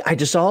looks at me, I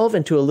dissolve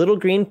into a little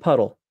green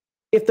puddle.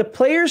 If the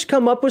players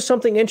come up with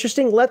something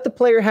interesting, let the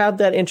player have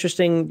that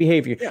interesting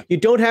behavior. Yeah. You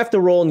don't have to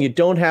roll and you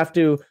don't have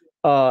to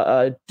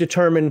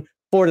determine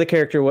for the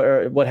character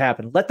what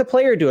happened. Let the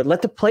player do it.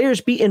 Let the players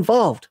be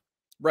involved.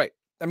 Right.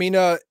 I mean,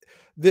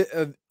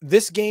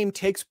 this game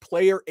takes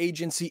player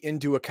agency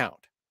into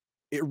account.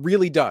 It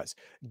really does.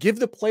 Give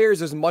the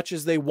players as much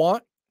as they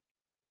want,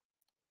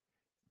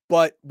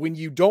 but when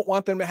you don't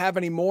want them to have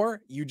any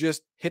more, you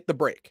just hit the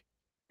brake,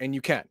 and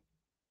you can.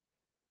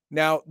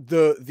 Now,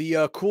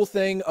 the cool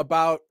thing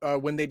about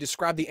when they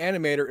describe the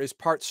animator is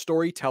part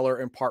storyteller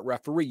and part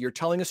referee. You're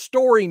telling a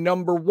story,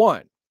 number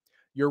one.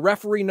 You're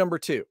referee, number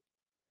two.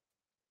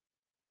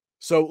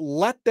 So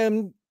let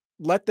them,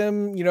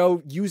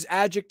 use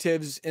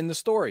adjectives in the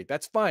story.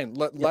 That's fine.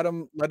 Let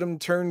them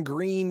turn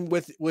green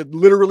with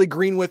literally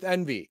green with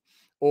envy,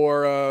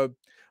 or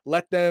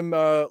let them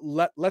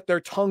let their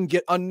tongue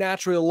get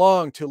unnaturally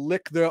long to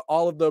lick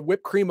all of the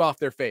whipped cream off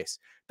their face.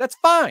 That's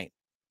fine.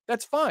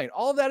 That's fine.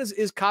 All of that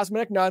is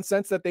cosmetic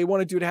nonsense that they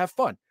want to do to have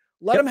fun.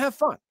 Let them have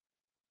fun.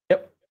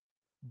 Yep.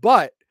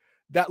 But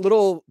that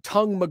little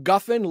tongue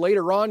MacGuffin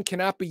later on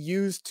cannot be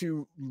used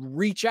to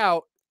reach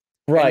out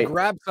and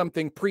grab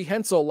something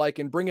prehensile like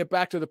and bring it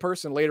back to the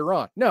person later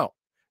on. No.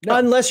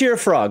 Unless you're a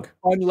frog.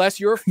 Unless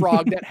you're a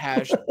frog that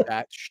has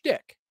that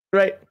shtick.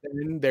 Right.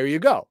 Then there you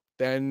go.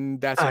 Then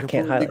that's a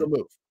completely legal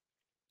move.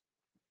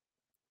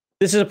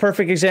 This is a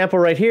perfect example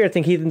right here. I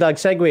think Heathen Dog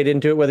segued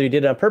into it, whether he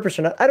did it on purpose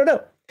or not. I don't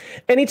know.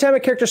 Anytime a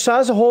character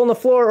saws a hole in the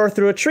floor or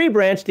through a tree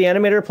branch, the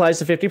animator applies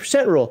the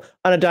 50% rule.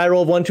 On a die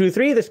roll of 1, 2,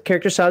 3, the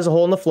character saws a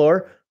hole in the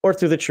floor or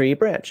through the tree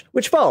branch,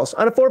 which falls.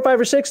 On a 4, 5,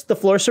 or 6, the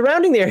floor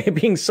surrounding the area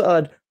being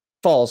sawed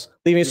falls,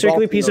 leaving a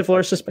circular piece of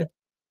floor suspended.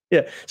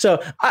 Yeah.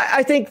 So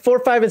I think 4,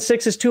 5, and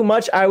 6 is too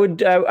much. I would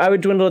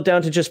dwindle it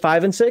down to just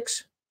 5 and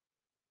 6.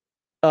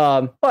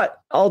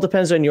 But all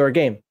depends on your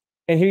game.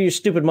 And here are your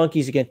stupid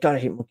monkeys again. God, I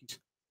hate monkeys.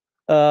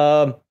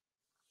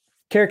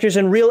 Characters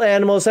and real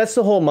animals. That's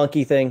the whole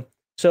monkey thing.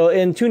 So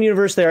in Toon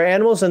Universe, there are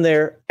animals and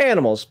they're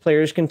animals.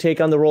 Players can take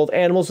on the role of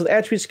animals with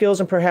attribute skills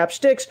and perhaps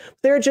sticks.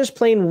 They're just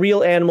plain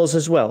real animals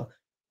as well.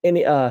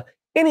 Any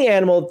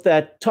animal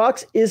that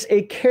talks is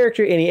a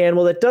character. Any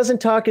animal that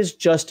doesn't talk is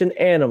just an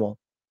animal.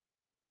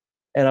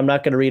 And I'm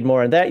not going to read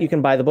more on that. You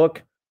can buy the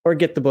book or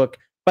get the book.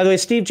 By the way,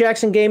 Steve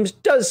Jackson Games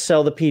does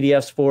sell the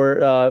PDFs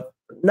for,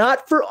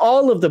 not for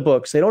all of the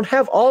books. They don't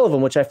have all of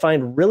them, which I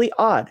find really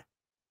odd.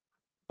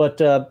 But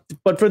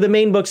for the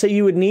main books that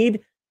you would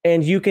need,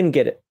 and you can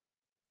get it.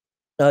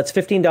 It's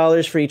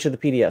 $15 for each of the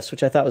PDFs,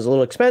 which I thought was a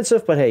little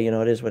expensive, but hey,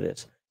 it is what it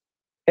is.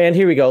 And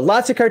here we go.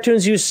 Lots of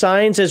cartoons use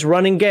signs as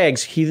running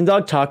gags. Heathen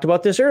Dog talked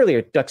about this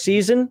earlier. Duck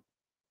season,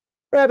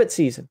 rabbit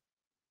season.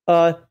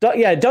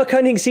 Duck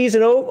hunting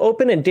season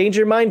open and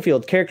danger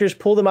minefield. Characters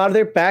pull them out of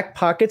their back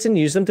pockets and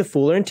use them to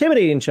fool or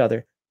intimidate each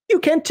other. You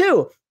can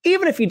too.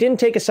 Even if you didn't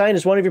take a sign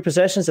as one of your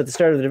possessions at the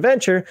start of the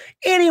adventure,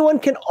 anyone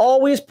can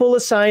always pull a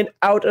sign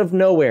out of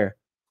nowhere.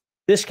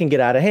 This can get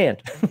out of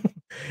hand.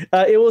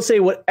 It will say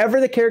whatever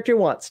the character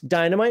wants.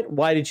 Dynamite,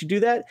 why did you do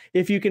that?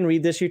 If you can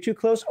read this, you're too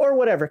close, or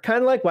whatever. Kind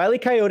of like Wile E.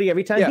 Coyote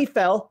every time he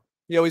fell.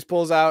 He always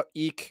pulls out,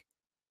 eek.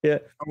 Yeah.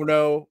 Oh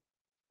no.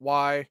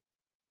 Why?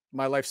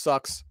 My life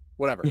sucks.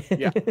 Whatever.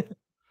 Yeah.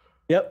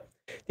 Yep.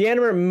 The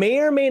animator may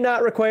or may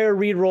not require a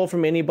read roll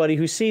from anybody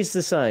who sees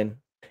the sign.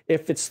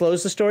 If it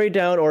slows the story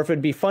down, or if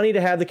it'd be funny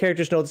to have the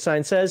characters know what the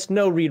sign says,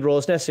 no read roll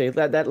is necessary.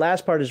 That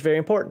last part is very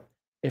important.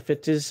 If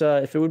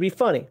it would be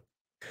funny.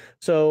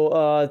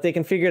 So they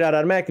can figure it out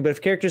automatically. But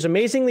if character's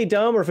amazingly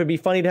dumb, or if it'd be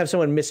funny to have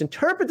someone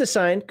misinterpret the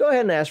sign, go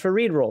ahead and ask for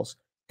read rolls.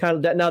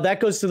 Now that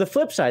goes to the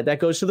flip side. That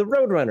goes to the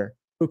Roadrunner,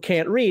 who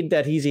can't read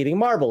that he's eating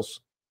marbles.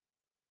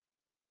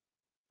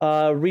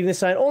 Reading the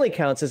sign only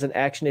counts as an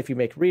action if you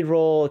make read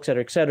roll,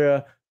 etc.,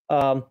 etc.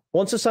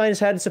 Once the sign has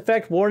had its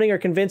effect, warning or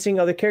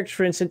convincing other characters,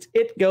 for instance,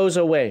 it goes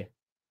away.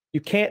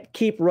 You can't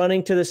keep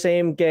running to the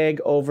same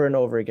gag over and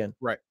over again.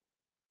 Right.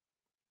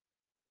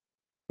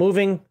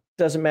 Moving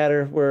doesn't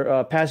matter.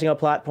 We're passing out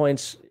plot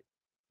points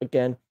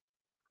again.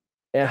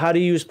 And how to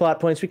use plot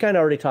points, we kind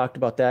of already talked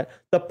about that.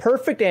 The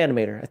perfect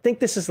animator. I think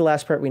this is the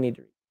last part we need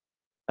to read.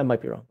 I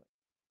might be wrong.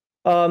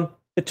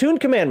 The Toon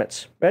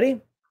Commandments. Ready?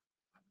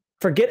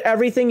 Forget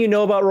everything you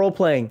know about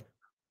role-playing.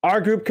 Our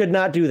group could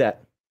not do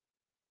that.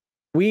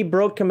 We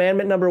broke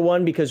commandment number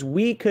 1 because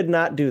we could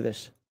not do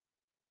this.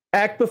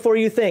 Act before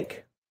you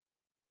think.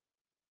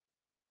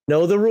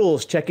 Know the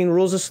rules. Checking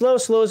rules is slow.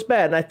 Slow is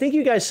bad. And I think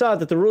you guys saw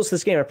that the rules of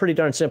this game are pretty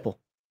darn simple.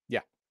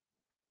 Yeah.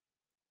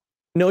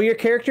 Know your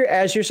character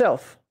as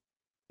yourself.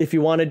 If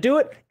you want to do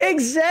it,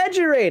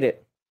 exaggerate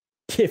it.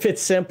 If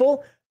it's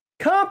simple,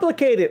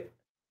 complicate it.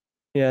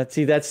 Yeah,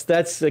 see,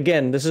 that's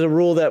again, this is a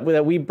rule that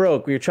we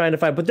broke. We were trying to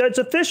find, but that's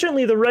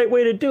efficiently the right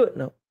way to do it.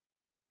 No.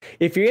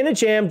 If you're in a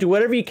jam, do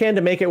whatever you can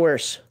to make it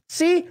worse.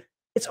 See,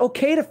 it's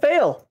okay to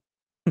fail.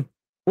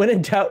 When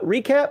in doubt,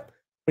 recap.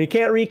 When you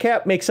can't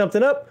recap, make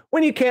something up.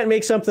 When you can't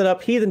make something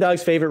up, Heathen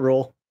Dog's favorite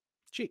rule.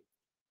 Cheat.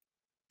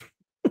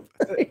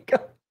 There you go.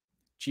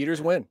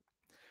 Cheaters win.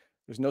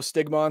 There's no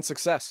stigma on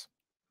success.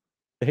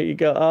 There you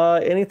go.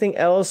 Anything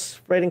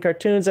else? Writing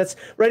cartoons.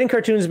 Writing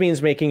cartoons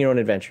means making your own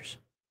adventures.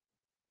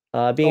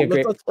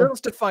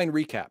 Let's define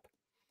recap.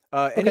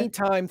 Okay.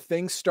 Anytime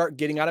things start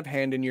getting out of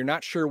hand and you're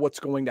not sure what's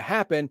going to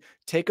happen,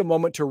 take a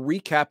moment to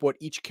recap what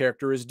each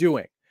character is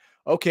doing.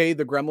 Okay,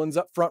 the gremlins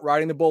up front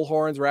riding the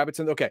bullhorns, rabbits,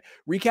 and okay.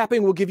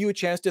 Recapping will give you a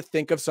chance to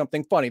think of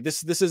something funny.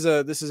 This is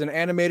an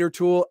animator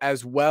tool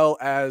as well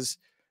as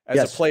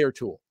a player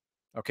tool.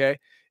 Okay,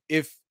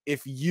 if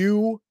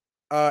you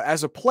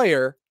as a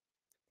player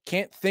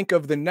can't think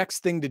of the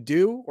next thing to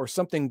do or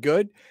something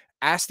good,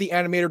 ask the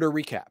animator to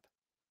recap.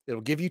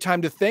 It'll give you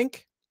time to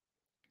think.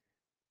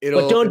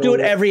 But don't do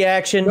it every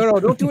action. No,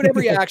 don't do it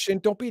every action.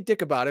 Don't be a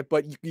dick about it,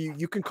 but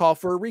you can call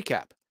for a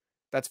recap.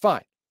 That's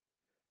fine.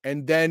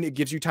 And then it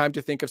gives you time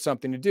to think of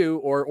something to do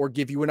or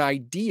give you an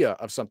idea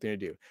of something to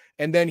do.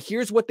 And then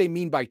here's what they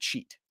mean by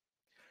cheat.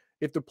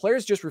 If the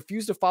players just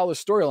refuse to follow the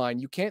storyline,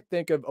 you can't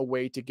think of a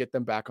way to get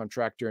them back on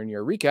track during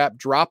your recap.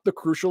 Drop the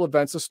crucial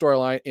events of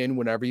storyline in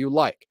whenever you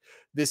like.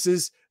 This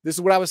is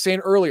what I was saying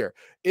earlier.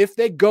 If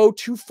they go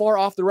too far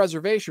off the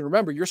reservation,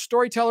 remember, you're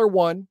storyteller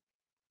 1,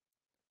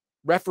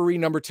 referee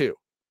number 2.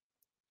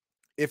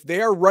 If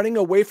they are running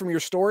away from your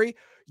story,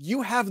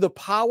 you have the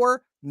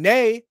power,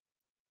 nay,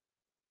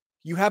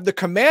 you have the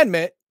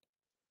commandment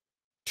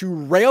to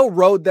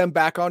railroad them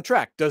back on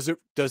track. Does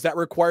that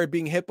require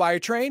being hit by a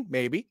train?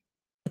 Maybe.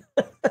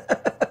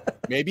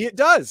 Maybe it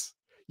does.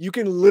 You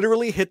can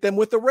literally hit them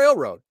with the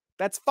railroad.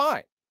 That's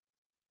fine.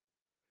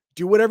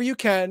 Do whatever you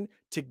can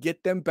to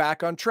get them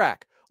back on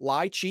track.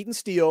 Lie, cheat, and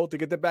steal to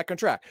get them back on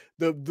track.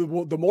 The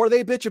more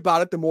they bitch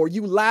about it, the more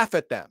you laugh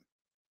at them.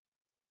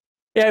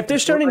 Yeah, if they're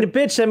starting to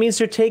bitch, that means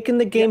they're taking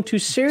the game too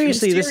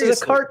seriously. This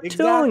is a cartoon.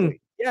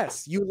 Exactly.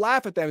 Yes, you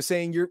laugh at them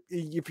saying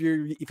if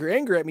you're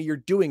angry at me, you're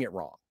doing it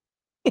wrong.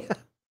 Yeah.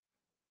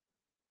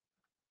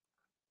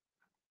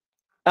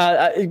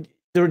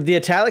 The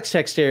italics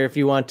text here, if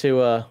you want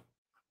to.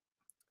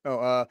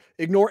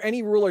 Ignore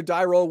any rule or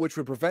die roll which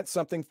would prevent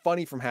something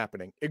funny from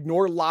happening.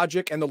 Ignore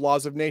logic and the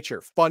laws of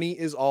nature. Funny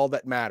is all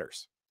that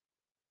matters.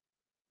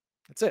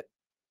 That's it.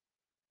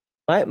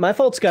 My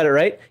fault's got it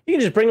right. You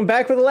can just bring them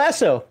back with a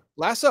lasso.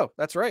 Lasso,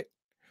 that's right.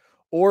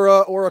 Or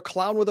a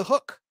clown with a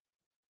hook.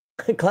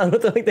 Clown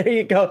with the hook. There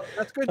you go.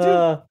 That's good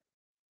too.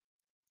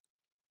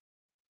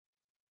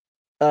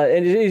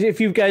 And if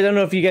you guys, I don't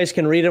know if you guys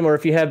can read them or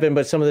if you have been,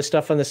 but some of the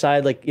stuff on the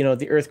side, like,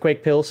 the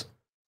earthquake pills,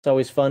 it's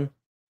always fun.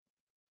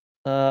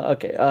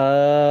 Okay.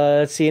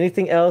 Let's see.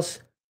 Anything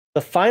else?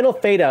 The final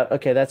fade out.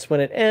 Okay. That's when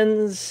it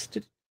ends.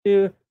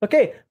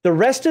 Okay. The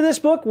rest of this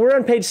book, we're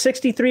on page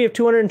 63 of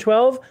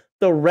 212.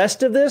 The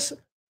rest of this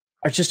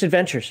are just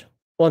adventures.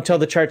 Well, until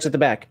the chart's at the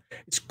back.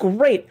 It's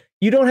great.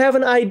 You don't have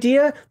an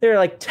idea? There are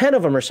like 10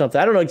 of them or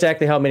something. I don't know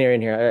exactly how many are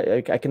in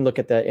here. I can look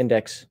at the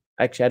index.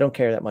 Actually, I don't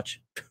care that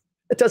much.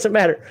 It doesn't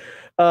matter.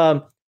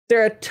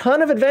 There are a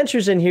ton of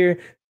adventures in here.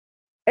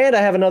 And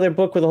I have another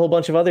book with a whole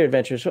bunch of other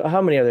adventures.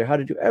 How many are there? How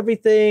to do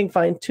everything,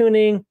 fine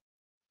tuning.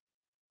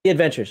 The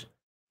adventures.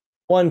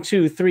 1,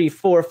 2, 3,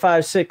 4,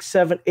 5, 6,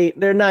 7, 8.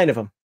 There are 9 of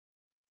them.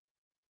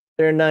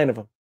 There are 9 of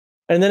them.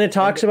 And then it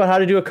talks about how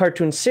to do a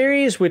cartoon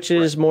series, which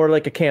is more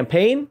like a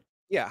campaign.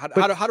 Yeah,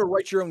 how to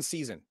write your own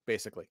season,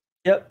 basically.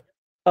 Yep.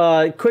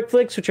 Quick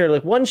flicks, which are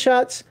like one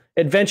shots.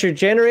 Adventure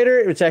generator,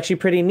 it's actually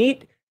pretty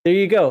neat. There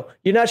you go.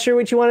 You're not sure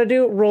what you want to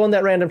do? Roll in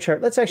that random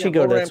chart. Let's actually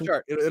go to random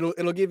chart.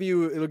 It'll give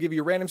you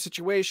a random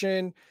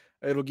situation.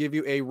 It'll give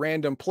you a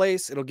random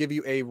place. It'll give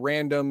you a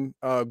random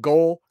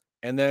goal,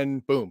 and then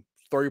boom,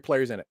 throw your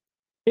players in it.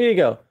 Here you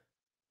go.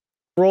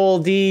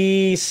 Roll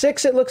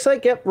D6. It looks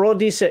like. Yep. Roll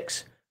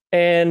D6.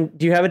 And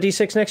do you have a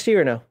D6 next to you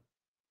or no?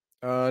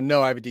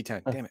 No, I have a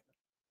D10. Damn it.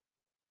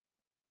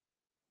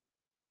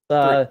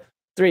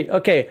 3.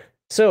 Okay.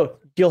 So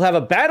you'll have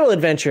a battle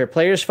adventure.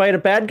 Players fight a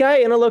bad guy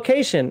in a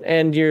location,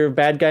 and your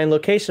bad guy in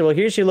location. Well,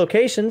 here's your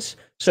locations.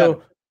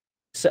 So,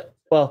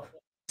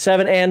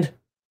 7 and.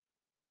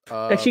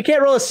 Actually, you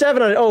can't roll a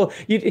 7 on it. Oh,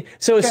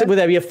 so okay. Would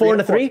that be a 4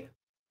 and a 3?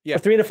 Yeah. A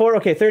 3 and a 4?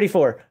 Okay,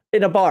 34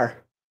 in a bar.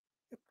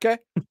 Okay.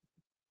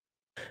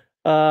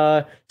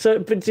 But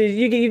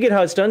you get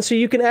how it's done. So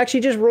you can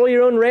actually just roll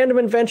your own random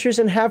adventures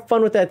and have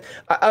fun with that.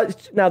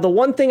 Now, the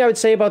one thing I would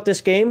say about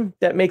this game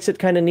that makes it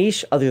kind of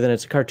niche, other than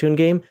it's a cartoon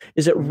game,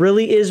 is it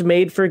really is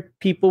made for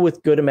people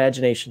with good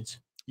imaginations.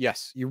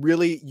 Yes, you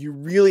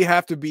really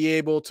have to be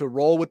able to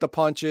roll with the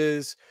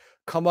punches,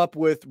 come up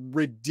with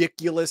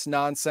ridiculous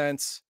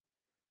nonsense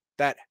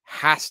that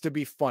has to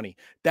be funny.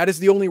 That is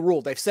the only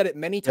rule. They've said it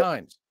many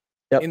times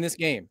in this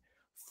game.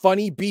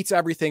 Funny beats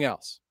everything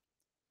else.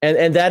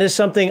 And that is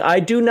something I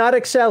do not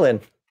excel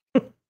in.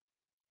 At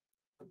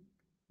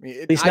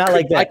least not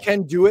like that. I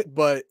can do it,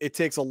 but it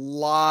takes a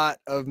lot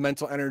of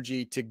mental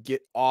energy to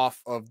get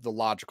off of the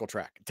logical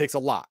track. It takes a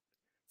lot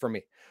for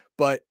me.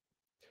 But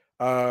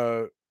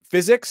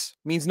physics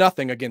means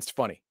nothing against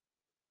funny.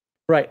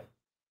 Right.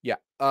 Yeah.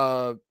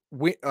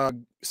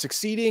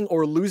 Succeeding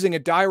or losing a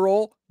die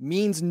roll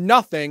means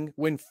nothing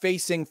when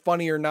facing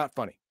funny or not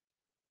funny.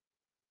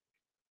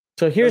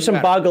 So here's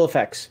some boggle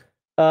effects.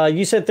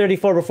 You said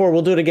 34 before.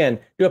 We'll do it again.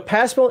 Do a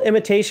passable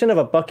imitation of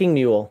a bucking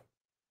mule.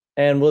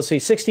 And we'll see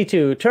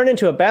 62. Turn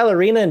into a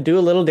ballerina and do a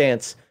little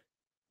dance.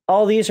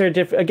 All these are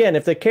different. Again,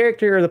 if the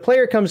character or the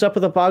player comes up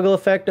with a boggle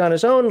effect on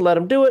his own, let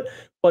him do it.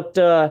 But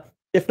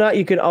if not,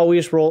 you can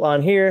always roll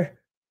on here.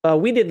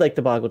 We did like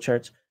the boggle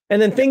charts.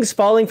 And then things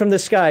falling from the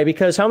sky,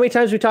 because how many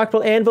times we talked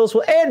about anvils?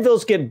 Well,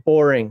 anvils get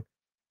boring.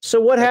 So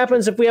what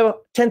happens if we have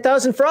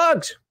 10,000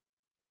 frogs?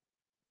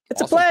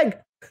 It's awesome. A plague.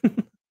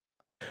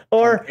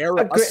 Or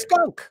a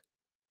skunk.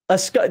 A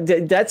skunk.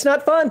 That's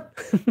not fun.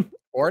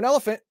 Or an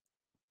elephant.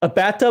 A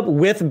bathtub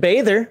with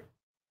bather.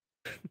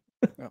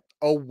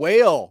 A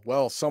whale.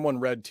 Well, someone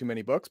read too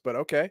many books, but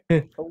okay.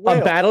 A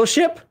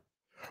battleship.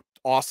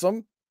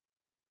 Awesome.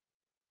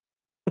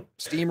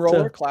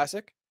 Steamroller,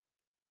 classic.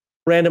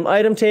 Random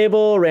item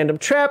table, random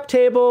trap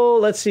table.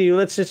 Let's see.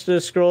 Let's just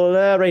scroll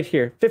right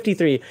here.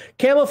 53.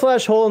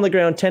 Camouflage hole in the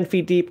ground 10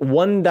 feet deep.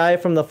 1 die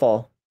from the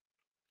fall.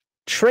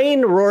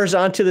 Train roars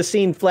onto the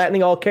scene,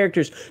 flattening all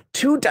characters.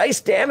 2 dice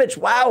damage.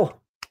 Wow.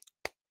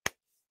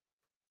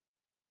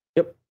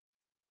 Yep.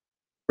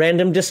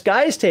 Random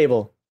disguise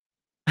table.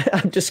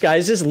 I'm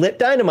disguised as lit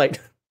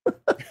dynamite.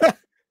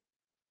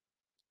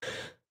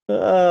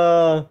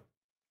 There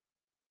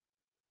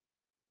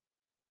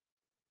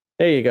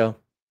you go.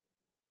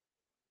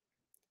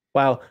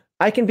 Wow.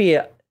 I can be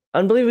an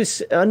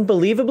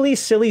unbelievably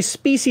silly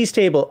species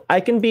table. I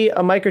can be a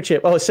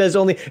microchip. Oh, it says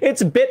only.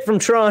 It's Bit from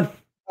Tron.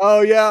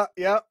 Oh, yeah.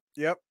 Yep.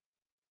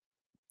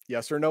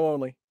 Yes or no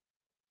only.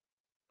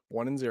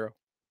 1 and 0.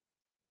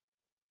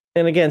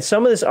 And again,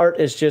 some of this art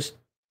is just,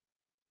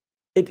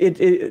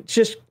 it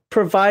just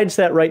provides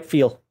that right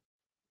feel.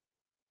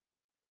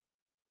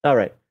 All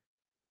right.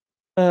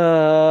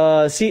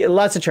 See,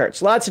 lots of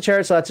charts,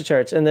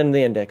 and then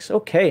the index.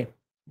 Okay.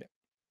 Yeah.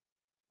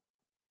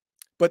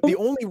 But the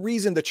only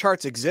reason the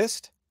charts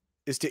exist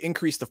is to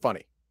increase the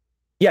funny.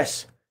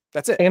 Yes.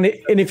 That's it. And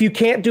if you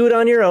can't do it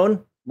on your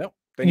own, no,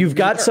 then you've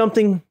got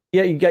something.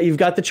 Yeah, you've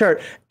got the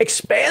chart.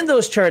 Expand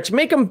those charts,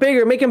 make them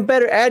bigger, make them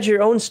better, add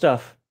your own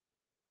stuff.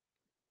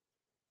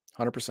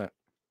 100%.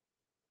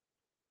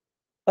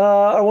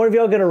 Are one of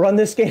y'all going to run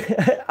this game?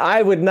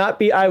 I would not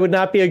be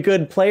a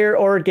good player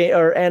or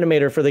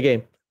animator for the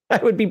game. I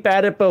would be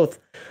bad at both.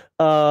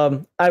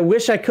 I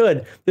wish I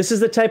could. This is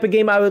the type of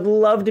game I would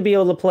love to be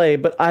able to play,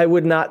 but I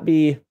would not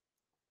be.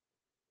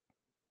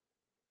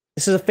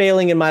 This is a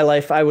failing in my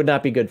life. I would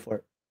not be good for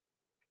it.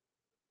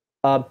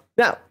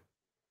 Now,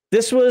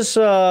 this was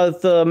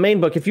the main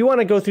book. If you want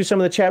to go through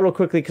some of the chat real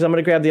quickly, because I'm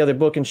going to grab the other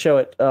book and show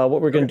it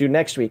what we're going to do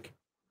next week.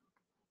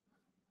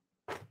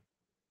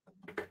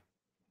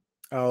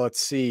 Let's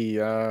see.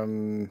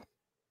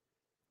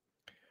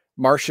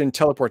 Martian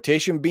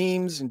teleportation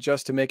beams, and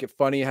just to make it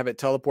funny, have it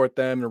teleport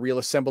them and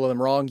reassemble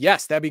them wrong.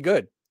 Yes, that'd be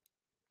good.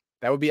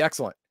 That would be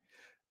excellent.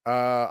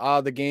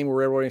 The game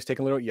where everybody is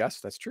taking a little.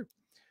 Yes, that's true.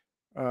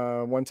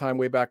 One time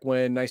way back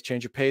when, nice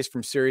change of pace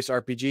from serious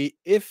RPG.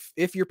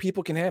 If your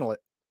people can handle it.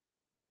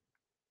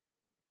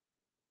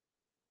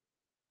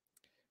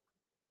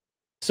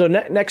 So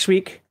next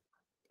week.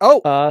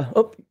 Did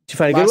you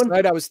find a good one? Last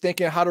night I was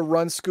thinking how to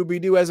run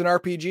Scooby-Doo as an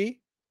RPG.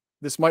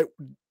 This might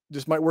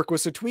work with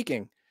some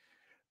tweaking.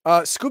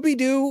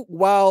 Scooby-Doo,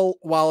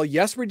 while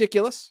yes,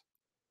 ridiculous,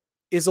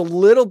 is a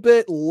little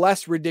bit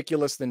less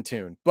ridiculous than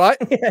Toon. But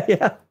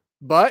yeah.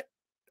 But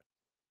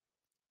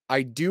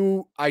I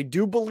do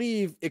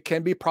believe it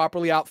can be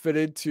properly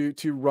outfitted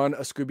to run a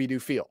Scooby-Doo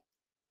feel.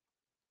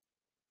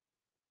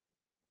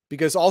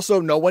 Because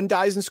also no one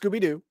dies in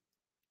Scooby-Doo.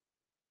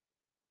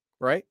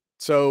 Right?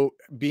 So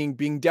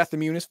being death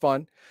immune is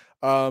fun.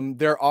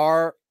 There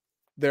are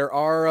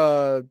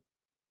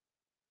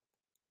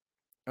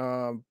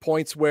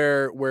points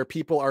where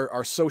people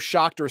are so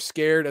shocked or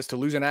scared as to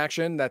lose an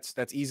action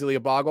that's easily a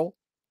boggle.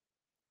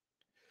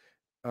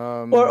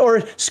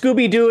 Or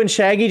Scooby-Doo and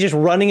Shaggy just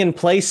running in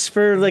place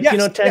for 10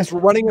 yes,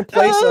 running in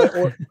place,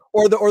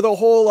 or the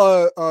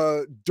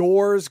whole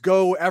doors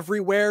go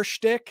everywhere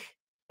shtick.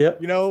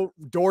 Yep.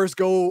 Doors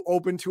go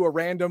open to a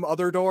random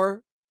other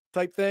door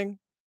type thing.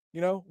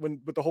 When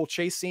with the whole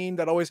chase scene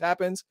that always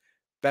happens.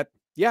 That's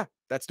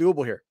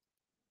doable here.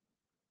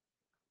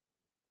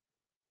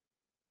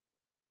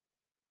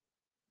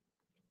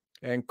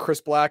 And Chris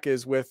Black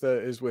is with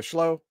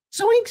Schlo.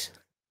 Zoinks.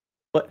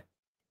 What?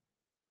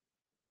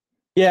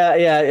 Yeah,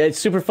 it's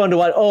super fun to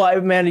watch.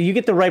 Oh, man, you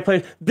get the right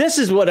players. This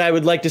is what I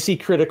would like to see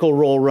Critical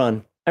Role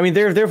run. I mean,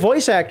 they're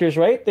voice actors,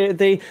 right?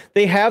 They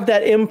have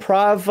that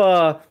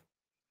improv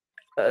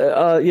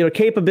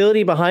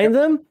capability behind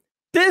them.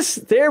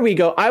 There we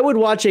go. I would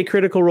watch a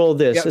Critical Role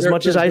as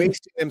much as I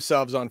wasting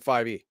themselves on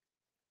 5e.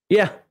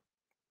 Yeah.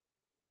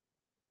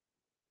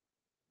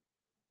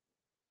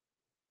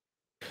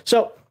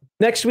 So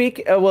next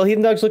week,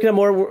 Heathen Dog's looking at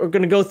more. We're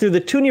going to go through the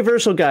Toon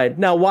Universal Guide.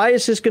 Now, why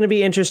is this going to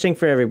be interesting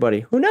for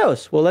everybody? Who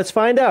knows? Well, let's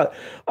find out.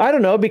 I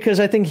don't know, because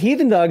I think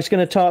Heathen Dog's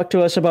going to talk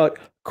to us about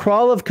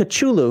Crawl of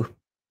Cthulhu.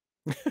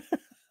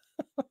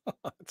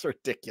 It's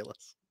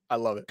ridiculous. I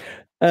love it.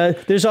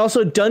 There's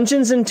also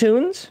Dungeons and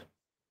Toons,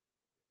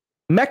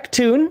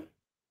 Mech-Toon,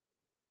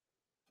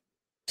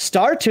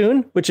 Star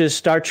Toon, which is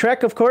Star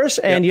Trek, of course,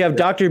 and you have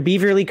Dr.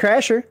 Beaverly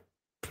Crasher.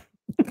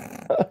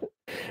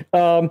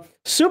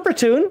 Super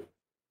Toon,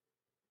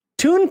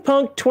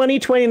 Toonpunk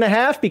 2020 and a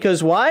half,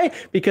 because why?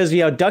 Because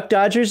you have Duck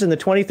Dodgers in the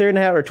 23rd and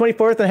a half or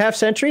 24th and a half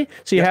century,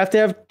 so you have to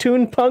have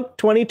Toonpunk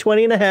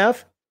 2020 and a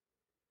half,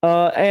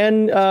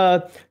 and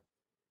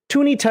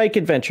Toonie Tyke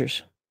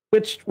Adventures,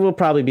 which will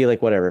probably be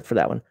like whatever for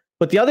that one.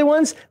 But the other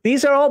ones,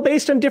 these are all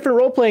based on different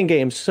role-playing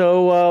games.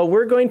 So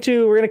we're going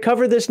to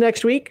cover this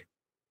next week.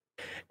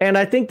 And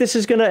I think this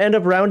is going to end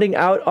up rounding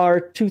out our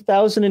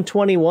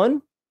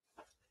 2021.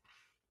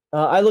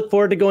 I look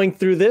forward to going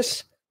through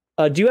this.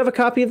 Do you have a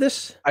copy of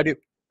this? I do.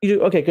 You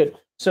do? Okay, good.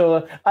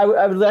 So I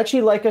would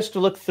actually like us to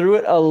look through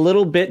it a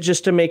little bit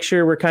just to make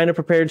sure we're kind of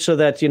prepared so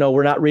that,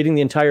 we're not reading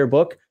the entire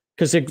book.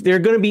 Because there are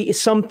going to be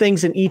some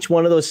things in each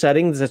one of those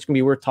settings that's going to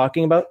be worth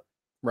talking about.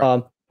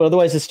 Right. But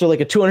otherwise, it's still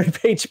like a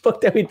 200-page book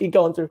that we'd be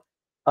going through.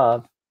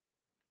 But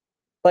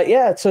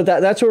yeah, so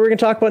that's what we're going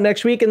to talk about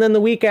next week. And then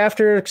the week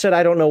after, like I said,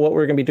 I don't know what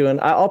we're going to be doing.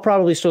 I'll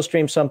probably still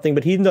stream something,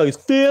 but Heathen Dog's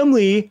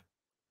family.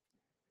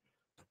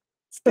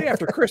 It's the day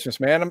after Christmas,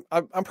 man.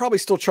 I'm probably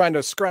still trying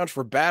to scrounge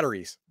for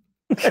batteries.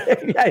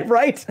 Yeah,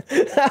 right.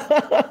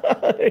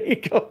 There you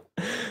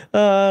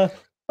go.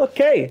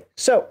 Okay,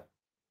 so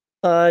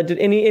did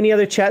any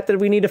other chat that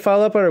we need to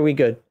follow up on, or are we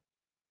good?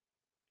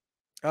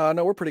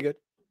 No, we're pretty good.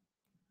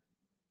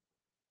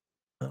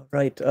 All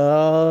right.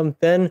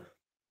 Then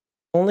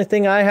only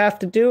thing I have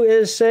to do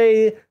is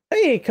say,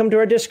 hey, come to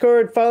our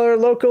Discord, follow our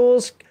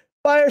locals,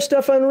 buy our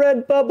stuff on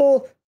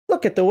Redbubble,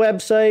 look at the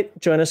website,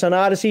 join us on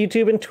Odyssey,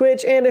 YouTube, and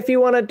Twitch. And if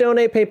you want to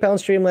donate, PayPal and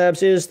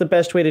Streamlabs is the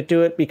best way to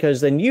do it, because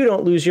then you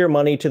don't lose your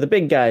money to the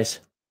big guys.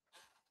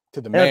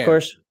 To the man. And of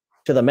course,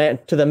 to the men.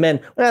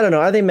 I don't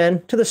know. Are they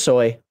men? To the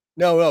soy.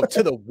 No,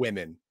 to the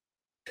women.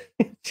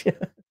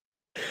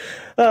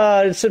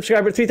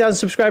 Subscriber 3,000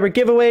 subscriber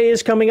giveaway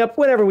is coming up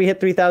whenever we hit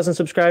 3,000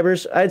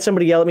 subscribers. I had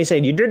somebody yell at me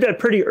saying, you did that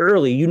pretty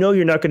early. You're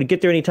not going to get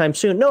there anytime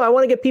soon. No, I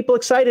want to get people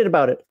excited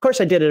about it. Of course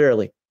I did it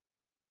early.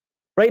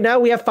 Right now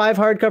we have 5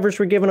 hardcovers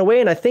we're giving away,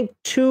 and I think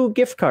 2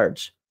 gift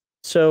cards.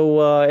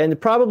 So, and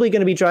probably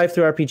going to be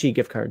Drive-Thru RPG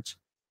gift cards,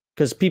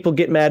 because people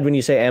get mad when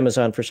you say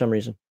Amazon for some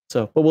reason.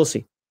 So, but we'll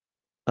see.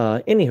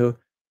 Anywho,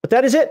 but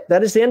that is it.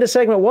 That is the end of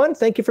segment 1.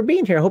 Thank you for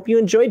being here. I hope you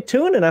enjoyed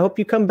Toon, and I hope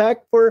you come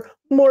back for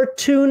more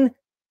Toon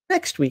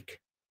next week.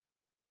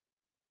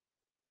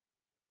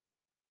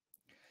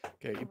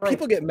 Okay,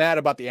 people get mad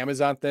about the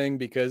Amazon thing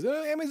because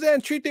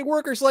Amazon treat their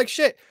workers like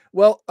shit.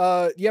 Well,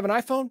 you have an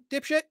iPhone,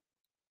 dipshit?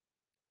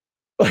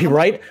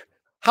 Right?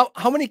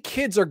 How many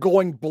kids are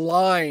going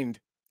blind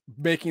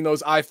making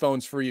those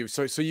iPhones for you,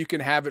 so you can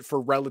have it for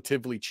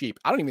relatively cheap.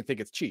 I don't even think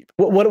it's cheap.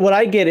 What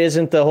I get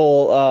isn't the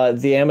whole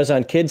the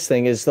Amazon Kids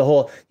thing. Is the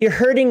whole you're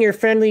hurting your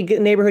friendly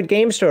neighborhood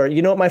game store.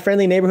 You know what my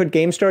friendly neighborhood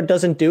game store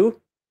doesn't do?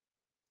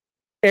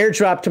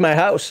 Airdrop to my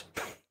house.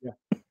 Yeah.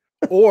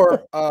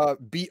 Or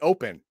be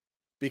open,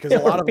 because a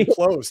lot of them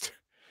closed.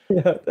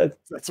 Yeah,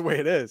 that's the way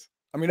it is.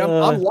 I mean,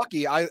 I'm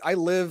lucky. I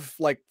live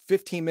like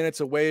 15 minutes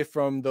away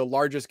from the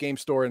largest game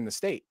store in the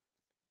state.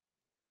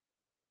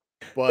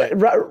 But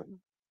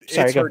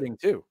it's hurting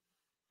too.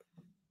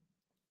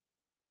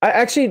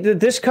 Actually,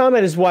 this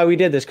comment is why we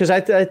did this, because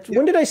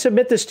when did I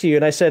submit this to you?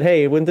 And I said,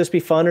 hey, wouldn't this be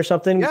fun or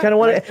something? Yeah, you kind of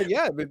want to,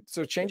 yeah, but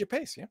so change of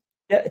pace. Yeah.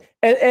 Yeah,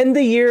 and end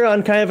the year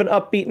on kind of an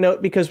upbeat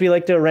note, because we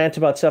like to rant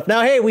about stuff.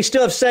 Now, hey, we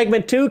still have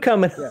segment 2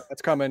 coming. Yeah,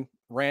 that's coming.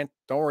 Rant.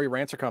 Don't worry,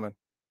 rants are coming.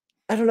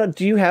 I don't know.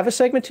 Do you have a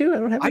segment 2? I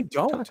don't have. I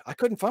don't. I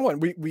couldn't find one.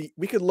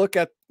 We could look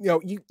at,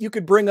 you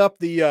could bring up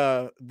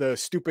the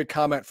stupid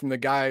comment from the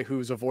guy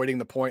who's avoiding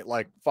the point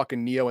like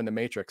fucking Neo in the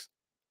Matrix.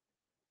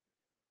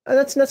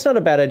 That's not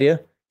a bad idea,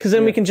 because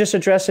then we can just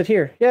address it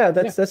here. Yeah,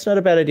 that's not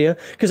a bad idea,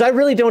 because I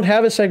really don't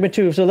have a segment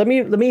 2. So let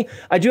me.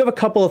 I do have a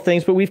couple of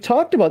things, but we've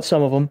talked about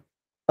some of them.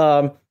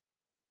 I'm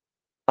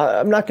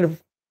not going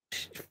to.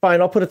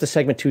 Fine, I'll put it to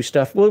segment 2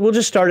 stuff. We'll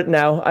just start it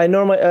now. I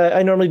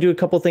normally do a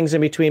couple things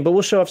in between, but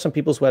we'll show off some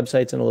people's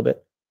websites in a little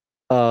bit.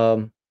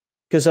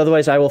 Because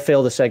otherwise I will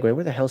fail the segue.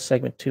 Where the hell's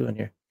segment 2 in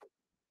here?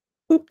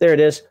 Oop, there it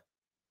is.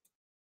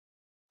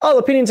 All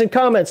opinions and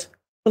comments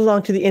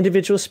belong to the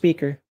individual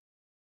speaker.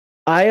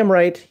 I am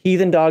right.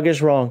 Heathen Dog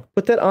is wrong.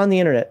 Put that on the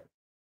internet.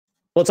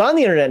 Well, it's on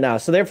the internet now,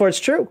 so therefore it's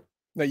true.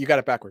 No, you got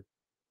it backward.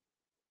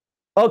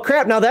 Oh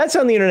crap! Now that's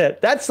on the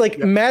internet. That's like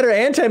matter,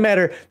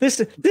 antimatter.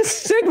 This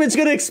segment's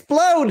gonna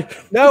explode.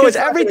 No, it's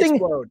everything.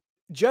 Explode.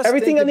 Just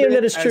everything on the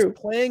internet is true.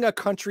 Playing a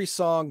country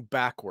song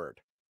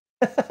backward.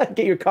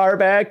 Get your car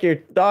back, your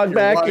dog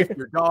back,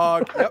 your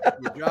dog. Yep,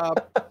 your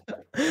job.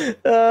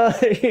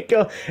 There you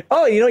go.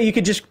 Oh, you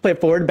could just play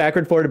forward,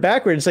 backward, forward,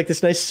 backward. It's like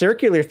this nice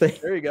circular thing.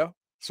 There you go.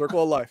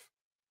 Circle of life.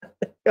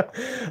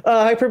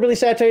 Hyperbole,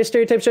 satire,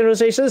 stereotypes,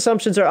 generalizations,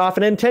 assumptions are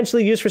often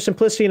intentionally used for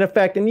simplicity and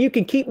effect, and you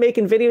can keep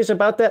making videos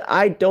about that.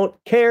 I don't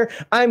care.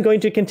 I'm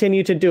going to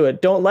continue to do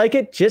it. Don't like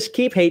it? Just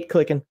keep hate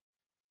clicking.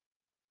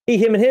 He,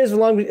 him, and his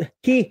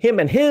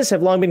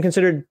have long been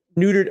considered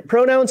neutered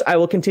pronouns. I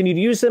will continue to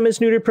use them as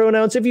neutered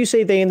pronouns. If you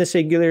say they in the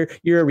singular,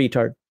 you're a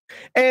retard.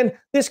 And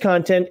this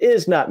content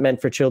is not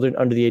meant for children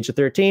under the age of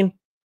 13.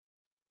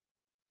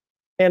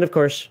 And of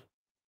course,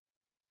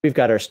 we've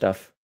got our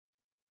stuff,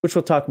 which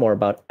we'll talk more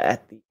about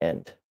at the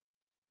end.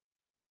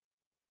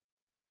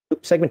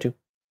 Oops, segment 2.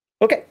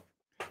 Okay.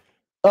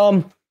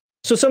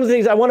 So some of the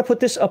things, I want to put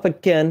this up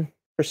again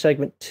for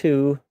segment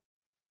 2.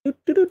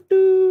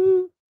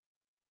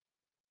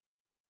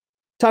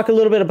 Talk a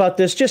little bit about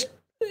this, just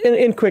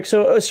in quick.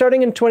 So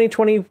starting in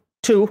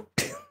 2022,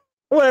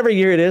 whatever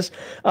year it is,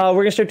 we're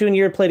going to start doing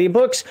Year of Palladium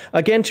books.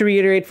 Again, to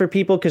reiterate for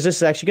people, because this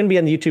is actually going to be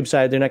on the YouTube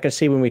side. They're not going to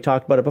see when we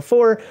talked about it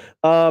before.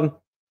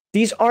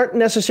 These aren't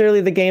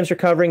necessarily the games we're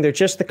covering. They're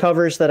just the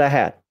covers that I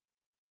had.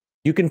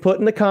 You can put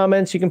in the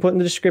comments, you can put in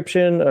the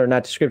description, or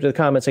not description, the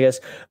comments, I guess,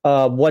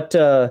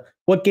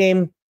 what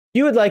game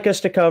you would like us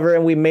to cover,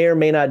 and we may or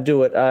may not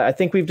do it. I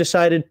think we've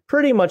decided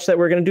pretty much that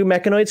we're going to do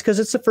Mechanoids because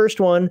it's the first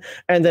one,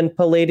 and then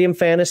Palladium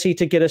Fantasy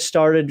to get us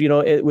started,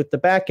 with the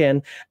back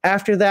end.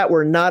 After that,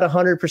 we're not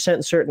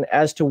 100% certain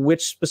as to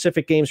which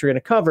specific games we're going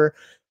to cover.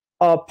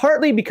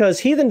 Partly because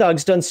Heathen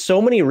Dog's done so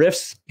many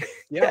Rifts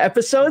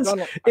episodes,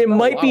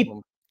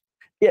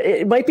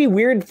 it might be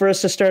weird for us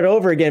to start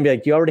over again and be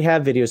like, you already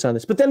have videos on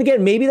this. But then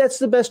again, maybe that's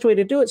the best way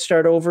to do it.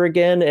 Start over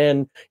again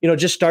and,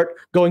 just start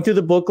going through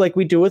the book like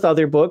we do with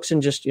other books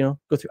and just, go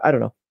through. I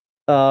don't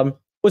know.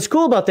 What's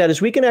cool about that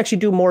is we can actually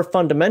do more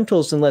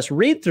fundamentals and less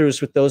read-throughs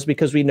with those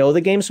because we know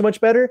the game so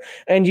much better.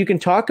 And you can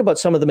talk about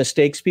some of the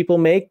mistakes people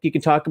make. You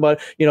can talk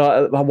about,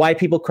 why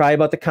people cry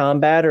about the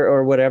combat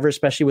or whatever,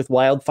 especially with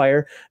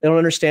Wildfire. They don't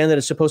understand that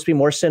it's supposed to be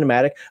more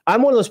cinematic.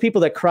 I'm one of those people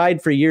that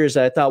cried for years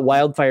that I thought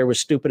Wildfire was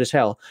stupid as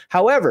hell.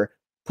 However,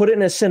 put it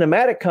in a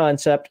cinematic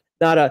concept,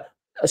 not a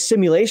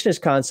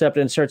simulationist concept,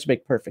 and it starts to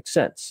make perfect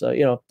sense.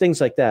 So,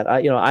 things like that.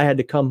 I had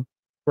to come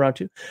around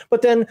to.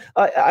 But then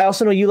I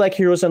also know you like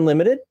Heroes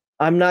Unlimited.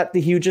 I'm not the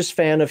hugest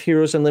fan of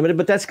Heroes Unlimited,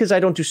 but that's because I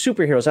don't do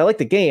superheroes. I like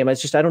the game. I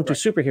don't do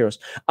superheroes.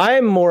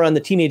 I'm more on the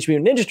Teenage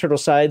Mutant Ninja Turtle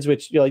sides,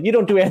 which you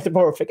don't do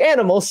anthropomorphic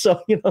animals,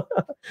 so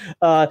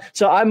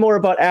so I'm more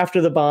about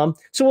After the Bomb.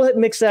 So we'll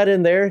mix that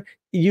in there.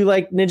 You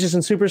like Ninjas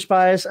and Super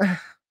Spies? I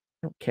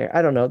don't care.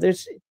 I don't know.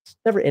 It's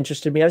never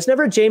interested me. I was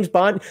never a James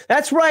Bond.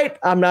 That's right.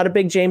 I'm not a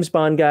big James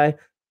Bond guy.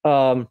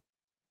 Yeah,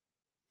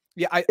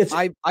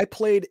 I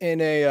played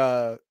in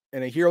a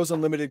Heroes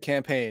Unlimited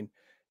campaign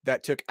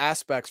that took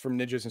aspects from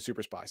Ninjas and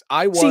Super Spies.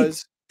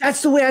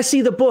 That's the way I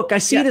see the book. I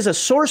see it as a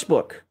source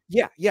book.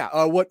 Yeah.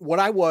 What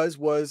I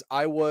was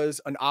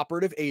an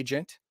operative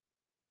agent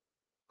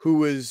who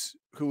was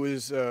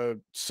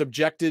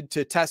subjected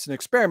to tests and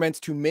experiments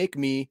to make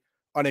me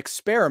an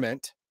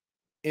experiment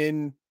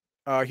in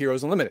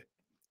Heroes Unlimited.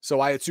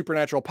 So I had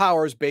supernatural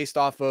powers based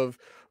off of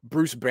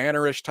Bruce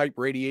Bannerish type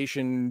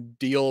radiation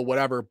deal,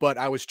 whatever, but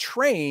I was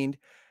trained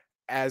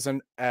as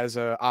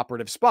a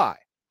operative spy.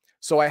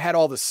 So I had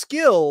all the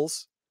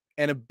skills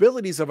and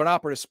abilities of an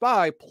operative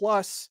spy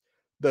plus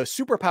the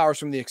superpowers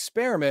from the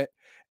experiment.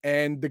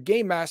 And the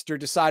game master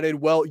decided,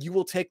 well, you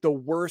will take the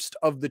worst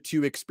of the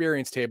two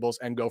experience tables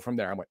and go from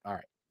there. I went, all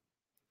right.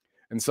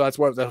 And so that's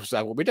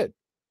what we did.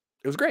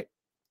 It was great.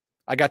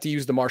 I got to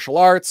use the martial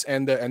arts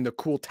and the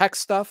cool tech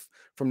stuff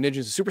from Ninjas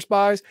and Super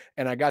Spies,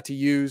 and I got to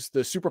use the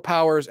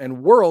superpowers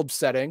and world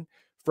setting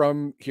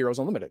from Heroes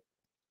Unlimited.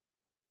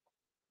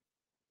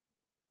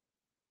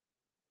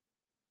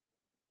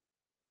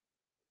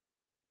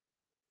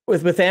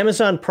 With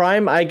Amazon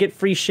Prime, I get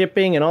free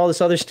shipping and all this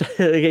other stuff.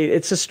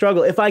 It's a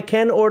struggle. If I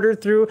can order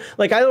through,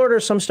 like I order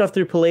some stuff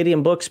through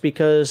Palladium Books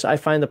because I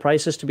find the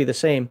prices to be the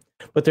same.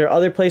 But there are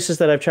other places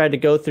that I've tried to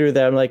go through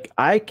that I'm like,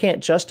 I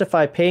can't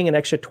justify paying an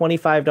extra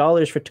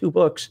 $25 for 2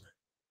 books,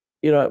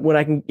 when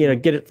I can,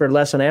 get it for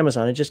less on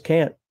Amazon. I just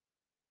can't.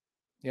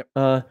 Yep.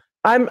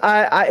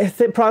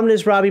 The problem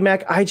is, Robbie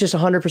Mac, I just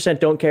 100%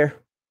 don't care.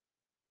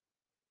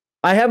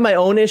 I have my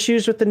own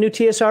issues with the new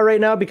TSR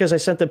right now because I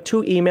sent them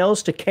 2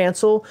 emails to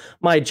cancel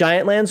my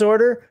Giant Lands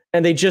order,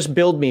 and they just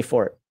billed me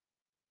for it.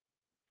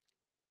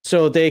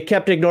 So they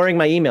kept ignoring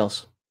my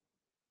emails.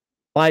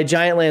 My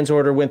Giant Lands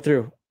order went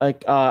through.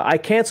 I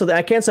canceled it.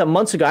 I canceled it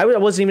months ago. I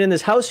wasn't even in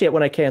this house yet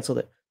when I canceled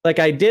it. Like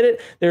I did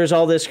it. There's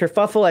all this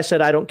kerfuffle. I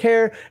said, I don't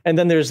care. And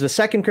then there's the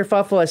second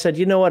kerfuffle. I said,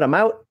 you know what? I'm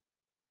out.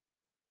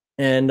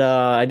 And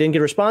I didn't get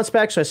a response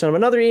back. So I sent them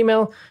another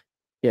email.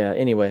 Yeah,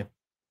 anyway.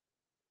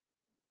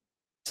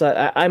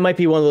 So I might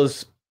be one of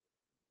those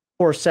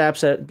poor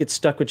saps that get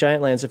stuck with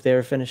Giant Lands if they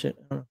ever finish it.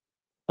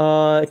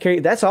 Okay,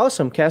 that's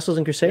awesome. Castles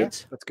and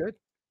Crusades. Yeah, that's good.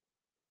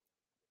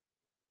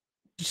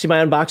 Did you see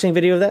my unboxing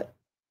video of that?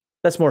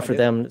 That's more for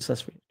them. It's less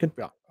for you. Good.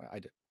 Yeah, I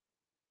did.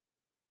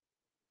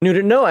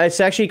 Neutered? No, it's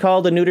actually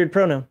called a neutered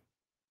pronoun.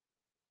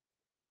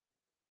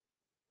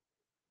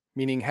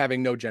 Meaning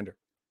having no gender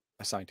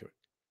assigned to it.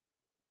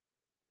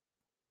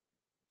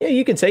 Yeah,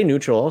 you can say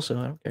neutral also.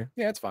 I don't care.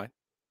 Yeah, it's fine.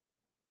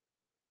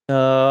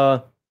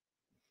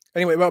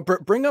 Anyway, well,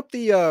 bring up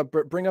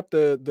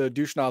the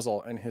douche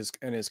nozzle and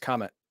his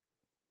comment.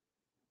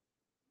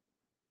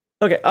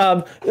 Okay.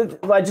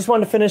 I just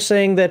wanted to finish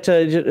saying that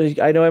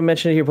I know I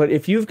mentioned it here, but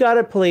if you've got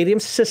a Palladium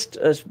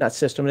not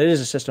system, it is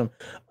a system,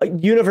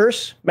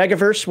 universe,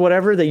 megaverse,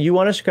 whatever that you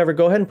want us to cover,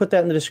 go ahead and put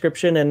that in the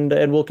description,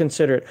 and we'll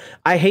consider it.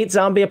 I hate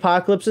zombie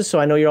apocalypses, so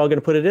I know you're all going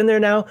to put it in there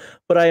now.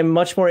 But I am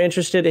much more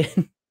interested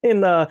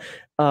in what's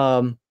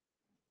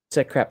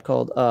that crap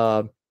called?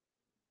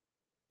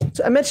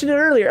 So I mentioned it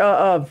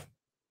earlier.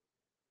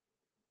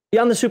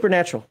 Beyond the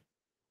Supernatural.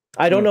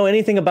 I don't know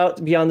anything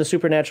about Beyond the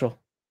Supernatural.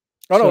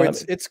 Oh no,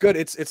 it's good.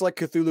 It's like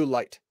Cthulhu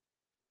Light.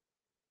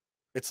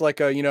 It's like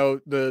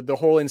the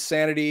whole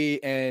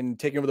insanity and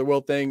taking over the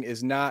world thing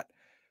is not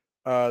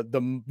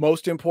the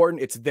most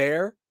important. It's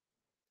there,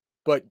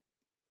 but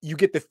you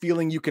get the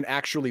feeling you can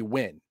actually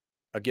win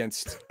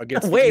against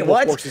Wait,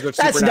 what? Forces of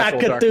That's not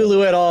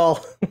Cthulhu at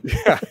all.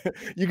 Yeah,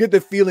 you get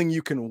the feeling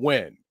you can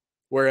win.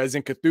 Whereas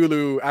in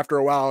Cthulhu, after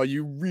a while,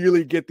 you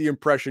really get the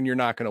impression you're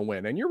not going to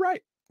win, and you're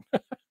right.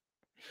 At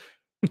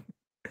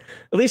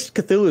least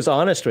Cthulhu's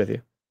honest with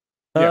you.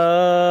 Yeah.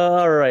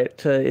 All right.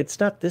 It's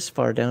not this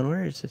far down.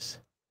 Where is this?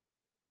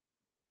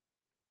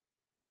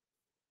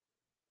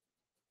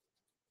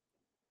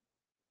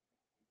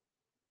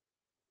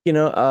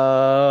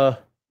 Oh,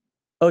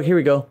 here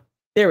we go.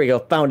 There we go.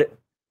 Found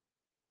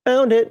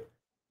it.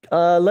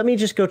 Let me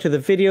just go to the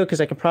video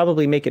because I can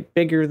probably make it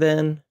bigger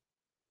then.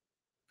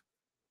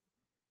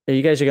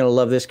 You guys are going to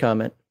love this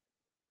comment.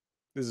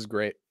 This is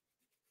great.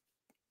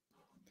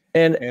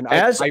 And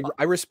as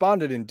I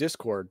responded in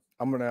Discord,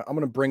 I'm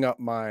gonna bring up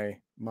my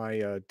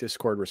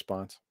Discord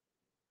response.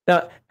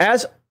 Now,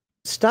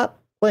 stop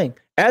playing.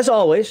 As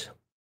always,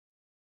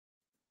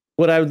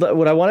 what I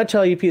want to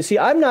tell you, see,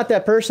 I'm not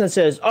that person that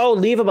says, "Oh,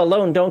 leave him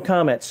alone, don't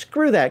comment."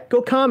 Screw that.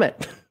 Go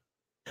comment,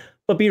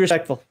 but be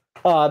respectful.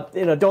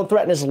 Don't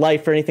threaten his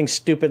life or anything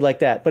stupid like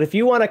that. But if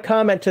you want to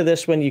comment to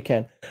this one, you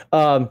can.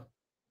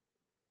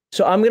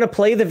 So I'm gonna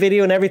play the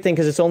video and everything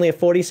because it's only a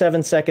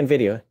 47-second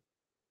video.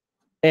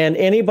 And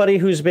anybody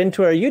who's been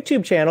to our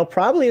YouTube channel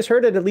probably has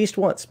heard it at least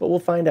once, but we'll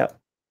find out.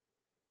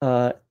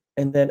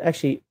 And then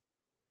actually,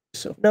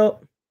 so no,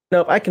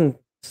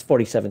 it's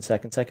 47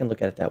 seconds. I can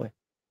look at it that way.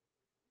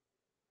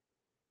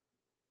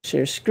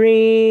 Share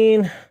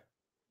screen,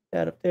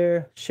 that up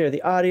there, share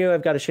the audio.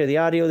 I've got to share the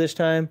audio this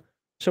time.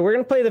 So we're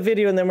going to play the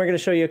video and then we're going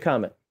to show you a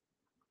comment.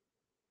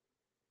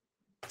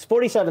 It's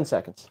 47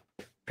 seconds.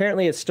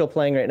 Apparently it's still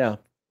playing right now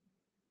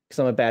because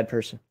I'm a bad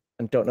person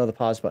and don't know the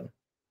pause button.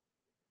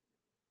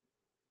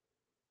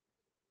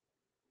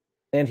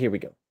 And here we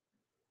go.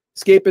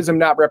 Escapism,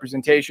 not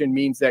representation,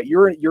 means that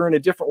you're in a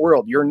different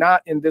world. You're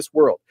not in this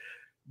world.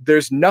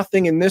 There's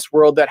nothing in this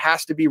world that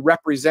has to be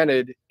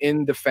represented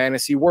in the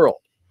fantasy world.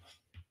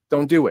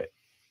 Don't do it.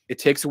 It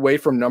takes away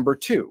from number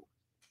 2.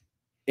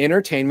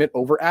 Entertainment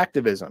over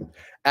activism.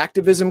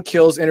 Activism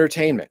kills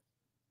entertainment.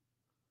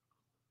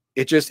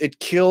 It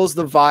kills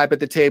the vibe at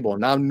the table.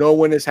 Now no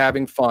one is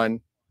having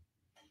fun.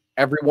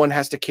 Everyone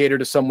has to cater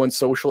to someone's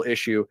social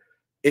issue.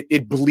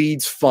 It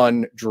bleeds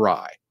fun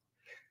dry.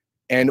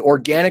 And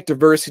organic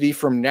diversity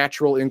from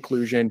natural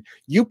inclusion.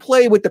 You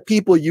play with the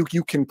people you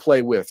can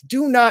play with.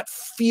 Do not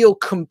feel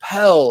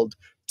compelled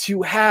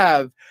to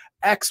have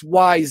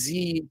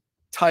XYZ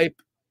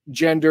type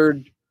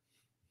gendered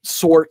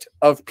sort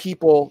of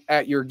people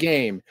at your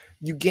game.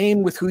 You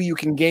game with who you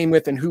can game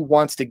with and who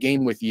wants to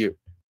game with you.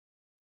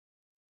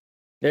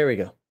 There we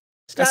go.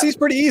 That seems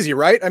pretty easy,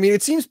 right? I mean,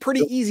 it seems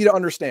pretty easy to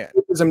understand.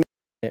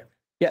 Yeah.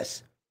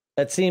 Yes,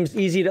 that seems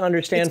easy to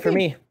understand for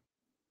me.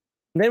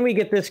 And then we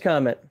get this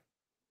comment.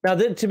 Now,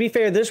 to be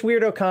fair, this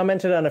weirdo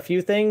commented on a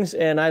few things,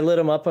 and I lit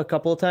him up a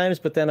couple of times,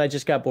 but then I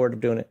just got bored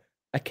of doing it.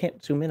 I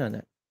can't zoom in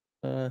on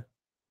that.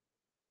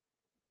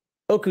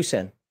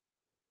 Okusen.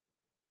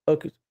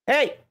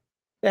 Hey,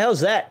 the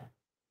hell's that?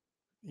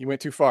 You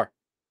went too far.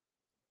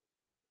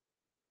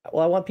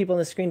 Well, I want people on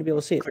the screen to be able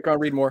to see it. Click on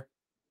read more.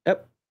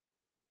 Yep.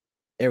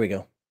 There we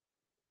go.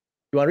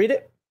 You want to read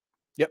it?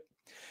 Yep.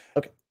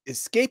 Okay.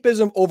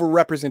 Escapism over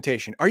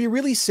representation. Are you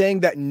really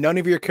saying that none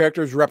of your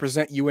characters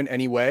represent you in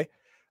any way?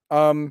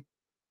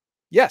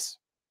 Yes.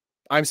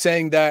 I'm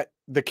saying that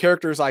the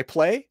characters I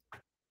play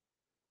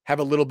have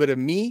a little bit of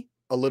me,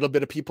 a little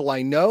bit of people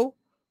I know,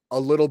 a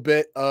little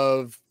bit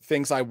of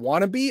things I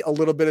want to be, a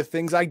little bit of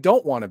things I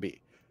don't want to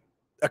be.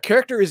 A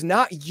character is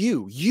not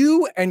you.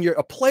 You and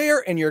a player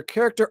and your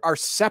character are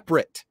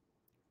separate.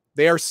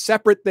 They are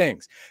separate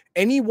things.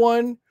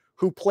 Anyone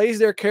who plays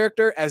their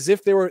character as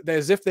if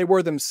they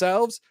were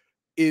themselves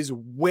is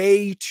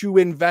way too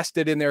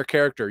invested in their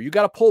character. You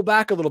got to pull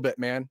back a little bit,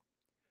 man.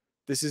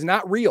 This is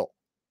not real.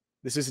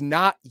 This is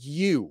not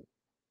you.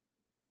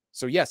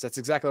 So yes, that's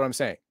exactly what I'm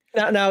saying.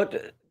 Now,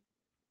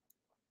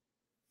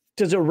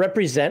 does it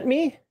represent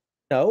me?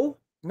 No.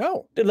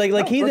 No.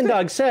 Like Heathen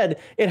Dog said,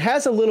 it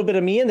has a little bit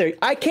of me in there.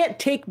 I can't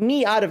take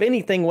me out of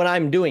anything when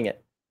I'm doing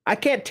it. I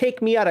can't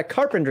take me out of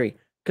carpentry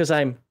because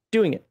I'm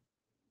doing it.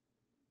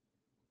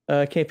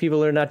 Can't people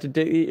learn not to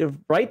do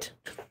right?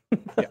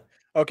 Yeah.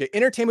 Okay.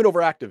 Entertainment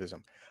over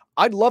activism.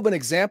 I'd love an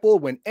example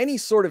when any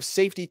sort of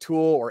safety tool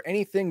or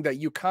anything that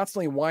you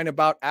constantly whine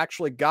about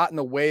actually got in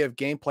the way of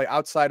gameplay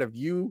outside of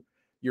you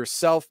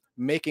yourself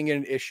making it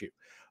an issue.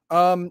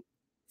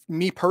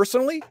 Me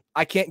personally,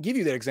 I can't give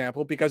you that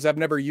example because I've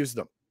never used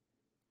them.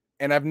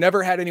 And I've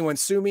never had anyone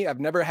sue me. I've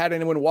never had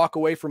anyone walk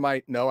away from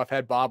I've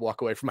had Bob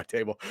walk away from my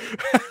table.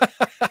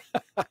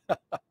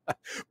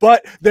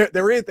 But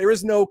there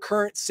is no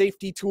current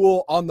safety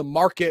tool on the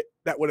market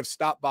that would have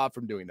stopped Bob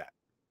from doing that.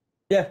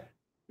 Yeah.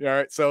 All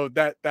right. So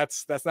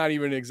that's not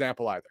even an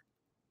example either.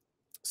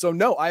 So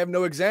no, I have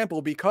no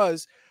example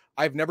because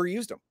I've never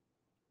used them.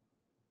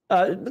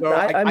 So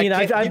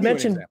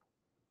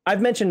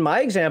I've mentioned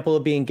my example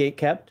of being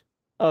gatekept,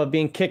 of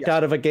being kicked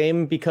out of a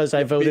game because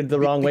I voted the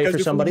wrong way for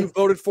somebody. You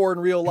voted for in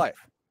real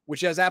life,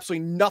 which has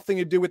absolutely nothing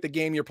to do with the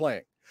game you're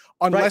playing,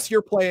 unless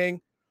you're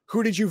playing.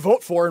 Who did you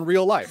vote for in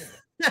real life?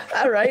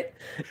 All right.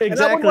 Exactly. And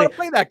I wouldn't want to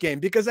play that game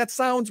because that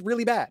sounds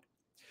really bad.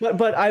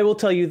 But I will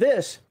tell you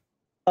this.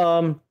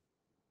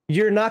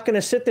 You're not going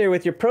to sit there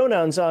with your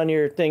pronouns on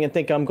your thing and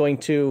think I'm going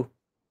to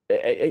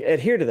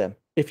adhere to them.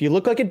 If you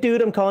look like a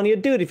dude, I'm calling you a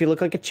dude. If you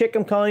look like a chick,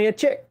 I'm calling you a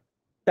chick.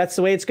 That's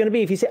the way it's going to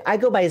be. If you say, I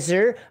go by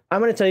Zer,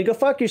 I'm going to tell you, go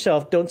fuck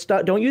yourself.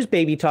 Don't use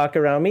baby talk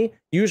around me.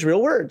 Use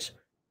real words.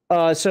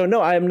 So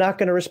no, I'm not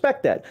going to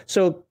respect that.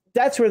 So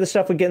that's where the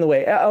stuff would get in the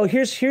way. Oh,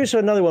 here's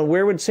another one.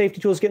 Where would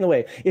safety tools get in the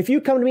way? If you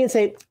come to me and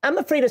say, I'm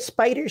afraid of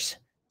spiders,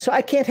 so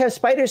I can't have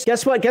spiders.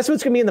 Guess what? Guess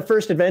what's going to be in the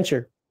first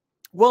adventure?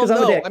 Well,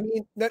 no, I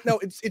mean, no,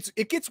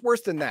 it gets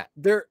worse than that.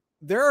 There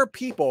are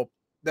people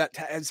that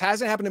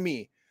hasn't happened to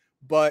me,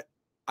 but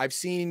I've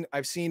seen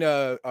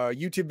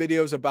YouTube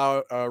videos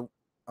about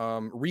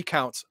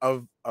recounts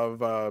of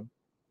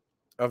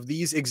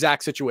these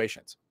exact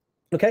situations.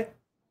 Okay.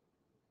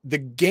 The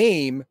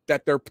game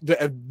that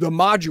the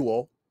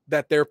module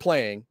that they're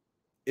playing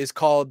is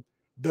called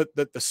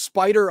the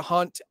Spider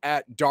Hunt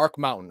at Dark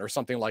Mountain or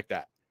something like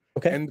that.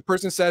 Okay. And the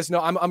person says, no,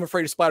 I'm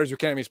afraid of spiders. You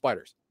can't have any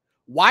spiders.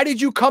 Why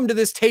did you come to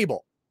this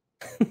table?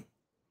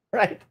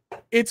 Right.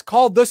 It's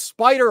called the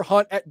Spider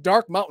Hunt at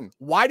Dark Mountain.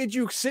 Why did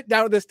you sit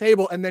down at this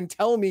table and then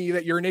tell me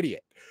that you're an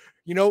idiot?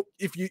 You know,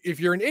 if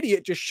you're an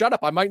idiot, just shut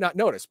up. I might not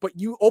notice. But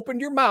you opened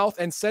your mouth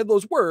and said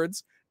those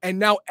words, and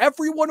now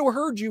everyone who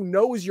heard you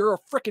knows you're a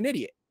freaking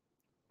idiot.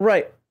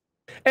 Right.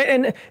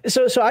 And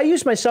so I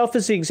use myself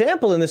as the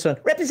example in this one.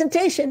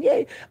 Representation,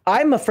 yay.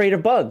 I'm afraid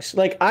of bugs.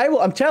 Like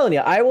I'm telling you,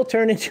 I will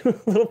turn into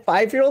a little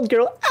 5-year-old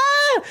girl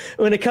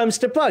when it comes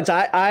to bugs.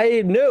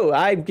 I know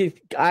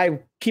I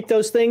keep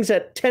those things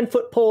at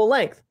 10-foot pole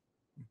length.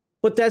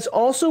 But that's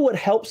also what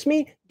helps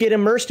me get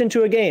immersed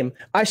into a game.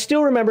 I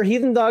still remember,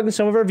 Heathen Dog and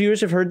some of our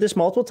viewers have heard this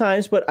multiple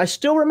times, but I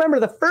still remember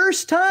the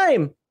first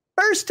time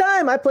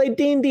I played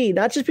D&D,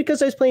 not just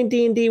because I was playing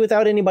D&D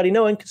without anybody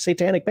knowing,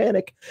 satanic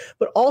panic,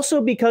 but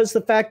also because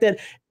the fact that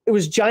it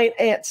was giant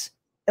ants.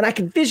 And I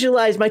could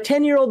visualize, my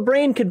 10-year-old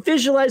brain could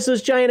visualize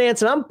those giant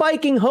ants. And I'm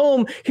biking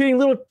home, hearing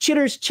little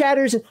chitters,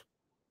 chatters. And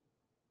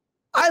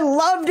I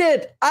loved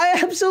it. I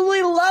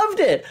absolutely loved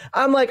it.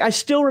 I'm like, I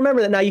still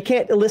remember that. Now you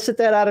can't elicit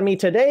that out of me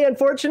today,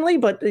 unfortunately,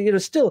 but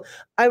still,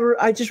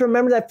 I just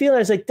remember that feeling. I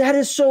was like, that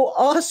is so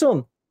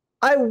awesome.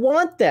 I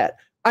want that.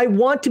 I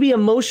want to be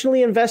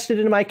emotionally invested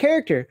in my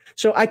character,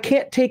 so I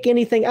can't take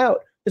anything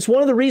out. It's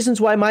one of the reasons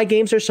why my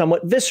games are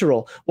somewhat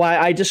visceral, why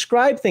I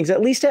describe things,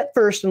 at least at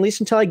first, at least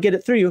until I get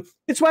it through you.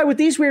 It's why with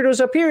these weirdos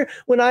up here,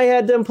 when I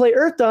had them play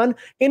Earth Dawn,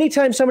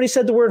 anytime somebody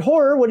said the word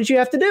horror, what did you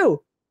have to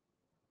do?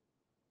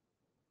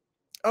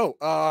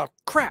 Oh,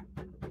 crap.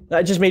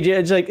 I just made you,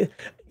 it's like,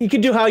 you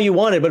could do how you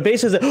wanted, but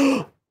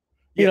basically,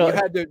 you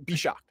had to be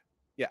shocked.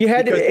 Yeah. You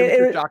had to,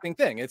 it's a shocking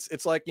thing.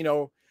 It's like,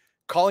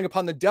 calling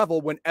upon the devil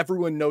when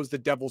everyone knows the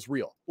devil's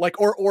real, like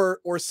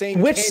or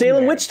saying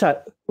Salem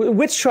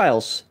witch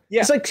trials.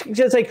 Yeah,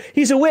 it's like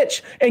he's a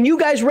witch, and you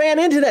guys ran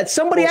into that.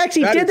 Somebody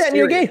actually did that in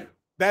your game.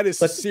 That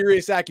is a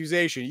serious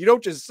accusation. You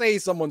don't just say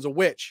someone's a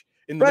witch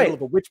in the middle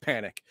of a witch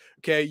panic.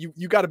 Okay,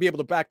 you got to be able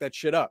to back that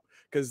shit up,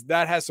 because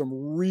that has some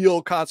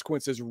real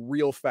consequences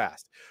real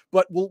fast.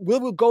 But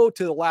we'll go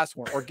to the last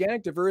one: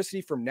 organic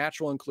diversity from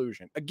natural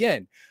inclusion.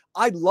 Again,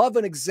 I'd love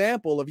an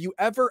example of you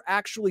ever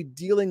actually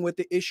dealing with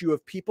the issue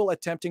of people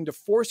attempting to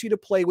force you to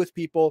play with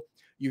people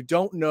you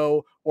don't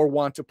know or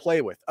want to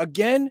play with.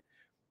 Again,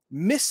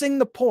 missing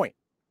the point.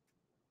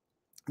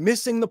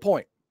 Missing the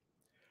point.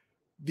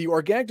 The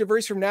organic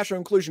diversity from natural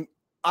inclusion,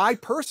 I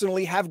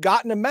personally have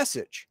gotten a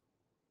message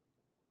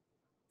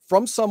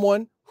from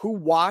someone who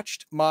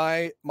watched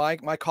my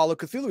Call of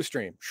Cthulhu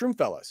stream,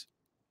 Shroomfellas,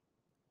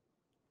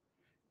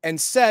 and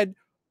said,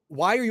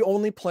 "Why are you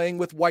only playing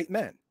with white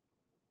men?"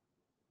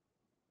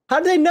 How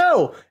did they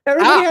know?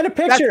 Everybody had a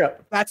picture.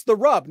 That's the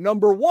rub.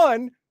 Number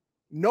one,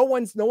 no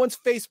one's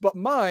face but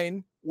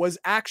mine was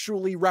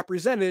actually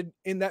represented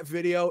in that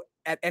video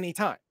at any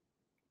time.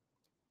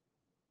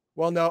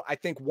 Well, no, I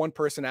think one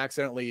person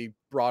accidentally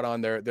brought on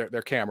their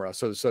camera,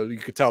 so you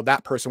could tell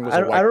that person was.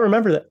 I don't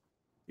remember that.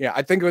 Yeah,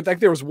 I think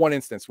there was one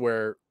instance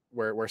where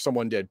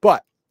someone did,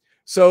 but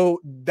so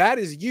that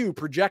is you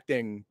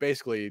projecting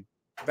basically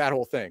that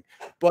whole thing.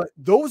 But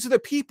those are the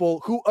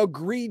people who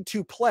agreed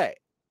to play.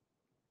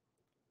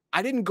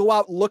 I didn't go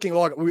out looking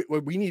like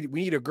we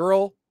need a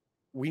girl,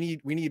 we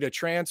need a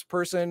trans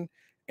person,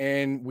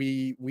 and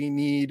we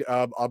need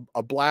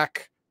a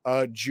black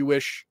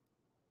Jewish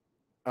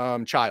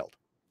child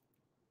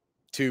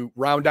to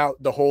round out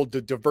the whole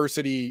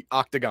diversity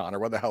octagon, or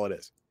what the hell it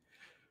is.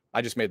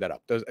 I just made that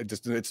up.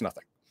 It's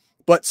nothing.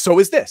 But so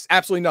is this.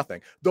 Absolutely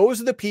nothing. Those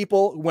are the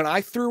people, when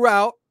I threw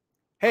out,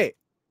 hey,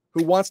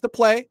 who wants to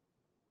play?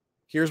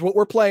 Here's what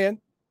we're playing.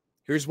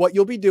 Here's what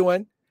you'll be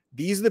doing.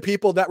 These are the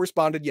people that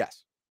responded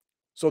yes.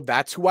 So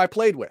that's who I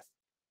played with.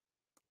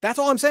 That's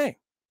all I'm saying.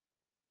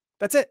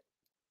 That's it.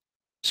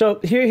 So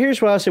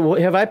here's what I'll say.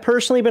 Well, have I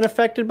personally been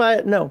affected by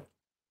it? No.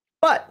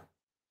 But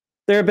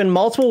there have been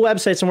multiple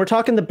websites, and we're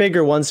talking the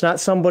bigger ones, not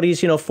somebody's,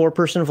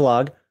 4-person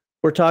vlog.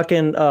 We're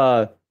talking,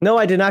 no,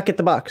 I did not get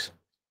the box.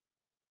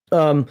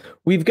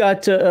 We've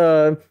got,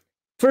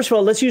 first of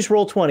all, let's use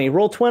Roll20.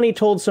 Roll20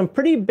 told some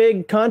pretty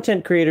big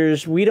content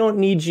creators, we don't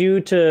need you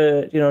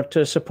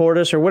to support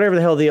us, or whatever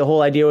the hell the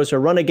whole idea was,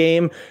 or run a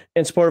game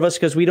in support of us,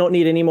 because we don't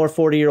need any more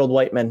 40-year-old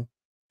white men.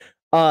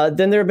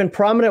 Then there have been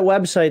prominent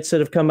websites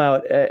that have come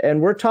out, and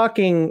we're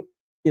talking,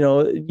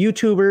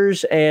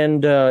 YouTubers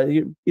and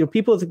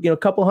people with a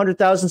couple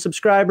 100,000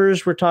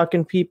 subscribers. We're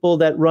talking people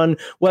that run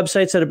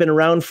websites that have been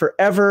around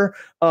forever,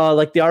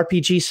 like the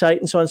RPG site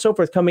and so on and so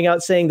forth, coming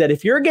out saying that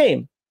if your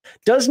game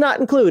does not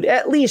include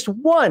at least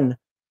one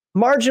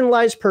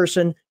marginalized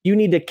person, you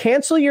need to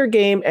cancel your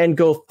game and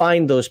go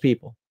find those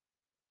people.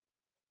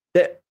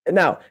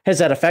 Now, has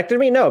that affected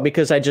me? No,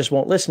 because I just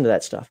won't listen to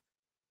that stuff.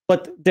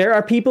 But there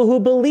are people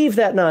who believe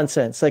that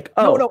nonsense. Like,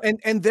 no,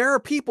 and there are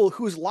people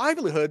whose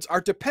livelihoods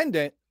are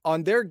dependent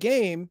on their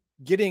game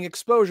getting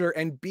exposure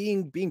and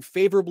being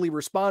favorably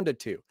responded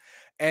to.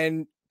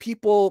 And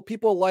people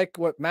like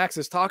what Max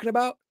is talking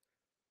about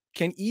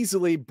can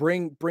easily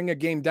bring a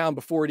game down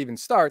before it even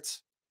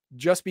starts,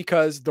 just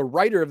because the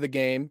writer of the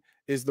game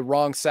is the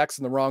wrong sex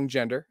and the wrong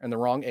gender and the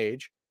wrong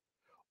age,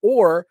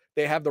 or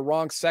they have the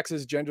wrong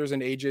sexes, genders,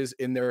 and ages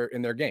in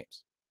their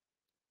games.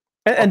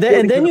 And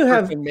then you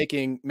have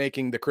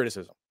making the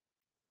criticism.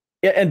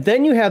 Yeah, and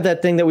then you have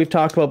that thing that we've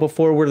talked about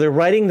before, where they're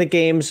writing the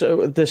games,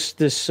 this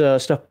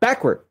stuff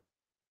backward.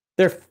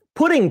 They're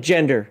putting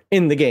gender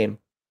in the game.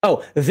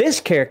 Oh, this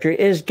character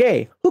is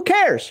gay. Who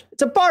cares?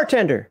 It's a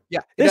bartender.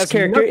 Yeah, this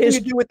character has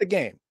nothing to do with the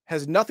game.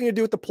 Has nothing to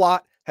do with the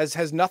plot.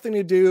 Has nothing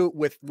to do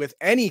with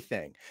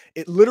anything.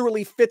 It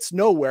literally fits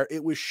nowhere.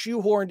 It was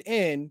shoehorned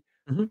in.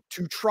 Mm-hmm.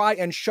 To try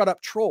and shut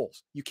up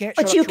trolls. You can't.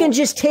 But you can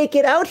just take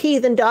it out,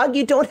 heathen dog.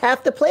 You don't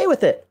have to play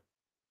with it.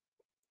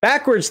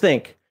 Backwards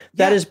think.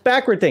 That is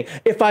backward think.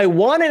 If I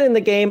want it in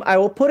the game, I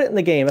will put it in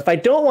the game. If I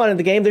don't want it in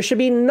the game, there should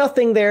be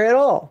nothing there at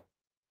all.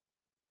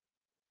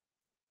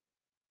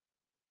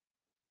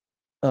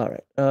 All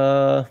right.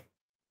 I'm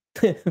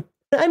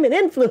an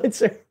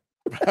influencer.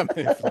 I'm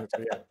an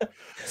influencer. Yeah.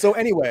 So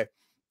anyway,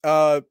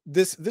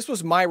 this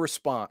was my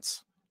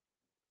response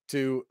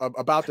to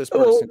about this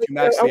Well, person to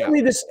max I me want to out.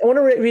 read this. I want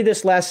to read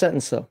this last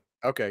sentence though.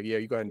 Okay, yeah,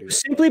 you go ahead and do You've that.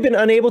 simply been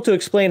unable to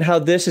explain how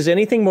this is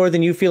anything more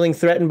than you feeling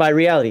threatened by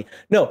reality.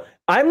 No,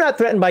 I'm not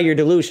threatened by your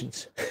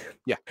delusions.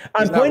 Yeah,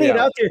 I'm pointing it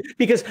out there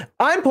because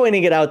I'm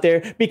pointing it out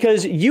there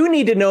because you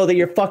need to know that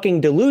you're fucking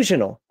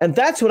delusional. And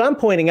that's what I'm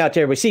pointing out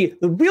to everybody. See,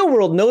 the real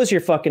world knows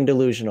you're fucking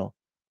delusional.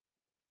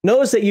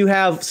 Knows that you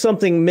have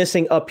something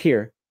missing up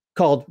here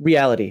called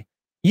reality.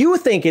 You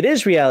think it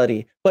is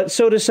reality, but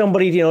so does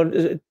somebody,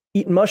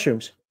 eating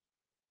mushrooms.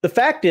 The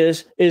fact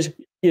is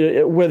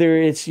whether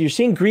it's you're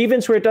seeing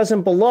grievance where it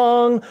doesn't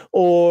belong,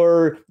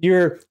 or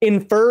you're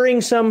inferring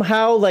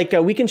somehow. Like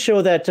we can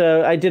show that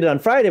I did it on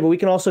Friday, but we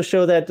can also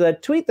show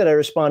that tweet that I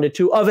responded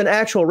to of an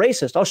actual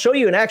racist. I'll show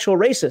you an actual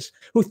racist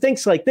who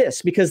thinks like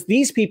this because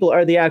these people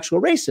are the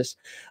actual racists.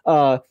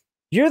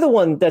 You're the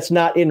one that's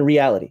not in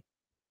reality,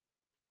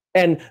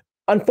 and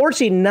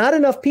unfortunately, not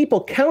enough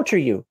people counter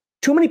you.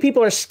 Too many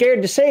people are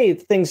scared to say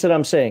things that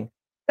I'm saying.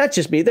 Not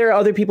just me. There are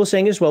other people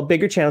saying as well,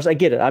 bigger channels. I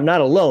get it. I'm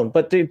not alone,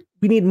 but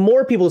we need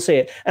more people to say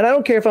it. And I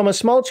don't care if I'm a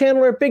small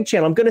channel or a big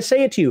channel. I'm going to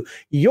say it to you.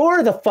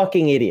 You're the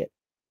fucking idiot.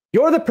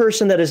 You're the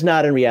person that is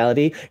not in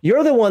reality.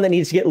 You're the one that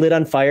needs to get lit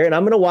on fire. And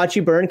I'm going to watch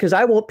you burn because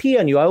I won't pee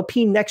on you. I will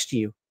pee next to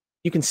you.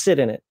 You can sit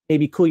in it.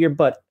 Maybe cool your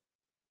butt.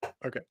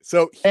 Okay.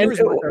 So here's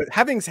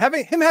having said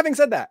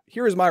that,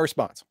 here is my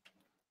response.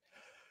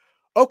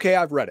 Okay,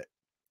 I've read it.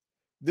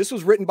 This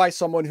was written by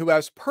someone who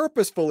has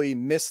purposefully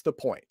missed the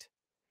point.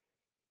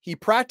 He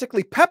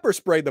practically pepper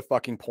sprayed the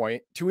fucking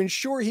point to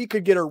ensure he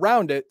could get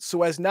around it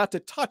so as not to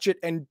touch it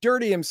and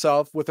dirty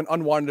himself with an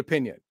unwanted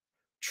opinion.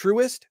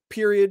 Truest,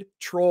 period,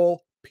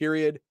 troll,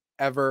 period,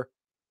 ever,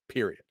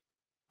 period.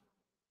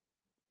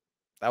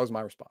 That was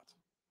my response.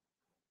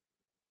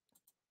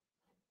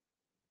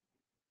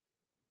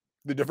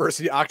 The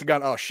diversity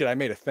octagon. Oh shit, I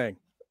made a thing.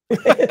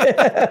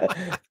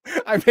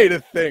 I made a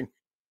thing.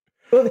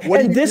 Well, what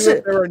and do you do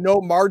if there are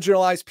no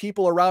marginalized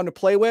people around to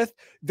play with?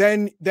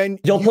 Then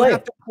you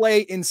have to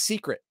play in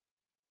secret.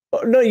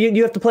 No,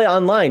 you have to play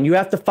online. You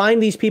have to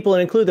find these people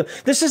and include them.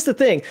 This is the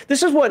thing.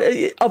 This is what,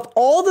 of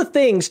all the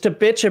things to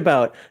bitch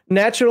about,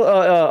 natural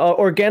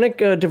organic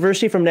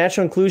diversity from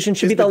natural inclusion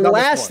should be the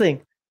last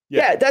thing.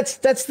 Yeah, that's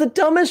the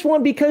dumbest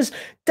one, because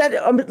that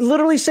I'm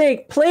literally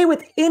saying play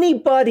with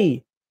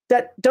anybody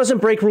that doesn't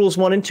break rules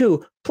 1 and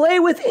 2. Play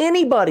with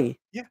anybody.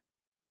 Yeah.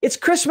 It's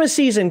Christmas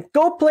season.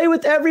 Go play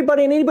with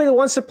everybody and anybody that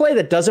wants to play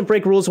that doesn't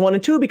break rules 1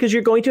 and 2, because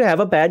you're going to have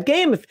a bad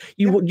game if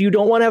you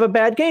don't want to have a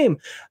bad game.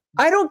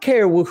 I don't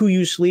care who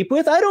you sleep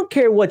with. I don't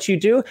care what you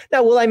do.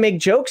 Now, will I make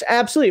jokes?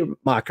 Absolutely.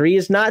 Mockery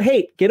is not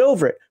hate. Get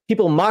over it.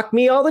 People mock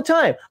me all the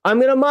time. I'm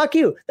going to mock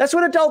you. That's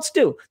what adults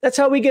do. That's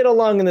how we get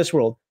along in this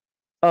world.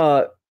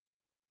 To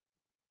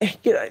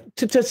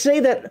say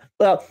that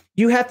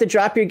you have to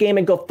drop your game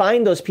and go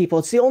find those people,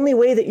 it's the only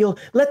way that you'll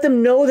let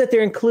them know that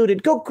they're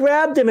included. Go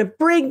grab them and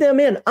bring them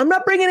in. I'm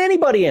not bringing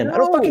anybody in. I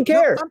don't fucking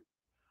care.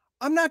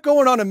 I'm not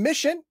going on a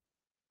mission.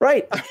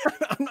 Right.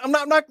 I'm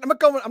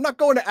not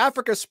going to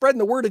Africa spreading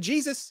the word of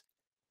Jesus.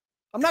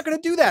 I'm not going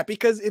to do that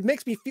because it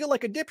makes me feel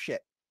like a dipshit.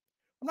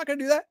 I'm not going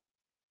to do that.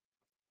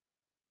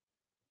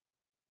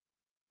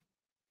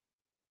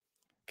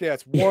 Okay,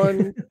 that's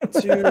 1,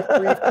 2, 3,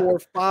 4,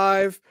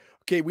 5.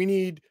 Okay, you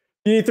need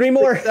 3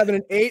 more. 6, 7,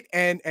 and 8,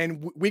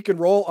 and we can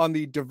roll on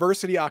the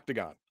diversity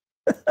octagon.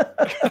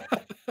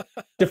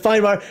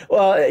 Define my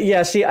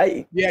yeah.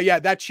 See, yeah,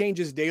 that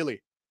changes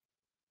daily.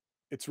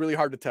 It's really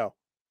hard to tell.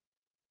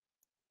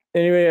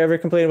 Anybody ever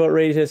complain about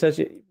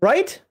racist?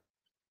 Right?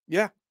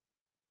 Yeah.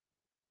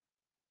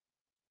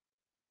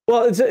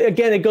 Well,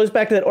 again, it goes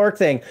back to that orc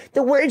thing.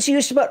 The words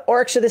used about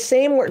orcs are the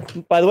same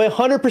word. By the way,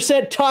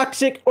 100%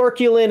 toxic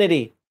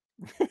orculinity.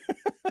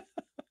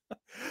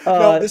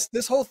 No,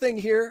 this whole thing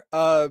here,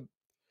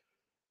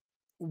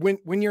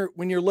 when you're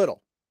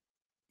little,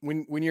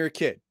 when you're a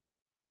kid,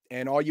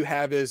 and all you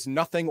have is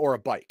nothing or a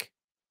bike,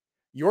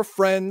 your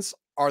friends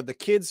are the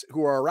kids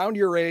who are around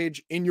your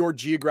age in your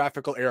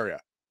geographical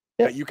area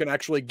that you can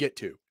actually get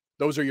to.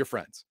 Those are your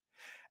friends.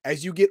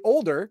 As you get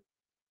older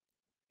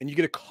and you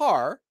get a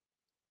car,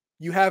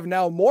 you have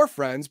now more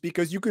friends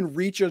because you can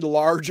reach a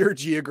larger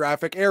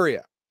geographic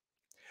area.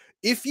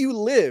 If you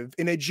live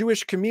in a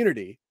Jewish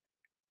community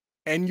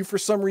and you, for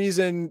some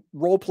reason,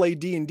 role play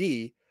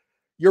D&D,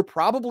 you're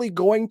probably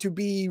going to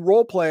be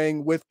role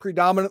playing with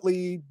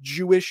predominantly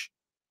Jewish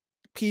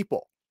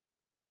people.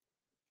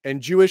 And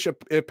Jewish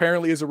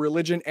apparently is a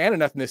religion and an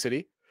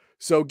ethnicity.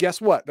 So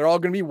guess what? They're all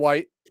going to be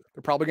white.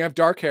 They're probably going to have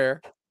dark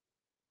hair.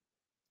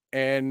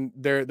 And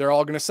they're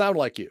all going to sound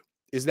like you.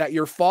 Is that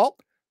your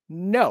fault?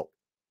 No.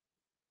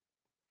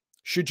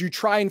 Should you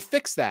try and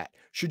fix that?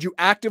 Should you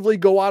actively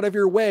go out of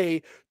your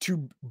way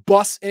to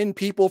bus in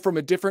people from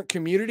a different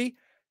community?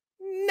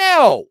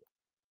 No.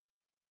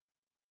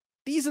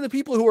 These are the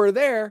people who are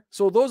there,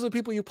 so those are the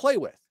people you play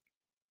with.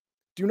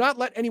 Do not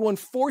let anyone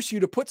force you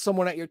to put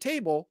someone at your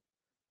table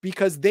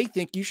because they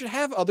think you should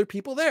have other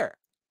people there.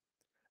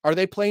 Are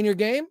they playing your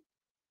game?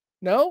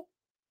 No?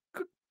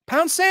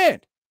 Pound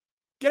sand.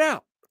 Get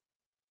out.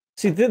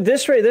 See,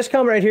 this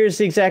comment right here is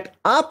the exact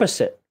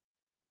opposite.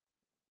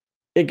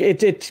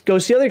 It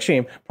goes to the other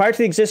extreme. Prior to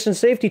the existence of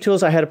safety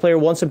tools, I had a player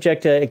once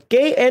subject to a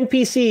gay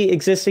NPC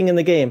existing in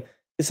the game,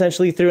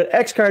 essentially through an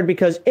X card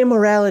because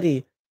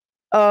immorality.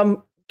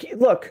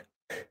 Look.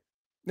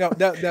 No,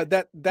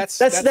 that's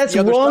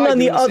wrong on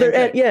the other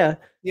end. Yeah.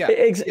 Yeah.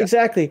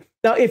 Exactly.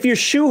 Now, if you're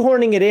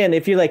shoehorning it in,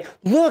 if you're like,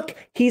 look,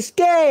 he's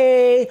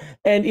gay,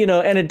 and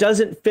and it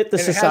doesn't fit the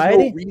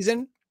society. Has no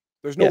reason.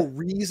 There's no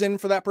reason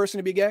for that person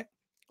to be gay.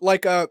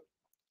 Like an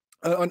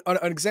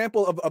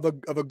example of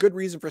a good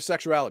reason for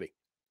sexuality.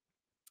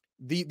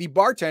 The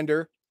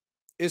bartender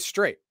is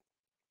straight.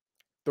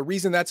 The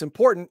reason that's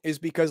important is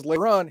because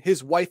later on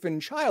his wife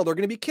and child are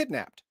going to be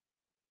kidnapped.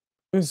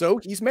 So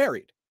he's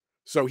married.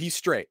 So he's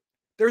straight.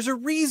 There's a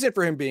reason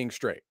for him being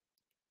straight.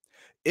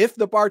 If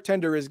the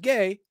bartender is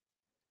gay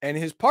and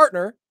his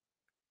partner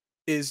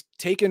is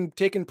taken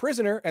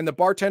prisoner and the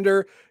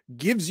bartender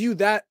gives you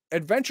that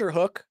adventure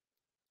hook,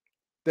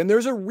 then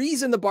there's a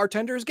reason the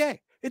bartender is gay.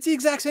 It's the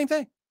exact same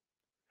thing.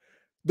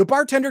 The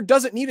bartender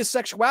doesn't need his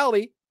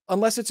sexuality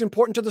unless it's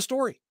important to the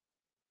story.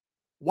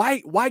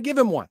 Why give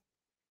him one?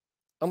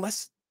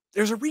 Unless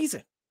there's a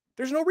reason.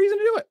 There's no reason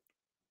to do it.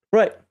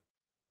 Right.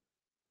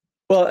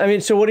 Well, I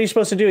mean, so what are you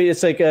supposed to do?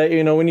 It's like,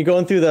 when you're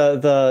going through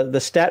the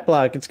stat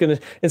block, it's going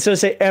to, instead of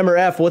say M or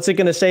F, what's it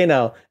going to say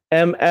now?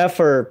 M, F,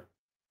 or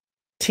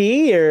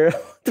T, or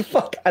what the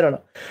fuck? I don't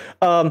know.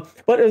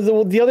 But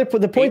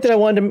the point that I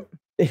wanted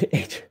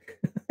to...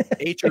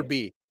 H or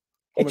B,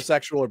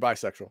 homosexual or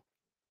bisexual.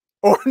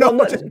 Or no,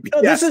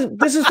 this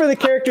is for the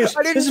characters.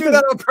 I didn't do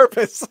that on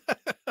purpose.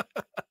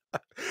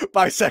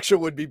 Bisexual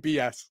would be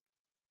BS.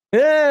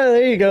 Yeah,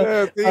 there you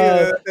go.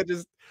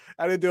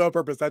 I didn't do it on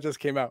purpose. That just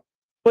came out.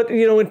 But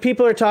when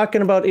people are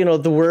talking about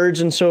the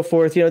words and so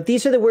forth,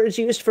 these are the words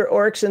used for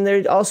orcs, and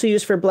they're also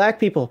used for black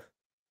people.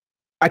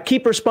 I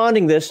keep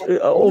responding this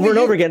over and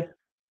over again.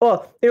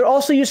 Oh, they're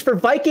also used for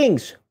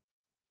Vikings.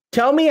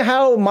 Tell me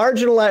how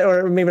marginalized,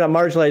 or maybe not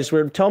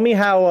marginalized. Tell me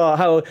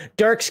how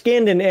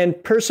dark-skinned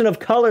and person of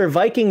color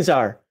Vikings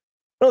are.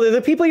 No, they're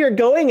the people you're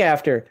going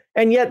after,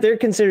 and yet they're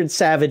considered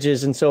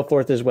savages and so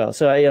forth as well.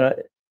 So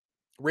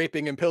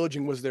raping and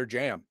pillaging was their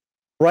jam,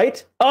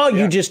 right? Oh,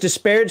 yeah. You just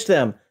disparaged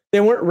them. They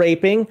weren't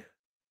raping.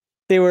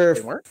 They were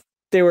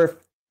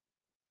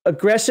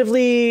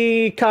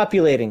aggressively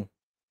copulating.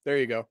 There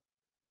you go.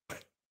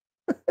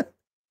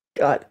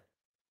 God.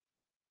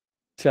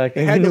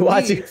 They had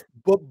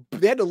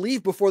to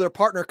leave before their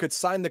partner could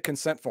sign the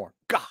consent form.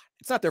 God,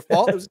 it's not their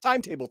fault. It was a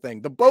timetable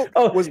thing. The boat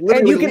was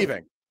literally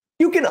leaving.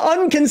 You can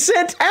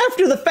unconsent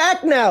after the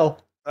fact now.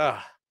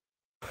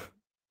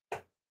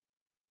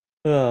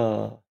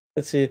 Oh,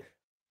 let's see.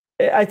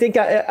 I think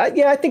I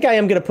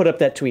am going to put up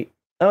that tweet.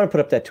 I want to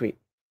put up that tweet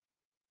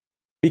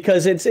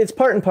because it's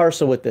part and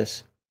parcel with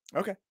this.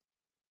 Okay.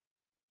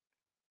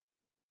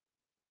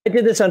 I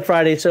did this on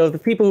Friday, so the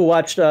people who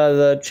watched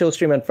the chill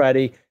stream on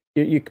Friday,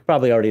 you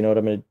probably already know what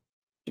I'm going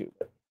to do.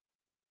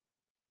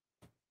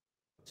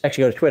 Let's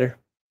actually go to Twitter.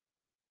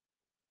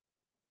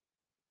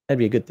 That'd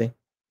be a good thing.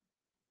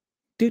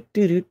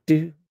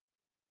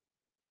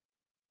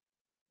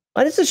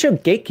 Why does it show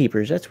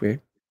gatekeepers? That's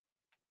weird.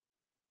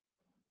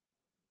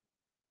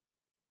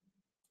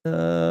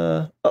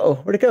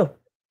 Where'd it go?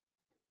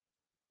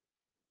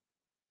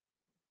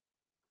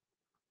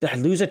 Did I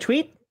lose a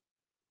tweet?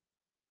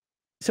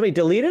 Somebody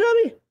deleted it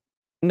on me?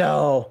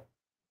 No.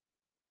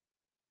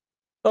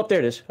 Oh, there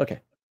it is. Okay.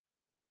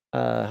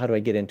 How do I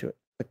get into it?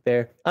 Click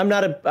there. I'm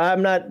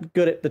not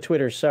good at the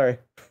Twitter. Sorry.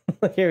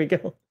 Here we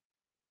go.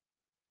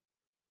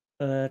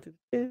 Right.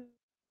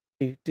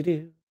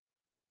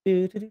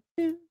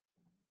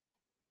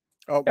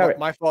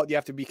 My fault. You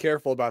have to be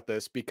careful about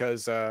this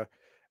because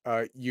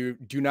you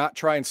do not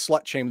try and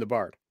slut shame the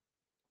bard.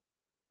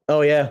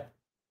 Oh yeah.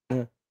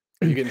 You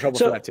get in trouble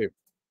for that too.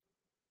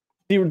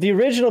 The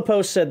original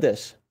post said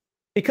this: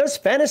 because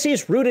fantasy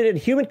is rooted in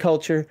human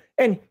culture,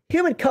 and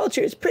human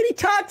culture is pretty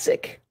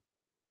toxic.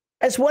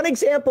 As one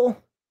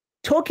example,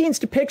 Tolkien's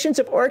depictions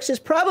of orcs is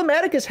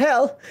problematic as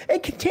hell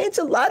and contains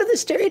a lot of the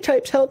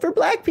stereotypes held for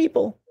black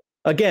people.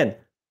 Again,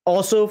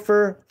 also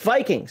for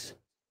Vikings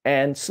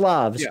and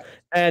Slavs,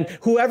 and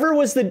whoever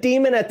was the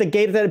demon at the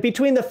gate of that,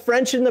 between the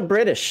French and the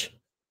British.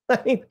 I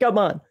mean, come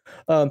on.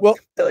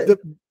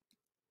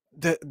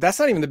 That's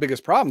not even the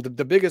biggest problem.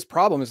 The biggest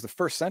problem is the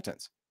first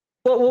sentence.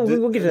 Well,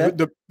 we'll get to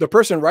that. The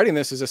person writing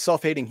this is a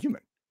self-hating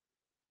human.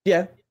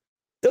 Yeah.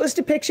 Those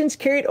depictions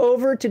carried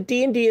over to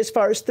D&D as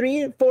far as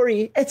 3 and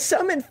 4e, and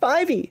some in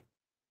 5e.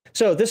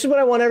 So this is what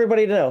I want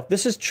everybody to know.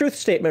 This is truth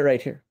statement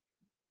right here.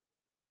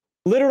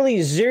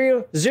 Literally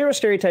zero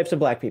stereotypes of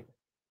black people.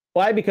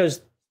 Why?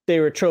 Because they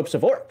were tropes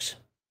of orcs,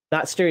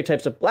 not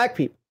stereotypes of black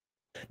people.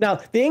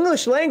 Now, the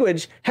English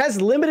language has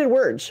limited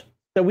words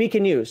that we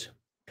can use.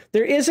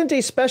 There isn't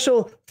a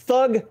special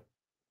thug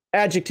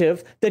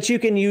adjective that you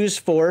can use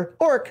for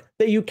orc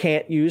that you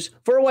can't use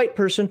for a white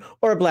person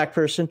or a black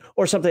person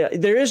or something.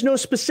 There is no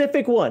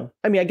specific one.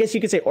 I mean, I guess you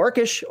could say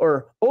orcish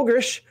or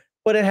ogrish,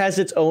 but it has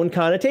its own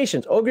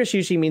connotations. Ogrish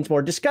usually means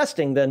more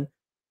disgusting than,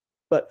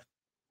 but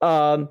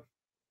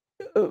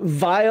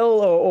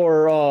vile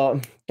or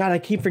God, I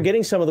keep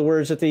forgetting some of the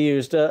words that they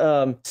used.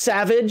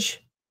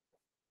 Savage.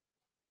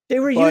 They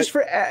were used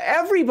for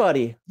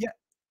everybody. Yeah.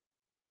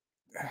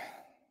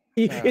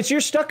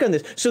 You're stuck on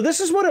this. So this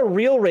is what a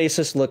real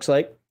racist looks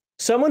like.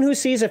 Someone who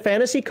sees a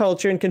fantasy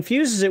culture and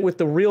confuses it with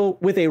a real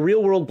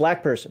world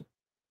black person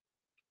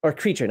or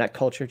creature, not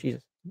culture.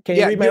 Jesus. Can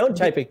you read my own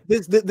typing?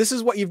 This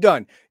is what you've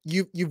done.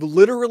 You've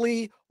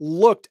literally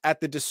looked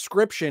at the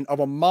description of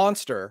a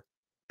monster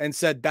and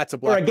said that's a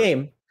black or a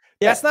game.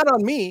 Yeah. That's not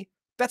on me.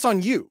 That's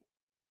on you.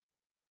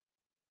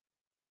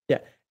 Yeah.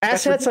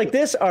 Asshats like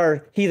this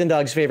are Heathen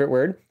Dog's favorite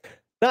word,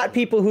 not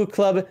people who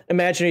club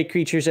imaginary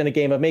creatures in a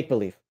game of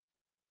make-believe.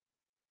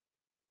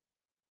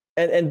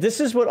 And this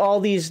is what all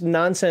these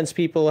nonsense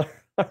people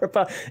are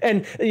about.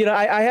 And, you know,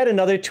 I had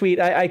another tweet.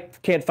 I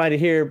can't find it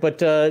here, but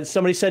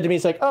somebody said to me,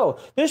 it's like, oh,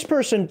 this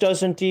person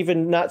doesn't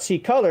even not see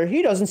color.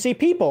 He doesn't see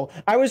people.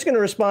 I was going to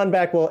respond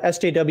back, well,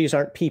 SJWs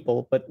aren't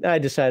people, but I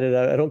decided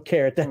I don't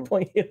care at that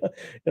point. You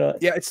know?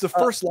 Yeah, it's the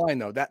first line,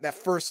 though. That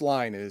first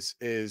line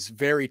is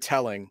very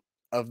telling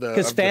of the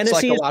because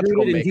fantasy is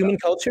rooted in human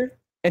culture,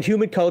 and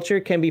human culture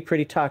can be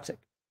pretty toxic.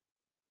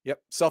 Yep,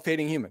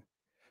 self-hating human.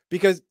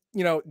 Because,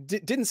 you know,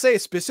 didn't say a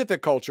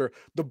specific culture,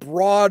 the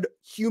broad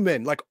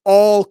human, like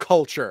all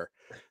culture.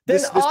 Then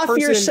this off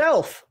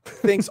yourself.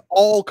 Thinks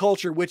all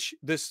culture, which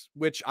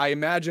I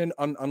imagine,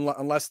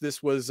 unless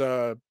this was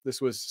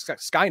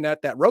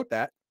Skynet that wrote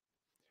that,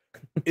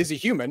 is a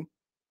human.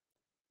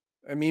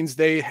 It means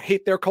they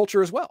hate their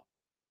culture as well.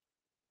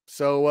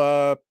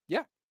 So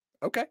yeah,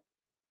 okay.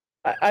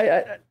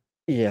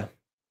 Yeah.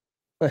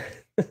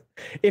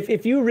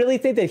 if you really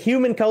think that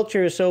human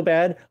culture is so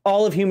bad,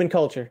 all of human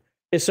culture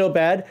is so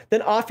bad,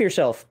 then off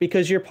yourself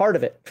because you're part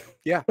of it.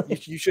 Yeah,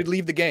 you should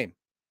leave the game.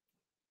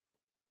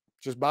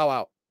 Just bow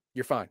out.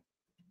 You're fine.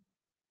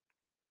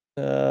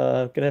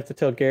 I'm gonna have to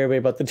tell Gary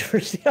about the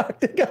diversity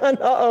octagon.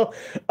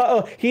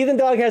 Heathen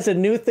Dog has a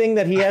new thing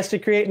that he has to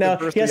create now.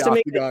 He has to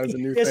make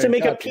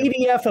a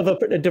PDF of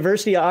a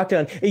diversity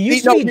octagon. It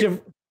used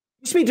to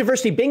be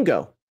diversity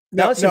bingo.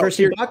 Now it's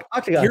diversity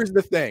octagon. Here's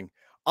the thing.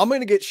 I'm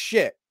gonna get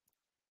shit.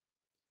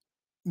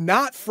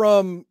 Not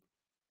from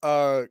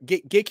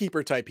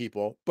gatekeeper type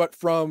people, but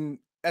from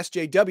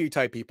SJW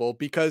type people,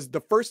 because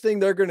the first thing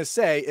they're going to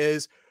say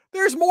is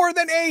there's more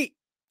than 8.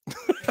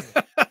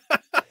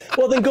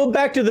 Well, then go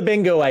back to the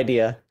bingo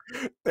idea.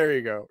 There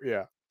you go.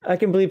 Yeah. I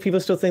can believe people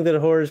still think that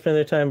horrors spend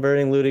their time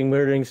burning, looting,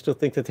 murdering, still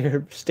think that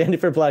they're standing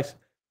for blacks.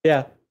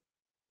 Yeah.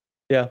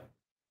 Yeah.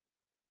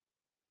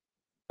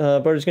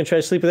 Barter's going to try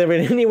to sleep with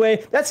everyone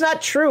anyway. That's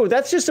not true.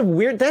 That's just a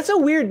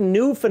weird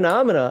new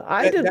phenomena.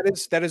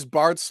 That is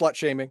Bard slut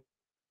shaming.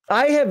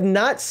 I have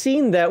not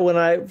seen that when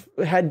I've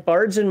had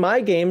bards in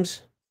my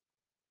games.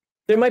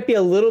 There might be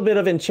a little bit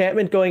of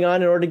enchantment going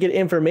on in order to get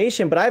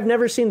information, but I've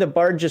never seen the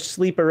bard just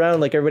sleep around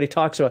like everybody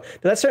talks about.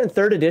 Did that start in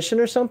 3rd edition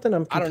or something?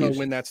 I don't know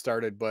when that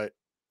started, but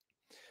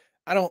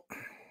I'm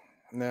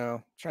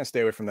trying to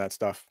stay away from that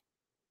stuff.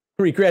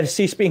 Regret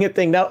cease being a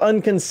thing. Now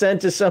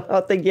unconsent is somehow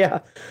a thing. Yeah.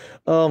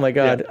 Oh my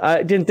God. Yeah.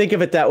 I didn't think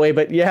of it that way,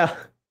 but yeah.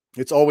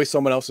 It's always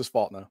someone else's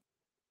fault now.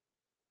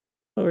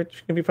 Or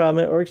it's gonna be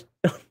problem, or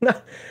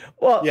not.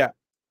 Well, yeah,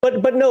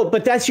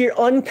 but that's your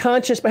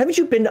unconscious. Haven't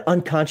you been to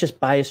unconscious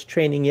bias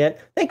training yet?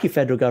 Thank you,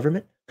 federal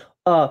government.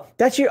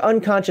 That's your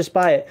unconscious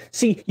bias.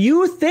 See,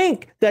 you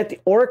think that the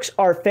orcs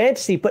are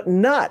fantasy, but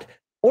not.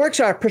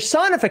 Orcs are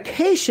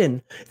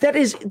personification. That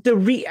is the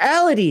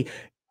reality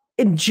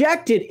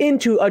injected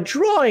into a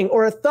drawing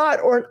or a thought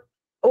or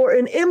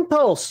an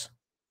impulse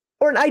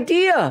or an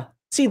idea.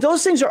 See,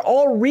 those things are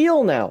all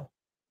real now.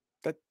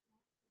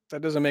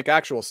 That doesn't make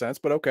actual sense,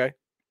 but okay.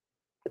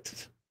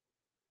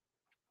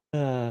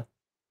 We're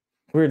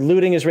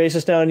looting is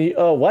racist now. And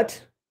oh,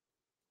 what?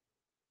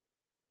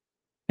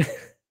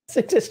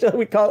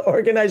 We call it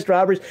organized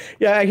robbers.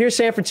 Yeah, I hear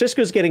San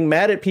Francisco's getting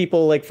mad at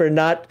people like for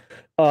not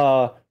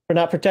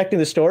protecting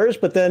the stores,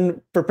 but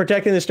then for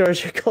protecting the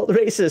stores, you're called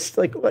racist.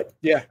 Like what?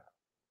 Yeah.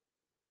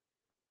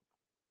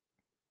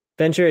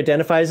 Venger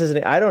identifies as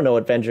I don't know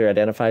what Venger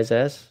identifies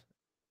as.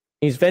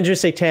 He's Venger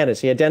Satanis.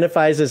 He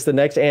identifies as the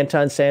next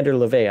Anton Sander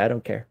LaVey. I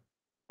don't care.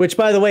 Which,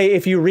 by the way,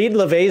 if you read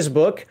LaVey's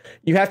book,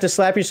 you have to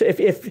slap yourself.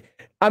 If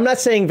I'm not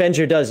saying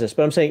Venger does this,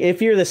 but I'm saying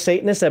if you're the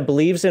Satanist that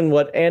believes in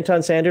what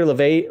Anton Sander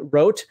LaVey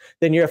wrote,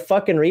 then you're a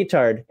fucking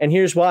retard. And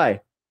here's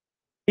why.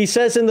 He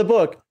says in the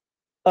book,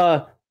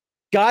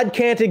 God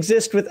can't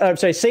exist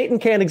Satan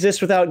can't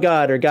exist without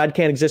God, or God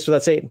can't exist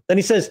without Satan. Then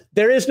he says,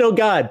 there is no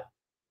God.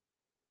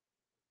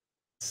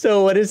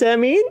 So what does that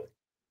mean?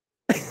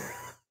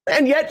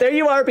 And yet there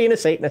you are being a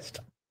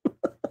Satanist.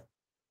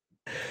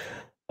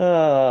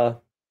 I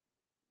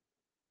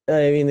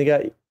mean, they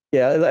got,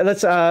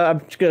 let's, I'm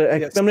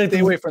going to stay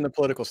away from the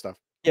political stuff.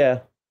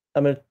 Yeah.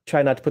 I'm going to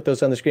try not to put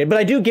those on the screen, but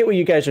I do get what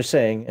you guys are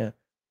saying. Yeah.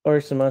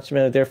 Orcs and monster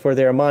manual, therefore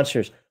they are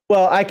monsters.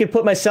 Well, I could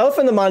put myself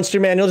in the monster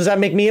manual. Does that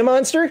make me a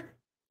monster?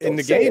 In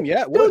the game,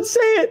 yeah. Don't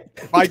say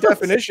it. By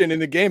definition, in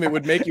the game, it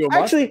would make you a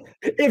monster. Actually,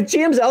 if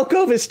James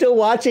Elkove is still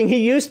watching,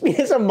 he used me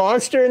as a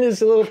monster in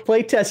his little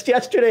playtest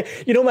yesterday.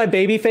 You know my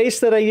baby face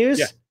that I use?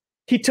 Yeah.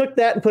 he took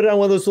that and put it on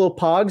one of those little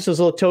pogs, those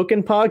little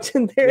token pogs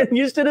in there, and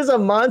used it as a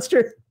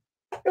monster.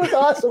 It was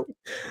awesome.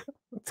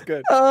 That's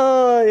good.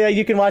 Oh, yeah,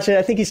 you can watch it.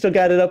 I think he still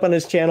got it up on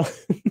his channel.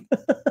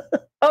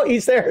 Oh,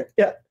 he's there.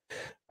 Yeah.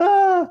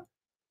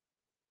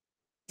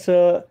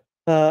 So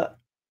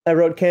I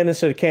wrote Candace,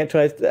 so can't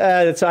twice.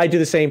 So I do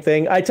the same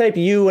thing. I type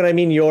you when I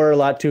mean your a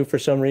lot too for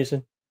some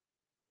reason.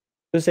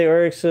 Just say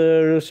Oryx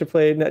Rooster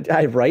played.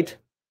 I write.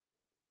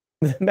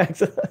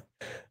 Max.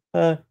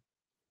 I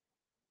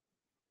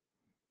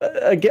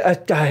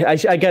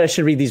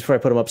should read these before I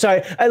put them up.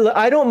 Sorry,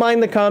 I don't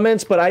mind the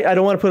comments, but I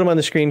don't want to put them on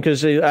the screen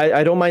because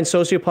I don't mind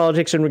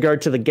sociopolitics in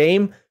regard to the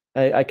game.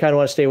 I kind of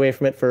want to stay away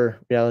from it for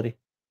reality.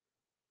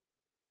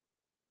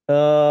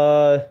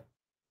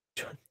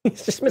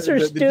 He's just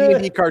misunderstood. The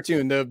D&D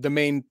cartoon, the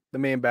main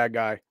bad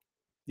guy.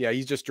 Yeah,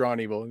 he's just drawn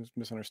evil. He's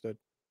misunderstood.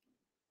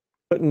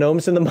 Put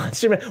gnomes in the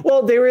Monster Man.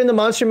 Well, they were in the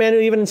Monster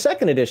Manual even in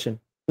 2nd edition.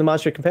 The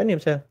Monster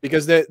Compendiums, yeah.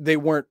 Because they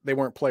weren't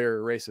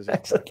player races.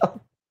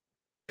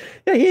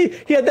 Yeah,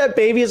 he had that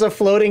baby as a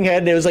floating head,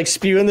 and it was like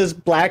spewing this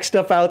black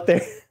stuff out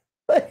there.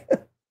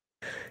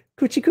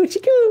 Coochie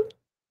coochie coo.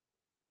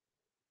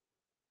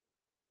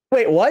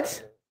 Wait,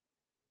 what?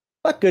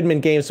 Fuck Goodman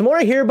Games. The more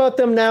I hear about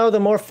them now, the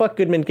more fuck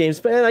Goodman Games.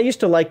 But I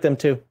used to like them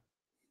too.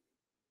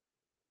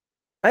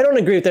 I don't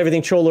agree with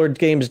everything Troll Lord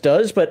Games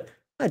does, but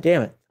god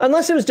damn it.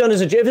 Unless it was done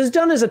as if it's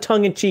done as a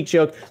tongue-in-cheek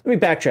joke. Let me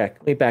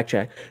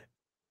backtrack.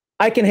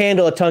 I can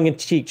handle a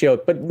tongue-in-cheek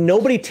joke, but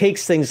nobody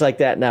takes things like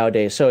that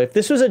nowadays. So if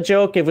this was a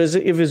joke, if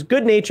it was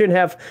good natured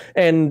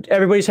and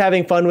everybody's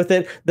having fun with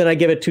it, then I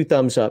give it 2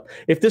 thumbs up.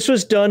 If this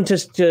was done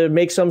to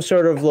make some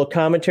sort of little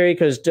commentary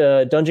because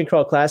Dungeon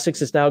Crawl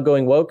Classics is now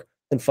going woke,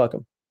 then fuck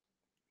them.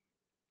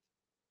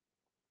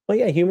 Well,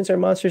 yeah, humans are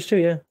monsters too.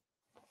 Yeah.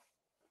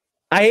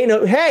 I ain't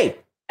no. Hey.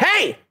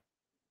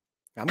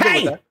 I'm good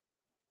with that.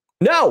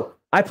 No,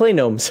 I play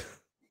gnomes.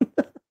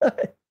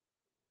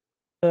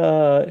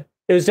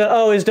 It was done.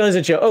 Oh, it was done as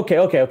a joke.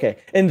 Okay.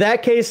 In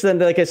that case, then,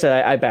 like I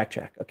said, I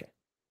backtrack. Okay.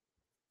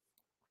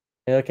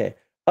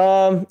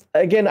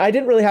 Again, I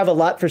didn't really have a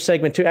lot for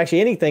segment 2.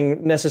 Actually,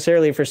 anything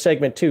necessarily for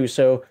segment 2.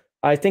 So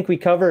I think we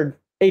covered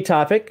a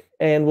topic,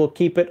 and we'll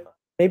keep it.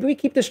 Maybe we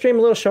keep the stream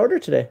a little shorter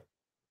today.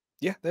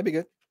 Yeah, that'd be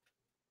good.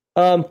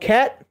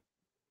 Cat.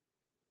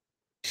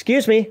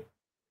 Excuse me.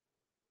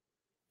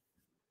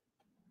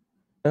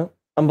 No,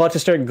 I'm about to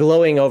start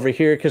glowing over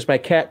here because my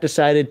cat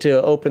decided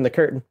to open the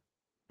curtain.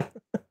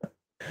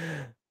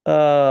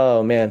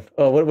 Oh man.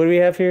 Oh, what do we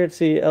have here? Let's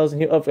see. Oh,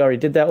 we already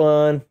did that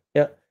one.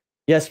 Yeah.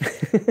 Yes.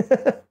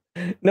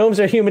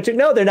 Gnomes are human too.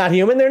 No, they're not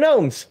human. They're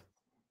gnomes.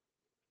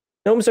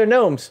 Gnomes are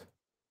gnomes.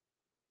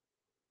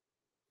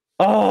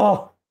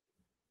 Oh.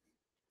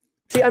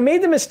 See, I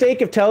made the mistake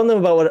of telling them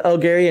about what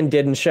Elgarian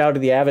did in Shout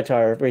of the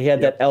Avatar, where he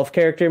had that elf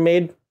character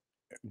made.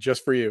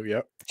 Just for you.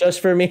 Yep. Just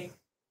for me.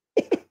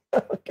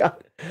 Oh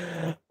God.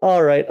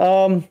 All right.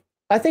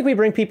 I think we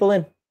bring people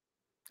in.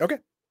 Okay.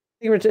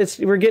 We're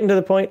getting to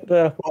the point.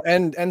 Well,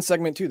 end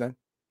segment 2 then.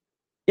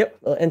 Yep,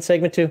 end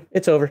segment 2.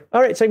 It's over.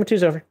 All right, segment 2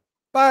 is over.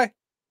 Bye.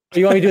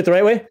 You want me to do it the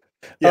right way?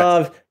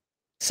 Yeah.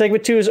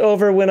 Segment 2 is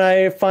over when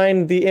I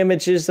find the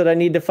images that I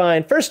need to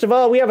find. First of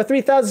all, we have a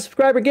 3,000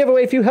 subscriber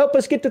giveaway. If you help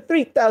us get to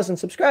 3,000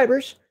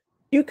 subscribers,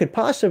 you could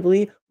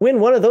possibly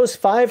win one of those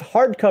 5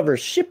 hardcovers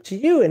shipped to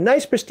you in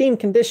nice, pristine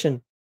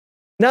condition.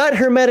 Not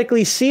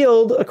hermetically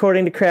sealed,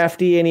 according to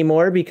Crafty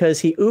anymore, because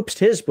he oopsed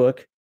his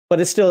book. But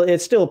it's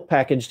still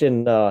packaged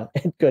in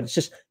good. It's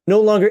just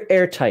no longer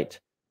airtight.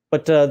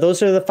 But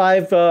those are the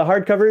 5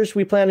 hardcovers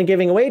we plan on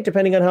giving away.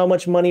 Depending on how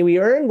much money we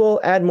earn,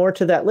 we'll add more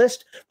to that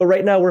list. But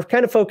right now, we're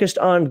kind of focused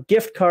on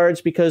gift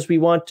cards because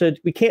we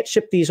can't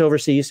ship these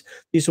overseas.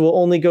 These will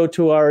only go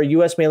to our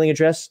U.S. mailing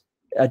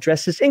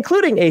addresses,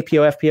 including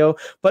APO, FPO,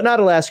 but not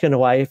Alaska and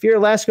Hawaii. If you're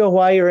Alaska,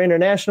 Hawaii, or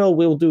international,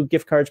 we'll do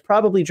gift cards.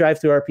 Probably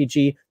Drive-Thru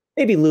RPG,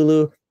 maybe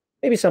Lulu,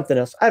 maybe something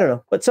else. I don't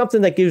know, but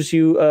something that gives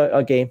you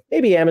a game.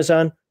 Maybe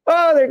Amazon.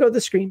 Oh, there go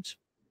the screens.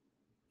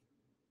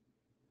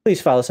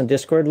 Please follow us on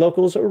Discord,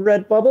 Locals, or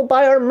Redbubble.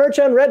 Buy our merch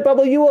on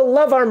Redbubble. You will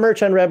love our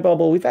merch on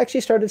Redbubble. We've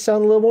actually started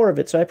selling a little more of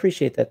it, so I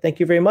appreciate that. Thank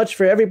you very much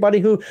for everybody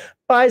who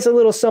buys a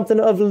little something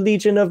of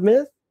Legion of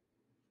Myth.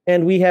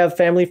 And we have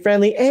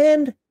family-friendly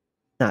and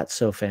not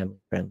so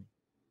family-friendly.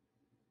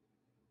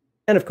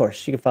 And of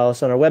course, you can follow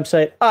us on our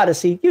website,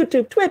 Odyssey,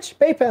 YouTube, Twitch,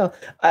 PayPal.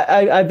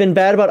 I've been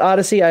bad about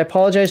Odyssey. I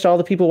apologize to all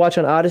the people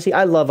watching Odyssey.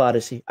 I love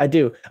Odyssey. I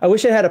do. I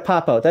wish it had a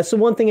pop-out. That's the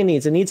one thing it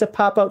needs. It needs a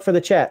pop-out for the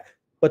chat.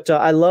 But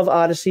I love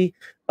Odyssey.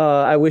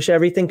 I wish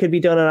everything could be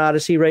done on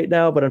Odyssey right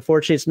now, but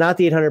unfortunately, it's not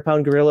the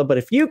 800-pound gorilla. But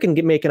if you can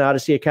make an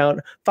Odyssey account,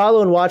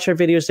 follow and watch our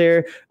videos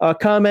there.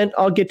 Comment.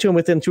 I'll get to them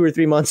within 2 or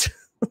 3 months.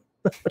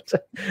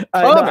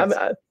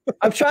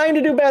 I'm trying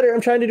to do better.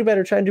 I'm trying to do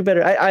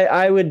better.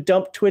 I would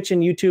dump Twitch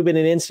and YouTube in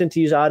an instant to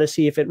use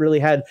Odyssey if it really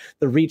had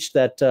the reach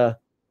that the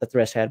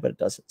rest had, but it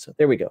doesn't. So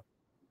there we go.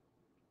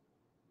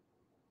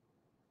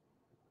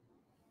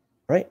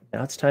 All right,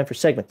 now it's time for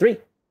segment 3.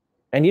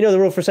 And you know the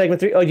rule for segment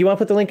 3. Oh, do you want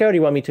to put the link out or do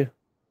you want me to?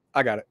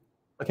 I got it.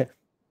 Okay.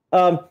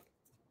 If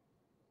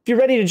you're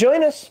ready to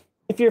join us,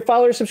 If you're a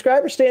follower,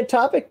 subscriber, stay on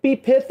topic, be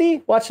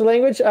pithy, watch the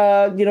language.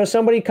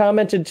 Somebody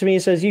commented to me,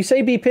 says, you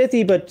say be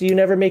pithy, but you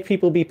never make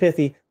people be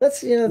pithy.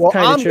 That's, Well,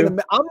 kind of true.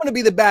 I'm gonna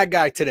be the bad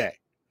guy today.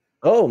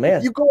 Oh man.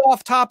 If you go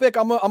off topic,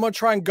 I'm gonna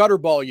try and gutter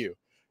ball you.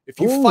 If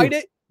you fight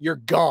it, you're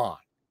gone.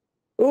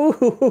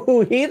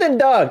 Ooh, Heathen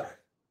Dog.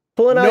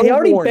 Pulling out. He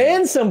already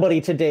banned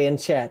somebody today in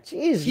chat.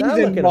 Jeez.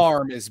 Heathen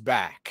Marm is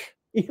back.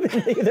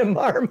 Heathen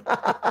Marm. If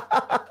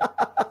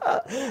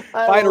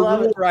I had a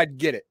ruler, I'd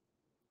get it.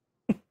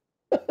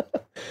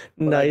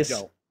 Nice. I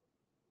don't.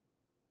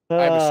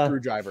 I have a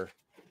screwdriver.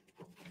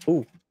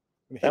 Ooh,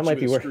 that might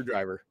be worse.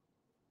 Screwdriver.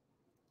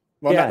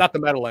 Well, yeah. not the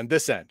metal end.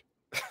 This end.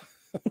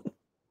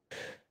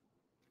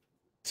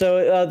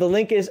 So the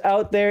link is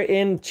out there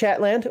in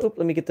Chatland. Oop,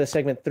 let me get the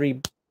segment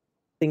 3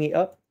 thingy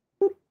up.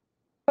 Oop.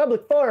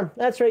 Public forum.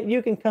 That's right.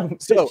 You can come.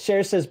 So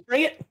Share says,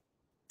 bring it.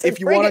 If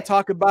you want to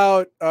talk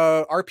about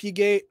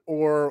RPGate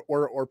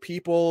or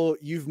people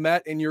you've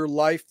met in your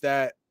life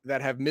that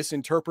have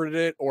misinterpreted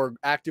it or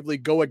actively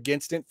go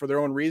against it for their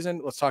own reason,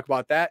 let's talk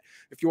about that.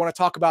 If you want to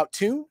talk about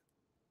Toon,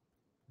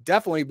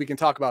 definitely we can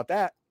talk about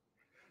that.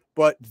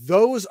 But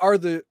those are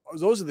the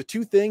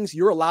 2 things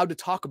you're allowed to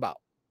talk about.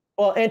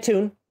 Well, and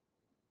Toon.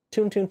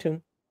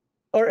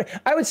 Or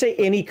I would say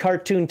any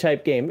cartoon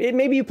type game.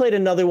 Maybe you played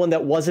another one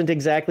that wasn't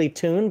exactly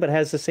Toon, but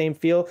has the same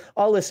feel.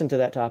 I'll listen to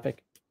that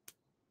topic.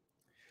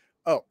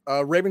 Oh,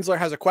 Ravensler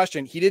has a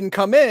question. He didn't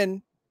come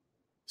in,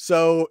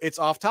 so it's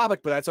off topic,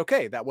 but that's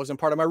okay. That wasn't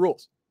part of my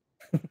rules.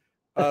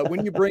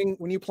 When you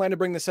plan to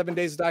bring the 7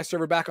 Days to Die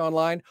server back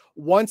online,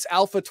 once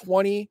Alpha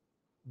 20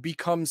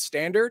 becomes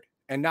standard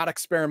and not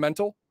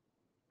experimental,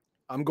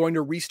 I'm going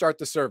to restart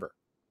the server.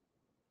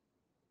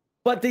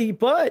 But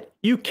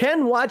you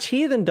can watch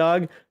Heathen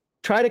Dog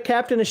try to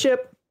captain a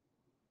ship,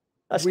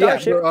 a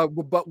starship.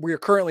 But we are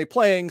currently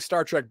playing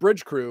Star Trek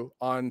Bridge Crew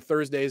on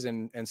Thursdays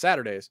and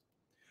Saturdays.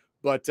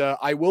 But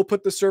I will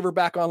put the server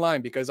back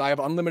online because I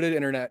have unlimited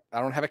internet. I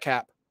don't have a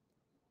cap.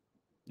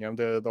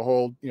 The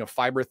whole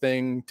fiber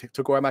thing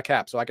took away my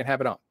cap, so I can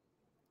have it on.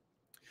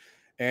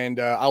 And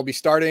I'll be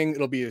starting.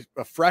 It'll be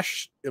a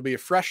fresh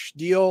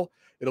deal.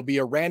 It'll be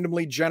a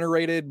randomly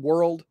generated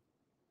world.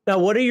 Now,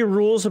 what are your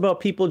rules about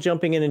people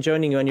jumping in and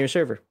joining you on your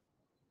server?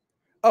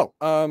 Oh,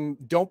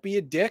 don't be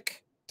a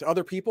dick to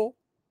other people.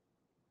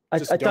 I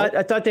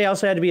thought they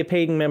also had to be a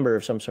paying member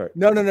of some sort.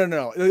 No.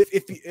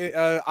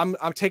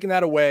 I'm taking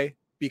that away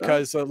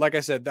because, like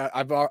I said, that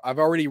I've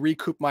already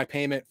recouped my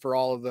payment for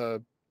all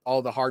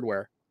the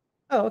hardware.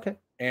 Oh, okay.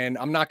 And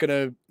I'm not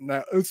gonna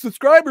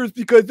subscribers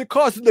because it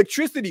costs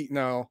electricity.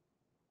 No.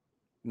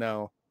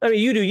 I mean,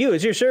 you do you.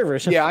 It's your server.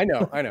 So. Yeah, I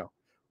know.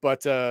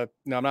 But no,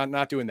 I'm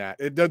not doing that.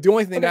 The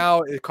only thing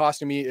now it's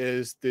costing me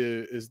is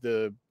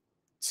the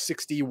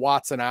 60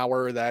 watts an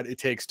hour that it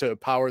takes to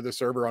power the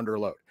server under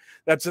load.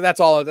 That's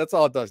all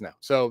it does now.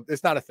 So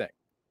it's not a thing.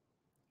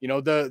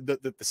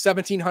 The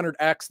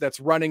 1700X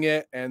that's running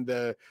it and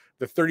the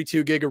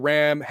 32 gig of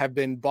RAM have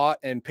been bought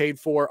and paid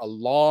for a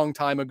long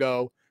time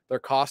ago. Their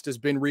cost has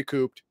been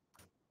recouped.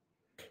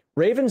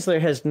 Ravensler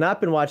has not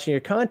been watching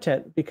your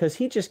content because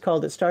he just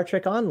called it Star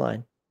Trek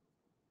Online.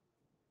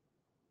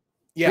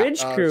 Yeah,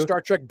 Bridge Crew. Star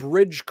Trek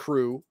Bridge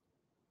Crew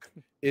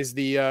is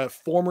the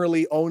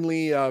formerly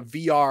only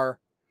VR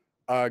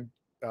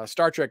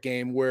Star Trek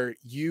game where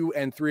you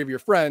and 3 of your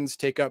friends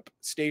take up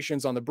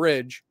stations on the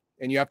bridge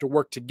and you have to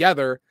work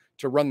together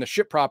to run the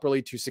ship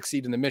properly to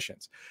succeed in the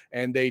missions.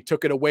 And they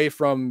took it away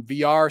from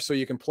VR so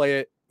you can play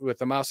it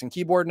with a mouse and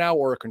keyboard now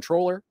or a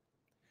controller.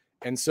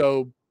 And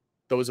so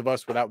those of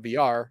us without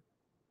VR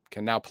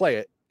can now play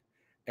it.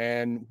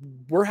 And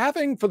we're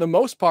having, for the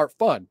most part,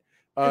 fun.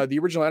 The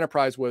original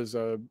Enterprise was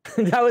that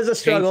was a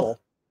struggle.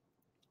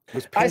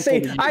 I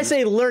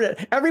say learn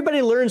it.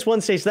 Everybody learns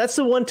one station. That's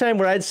the one time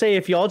where I'd say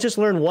if y'all just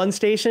learn one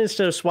station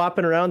instead of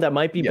swapping around, that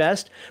might be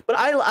best. But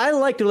I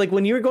liked it. Like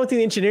when you were going through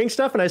the engineering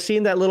stuff and I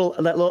seen that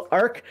little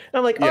arc, and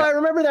I'm like, oh, I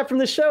remember that from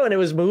the show, and it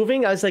was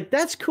moving. I was like,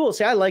 that's cool.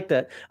 See, I like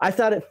that. I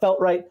thought it felt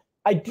right.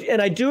 I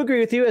do agree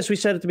with you, as we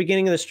said at the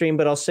beginning of the stream,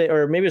 but I'll say,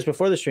 or maybe it was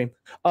before the stream.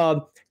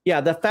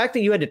 The fact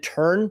that you had to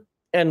turn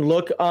and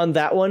look on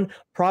that one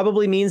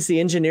probably means the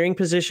engineering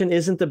position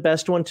isn't the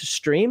best one to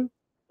stream.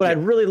 But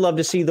I'd really love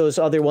to see those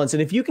other ones.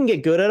 And if you can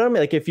get good at them,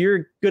 like if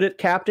you're good at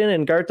captain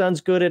and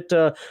Garthon's good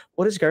at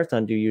what does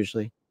Garthon do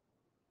usually?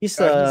 He's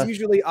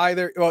usually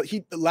either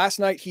last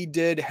night he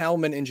did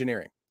helm and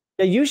engineering.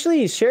 Yeah, usually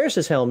he's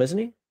Sheris's helm, isn't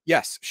he?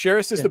 Yes,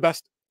 Sheris is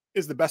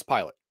the best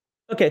pilot.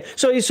 Okay,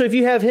 so if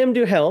you have him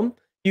do helm,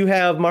 you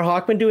have Mar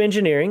Hockman do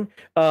engineering,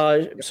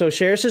 so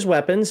Sheris's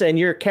weapons, and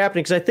you're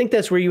captain, because I think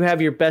that's where you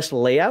have your best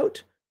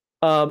layout.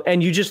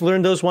 And you just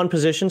learn those 1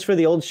 positions for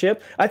the old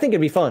ship. I think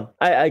it'd be fun.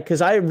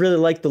 Because I really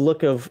like the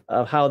look of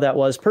how that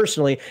was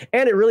personally.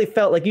 And it really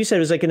felt like you said it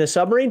was like in a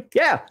submarine.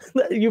 Yeah.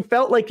 You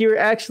felt like you were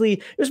actually,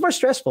 it was more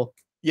stressful.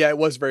 Yeah, it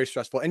was very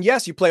stressful. And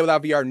yes, you play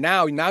without VR.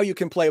 Now you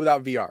can play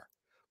without VR.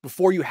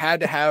 Before you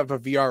had to have a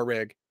VR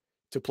rig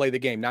to play the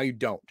game. Now you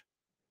don't.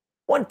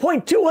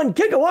 1.21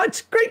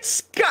 gigawatts. Great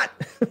Scott.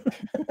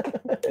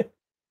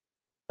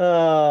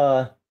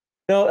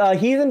 No,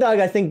 Heathen Dog,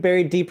 I think,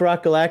 buried Deep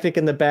Rock Galactic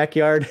in the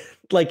backyard,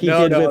 like he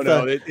No, did no, with.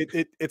 no.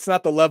 It's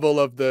not the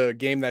level of the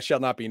game that shall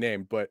not be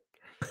named, but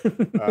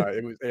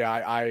it was. Yeah,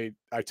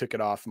 I took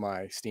it off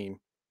my Steam.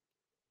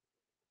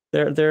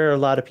 There are a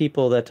lot of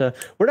people that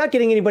we're not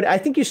getting anybody. I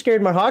think you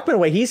scared Mark Hawkman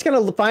away. He's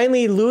going to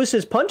finally lose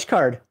his punch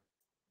card.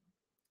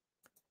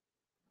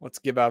 Let's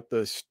give out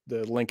the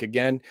link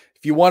again.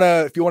 If you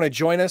wanna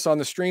join us on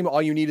the stream,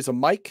 all you need is a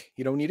mic.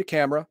 You don't need a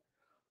camera.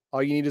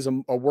 All you need is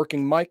a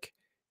working mic,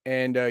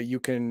 and you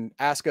can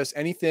ask us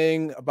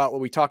anything about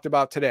what we talked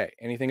about today.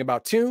 Anything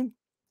about Toon,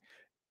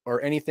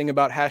 or anything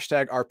about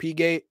hashtag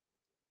RPGate.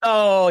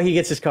 Oh, he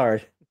gets his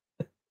card.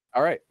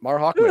 All right, Mar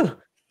Hawkman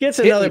gets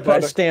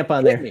another stamp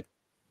on there. Me.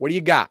 What do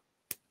you got?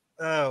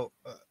 Oh,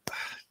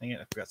 dang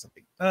it, I forgot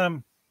something.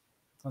 1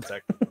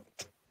 sec.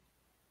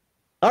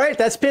 All right,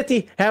 that's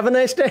pithy. Have a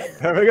nice day.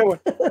 Have a good one.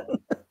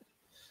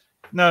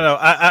 No,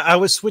 I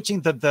was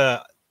switching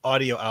the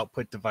audio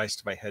output device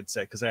to my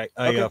headset because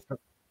okay.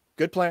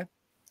 Good plan.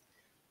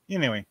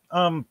 Anyway,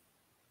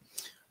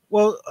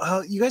 well,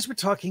 you guys were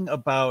talking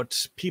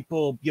about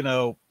people,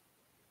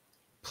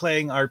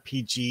 playing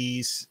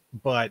RPGs,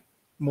 but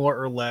more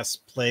or less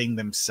playing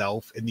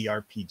themselves in the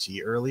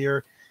RPG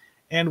earlier.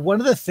 And one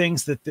of the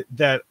things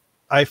that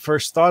I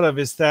first thought of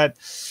is that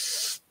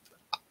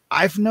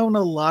I've known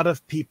a lot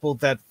of people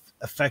that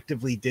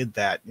effectively did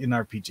that in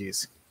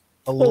RPGs.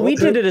 Well, we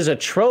did it as a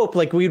trope.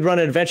 Like, we'd run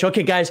an adventure.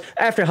 Okay, guys,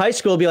 after high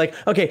school, be like,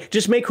 okay,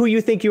 just make who you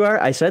think you are.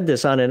 I said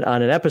this on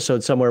an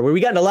episode somewhere where we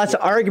got into lots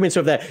of arguments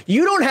over that.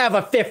 You don't have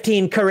a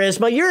 15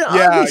 charisma. You're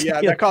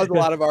that caused a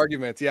lot of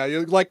arguments.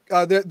 Yeah,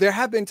 there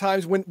have been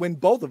times when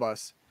both of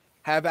us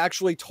have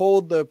actually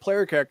told the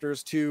player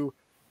characters to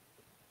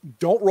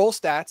don't roll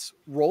stats.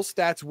 Roll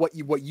stats what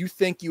you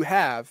think you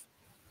have,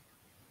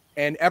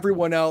 and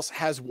everyone else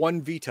has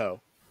one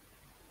veto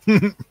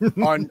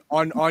on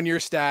your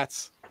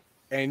stats.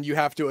 And you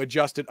have to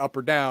adjust it up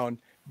or down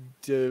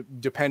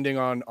depending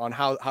on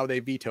how they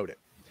vetoed it.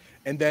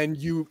 And then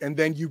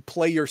you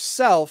play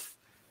yourself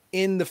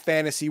in the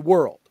fantasy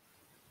world.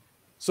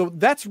 So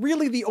that's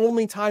really the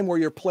only time where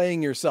you're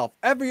playing yourself.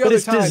 Every other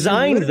time, it's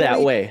designed that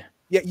way.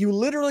 Yeah, you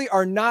literally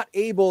are not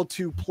able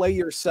to play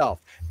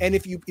yourself. And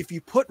if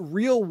you put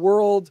real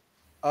world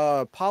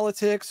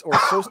politics or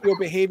socio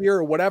behavior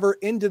or whatever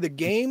into the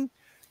game,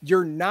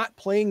 you're not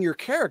playing your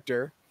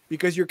character,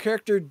 because your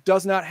character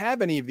does not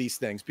have any of these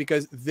things,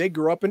 because they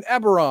grew up in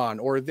Eberron,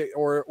 or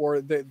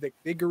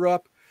they grew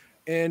up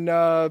in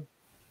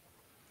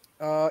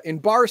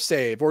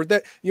Barsave, or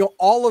that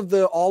all of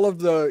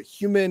the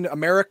human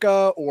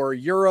America or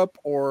Europe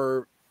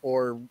or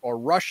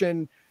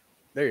Russian,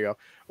 there you go,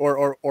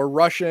 or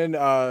Russian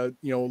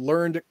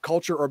learned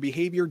culture or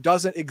behavior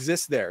doesn't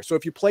exist there. So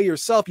if you play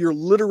yourself, you're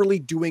literally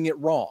doing it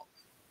wrong.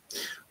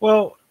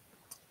 Well,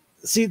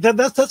 see,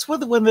 that's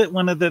one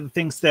of the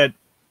things that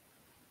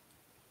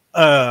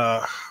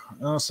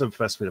what's the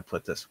best way to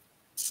put this?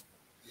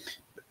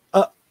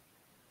 I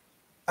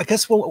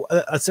guess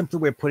a simpler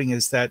way of putting it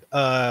is that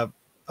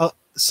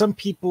some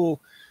people,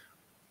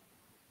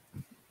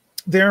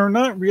 they're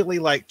not really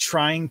like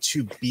trying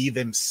to be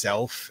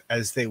themselves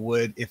as they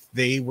would if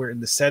they were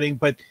in the setting,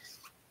 but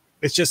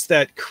it's just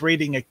that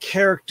creating a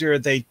character,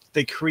 they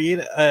create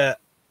a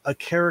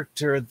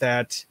character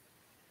that,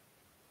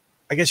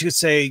 I guess you could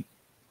say,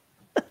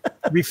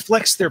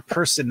 reflects their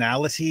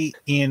personality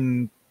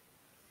in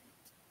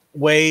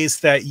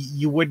ways that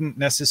you wouldn't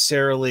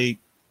necessarily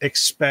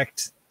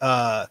expect,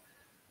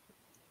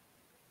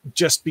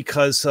 just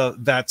because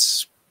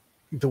that's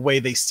the way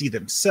they see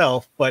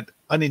themselves, but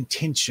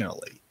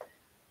unintentionally.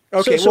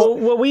 Okay, so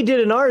what we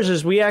did in ours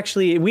is we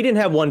didn't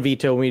have one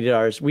veto when we did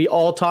ours. We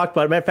all talked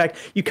about it. Matter of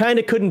fact, you kind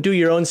of couldn't do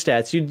your own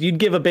stats. You'd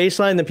give a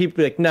baseline, then people would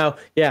be like, no,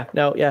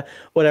 yeah,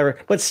 whatever.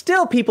 But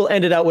still, people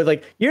ended out with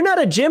like, you're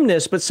not a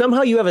gymnast, but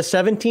somehow you have a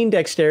 17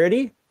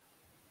 dexterity.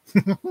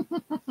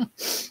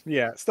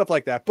 Yeah, stuff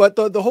like that. But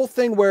the whole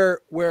thing where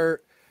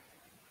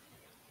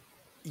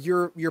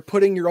you're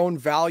putting your own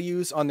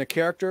values on the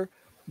character,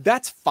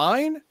 that's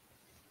fine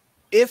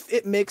if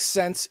it makes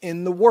sense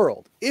in the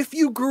world. If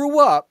you grew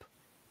up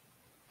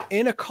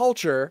in a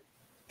culture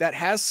that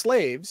has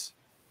slaves,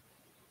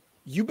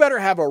 you better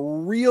have a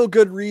real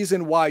good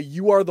reason why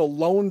you are the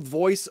lone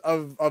voice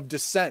of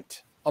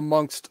dissent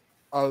amongst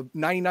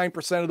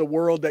 99% of the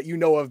world that you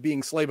know of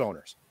being slave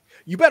owners.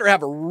 You better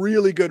have a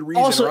really good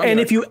reason. Also, and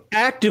if you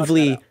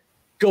actively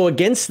go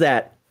against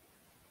that,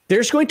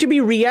 there's going to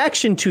be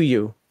reaction to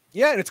you.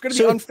 Yeah, and it's going to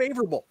be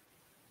unfavorable.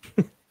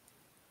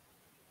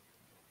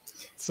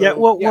 So, yeah,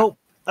 well,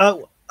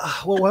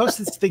 what I was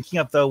thinking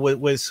of though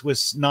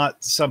was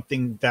not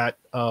something that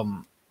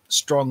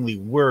strongly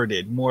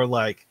worded, more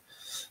like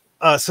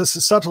so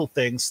subtle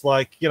things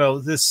like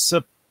this.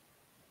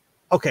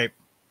 Okay,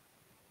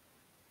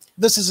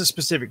 this is a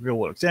specific real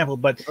world example,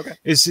 but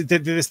is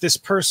this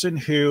person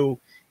who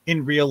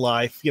in real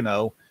life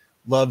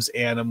loves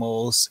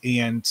animals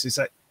and is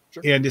like.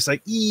 Sure. And it's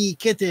like,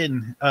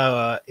 kitten,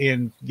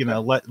 and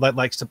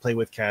likes to play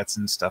with cats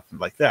and stuff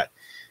like that.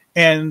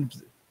 And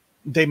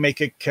they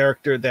make a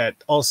character that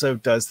also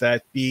does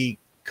that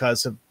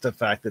because of the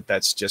fact that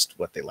that's just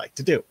what they like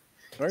to do.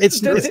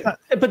 It's not,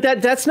 but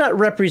that's not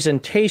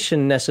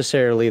representation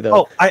necessarily,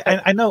 though. Oh,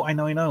 I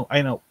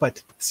know.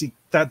 But see,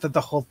 that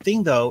the whole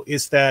thing though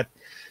is that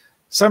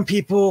some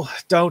people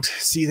don't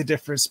see the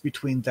difference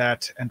between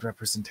that and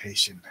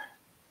representation.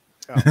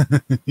 Oh.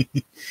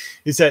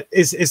 is that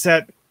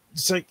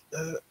it's like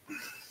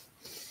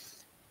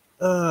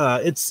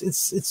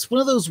it's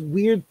one of those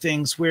weird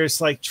things where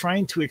it's like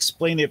trying to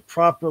explain it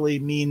properly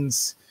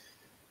means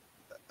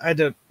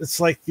it's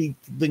like the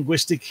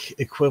linguistic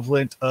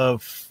equivalent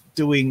of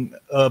doing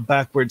a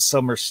backward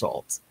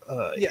somersault.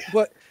 Yeah,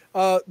 but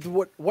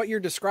what you're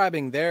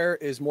describing there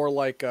is more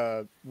like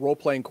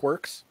role-playing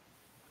quirks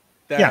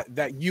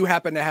that you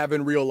happen to have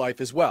in real life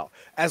as well.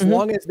 As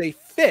long as they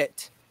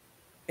fit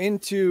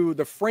into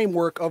the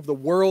framework of the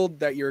world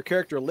that your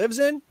character lives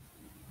in,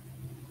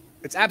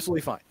 it's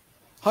absolutely fine.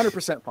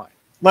 100% fine.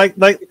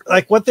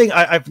 Like one thing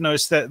I've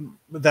noticed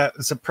that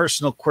is a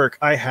personal quirk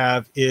I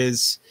have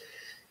is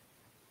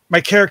my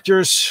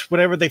characters,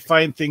 whenever they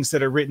find things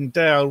that are written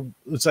down,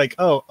 it's like,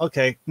 oh,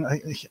 okay,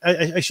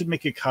 I should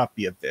make a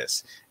copy of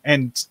this.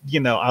 And,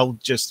 I'll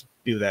just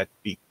do that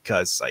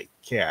because I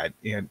can.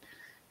 And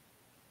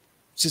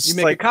just you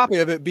make a copy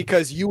of it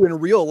because you in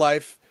real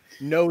life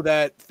know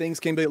that things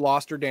can be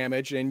lost or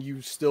damaged and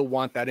you still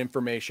want that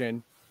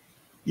information.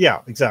 Yeah,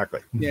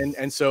 exactly.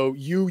 And so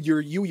you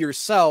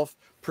yourself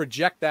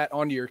project that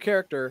onto your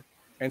character.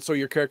 And so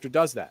your character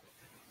does that,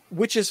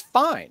 which is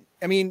fine.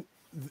 I mean,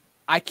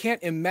 I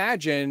can't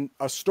imagine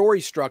a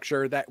story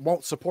structure that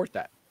won't support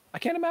that. I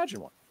can't imagine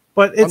one.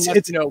 But it's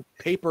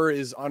paper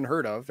is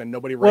unheard of and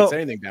nobody writes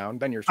anything down.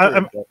 Then you're.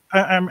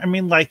 I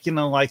mean, like in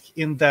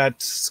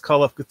that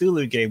Call of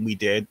Cthulhu game we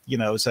did,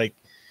 it's like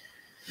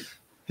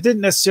I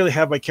didn't necessarily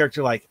have my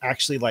character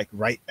actually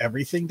write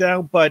everything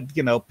down, but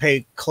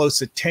pay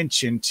close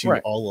attention to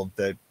all of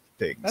the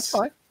things. That's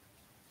fine.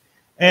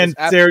 And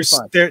there's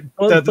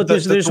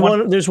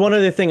one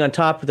other thing on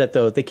top of that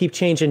though. They keep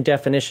changing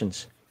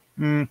definitions.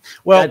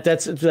 Well,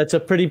 that's a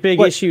pretty big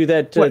issue.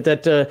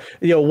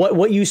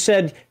 What you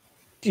said,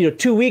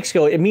 2 weeks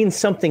ago, it means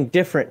something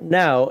different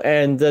now,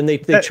 and then they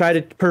try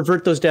to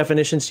pervert those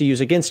definitions to use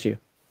against you.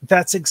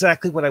 That's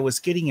exactly what I was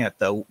getting at,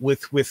 though,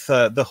 with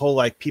the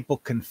whole people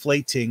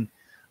conflating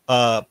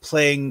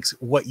playing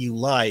what you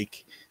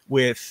like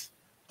with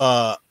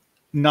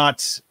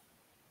not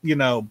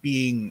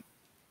being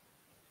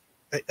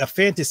a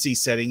fantasy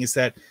setting. Is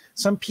that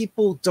some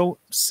people don't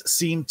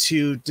seem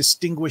to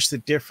distinguish the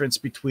difference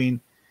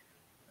between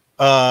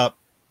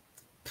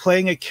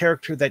playing a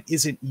character that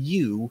isn't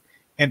you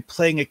and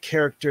playing a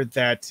character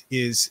that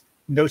is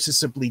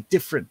noticeably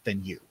different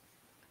than you.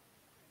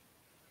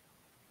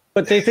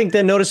 But they think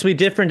they're noticeably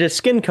different as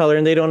skin color,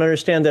 and they don't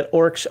understand that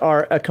orcs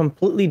are a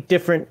completely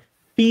different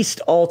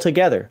beast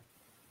altogether.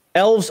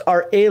 Elves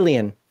are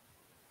alien.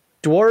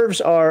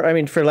 Dwarves are,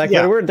 for lack of a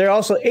better word, they're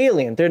also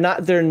alien. They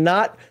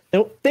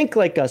don't think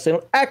like us. They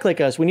don't act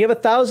like us. When you have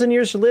 1,000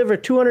 years to live or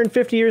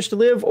 250 years to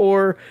live,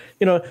 or,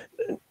 you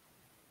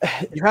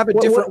have a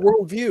different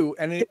worldview,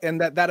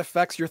 and that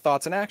affects your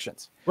thoughts and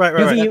actions.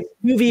 Right.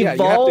 You've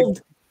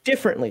evolved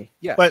differently.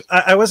 Yeah. But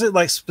I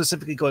wasn't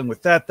specifically going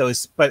with that though.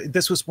 But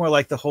this was more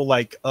like the whole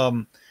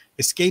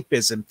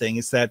escapism thing.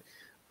 Is that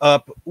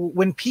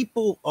when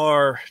people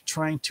are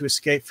trying to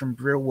escape from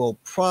real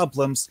world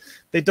problems,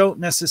 they don't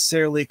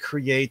necessarily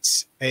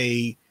create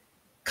a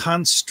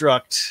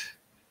construct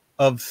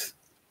of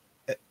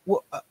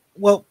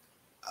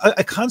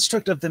a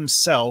construct of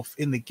themselves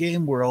in the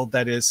game world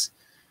that is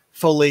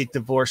fully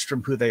divorced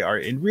from who they are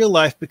in real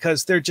life,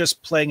 because they're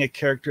just playing a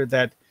character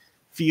that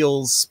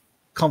feels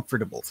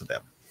comfortable to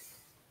them.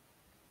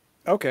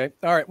 Okay.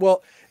 All right.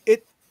 Well,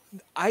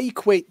 I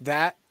equate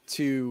that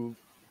to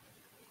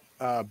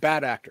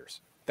bad actors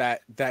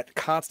that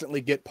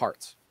constantly get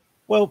parts.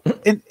 Well,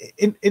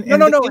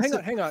 no.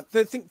 Hang on.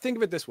 Think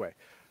of it this way.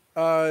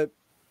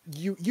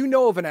 You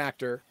know of an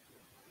actor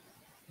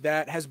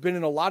that has been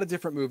in a lot of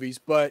different movies,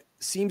 but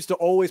seems to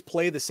always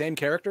play the same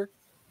character.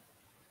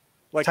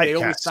 Like they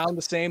always sound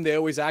the same. They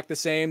always act the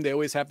same. They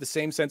always have the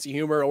same sense of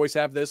humor. Always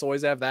have this,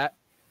 always have that.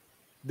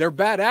 They're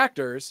bad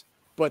actors,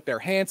 but they're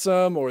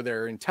handsome or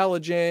they're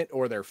intelligent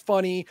or they're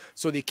funny.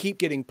 So they keep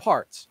getting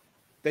parts.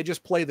 They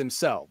just play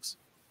themselves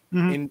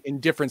in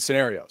different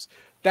scenarios.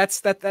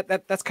 That's kind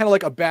of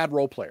like a bad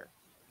role player.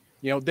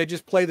 They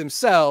just play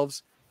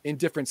themselves in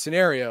different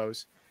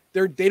scenarios.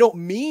 They don't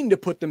mean to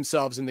put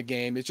themselves in the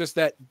game. It's just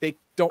that they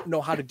don't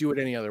know how to do it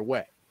any other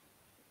way.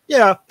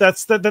 Yeah,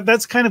 that's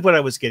kind of what I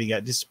was getting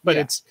at.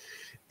 It's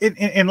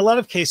in a lot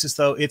of cases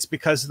though, it's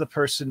because the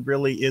person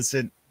really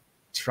isn't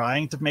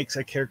trying to make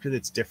a character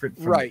that's different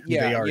from who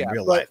they are in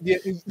real life.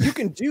 You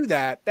can do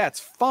that. That's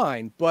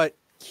fine, but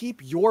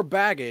keep your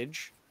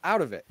baggage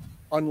out of it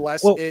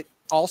unless it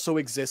also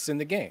exists in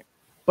the game.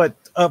 But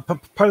part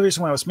of the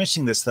reason why I was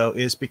mentioning this though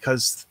is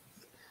because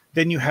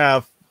then you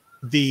have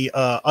the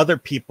other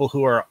people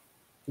who are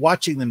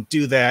watching them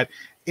do that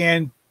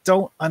and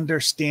don't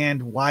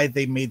understand why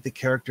they made the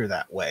character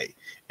that way,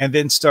 and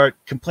then start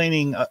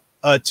complaining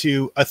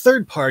to a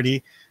third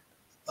party,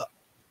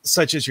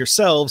 such as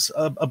yourselves,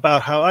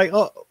 about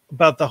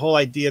about the whole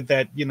idea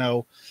that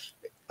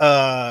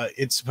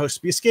it's supposed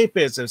to be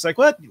escapism. It's like,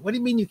 what do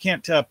you mean you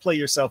can't play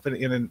yourself in a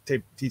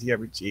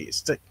TTRPG?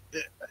 It's like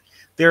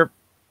they're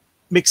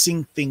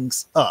mixing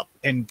things up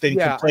and then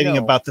complaining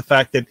about the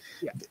fact that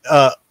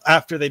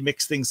after they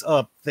mix things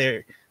up,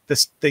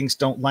 things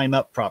don't line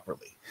up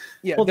properly.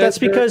 Yeah, well, that's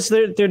because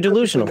they're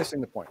delusional.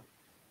 Missing the point.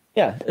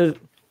 Yeah,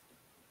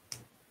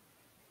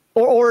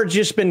 or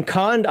just been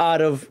conned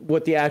out of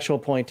what the actual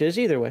point is.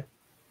 Either way,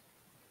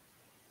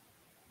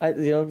 a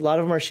lot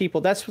of them are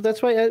sheeple.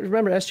 That's why I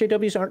remember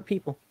SJWs aren't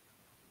people,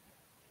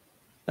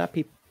 not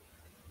people.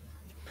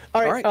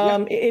 All right.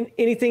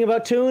 Anything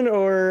about Toon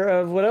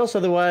or what else?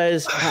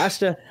 Otherwise,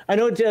 Hasta. I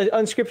know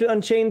Unscripted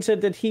Unchained said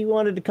that he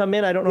wanted to come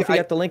in. I don't know if he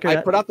got the link or not.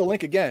 I put out the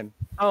link again.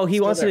 Oh,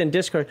 he wants it in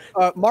Discord.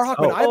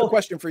 Marhawkman, I have a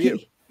question for you.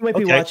 He might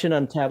be watching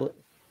on tablet.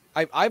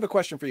 I have a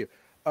question for you.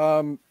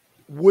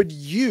 Would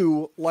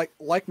you,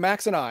 like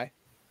Max and I,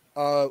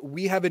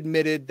 we have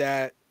admitted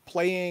that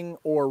playing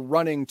or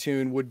running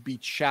Toon would be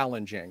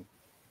challenging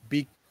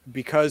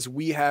because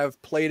we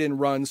have played and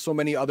run so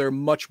many other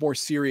much more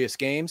serious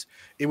games.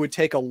 It would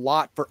take a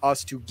lot for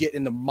us to get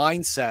in the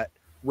mindset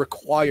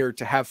required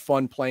to have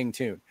fun playing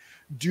Toon.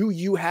 Would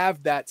you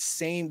have that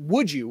same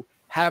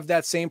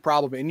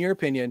problem in your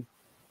opinion?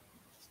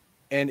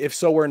 And if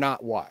so or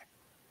not, why?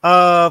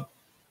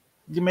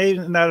 You may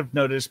not have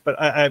noticed,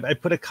 but I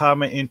put a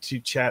comment into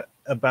chat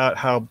about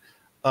how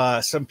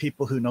some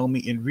people who know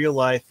me in real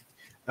life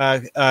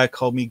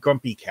call me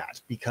Grumpy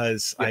Cat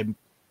because I'm,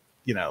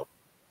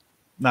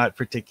 not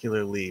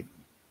particularly,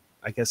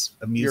 I guess,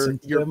 amusing.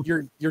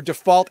 Your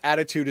default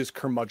attitude is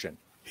curmudgeon.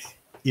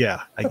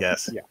 Yeah, I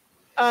guess. Yeah.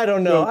 I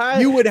don't know. So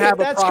you would have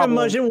a problem. That's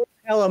curmudgeon. What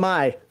the hell am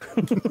I?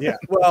 Yeah.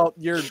 Well,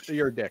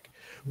 you're a dick.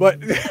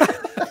 But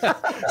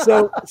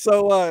so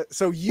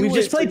you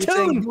just played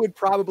Toon. You would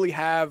probably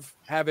have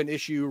an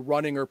issue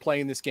running or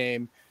playing this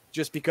game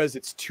just because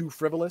it's too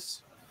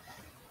frivolous.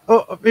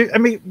 Oh, I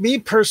mean, me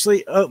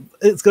personally,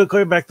 it's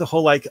going back to the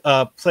whole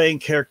playing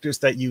characters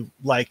that you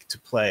like to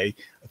play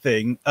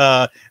thing.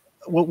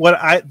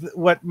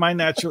 What my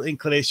natural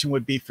inclination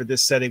would be for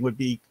this setting would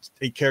be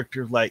a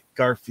character like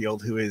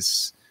Garfield, who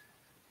is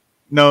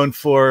known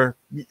for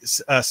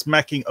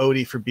smacking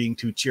Odie for being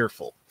too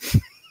cheerful.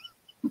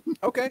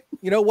 Okay,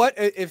 you know what?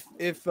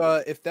 If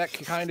that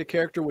kind of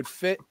character would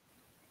fit,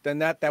 then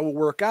that will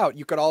work out.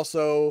 You could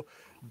also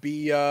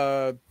be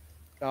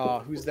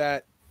who's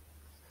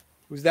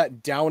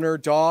that downer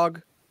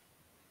dog?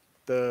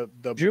 The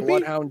Droopy?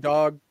 bloodhound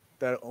dog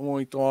that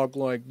only talk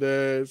like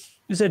this.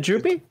 Is that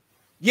Droopy?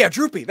 Yeah,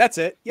 Droopy. That's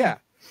it. Yeah,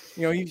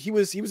 he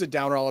was a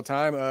downer all the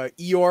time.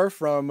 Eeyore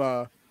from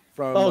God,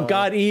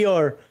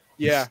 Eeyore.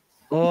 Yeah.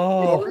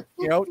 Oh,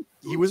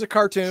 he was a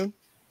cartoon,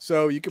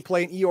 so you could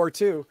play an Eeyore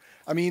too.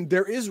 I mean,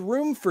 there is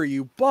room for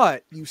you,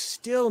 but you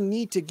still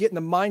need to get in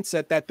the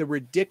mindset that the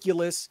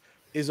ridiculous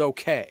is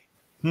okay.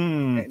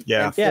 You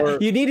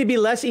need to be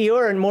less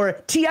Eeyore and more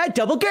TI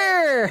double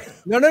gear.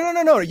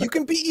 No. You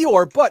can be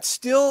Eeyore, but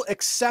still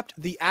accept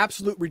the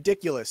absolute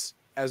ridiculous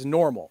as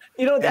normal.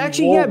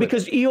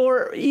 Because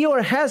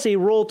Eeyore has a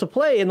role to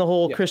play in the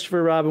whole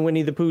Christopher Robin,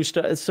 Winnie the Pooh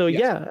stuff. So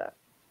yeah.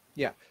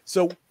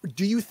 So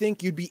do you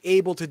think you'd be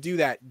able to do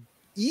that,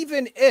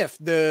 even if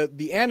the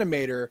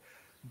animator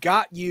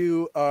got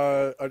you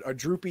a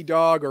Droopy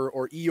dog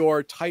or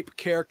Eeyore type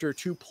character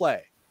to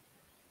play?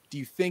 Do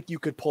you think you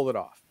could pull it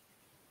off?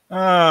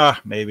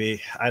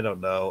 Maybe. I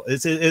don't know.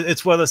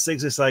 It's one of those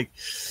things. It's like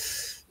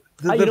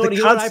the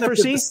concept of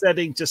the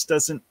setting just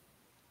doesn't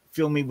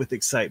fill me with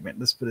excitement.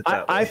 Let's put it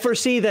that way. I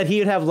foresee that he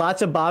would have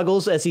lots of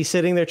boggles as he's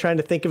sitting there trying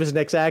to think of his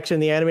next action.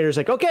 The animator's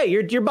like, "Okay,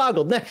 you're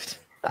boggled next."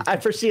 I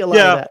foresee a lot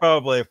of that. Yeah,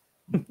 probably.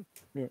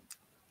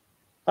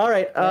 All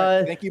right.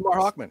 Thank you,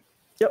 Mark Hawkman.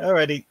 Yep.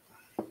 Alrighty.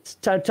 It's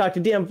time to talk to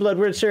DM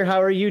Bloodword, sir.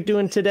 How are you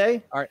doing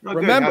today? All right.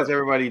 Remember, how's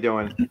everybody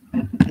doing?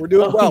 We're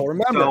doing well.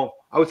 Remember. So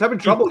I was having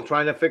trouble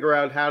trying to figure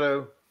out how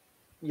to,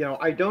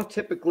 I don't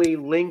typically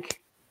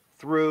link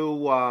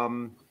through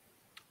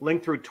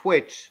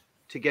Twitch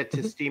to get to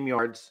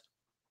StreamYards.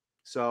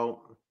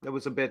 So it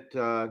was a bit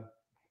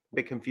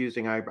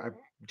confusing. I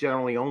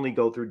generally only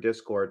go through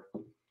Discord.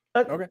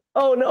 Okay.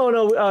 Oh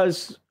no.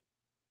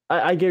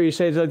 I get what you're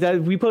saying.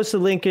 That we posted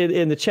a link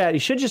in the chat. You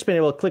should just been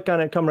able to click on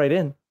it and come right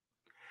in.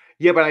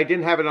 Yeah, but I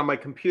didn't have it on my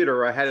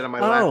computer. I had it on my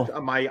laptop,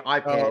 on my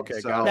iPad. Oh,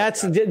 okay, so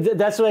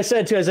that's what I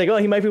said too. I was like,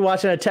 he might be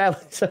watching a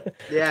tablet.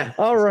 Yeah.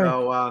 All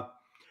right.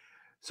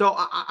 So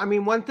I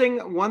mean, one thing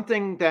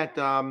that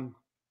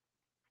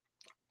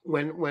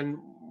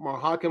when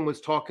Marhawken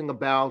was talking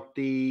about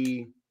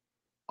the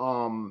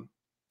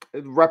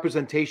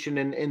representation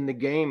in the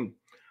game,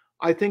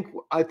 I think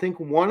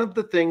one of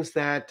the things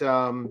that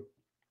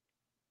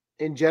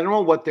in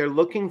general what they're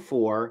looking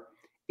for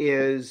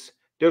is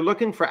they're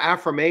looking for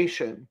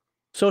affirmation.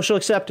 Social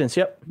acceptance.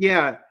 Yep.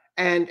 Yeah.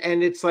 And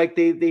it's like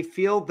they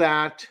feel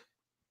that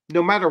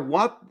no matter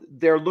what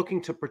they're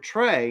looking to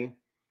portray,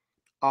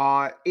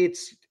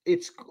 it's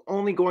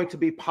only going to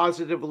be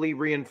positively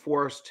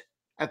reinforced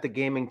at the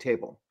gaming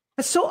table.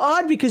 That's so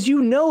odd because,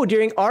 you know,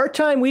 during our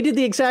time, we did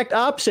the exact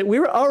opposite. We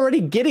were already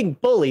getting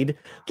bullied.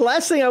 The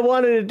last thing I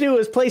wanted to do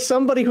is play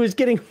somebody who's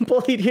getting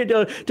bullied here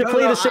to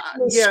play the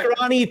same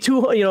scrawny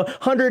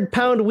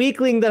 100-pound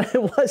weakling that I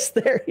was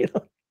there, you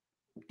know.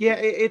 Yeah,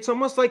 it's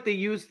almost like they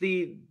use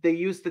the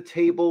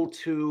table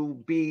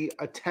to be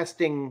a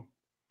testing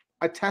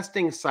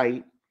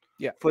site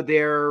for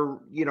their,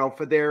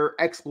 for their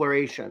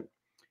exploration,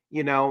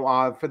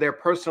 for their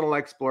personal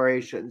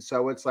exploration.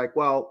 So it's like,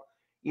 well,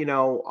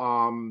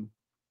 I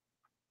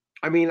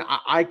mean,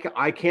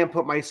 I can't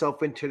put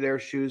myself into their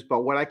shoes,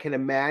 but what I can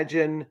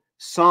imagine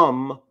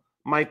some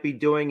might be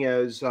doing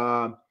is,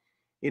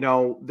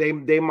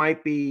 they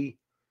might be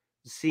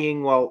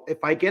seeing, well, if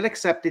I get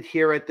accepted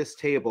here at this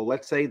table,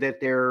 let's say that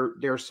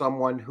there's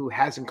someone who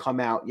hasn't come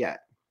out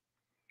yet.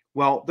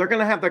 Well, they're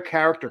going to have their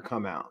character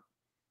come out,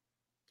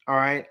 all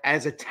right,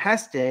 as a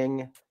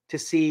testing to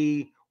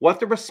see what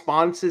the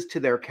response is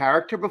to their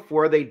character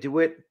before they do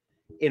it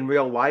in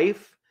real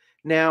life.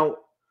 Now,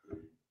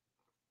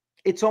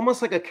 it's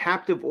almost like a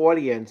captive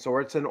audience,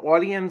 or it's an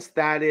audience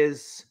that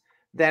is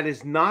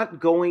not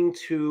going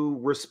to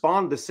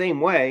respond the same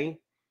way,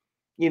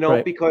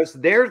 right, because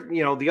they're,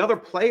 the other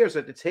players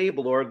at the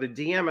table or the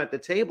DM at the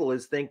table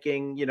is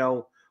thinking,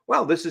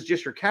 well, this is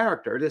just your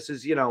character. This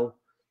is,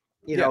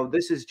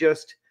 this is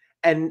just,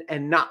 and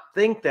not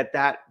think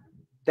that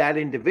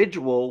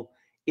individual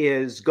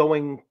is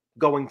going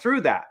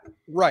through that.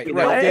 Right.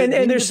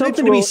 And there's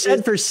something to be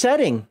said for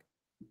setting.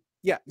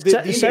 Yeah,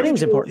 the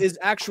settings important is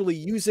actually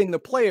using the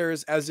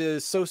players as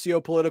a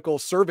socio-political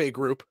survey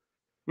group,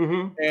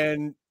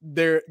 and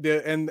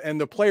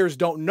the players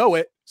don't know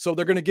it, so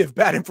they're going to give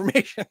bad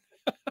information.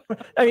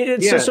 I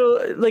mean,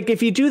 so like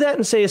if you do that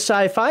in, say, a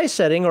sci-fi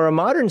setting or a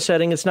modern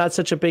setting, it's not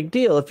such a big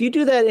deal. If you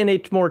do that in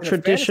a more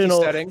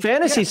traditional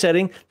fantasy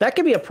setting, that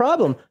could be a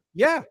problem.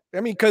 Yeah,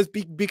 I mean,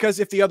 because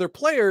if the other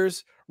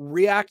players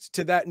react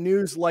to that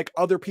news like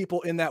other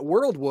people in that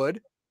world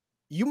would,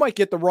 you might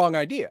get the wrong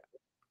idea.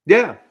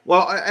 Yeah,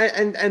 well,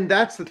 and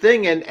that's the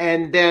thing,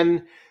 and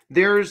then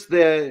there's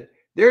the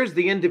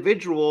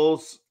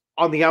individuals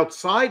on the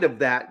outside of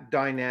that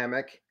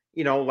dynamic,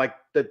 like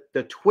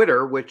the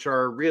Twitter, which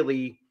are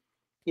really,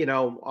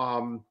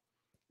 the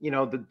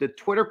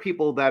Twitter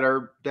people that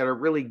are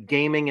really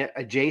gaming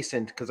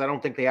adjacent, because I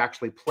don't think they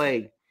actually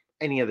play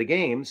any of the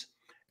games,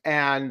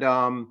 and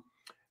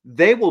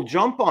they will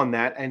jump on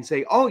that and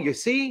say, oh, you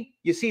see,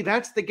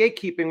 that's the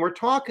gatekeeping we're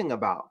talking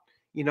about.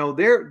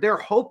 They're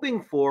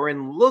hoping for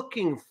and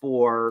looking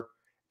for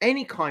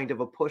any kind of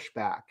a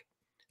pushback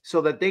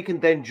so that they can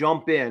then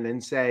jump in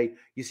and say,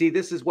 you see,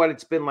 this is what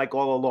it's been like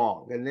all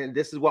along. And then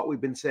this is what we've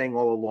been saying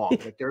all along.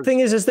 Like the thing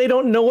is they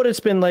don't know what it's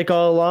been like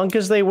all along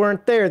because they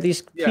weren't there.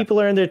 These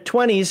people are in their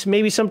 20s,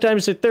 maybe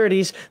sometimes their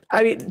 30s.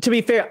 I mean, to be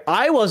fair,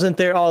 I wasn't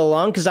there all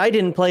along because I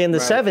didn't play in the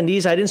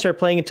 70s. I didn't start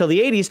playing until the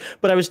 80s,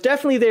 but I was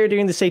definitely there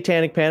during the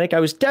Satanic Panic. I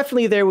was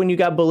definitely there when you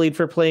got bullied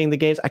for playing the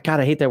games. I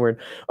hate that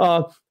word.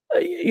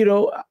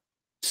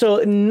 So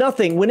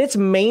nothing, when it's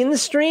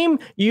mainstream,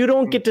 you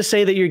don't get to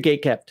say that you're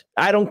gatekept.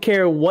 I don't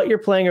care what you're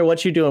playing or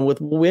what you're doing.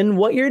 When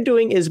what you're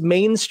doing is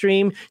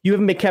mainstream, you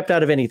haven't been kept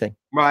out of anything.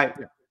 Right.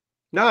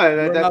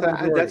 No,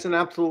 that's an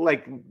absolute,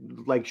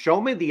 like show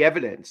me the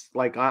evidence.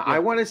 Like I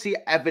want to see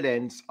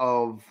evidence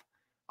of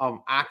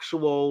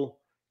actual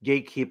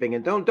gatekeeping,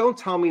 and don't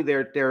tell me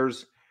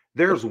there's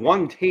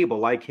one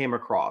table I came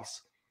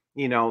across,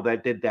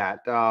 that did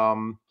that.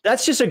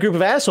 That's just a group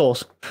of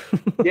assholes.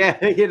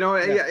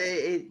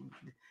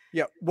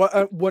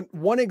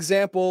 One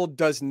example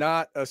does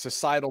not a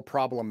societal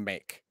problem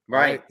make.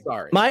 Right.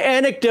 Sorry. My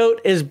anecdote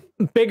is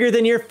bigger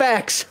than your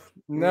facts.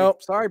 No,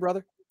 sorry,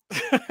 brother.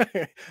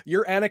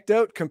 Your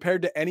anecdote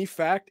compared to any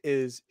fact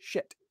is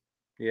shit.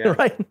 Yeah.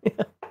 Right.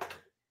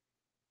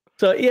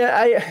 So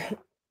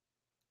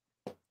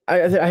I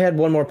had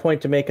one more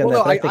point to make on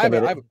that. I have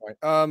a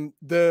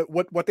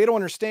point. What they don't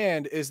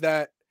understand is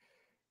that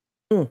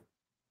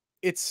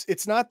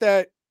it's not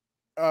that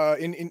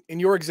in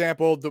your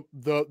example,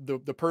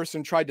 the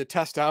person tried to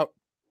test out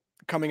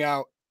coming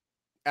out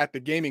at the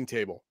gaming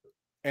table,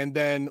 and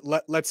then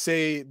let's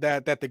say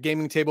that the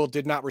gaming table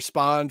did not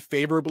respond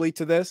favorably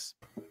to this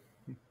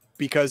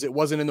because it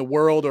wasn't in the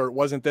world, or it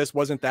wasn't this,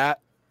 wasn't that,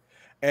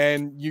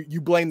 and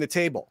you blame the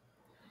table.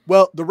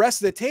 Well, the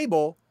rest of the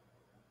table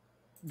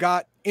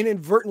got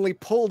inadvertently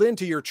pulled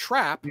into your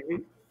trap.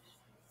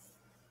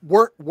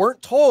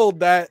 Weren't told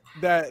that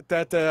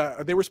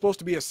they were supposed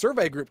to be a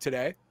survey group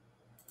today,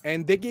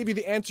 and they gave you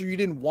the answer you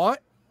didn't want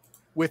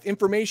with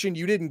information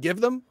you didn't give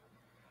them.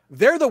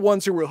 They're the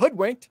ones who were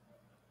hoodwinked,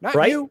 not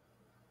you.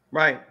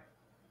 Right.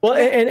 Well,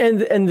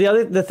 and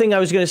the thing I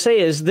was going to say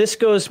is this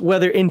goes,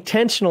 whether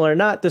intentional or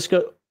not, this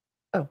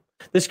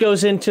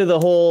goes into the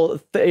whole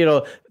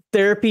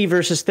therapy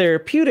versus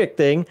therapeutic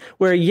thing,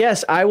 where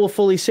yes, I will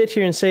fully sit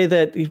here and say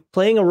that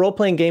playing a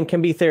role-playing game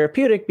can be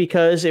therapeutic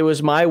because it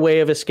was my way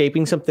of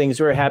escaping some things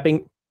that were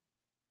happening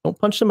don't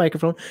punch the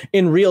microphone,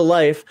 in real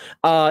life.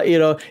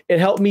 It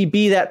helped me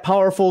be that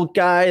powerful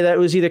guy that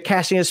was either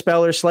casting a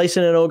spell or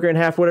slicing an ogre in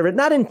half, whatever.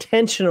 Not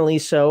intentionally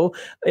so.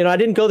 I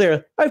didn't go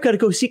there. I've got to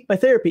go seek my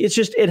therapy. It's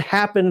just, it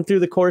happened through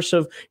the course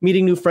of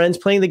meeting new friends,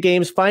 playing the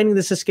games, finding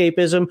this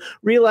escapism,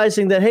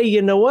 realizing that, hey,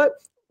 you know what?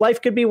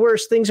 Life could be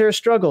worse. Things are a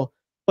struggle.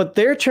 But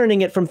they're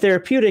turning it from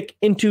therapeutic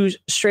into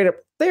straight up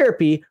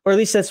therapy, or at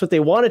least that's what they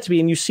want it to be.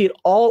 And you see it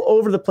all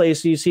over the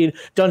place. You see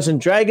Dungeons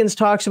and Dragons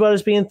talks about it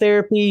as being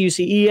therapy. You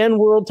see EN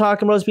World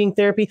talking about it as being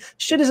therapy.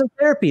 Shit isn't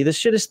therapy. This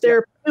shit is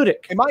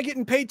therapeutic. Am I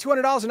getting paid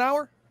 $200 an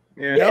hour?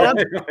 Yeah,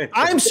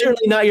 I'm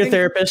certainly not your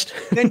therapist.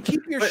 Then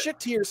keep your shit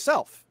to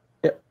yourself.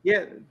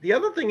 Yeah. The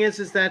other thing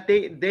is that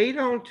they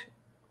don't.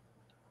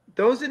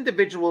 Those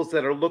individuals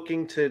that are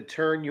looking to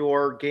turn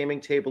your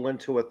gaming table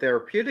into a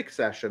therapeutic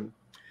session,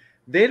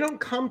 they don't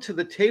come to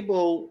the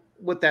table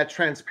with that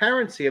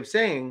transparency of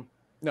saying,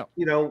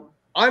 no,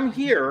 I'm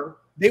here.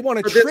 They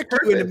want to trick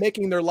you into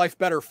making their life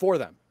better for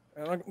them.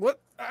 And like,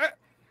 what?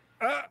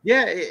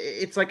 Yeah,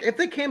 it's like if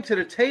they came to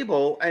the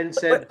table and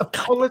said,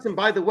 "Oh, listen,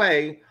 by the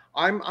way,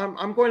 I'm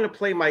going to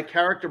play my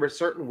character a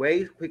certain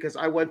way because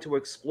I want to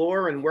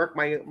explore and work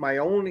my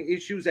own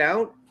issues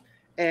out."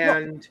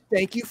 And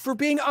thank you for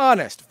being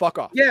honest. Fuck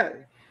off. Yeah.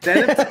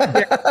 Then if the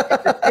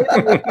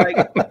table was like,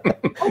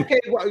 okay,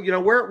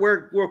 well,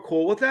 we're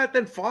cool with that,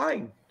 then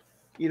fine.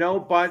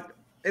 But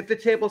if the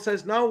table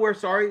says, no, we're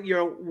sorry,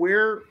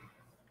 we're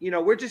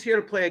just here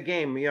to play a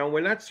game. We're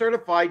not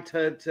certified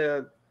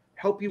to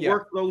help you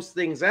work those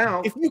things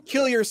out. If you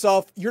kill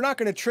yourself, you're not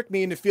going to trick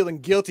me into feeling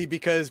guilty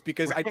because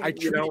I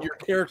treated your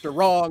character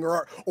wrong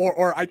or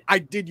I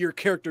did your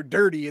character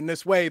dirty in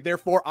this way.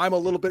 Therefore, I'm a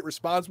little bit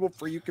responsible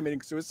for you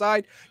committing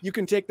suicide. You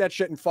can take that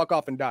shit and fuck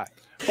off and die.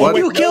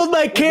 You killed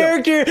my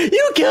character.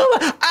 You killed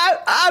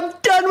I'm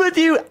done with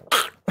you.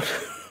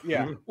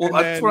 Yeah. Well,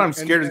 that's what I'm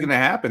scared is going to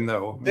happen,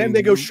 though. Then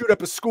they go shoot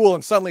up a school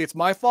and suddenly it's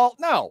my fault?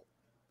 No.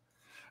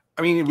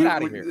 I mean, a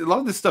lot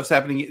of this stuff's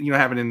happening,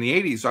 happened in the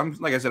 80s. So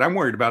like I said, I'm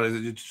worried about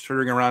it. It's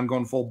turning around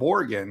going full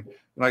bore again.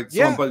 Like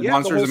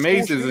Monsters and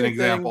Mazes is an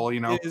example,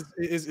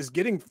 is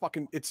getting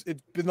fucking, it's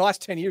been the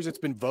last 10 years, it's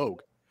been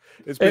vogue.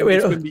 It's been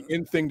the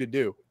in thing to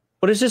do.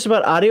 What is this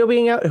about audio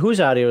being out? Whose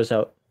audio is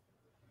out?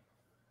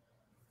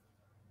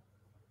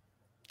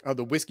 Oh,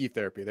 the whiskey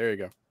therapy. There you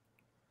go.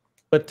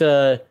 But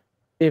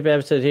if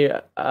Ev said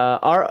here,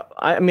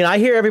 I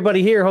hear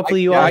everybody here.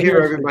 Hopefully you all I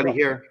hear everybody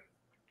here.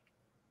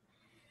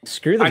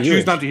 Screw the I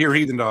choose not to hear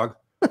Heathen Dog.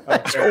 Oh.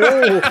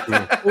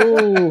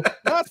 No,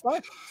 it's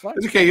fine.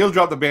 It's okay. He'll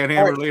drop the band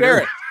hammer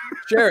later.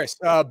 Sheriff,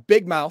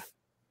 Big Mouth.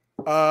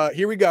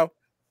 Here we go.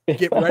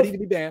 Get ready to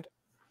be banned.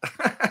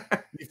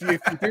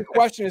 If your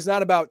question is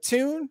not about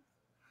tune,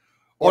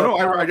 I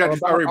already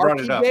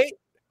brought it up.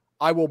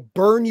 I will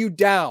burn you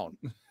down.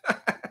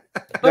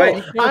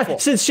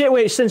 Since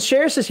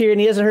Sheriff is here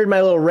and he hasn't heard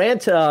my little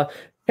rant,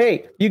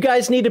 hey, you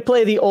guys need to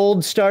play the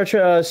old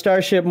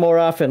Starship more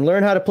often.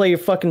 Learn how to play your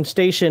fucking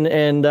station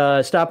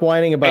and stop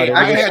whining about it.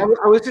 I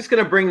was just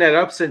going to bring that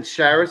up since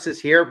Sharis is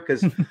here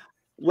because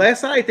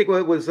last night I think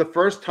it was the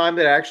first time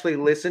that I actually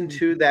listened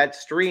to that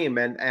stream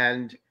and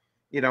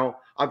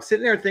I'm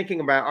sitting there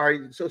thinking about, all right,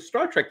 so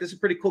Star Trek, this is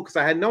pretty cool because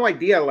I had no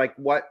idea like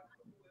what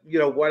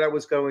I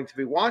was going to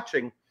be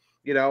watching,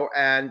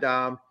 and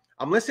I'm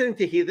listening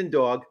to Heathen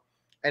Dog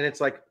and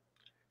it's like,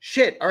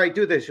 shit, all right,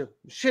 do this.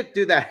 Shit,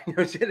 do that.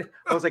 Shit.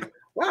 I was like,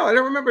 wow, I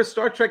don't remember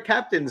Star Trek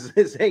captains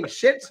saying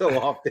shit so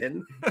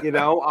often,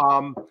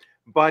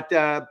 But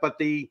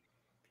the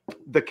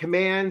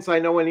commands, I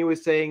know when he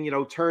was saying,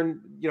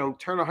 turn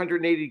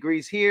 180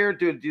 degrees here,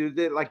 do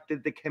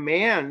the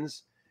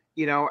commands,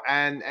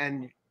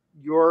 and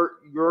your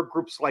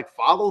group's like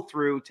follow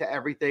through to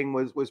everything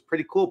was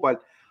pretty cool.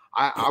 But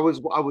I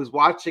was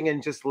watching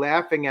and just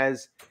laughing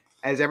as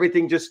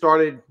everything just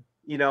started,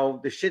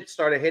 the shit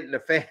started hitting the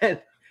fan.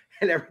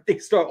 And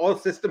all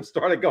systems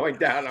started going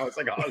down. I was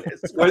like, "Oh,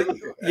 this is with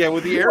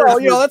the errors."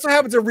 Well, that's what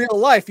happens in real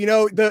life.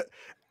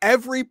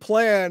 Every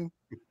plan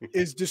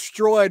is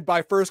destroyed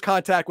by first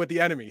contact with the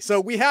enemy. So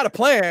we had a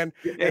plan,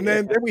 and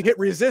then we hit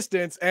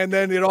resistance, and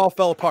then it all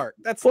fell apart.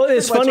 It's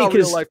funny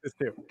because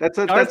that's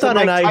a Mike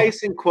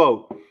Tyson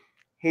quote.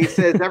 He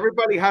says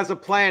everybody has a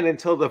plan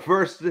until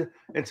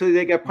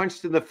they get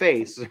punched in the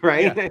face,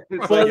 right? Yeah.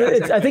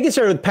 I think it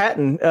started with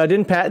Patton.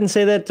 Didn't Patton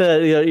say that?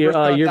 First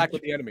contact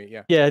with the enemy,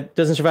 yeah. Yeah, it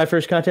doesn't survive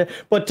first contact.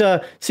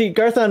 But see,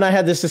 Garthon and I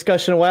had this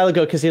discussion a while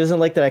ago because he doesn't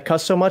like that I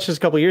cuss so much. It was a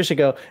couple years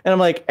ago, and I'm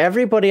like,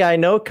 everybody I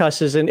know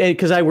cusses, and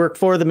because I work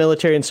for the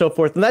military and so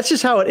forth, and that's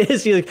just how it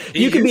is. You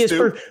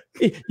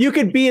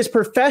could be as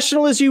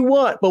professional as you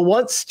want, but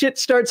once shit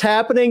starts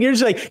happening, you're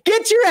just like,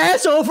 get your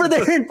ass over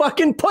there and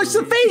fucking push the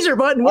phaser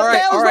button. What the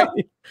hell? All right.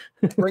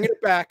 Bringing it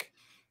back,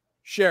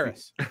 Sheriff.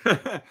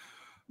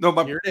 No,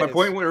 my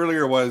point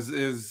earlier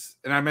is,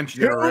 and I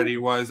mentioned it already,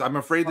 was I'm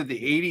afraid that the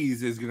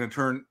 80s is going to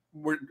turn.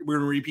 We're going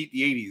to repeat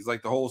the 80s,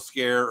 like the whole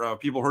scare of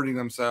people hurting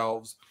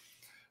themselves,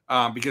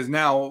 because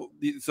now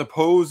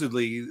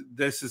supposedly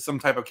this is some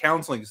type of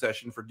counseling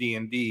session for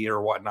D&D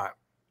or whatnot.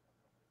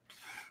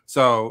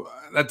 So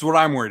that's what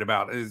I'm worried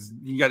about. Is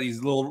you got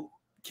these little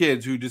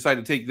kids who decide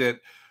to take that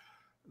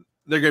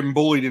they're getting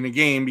bullied in a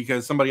game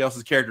because somebody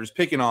else's character is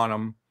picking on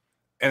them,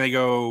 and they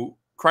go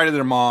cry to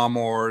their mom,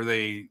 or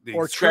they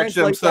scratch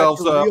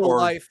themselves up, or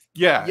life.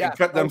 And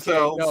cut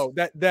themselves. No,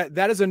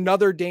 that is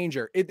another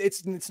danger.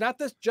 It's not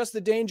just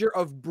the danger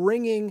of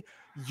bringing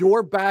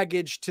your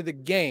baggage to the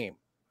game.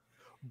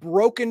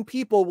 Broken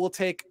people will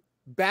take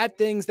bad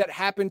things that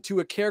happened to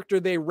a character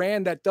they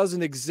ran that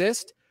doesn't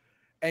exist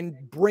and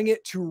bring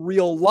it to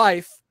real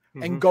life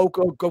and go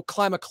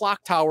climb a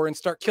clock tower and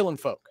start killing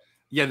folk.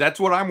 Yeah, that's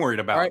what I'm worried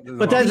about. Right?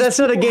 But that's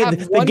not a game.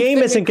 The game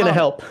isn't going to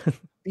help.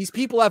 These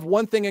people have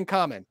one thing in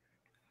common.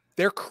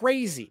 They're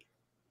crazy.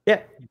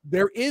 Yeah.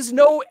 There's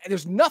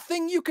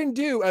nothing you can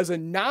do as a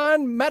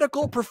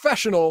non-medical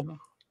professional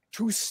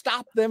to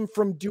stop them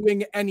from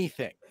doing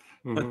anything.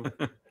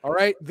 All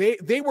right.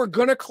 They were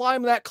going to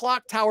climb that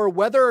clock tower,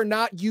 whether or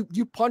not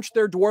you punched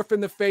their dwarf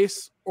in the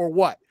face or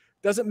what.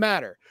 Doesn't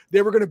matter.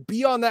 They were going to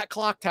be on that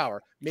clock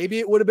tower. Maybe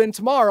it would have been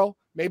tomorrow.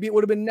 Maybe it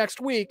would have been next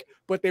week,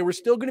 but they were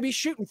still going to be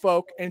shooting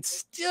folk, and it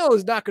still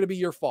is not going to be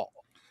your fault.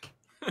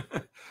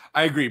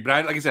 I agree.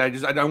 But like I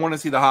said, I don't want to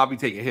see the hobby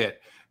take a hit.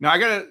 Now I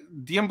got to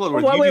DM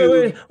Bloodworth.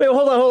 Wait,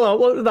 hold on.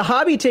 Well, the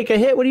hobby take a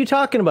hit? What are you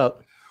talking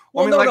about?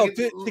 Well,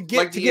 to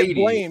get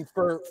blamed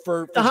for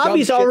the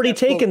hobby's already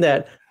taken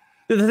that.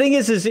 The thing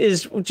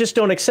is just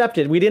don't accept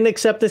it. We didn't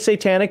accept the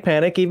Satanic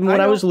Panic even when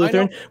I was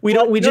Lutheran.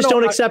 We just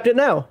don't accept it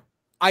now.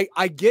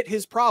 I get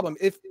his problem.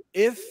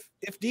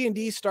 If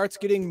D&D starts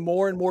getting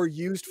more and more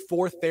used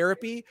for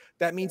therapy,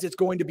 that means it's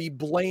going to be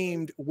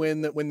blamed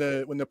when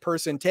the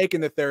person taking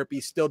the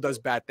therapy still does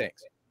bad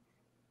things.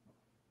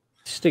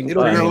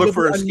 It'll look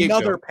for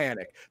another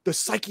panic, the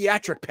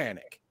psychiatric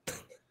panic.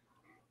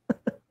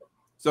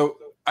 So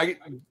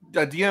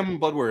DM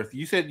Bloodworth,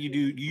 you said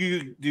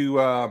you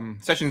do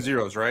session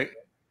zeros, right?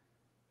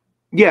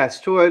 Yes,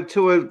 to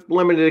a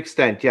limited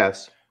extent,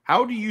 yes.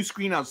 How do you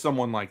screen out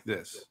someone like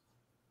this?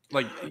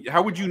 Like,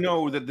 how would you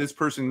know that this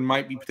person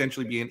might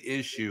potentially be an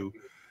issue,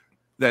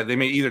 that they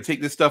may either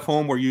take this stuff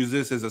home or use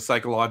this as a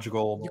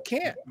psychological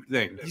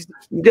thing? He's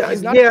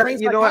not a trained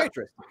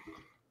psychiatrist.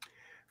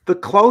 The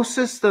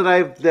closest that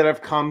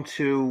I've come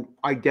to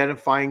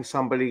identifying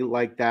somebody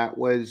like that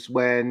was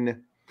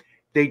when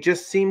they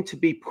just seem to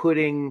be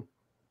putting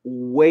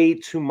way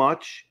too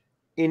much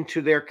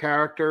into their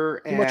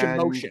character, too much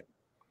emotion,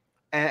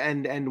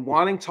 and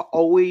wanting to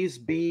always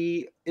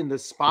be in the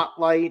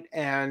spotlight.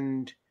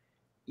 And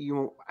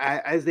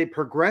as they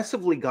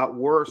progressively got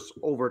worse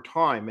over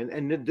time,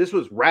 and this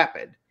was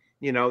rapid,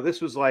 this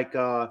was like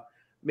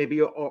maybe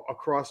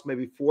across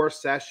maybe 4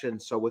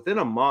 sessions. So within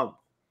a month,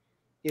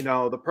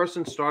 the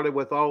person started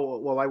with, oh,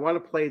 well, I want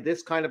to play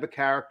this kind of a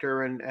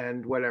character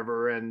and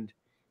whatever. And,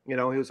 he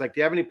was like,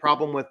 do you have any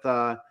problem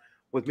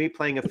with me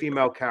playing a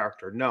female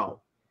character?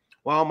 No.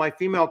 Well, my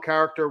female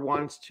character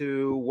wants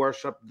to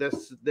worship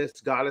this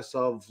goddess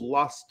of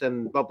lust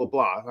and blah, blah,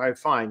 blah. All right,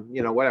 fine.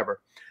 Whatever.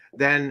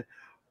 Then,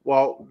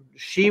 well,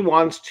 she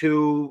wants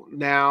to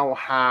now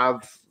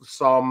have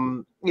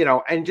some,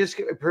 and just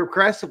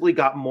progressively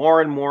got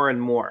more and more and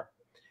more,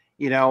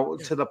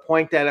 to the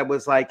point that it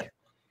was like,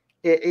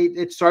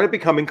 it started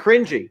becoming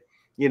cringy,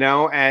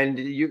 and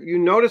you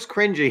notice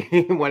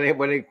cringy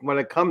when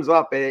it comes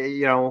up,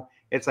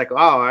 it's like, oh,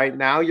 all right,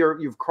 now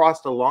you've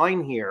crossed a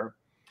line here.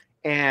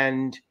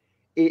 And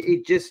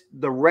it just,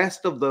 the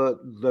rest of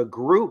the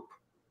group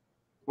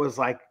was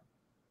like,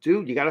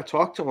 dude, you got to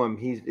talk to him.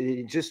 He's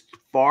just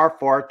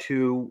far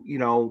too,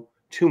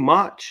 too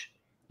much,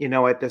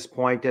 at this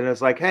point. And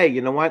it's like, hey,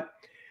 you know what?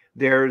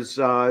 There's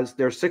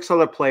 6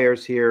 other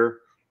players here.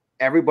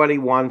 Everybody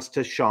wants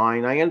to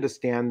shine. I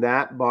understand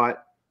that,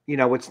 but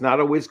it's not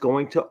always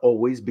going to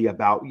always be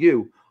about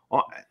you.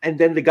 And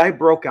then the guy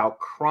broke out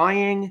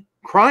crying,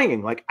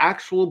 like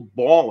actual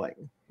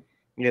bawling,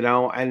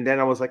 and then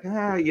I was like,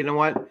 you know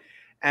what?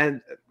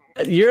 And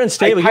you're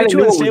unstable. You're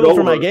too unstable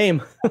for my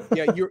game.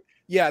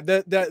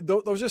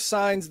 Those are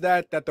signs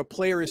that the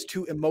player is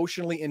too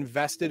emotionally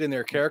invested in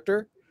their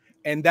character,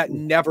 and that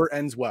never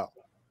ends well.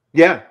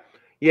 Yeah.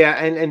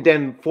 And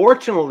then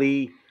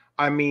fortunately,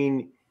 I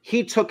mean,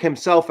 he took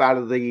himself out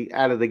of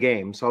the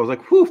game. So I was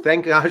like, whew,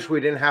 thank gosh we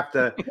didn't have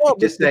to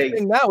just say. The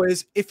thing now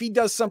is, if he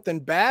does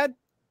something bad,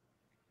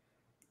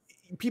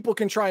 people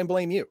can try and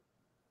blame you.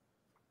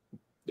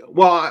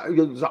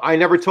 Well, I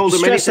never told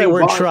him anything. That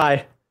word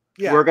try.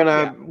 Yeah, we're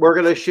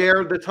gonna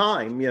share the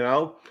time,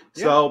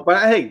 So,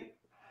 but hey,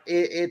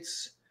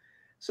 it's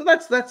so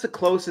that's the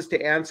closest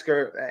to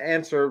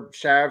answer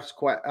Sheriff's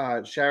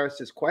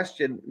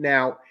question.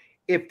 Now,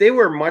 if they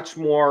were much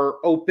more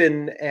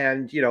open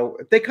and,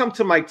 if they come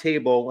to my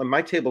table, and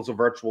my table's a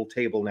virtual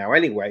table now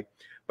anyway,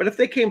 but if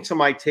they came to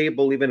my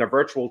table, even a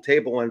virtual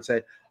table, and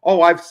said,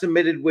 oh, I've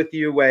submitted with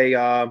you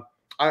a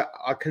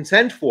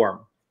consent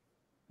form.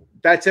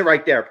 That's it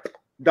right there.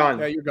 Done.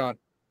 Yeah, you're gone.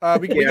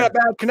 We got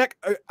bad connect.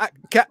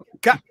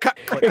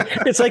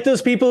 It's like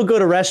those people who go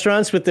to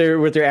restaurants with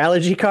their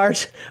allergy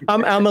cards.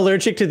 I'm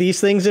allergic to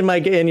these things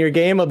in your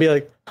game. I'll be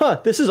like,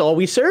 this is all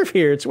we serve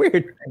here. It's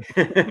weird.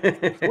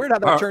 Weird how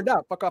that turned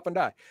out. Fuck off and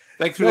die.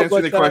 Thanks for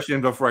answering the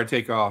question before I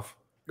take off.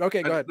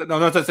 Okay, go ahead. No,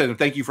 that's what I said.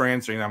 Thank you for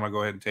answering. I'm gonna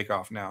go ahead and take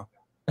off now.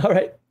 All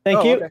right.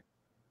 Thank you. Okay.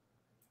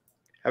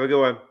 Have a good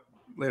one.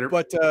 Later.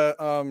 But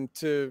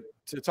to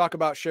talk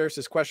about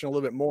Sheriff's question a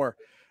little bit more,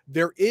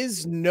 there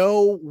is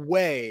no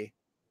way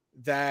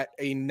that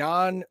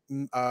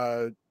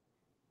a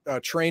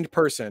trained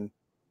person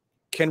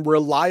can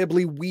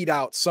reliably weed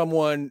out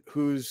someone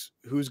who's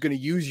going to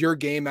use your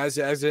game as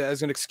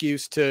an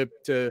excuse to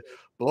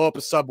blow up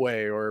a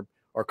subway or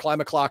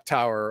climb a clock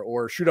tower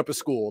or shoot up a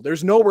school.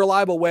 There's no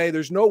reliable way.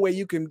 There's no way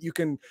you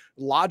can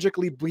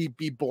logically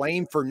be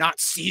blamed for not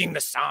seeing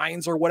the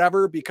signs or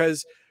whatever,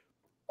 because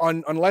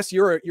unless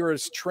you're a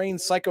trained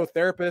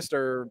psychotherapist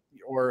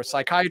or a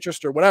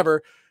psychiatrist or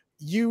whatever,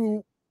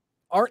 you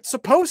aren't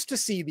supposed to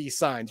see these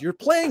signs. You're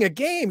playing a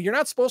game. You're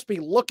not supposed to be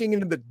looking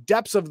into the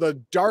depths of the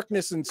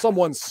darkness in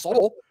someone's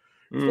soul.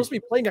 You're supposed to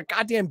be playing a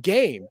goddamn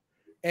game.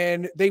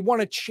 And they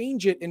want to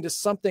change it into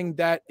something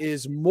that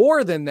is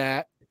more than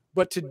that.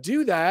 But to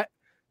do that,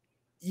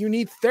 you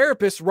need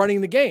therapists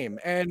running the game.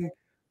 And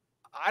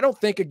I don't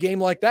think a game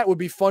like that would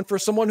be fun for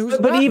someone who's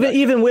but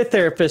even with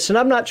therapists, and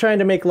I'm not trying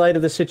to make light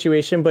of the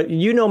situation, but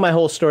you know my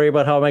whole story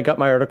about how I got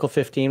my Article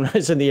 15 when I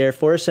was in the Air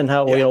Force and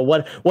how, you know,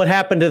 what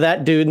happened to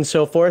that dude and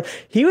so forth.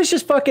 He was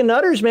just fucking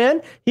nutters,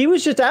 man. He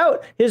was just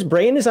out. His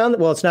brain is on,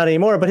 well, it's not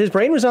anymore, but his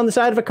brain was on the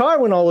side of a car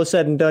when all was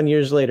said and done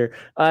years later.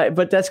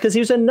 But that's because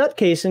he was a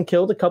nutcase and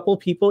killed a couple of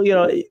people. You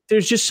know,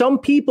 there's just some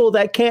people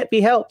that can't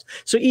be helped.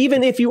 So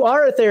even if you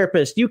are a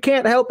therapist, you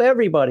can't help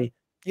everybody.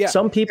 Yeah,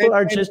 some people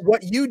are just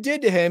what you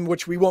did to him,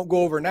 which we won't go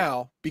over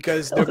now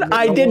because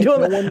I didn't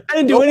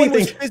do anything.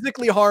 Was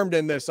physically harmed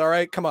in this. All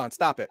right, come on,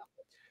 stop it.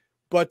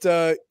 But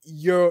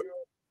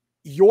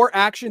your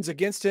actions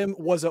against him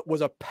was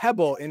a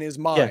pebble in his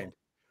mind,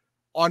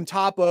 on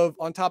top of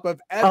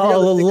every a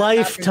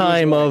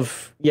lifetime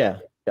of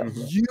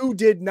You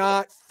did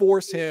not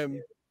force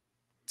him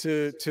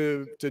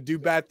to do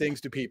bad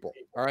things to people.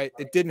 All right,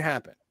 it didn't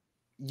happen.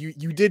 You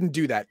didn't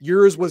do that.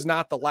 Yours was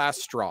not the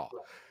last straw.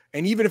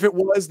 And even if it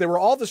was, there were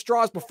all the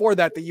straws before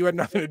that you had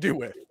nothing to do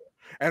with,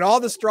 and all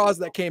the straws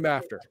that came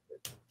after.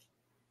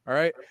 All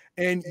right.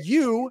 And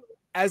you,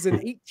 as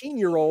an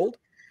 18-year-old,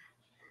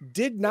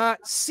 did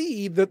not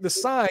see the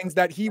signs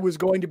that he was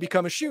going to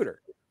become a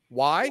shooter.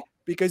 Why?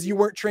 Because you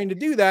weren't trained to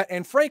do that.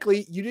 And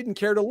frankly, you didn't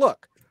care to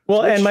look.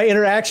 Well, and my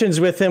interactions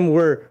with him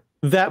were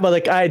that, but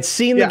like I had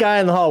seen the guy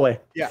in the hallway.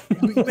 Yeah.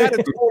 You had a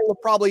total of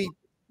probably,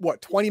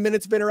 20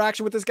 minutes of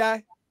interaction with this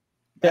guy?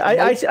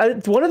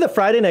 I one of the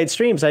Friday night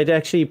streams, I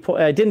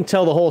didn't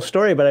tell the whole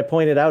story, but I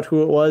pointed out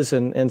who it was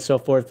and so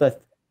forth. Have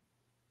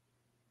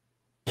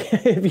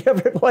you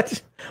ever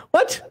what?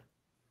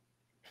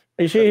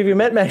 Are you sure? Have you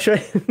met Max?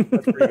 Right?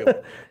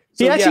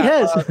 He actually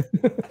has.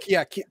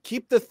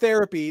 Keep the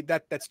therapy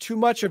that's too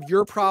much of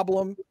your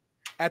problem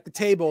at the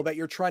table that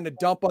you're trying to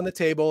dump on the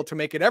table to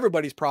make it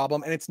everybody's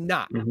problem, and it's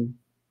not.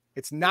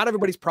 It's not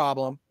everybody's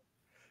problem.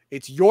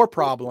 It's your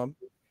problem.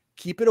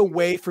 Keep it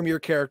away from your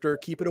character.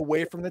 Keep it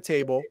away from the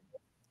table.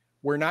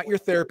 We're not your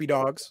therapy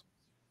dogs.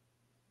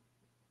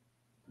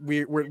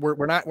 We're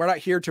not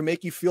here to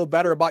make you feel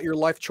better about your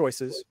life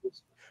choices.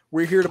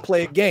 We're here to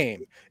play a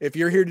game. If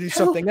you're here to do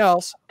something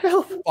else,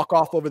 fuck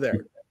off over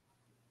there.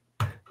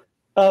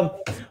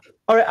 All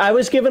right, I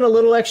was given a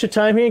little extra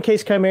time here in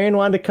case Chimerian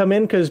wanted to come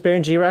in because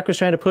Baron G-Rock was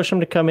trying to push him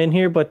to come in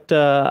here, but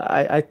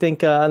I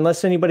think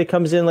unless anybody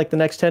comes in like the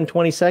next 10,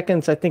 20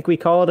 seconds, I think we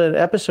call it an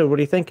episode. What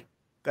do you think?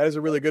 That is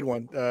a really good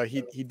one.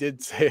 He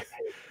did say,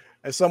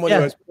 as someone who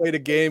has played a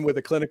game with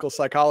a clinical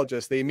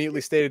psychologist, they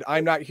immediately stated,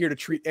 "I'm not here to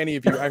treat any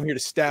of you. I'm here to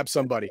stab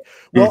somebody."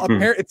 Well,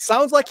 apparently, it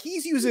sounds like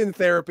he's using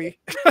therapy.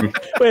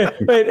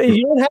 wait,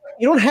 you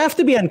don't have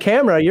to be on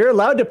camera. You're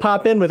allowed to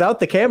pop in without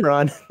the camera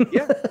on.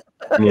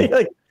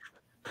 Like,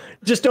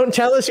 just don't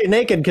tell us you're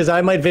naked because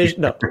I might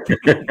vision. No,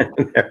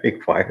 that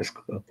requires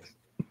clothes.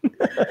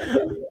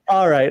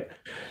 All right,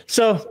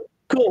 so.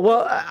 Cool.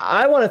 Well,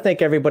 I want to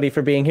thank everybody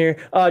for being here.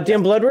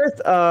 Dan Bloodworth,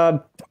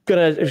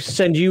 gonna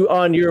send you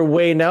on your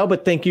way now,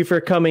 but thank you for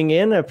coming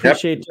in. I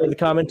appreciate the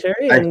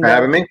commentary. Thanks for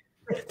having me.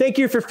 Thank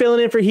you for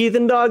filling in for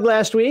Heathen Dog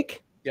last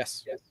week.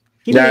 Yes.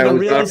 He didn't even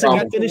realize I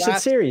got finished the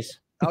series.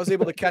 I was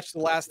able to catch the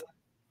last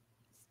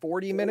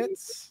 40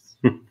 minutes.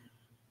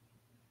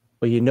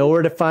 Well, you know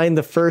where to find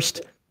the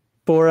first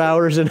 4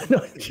 hours. No,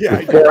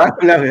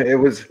 it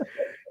was,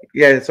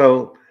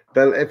 so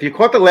if you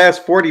caught the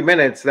last 40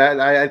 minutes, that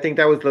I think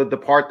that was the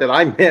part that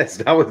I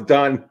missed. I was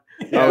done.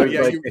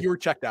 You were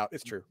checked out.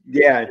 It's true.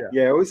 Yeah.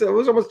 It was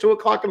almost 2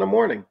 o'clock in the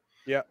morning.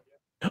 Yeah.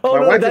 Oh,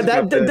 no,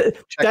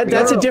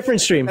 that's a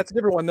different stream. That's a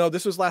different one. No,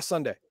 this was last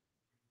Sunday.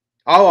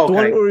 Oh,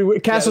 okay. The one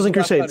Castles and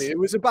Crusades. It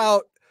was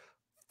about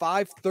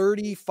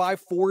 5:30,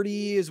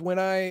 5:40 is when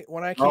I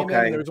came in.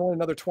 And there was only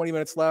another 20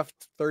 minutes left,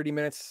 30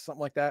 minutes, something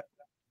like that.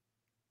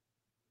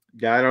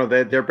 Yeah, I know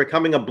they're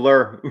becoming a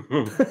blur.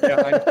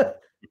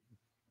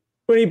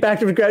 When he back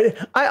to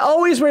the I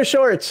always wear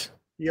shorts.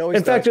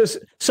 In fact,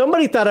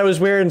 somebody thought I was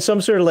wearing some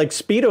sort of like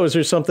Speedos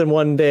or something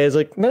one day. I was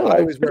like, no, I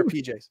always wear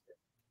PJs.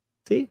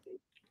 See?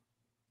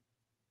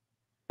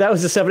 That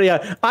was a 70.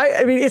 Yeah.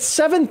 I mean, it's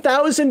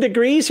 7,000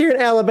 degrees here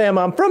in Alabama.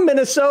 I'm from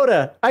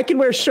Minnesota. I can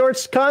wear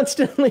shorts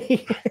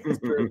constantly.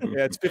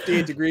 Yeah, it's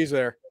 58 degrees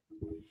there.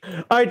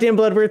 All right, Dan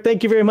Bloodworth,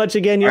 thank you very much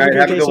again. All right,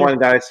 have a good one,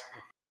 guys.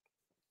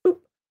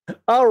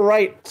 All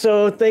right,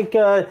 so thank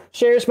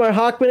Sharesmar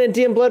Hockman and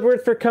Dan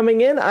Bloodworth for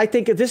coming in. I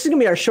think this is going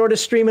to be our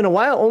shortest stream in a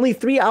while, only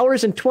 3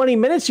 hours and 20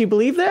 minutes. You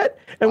believe that?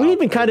 And we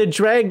even kind of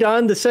dragged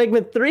on the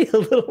segment 3 a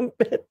little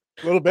bit.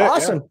 A little bit.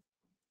 Awesome. Yeah.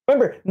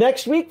 Remember,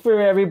 next week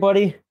for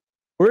everybody,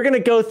 we're going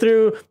to go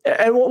through,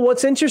 and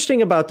what's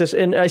interesting about this,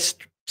 and I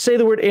say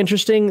the word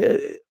interesting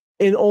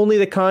in only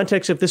the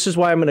context of this is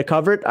why I'm going to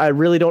cover it. I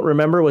really don't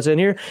remember what's in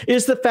here,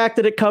 is the fact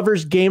that it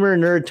covers gamer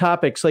nerd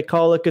topics like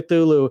Call of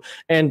Cthulhu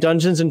and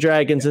Dungeons and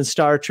Dragons and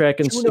Star Trek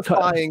and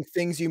unifying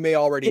things you may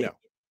already know.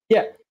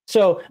 Yeah.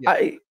 So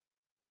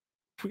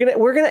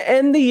we're gonna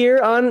end the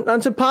year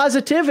on some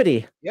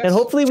positivity, and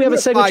hopefully we have a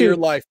segment your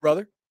life,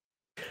 brother.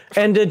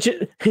 And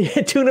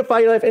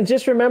tunify your life. And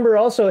just remember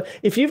also,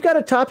 if you've got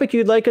a topic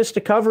you'd like us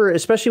to cover,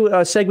 especially with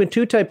a segment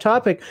 2 type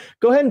topic,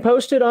 go ahead and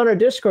post it on our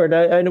Discord.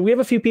 I know we have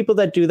a few people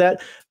that do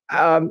that.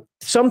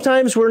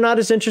 Sometimes we're not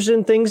as interested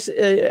in things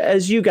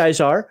as you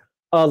guys are,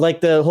 like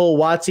the whole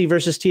WotC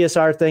versus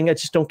TSR thing. I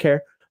just don't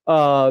care.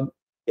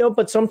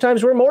 But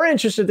sometimes we're more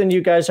interested than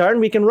you guys are, and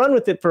we can run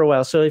with it for a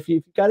while. So if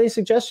you've got any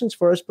suggestions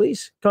for us,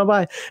 please come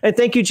by. And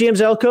thank you, GM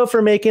Zelko,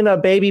 for making a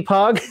baby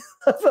pog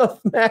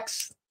of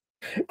Max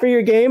for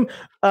your game.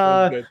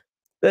 That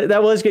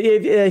was good.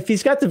 If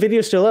he's got the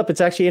video still up, it's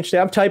actually interesting.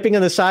 I'm typing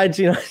on the sides,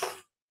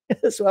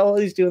 as well while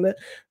he's doing that.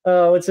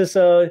 What's this?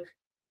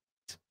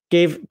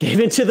 Gave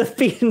into the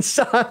fiends.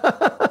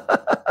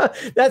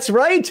 That's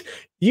right.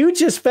 You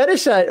just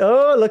fetishized.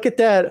 Oh, look at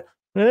that.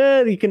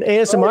 You can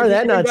ASMR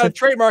that nonsense.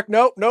 Trademark.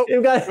 Nope.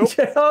 You got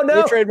it. Oh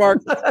no.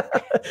 Trademark.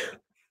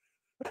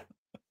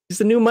 He's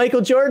the new Michael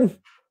Jordan.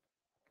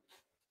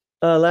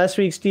 Last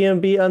week's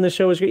DMB on the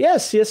show was great.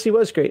 Yes, he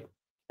was great.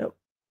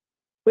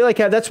 We like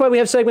that's why we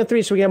have segment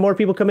 3, so we have more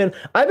people come in.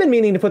 I've been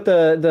meaning to put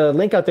the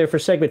link out there for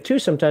segment 2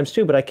 sometimes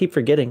too, but I keep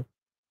forgetting.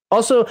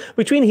 Also,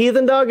 between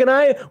Heathen Dog and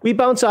I, we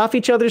bounce off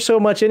each other so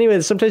much anyway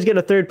that sometimes you get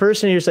a third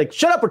person and you're just like,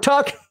 shut up, we're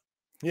talking.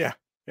 Yeah.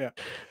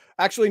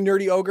 Actually,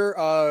 Nerdy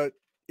Ogre,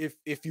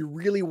 if you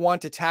really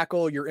want to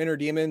tackle your inner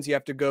demons, you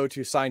have to go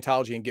to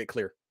Scientology and get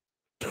clear.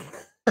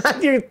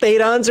 Your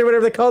Thedons or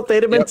whatever they call it,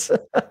 Thedaments.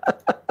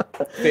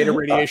 Yep. Theta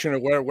radiation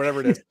or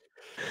whatever it is.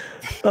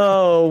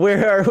 Oh,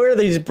 where are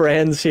these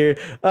brands here?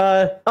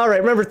 All right,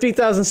 remember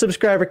 3,000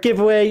 subscriber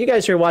giveaway. You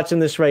guys who are watching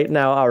this right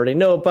now already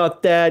know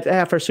about that.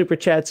 Half our super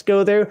chats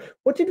go there.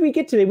 What did we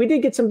get today? We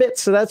did get some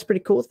bits, so that's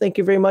pretty cool. Thank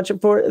you very much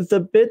for the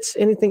bits.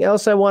 Anything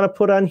else I want to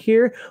put on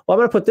here? Well, I'm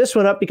going to put this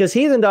one up because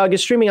Heathen Dog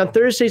is streaming on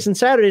Thursdays and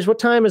Saturdays. What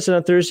time is it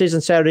on Thursdays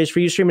and Saturdays for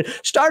you streaming?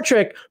 Star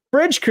Trek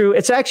Bridge Crew.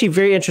 It's actually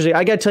very interesting.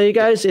 I got to tell you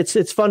guys,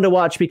 it's fun to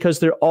watch because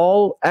they're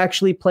all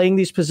actually playing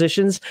these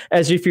positions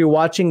as if you're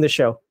watching the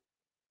show.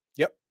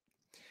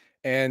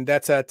 And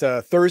that's at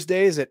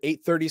Thursdays at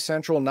 8:30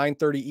 Central,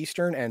 9:30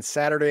 Eastern, and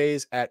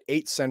Saturdays at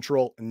 8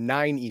 Central,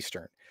 9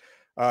 Eastern.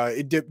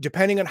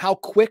 Depending on how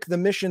quick the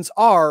missions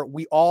are,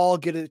 we all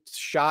get a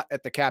shot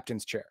at the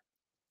captain's chair.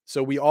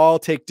 So we all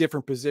take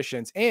different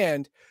positions.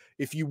 And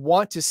if you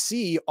want to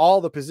see all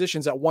the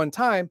positions at one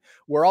time,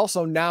 we're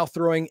also now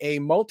throwing a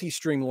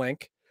multi-stream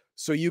link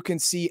so you can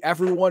see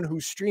everyone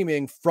who's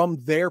streaming from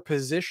their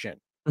position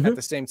at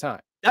the same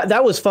time.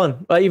 That was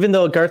fun, even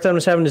though Garthon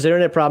was having his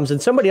internet problems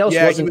and somebody else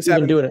wasn't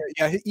even doing it.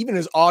 Yeah, even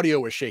his audio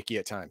was shaky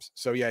at times.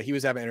 So yeah, he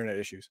was having internet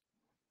issues.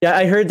 Yeah,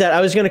 I heard that.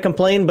 I was going to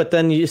complain, but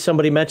then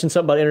somebody mentioned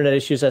something about internet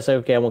issues. I said,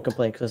 okay, I won't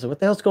complain because I said, what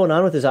the hell's going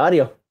on with his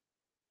audio?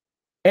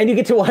 And you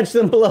get to watch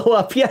them blow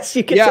up. Yes,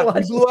 you get to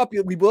watch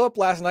them. We blew up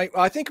last night.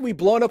 I think we've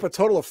blown up a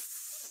total of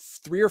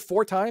 3 or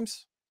 4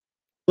 times.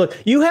 Look,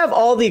 you have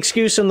all the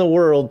excuse in the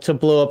world to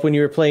blow up when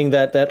you were playing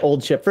that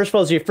old ship. First of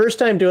all, it's your first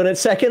time doing it.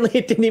 Secondly,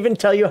 it didn't even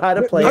tell you how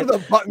to play None of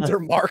the buttons are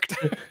marked.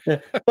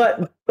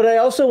 But I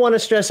also want to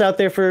stress out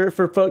there for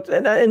folks,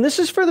 and this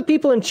is for the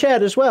people in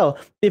chat as well.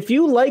 If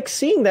you like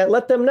seeing that,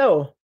 let them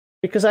know.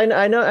 Because I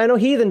know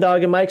Heathen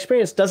Dog, in my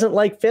experience, doesn't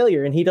like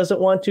failure, and he doesn't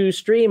want to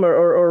stream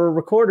or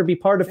record or be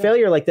part of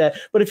failure like that.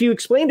 But if you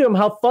explain to him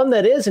how fun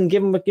that is and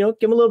give him a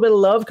little bit of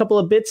love, a couple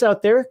of bits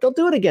out there, they'll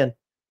do it again.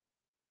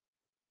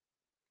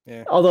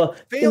 Yeah. Although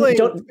failing,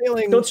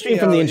 don't stream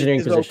from the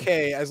engineering position.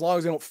 Okay, as long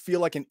as I don't feel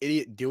like an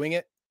idiot doing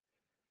it.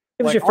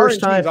 It was your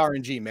first time.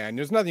 RNG, man.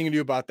 There's nothing you can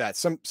do about that.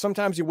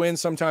 Sometimes you win,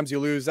 sometimes you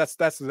lose. That's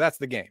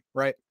the game,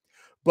 right?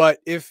 But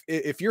if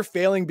you're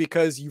failing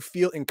because you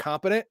feel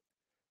incompetent,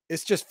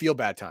 it's just feel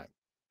bad time.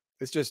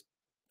 It's just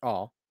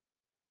Baron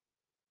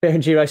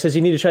G-Rock says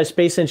you need to try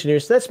Space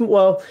Engineers.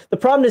 The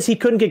problem is he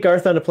couldn't get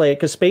Garthon to play it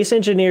because Space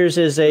Engineers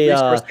is a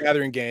resource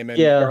gathering game, and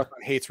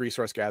Garthon hates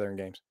resource gathering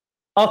games.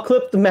 I'll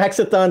clip the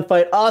Maxathon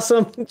fight.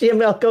 Awesome. GM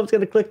Malcolm's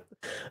gonna click.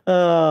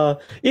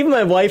 Even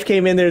my wife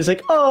came in there. It's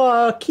like,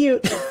 oh,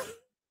 cute.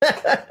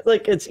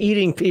 Like it's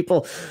eating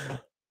people.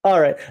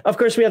 All right. Of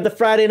course, we have the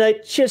Friday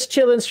night just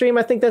chillin' stream.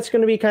 I think that's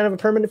going to be kind of a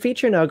permanent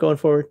feature now going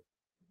forward.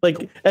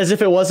 Like as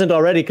if it wasn't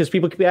already, because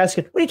people could be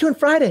asking, "What are you doing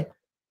Friday?"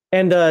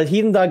 And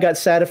Heathen Dog got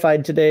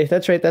satisfied today.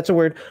 That's right. That's a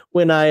word.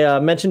 When I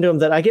mentioned to him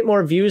that I get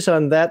more views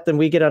on that than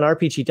we get on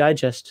RPG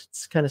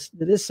Digest.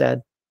 It is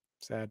sad.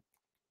 Sad.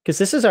 Because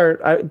this is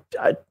I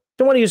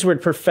don't want to use the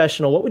word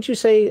professional. What would you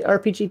say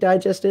RPG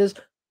Digest is?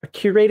 A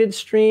curated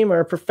stream or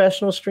a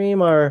professional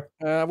stream? Or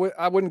I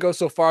wouldn't go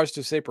so far as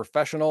to say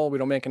professional. We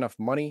don't make enough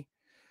money.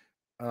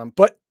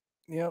 But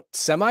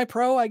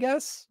semi-pro, I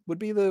guess, would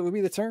be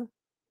the term.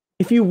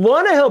 If you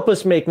want to help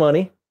us make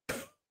money,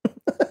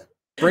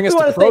 bring us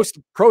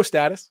to pro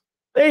status.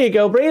 There you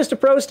go. Bring us to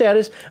pro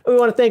status. We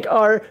want to thank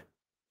our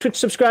Twitch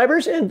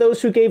subscribers and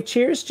those who gave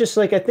cheers, just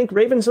like I think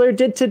Ravenslayer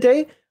did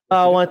today.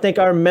 I want to thank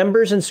our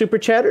members and super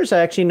chatters. I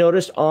actually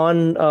noticed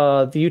on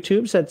the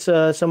YouTubes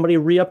that somebody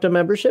re-upped a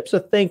membership, so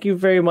thank you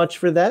very much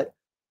for that.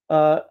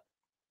 So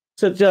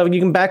you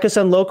can back us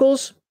on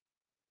locals.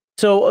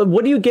 So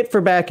what do you get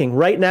for backing?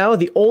 Right now,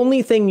 the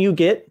only thing you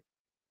get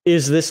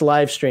is this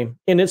live stream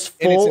in its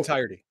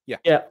entirety.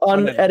 Yeah,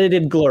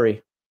 unedited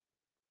glory.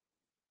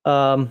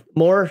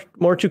 More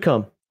to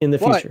come in the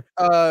future.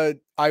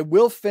 I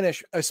will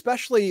finish,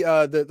 especially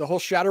the whole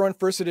Shadowrun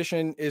First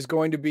Edition is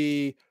going to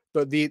be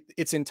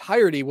its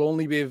entirety will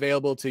only be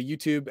available to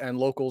YouTube and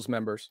locals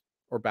members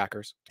or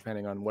backers,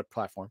 depending on what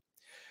platform.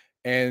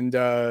 And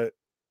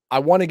I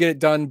want to get it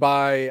done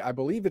by, I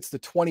believe it's the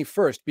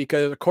 21st,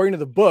 because according to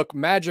the book,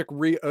 Magic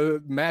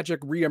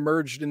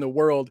reemerged in the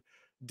world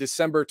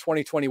December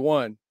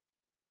 2021.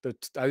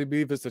 I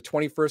believe it's the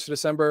 21st of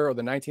December or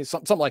the 19th,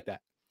 something like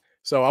that.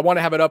 So I want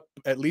to have it up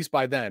at least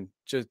by then.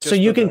 So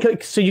you can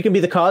be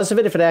the cause of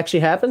it if it actually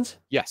happens?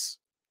 Yes.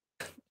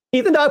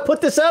 Heathen Dog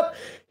put this up.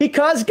 He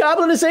caused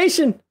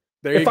goblinization.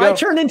 If I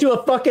turn into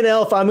a fucking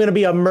elf, I'm going to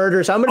be a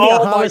murderer. So I'm going to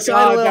be a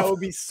homicidal elf. That would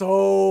be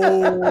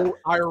so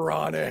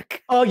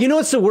ironic. Oh, you know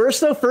what's the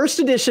worst though? First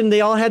edition,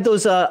 they all had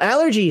those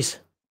allergies.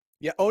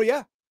 Yeah. Oh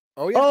yeah.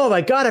 Oh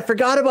my God, I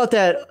forgot about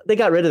that. They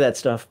got rid of that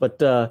stuff,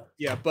 but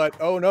yeah. But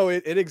oh no,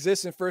 it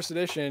exists in first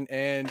edition,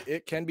 and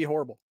it can be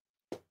horrible.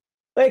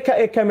 Hey,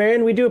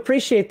 Chimerian, we do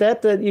appreciate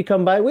that you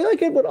come by. We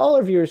like it when all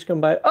our viewers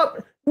come by. Oh,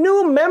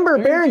 new member,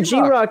 Baron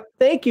G-Rock.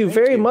 Thank you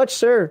very much,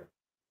 sir.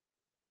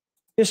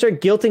 You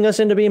start guilting us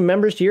into being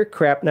members to your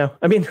crap now.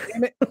 I mean,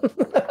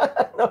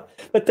 no,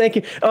 but thank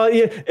you.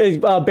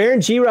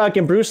 Baron G-Rock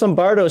and Bruce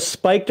Lombardo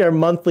spiked our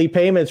monthly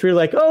payments. We were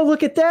like, oh,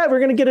 look at that. We're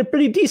going to get a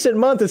pretty decent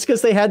month. It's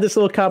because they had this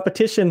little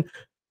competition.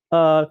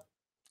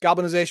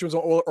 Goblinization was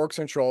on Orcs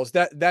and Trolls.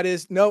 That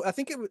is, no, I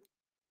think it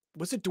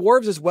was it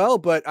dwarves as well,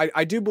 but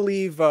I do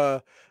believe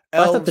elves,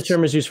 I thought the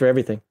term was used for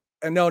everything.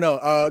 No.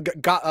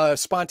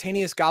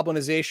 Spontaneous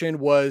goblinization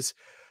was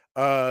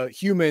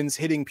humans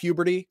hitting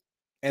puberty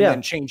and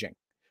then changing.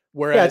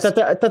 Whereas, I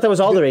thought that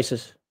was all the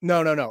races.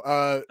 No.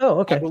 Oh,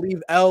 okay. I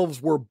believe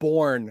elves were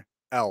born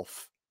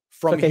elf.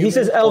 Okay, he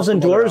says elves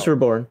and dwarves were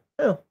born.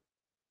 Oh.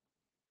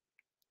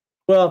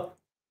 Well,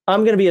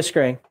 I'm going to be a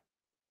Scrang.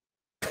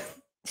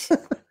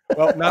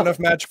 Well, not enough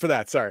magic for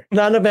that. Sorry.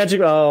 Not enough magic.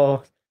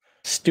 Oh,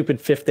 stupid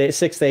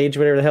 6th age,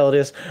 whatever the hell it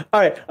is. All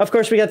right. Of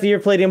course, we got the Year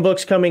Palladium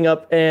books coming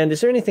up. And is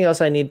there anything else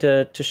I need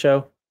to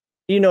show?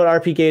 You know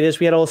what RP Gate is.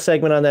 We had a whole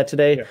segment on that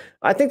today. Yeah.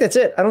 I think that's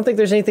it. I don't think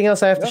there's anything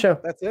else I have to show.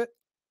 That's it.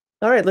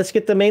 All right, let's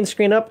get the main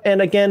screen up.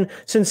 And again,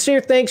 sincere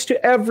thanks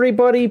to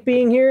everybody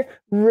being here.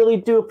 Really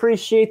do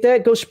appreciate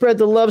that. Go spread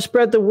the love,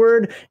 spread the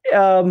word.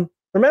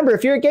 Remember,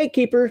 if you're a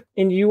gatekeeper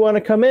and you want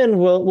to come in,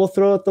 we'll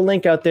throw the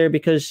link out there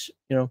because,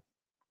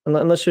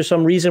 unless there's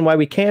some reason why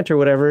we can't or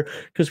whatever,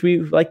 because we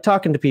like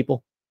talking to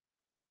people.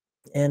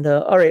 And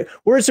all right,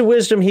 words of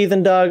wisdom,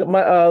 Heathen Dog.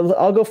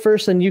 I'll go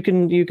first, and you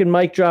can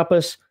mic drop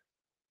us.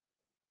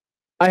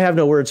 I have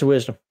no words of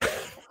wisdom.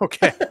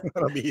 Okay,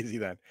 that'll be easy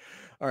then.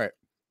 All right.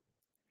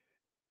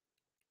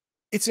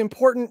 It's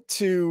important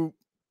to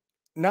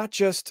not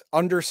just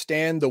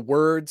understand the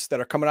words that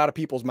are coming out of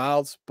people's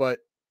mouths, but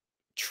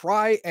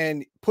try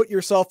and put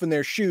yourself in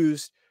their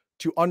shoes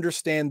to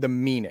understand the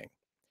meaning.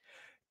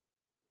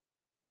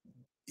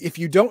 If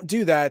you don't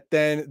do that,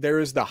 then there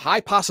is the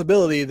high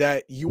possibility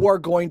that you are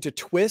going to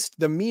twist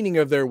the meaning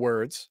of their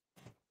words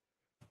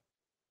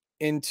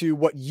into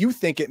what you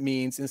think it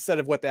means instead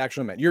of what they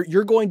actually meant.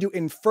 You're going to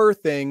infer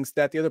things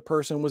that the other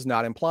person was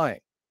not implying.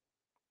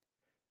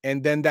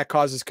 And then that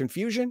causes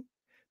confusion.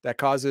 That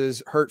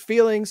causes hurt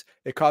feelings.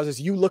 It causes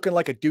you looking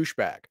like a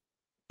douchebag.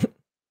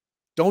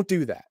 Don't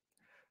do that.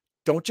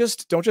 Don't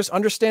just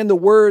understand the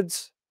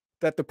words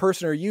that the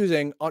person are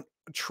using.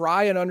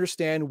 Try and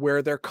understand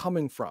where they're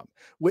coming from.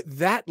 With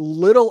that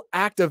little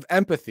act of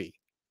empathy,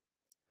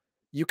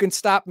 you can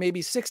stop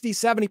maybe 60,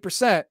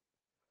 70%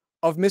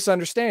 of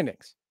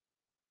misunderstandings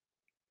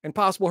and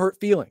possible hurt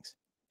feelings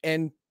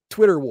and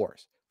Twitter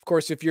wars. Of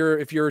course, if you're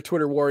a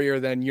Twitter warrior,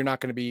 then you're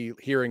not going to be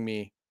hearing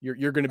me.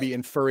 You're going to be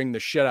inferring the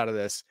shit out of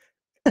this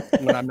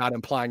when I'm not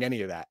implying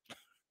any of that.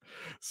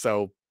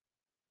 So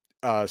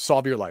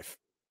solve your life.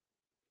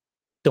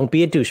 Don't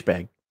be a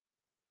douchebag.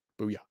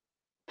 Booyah.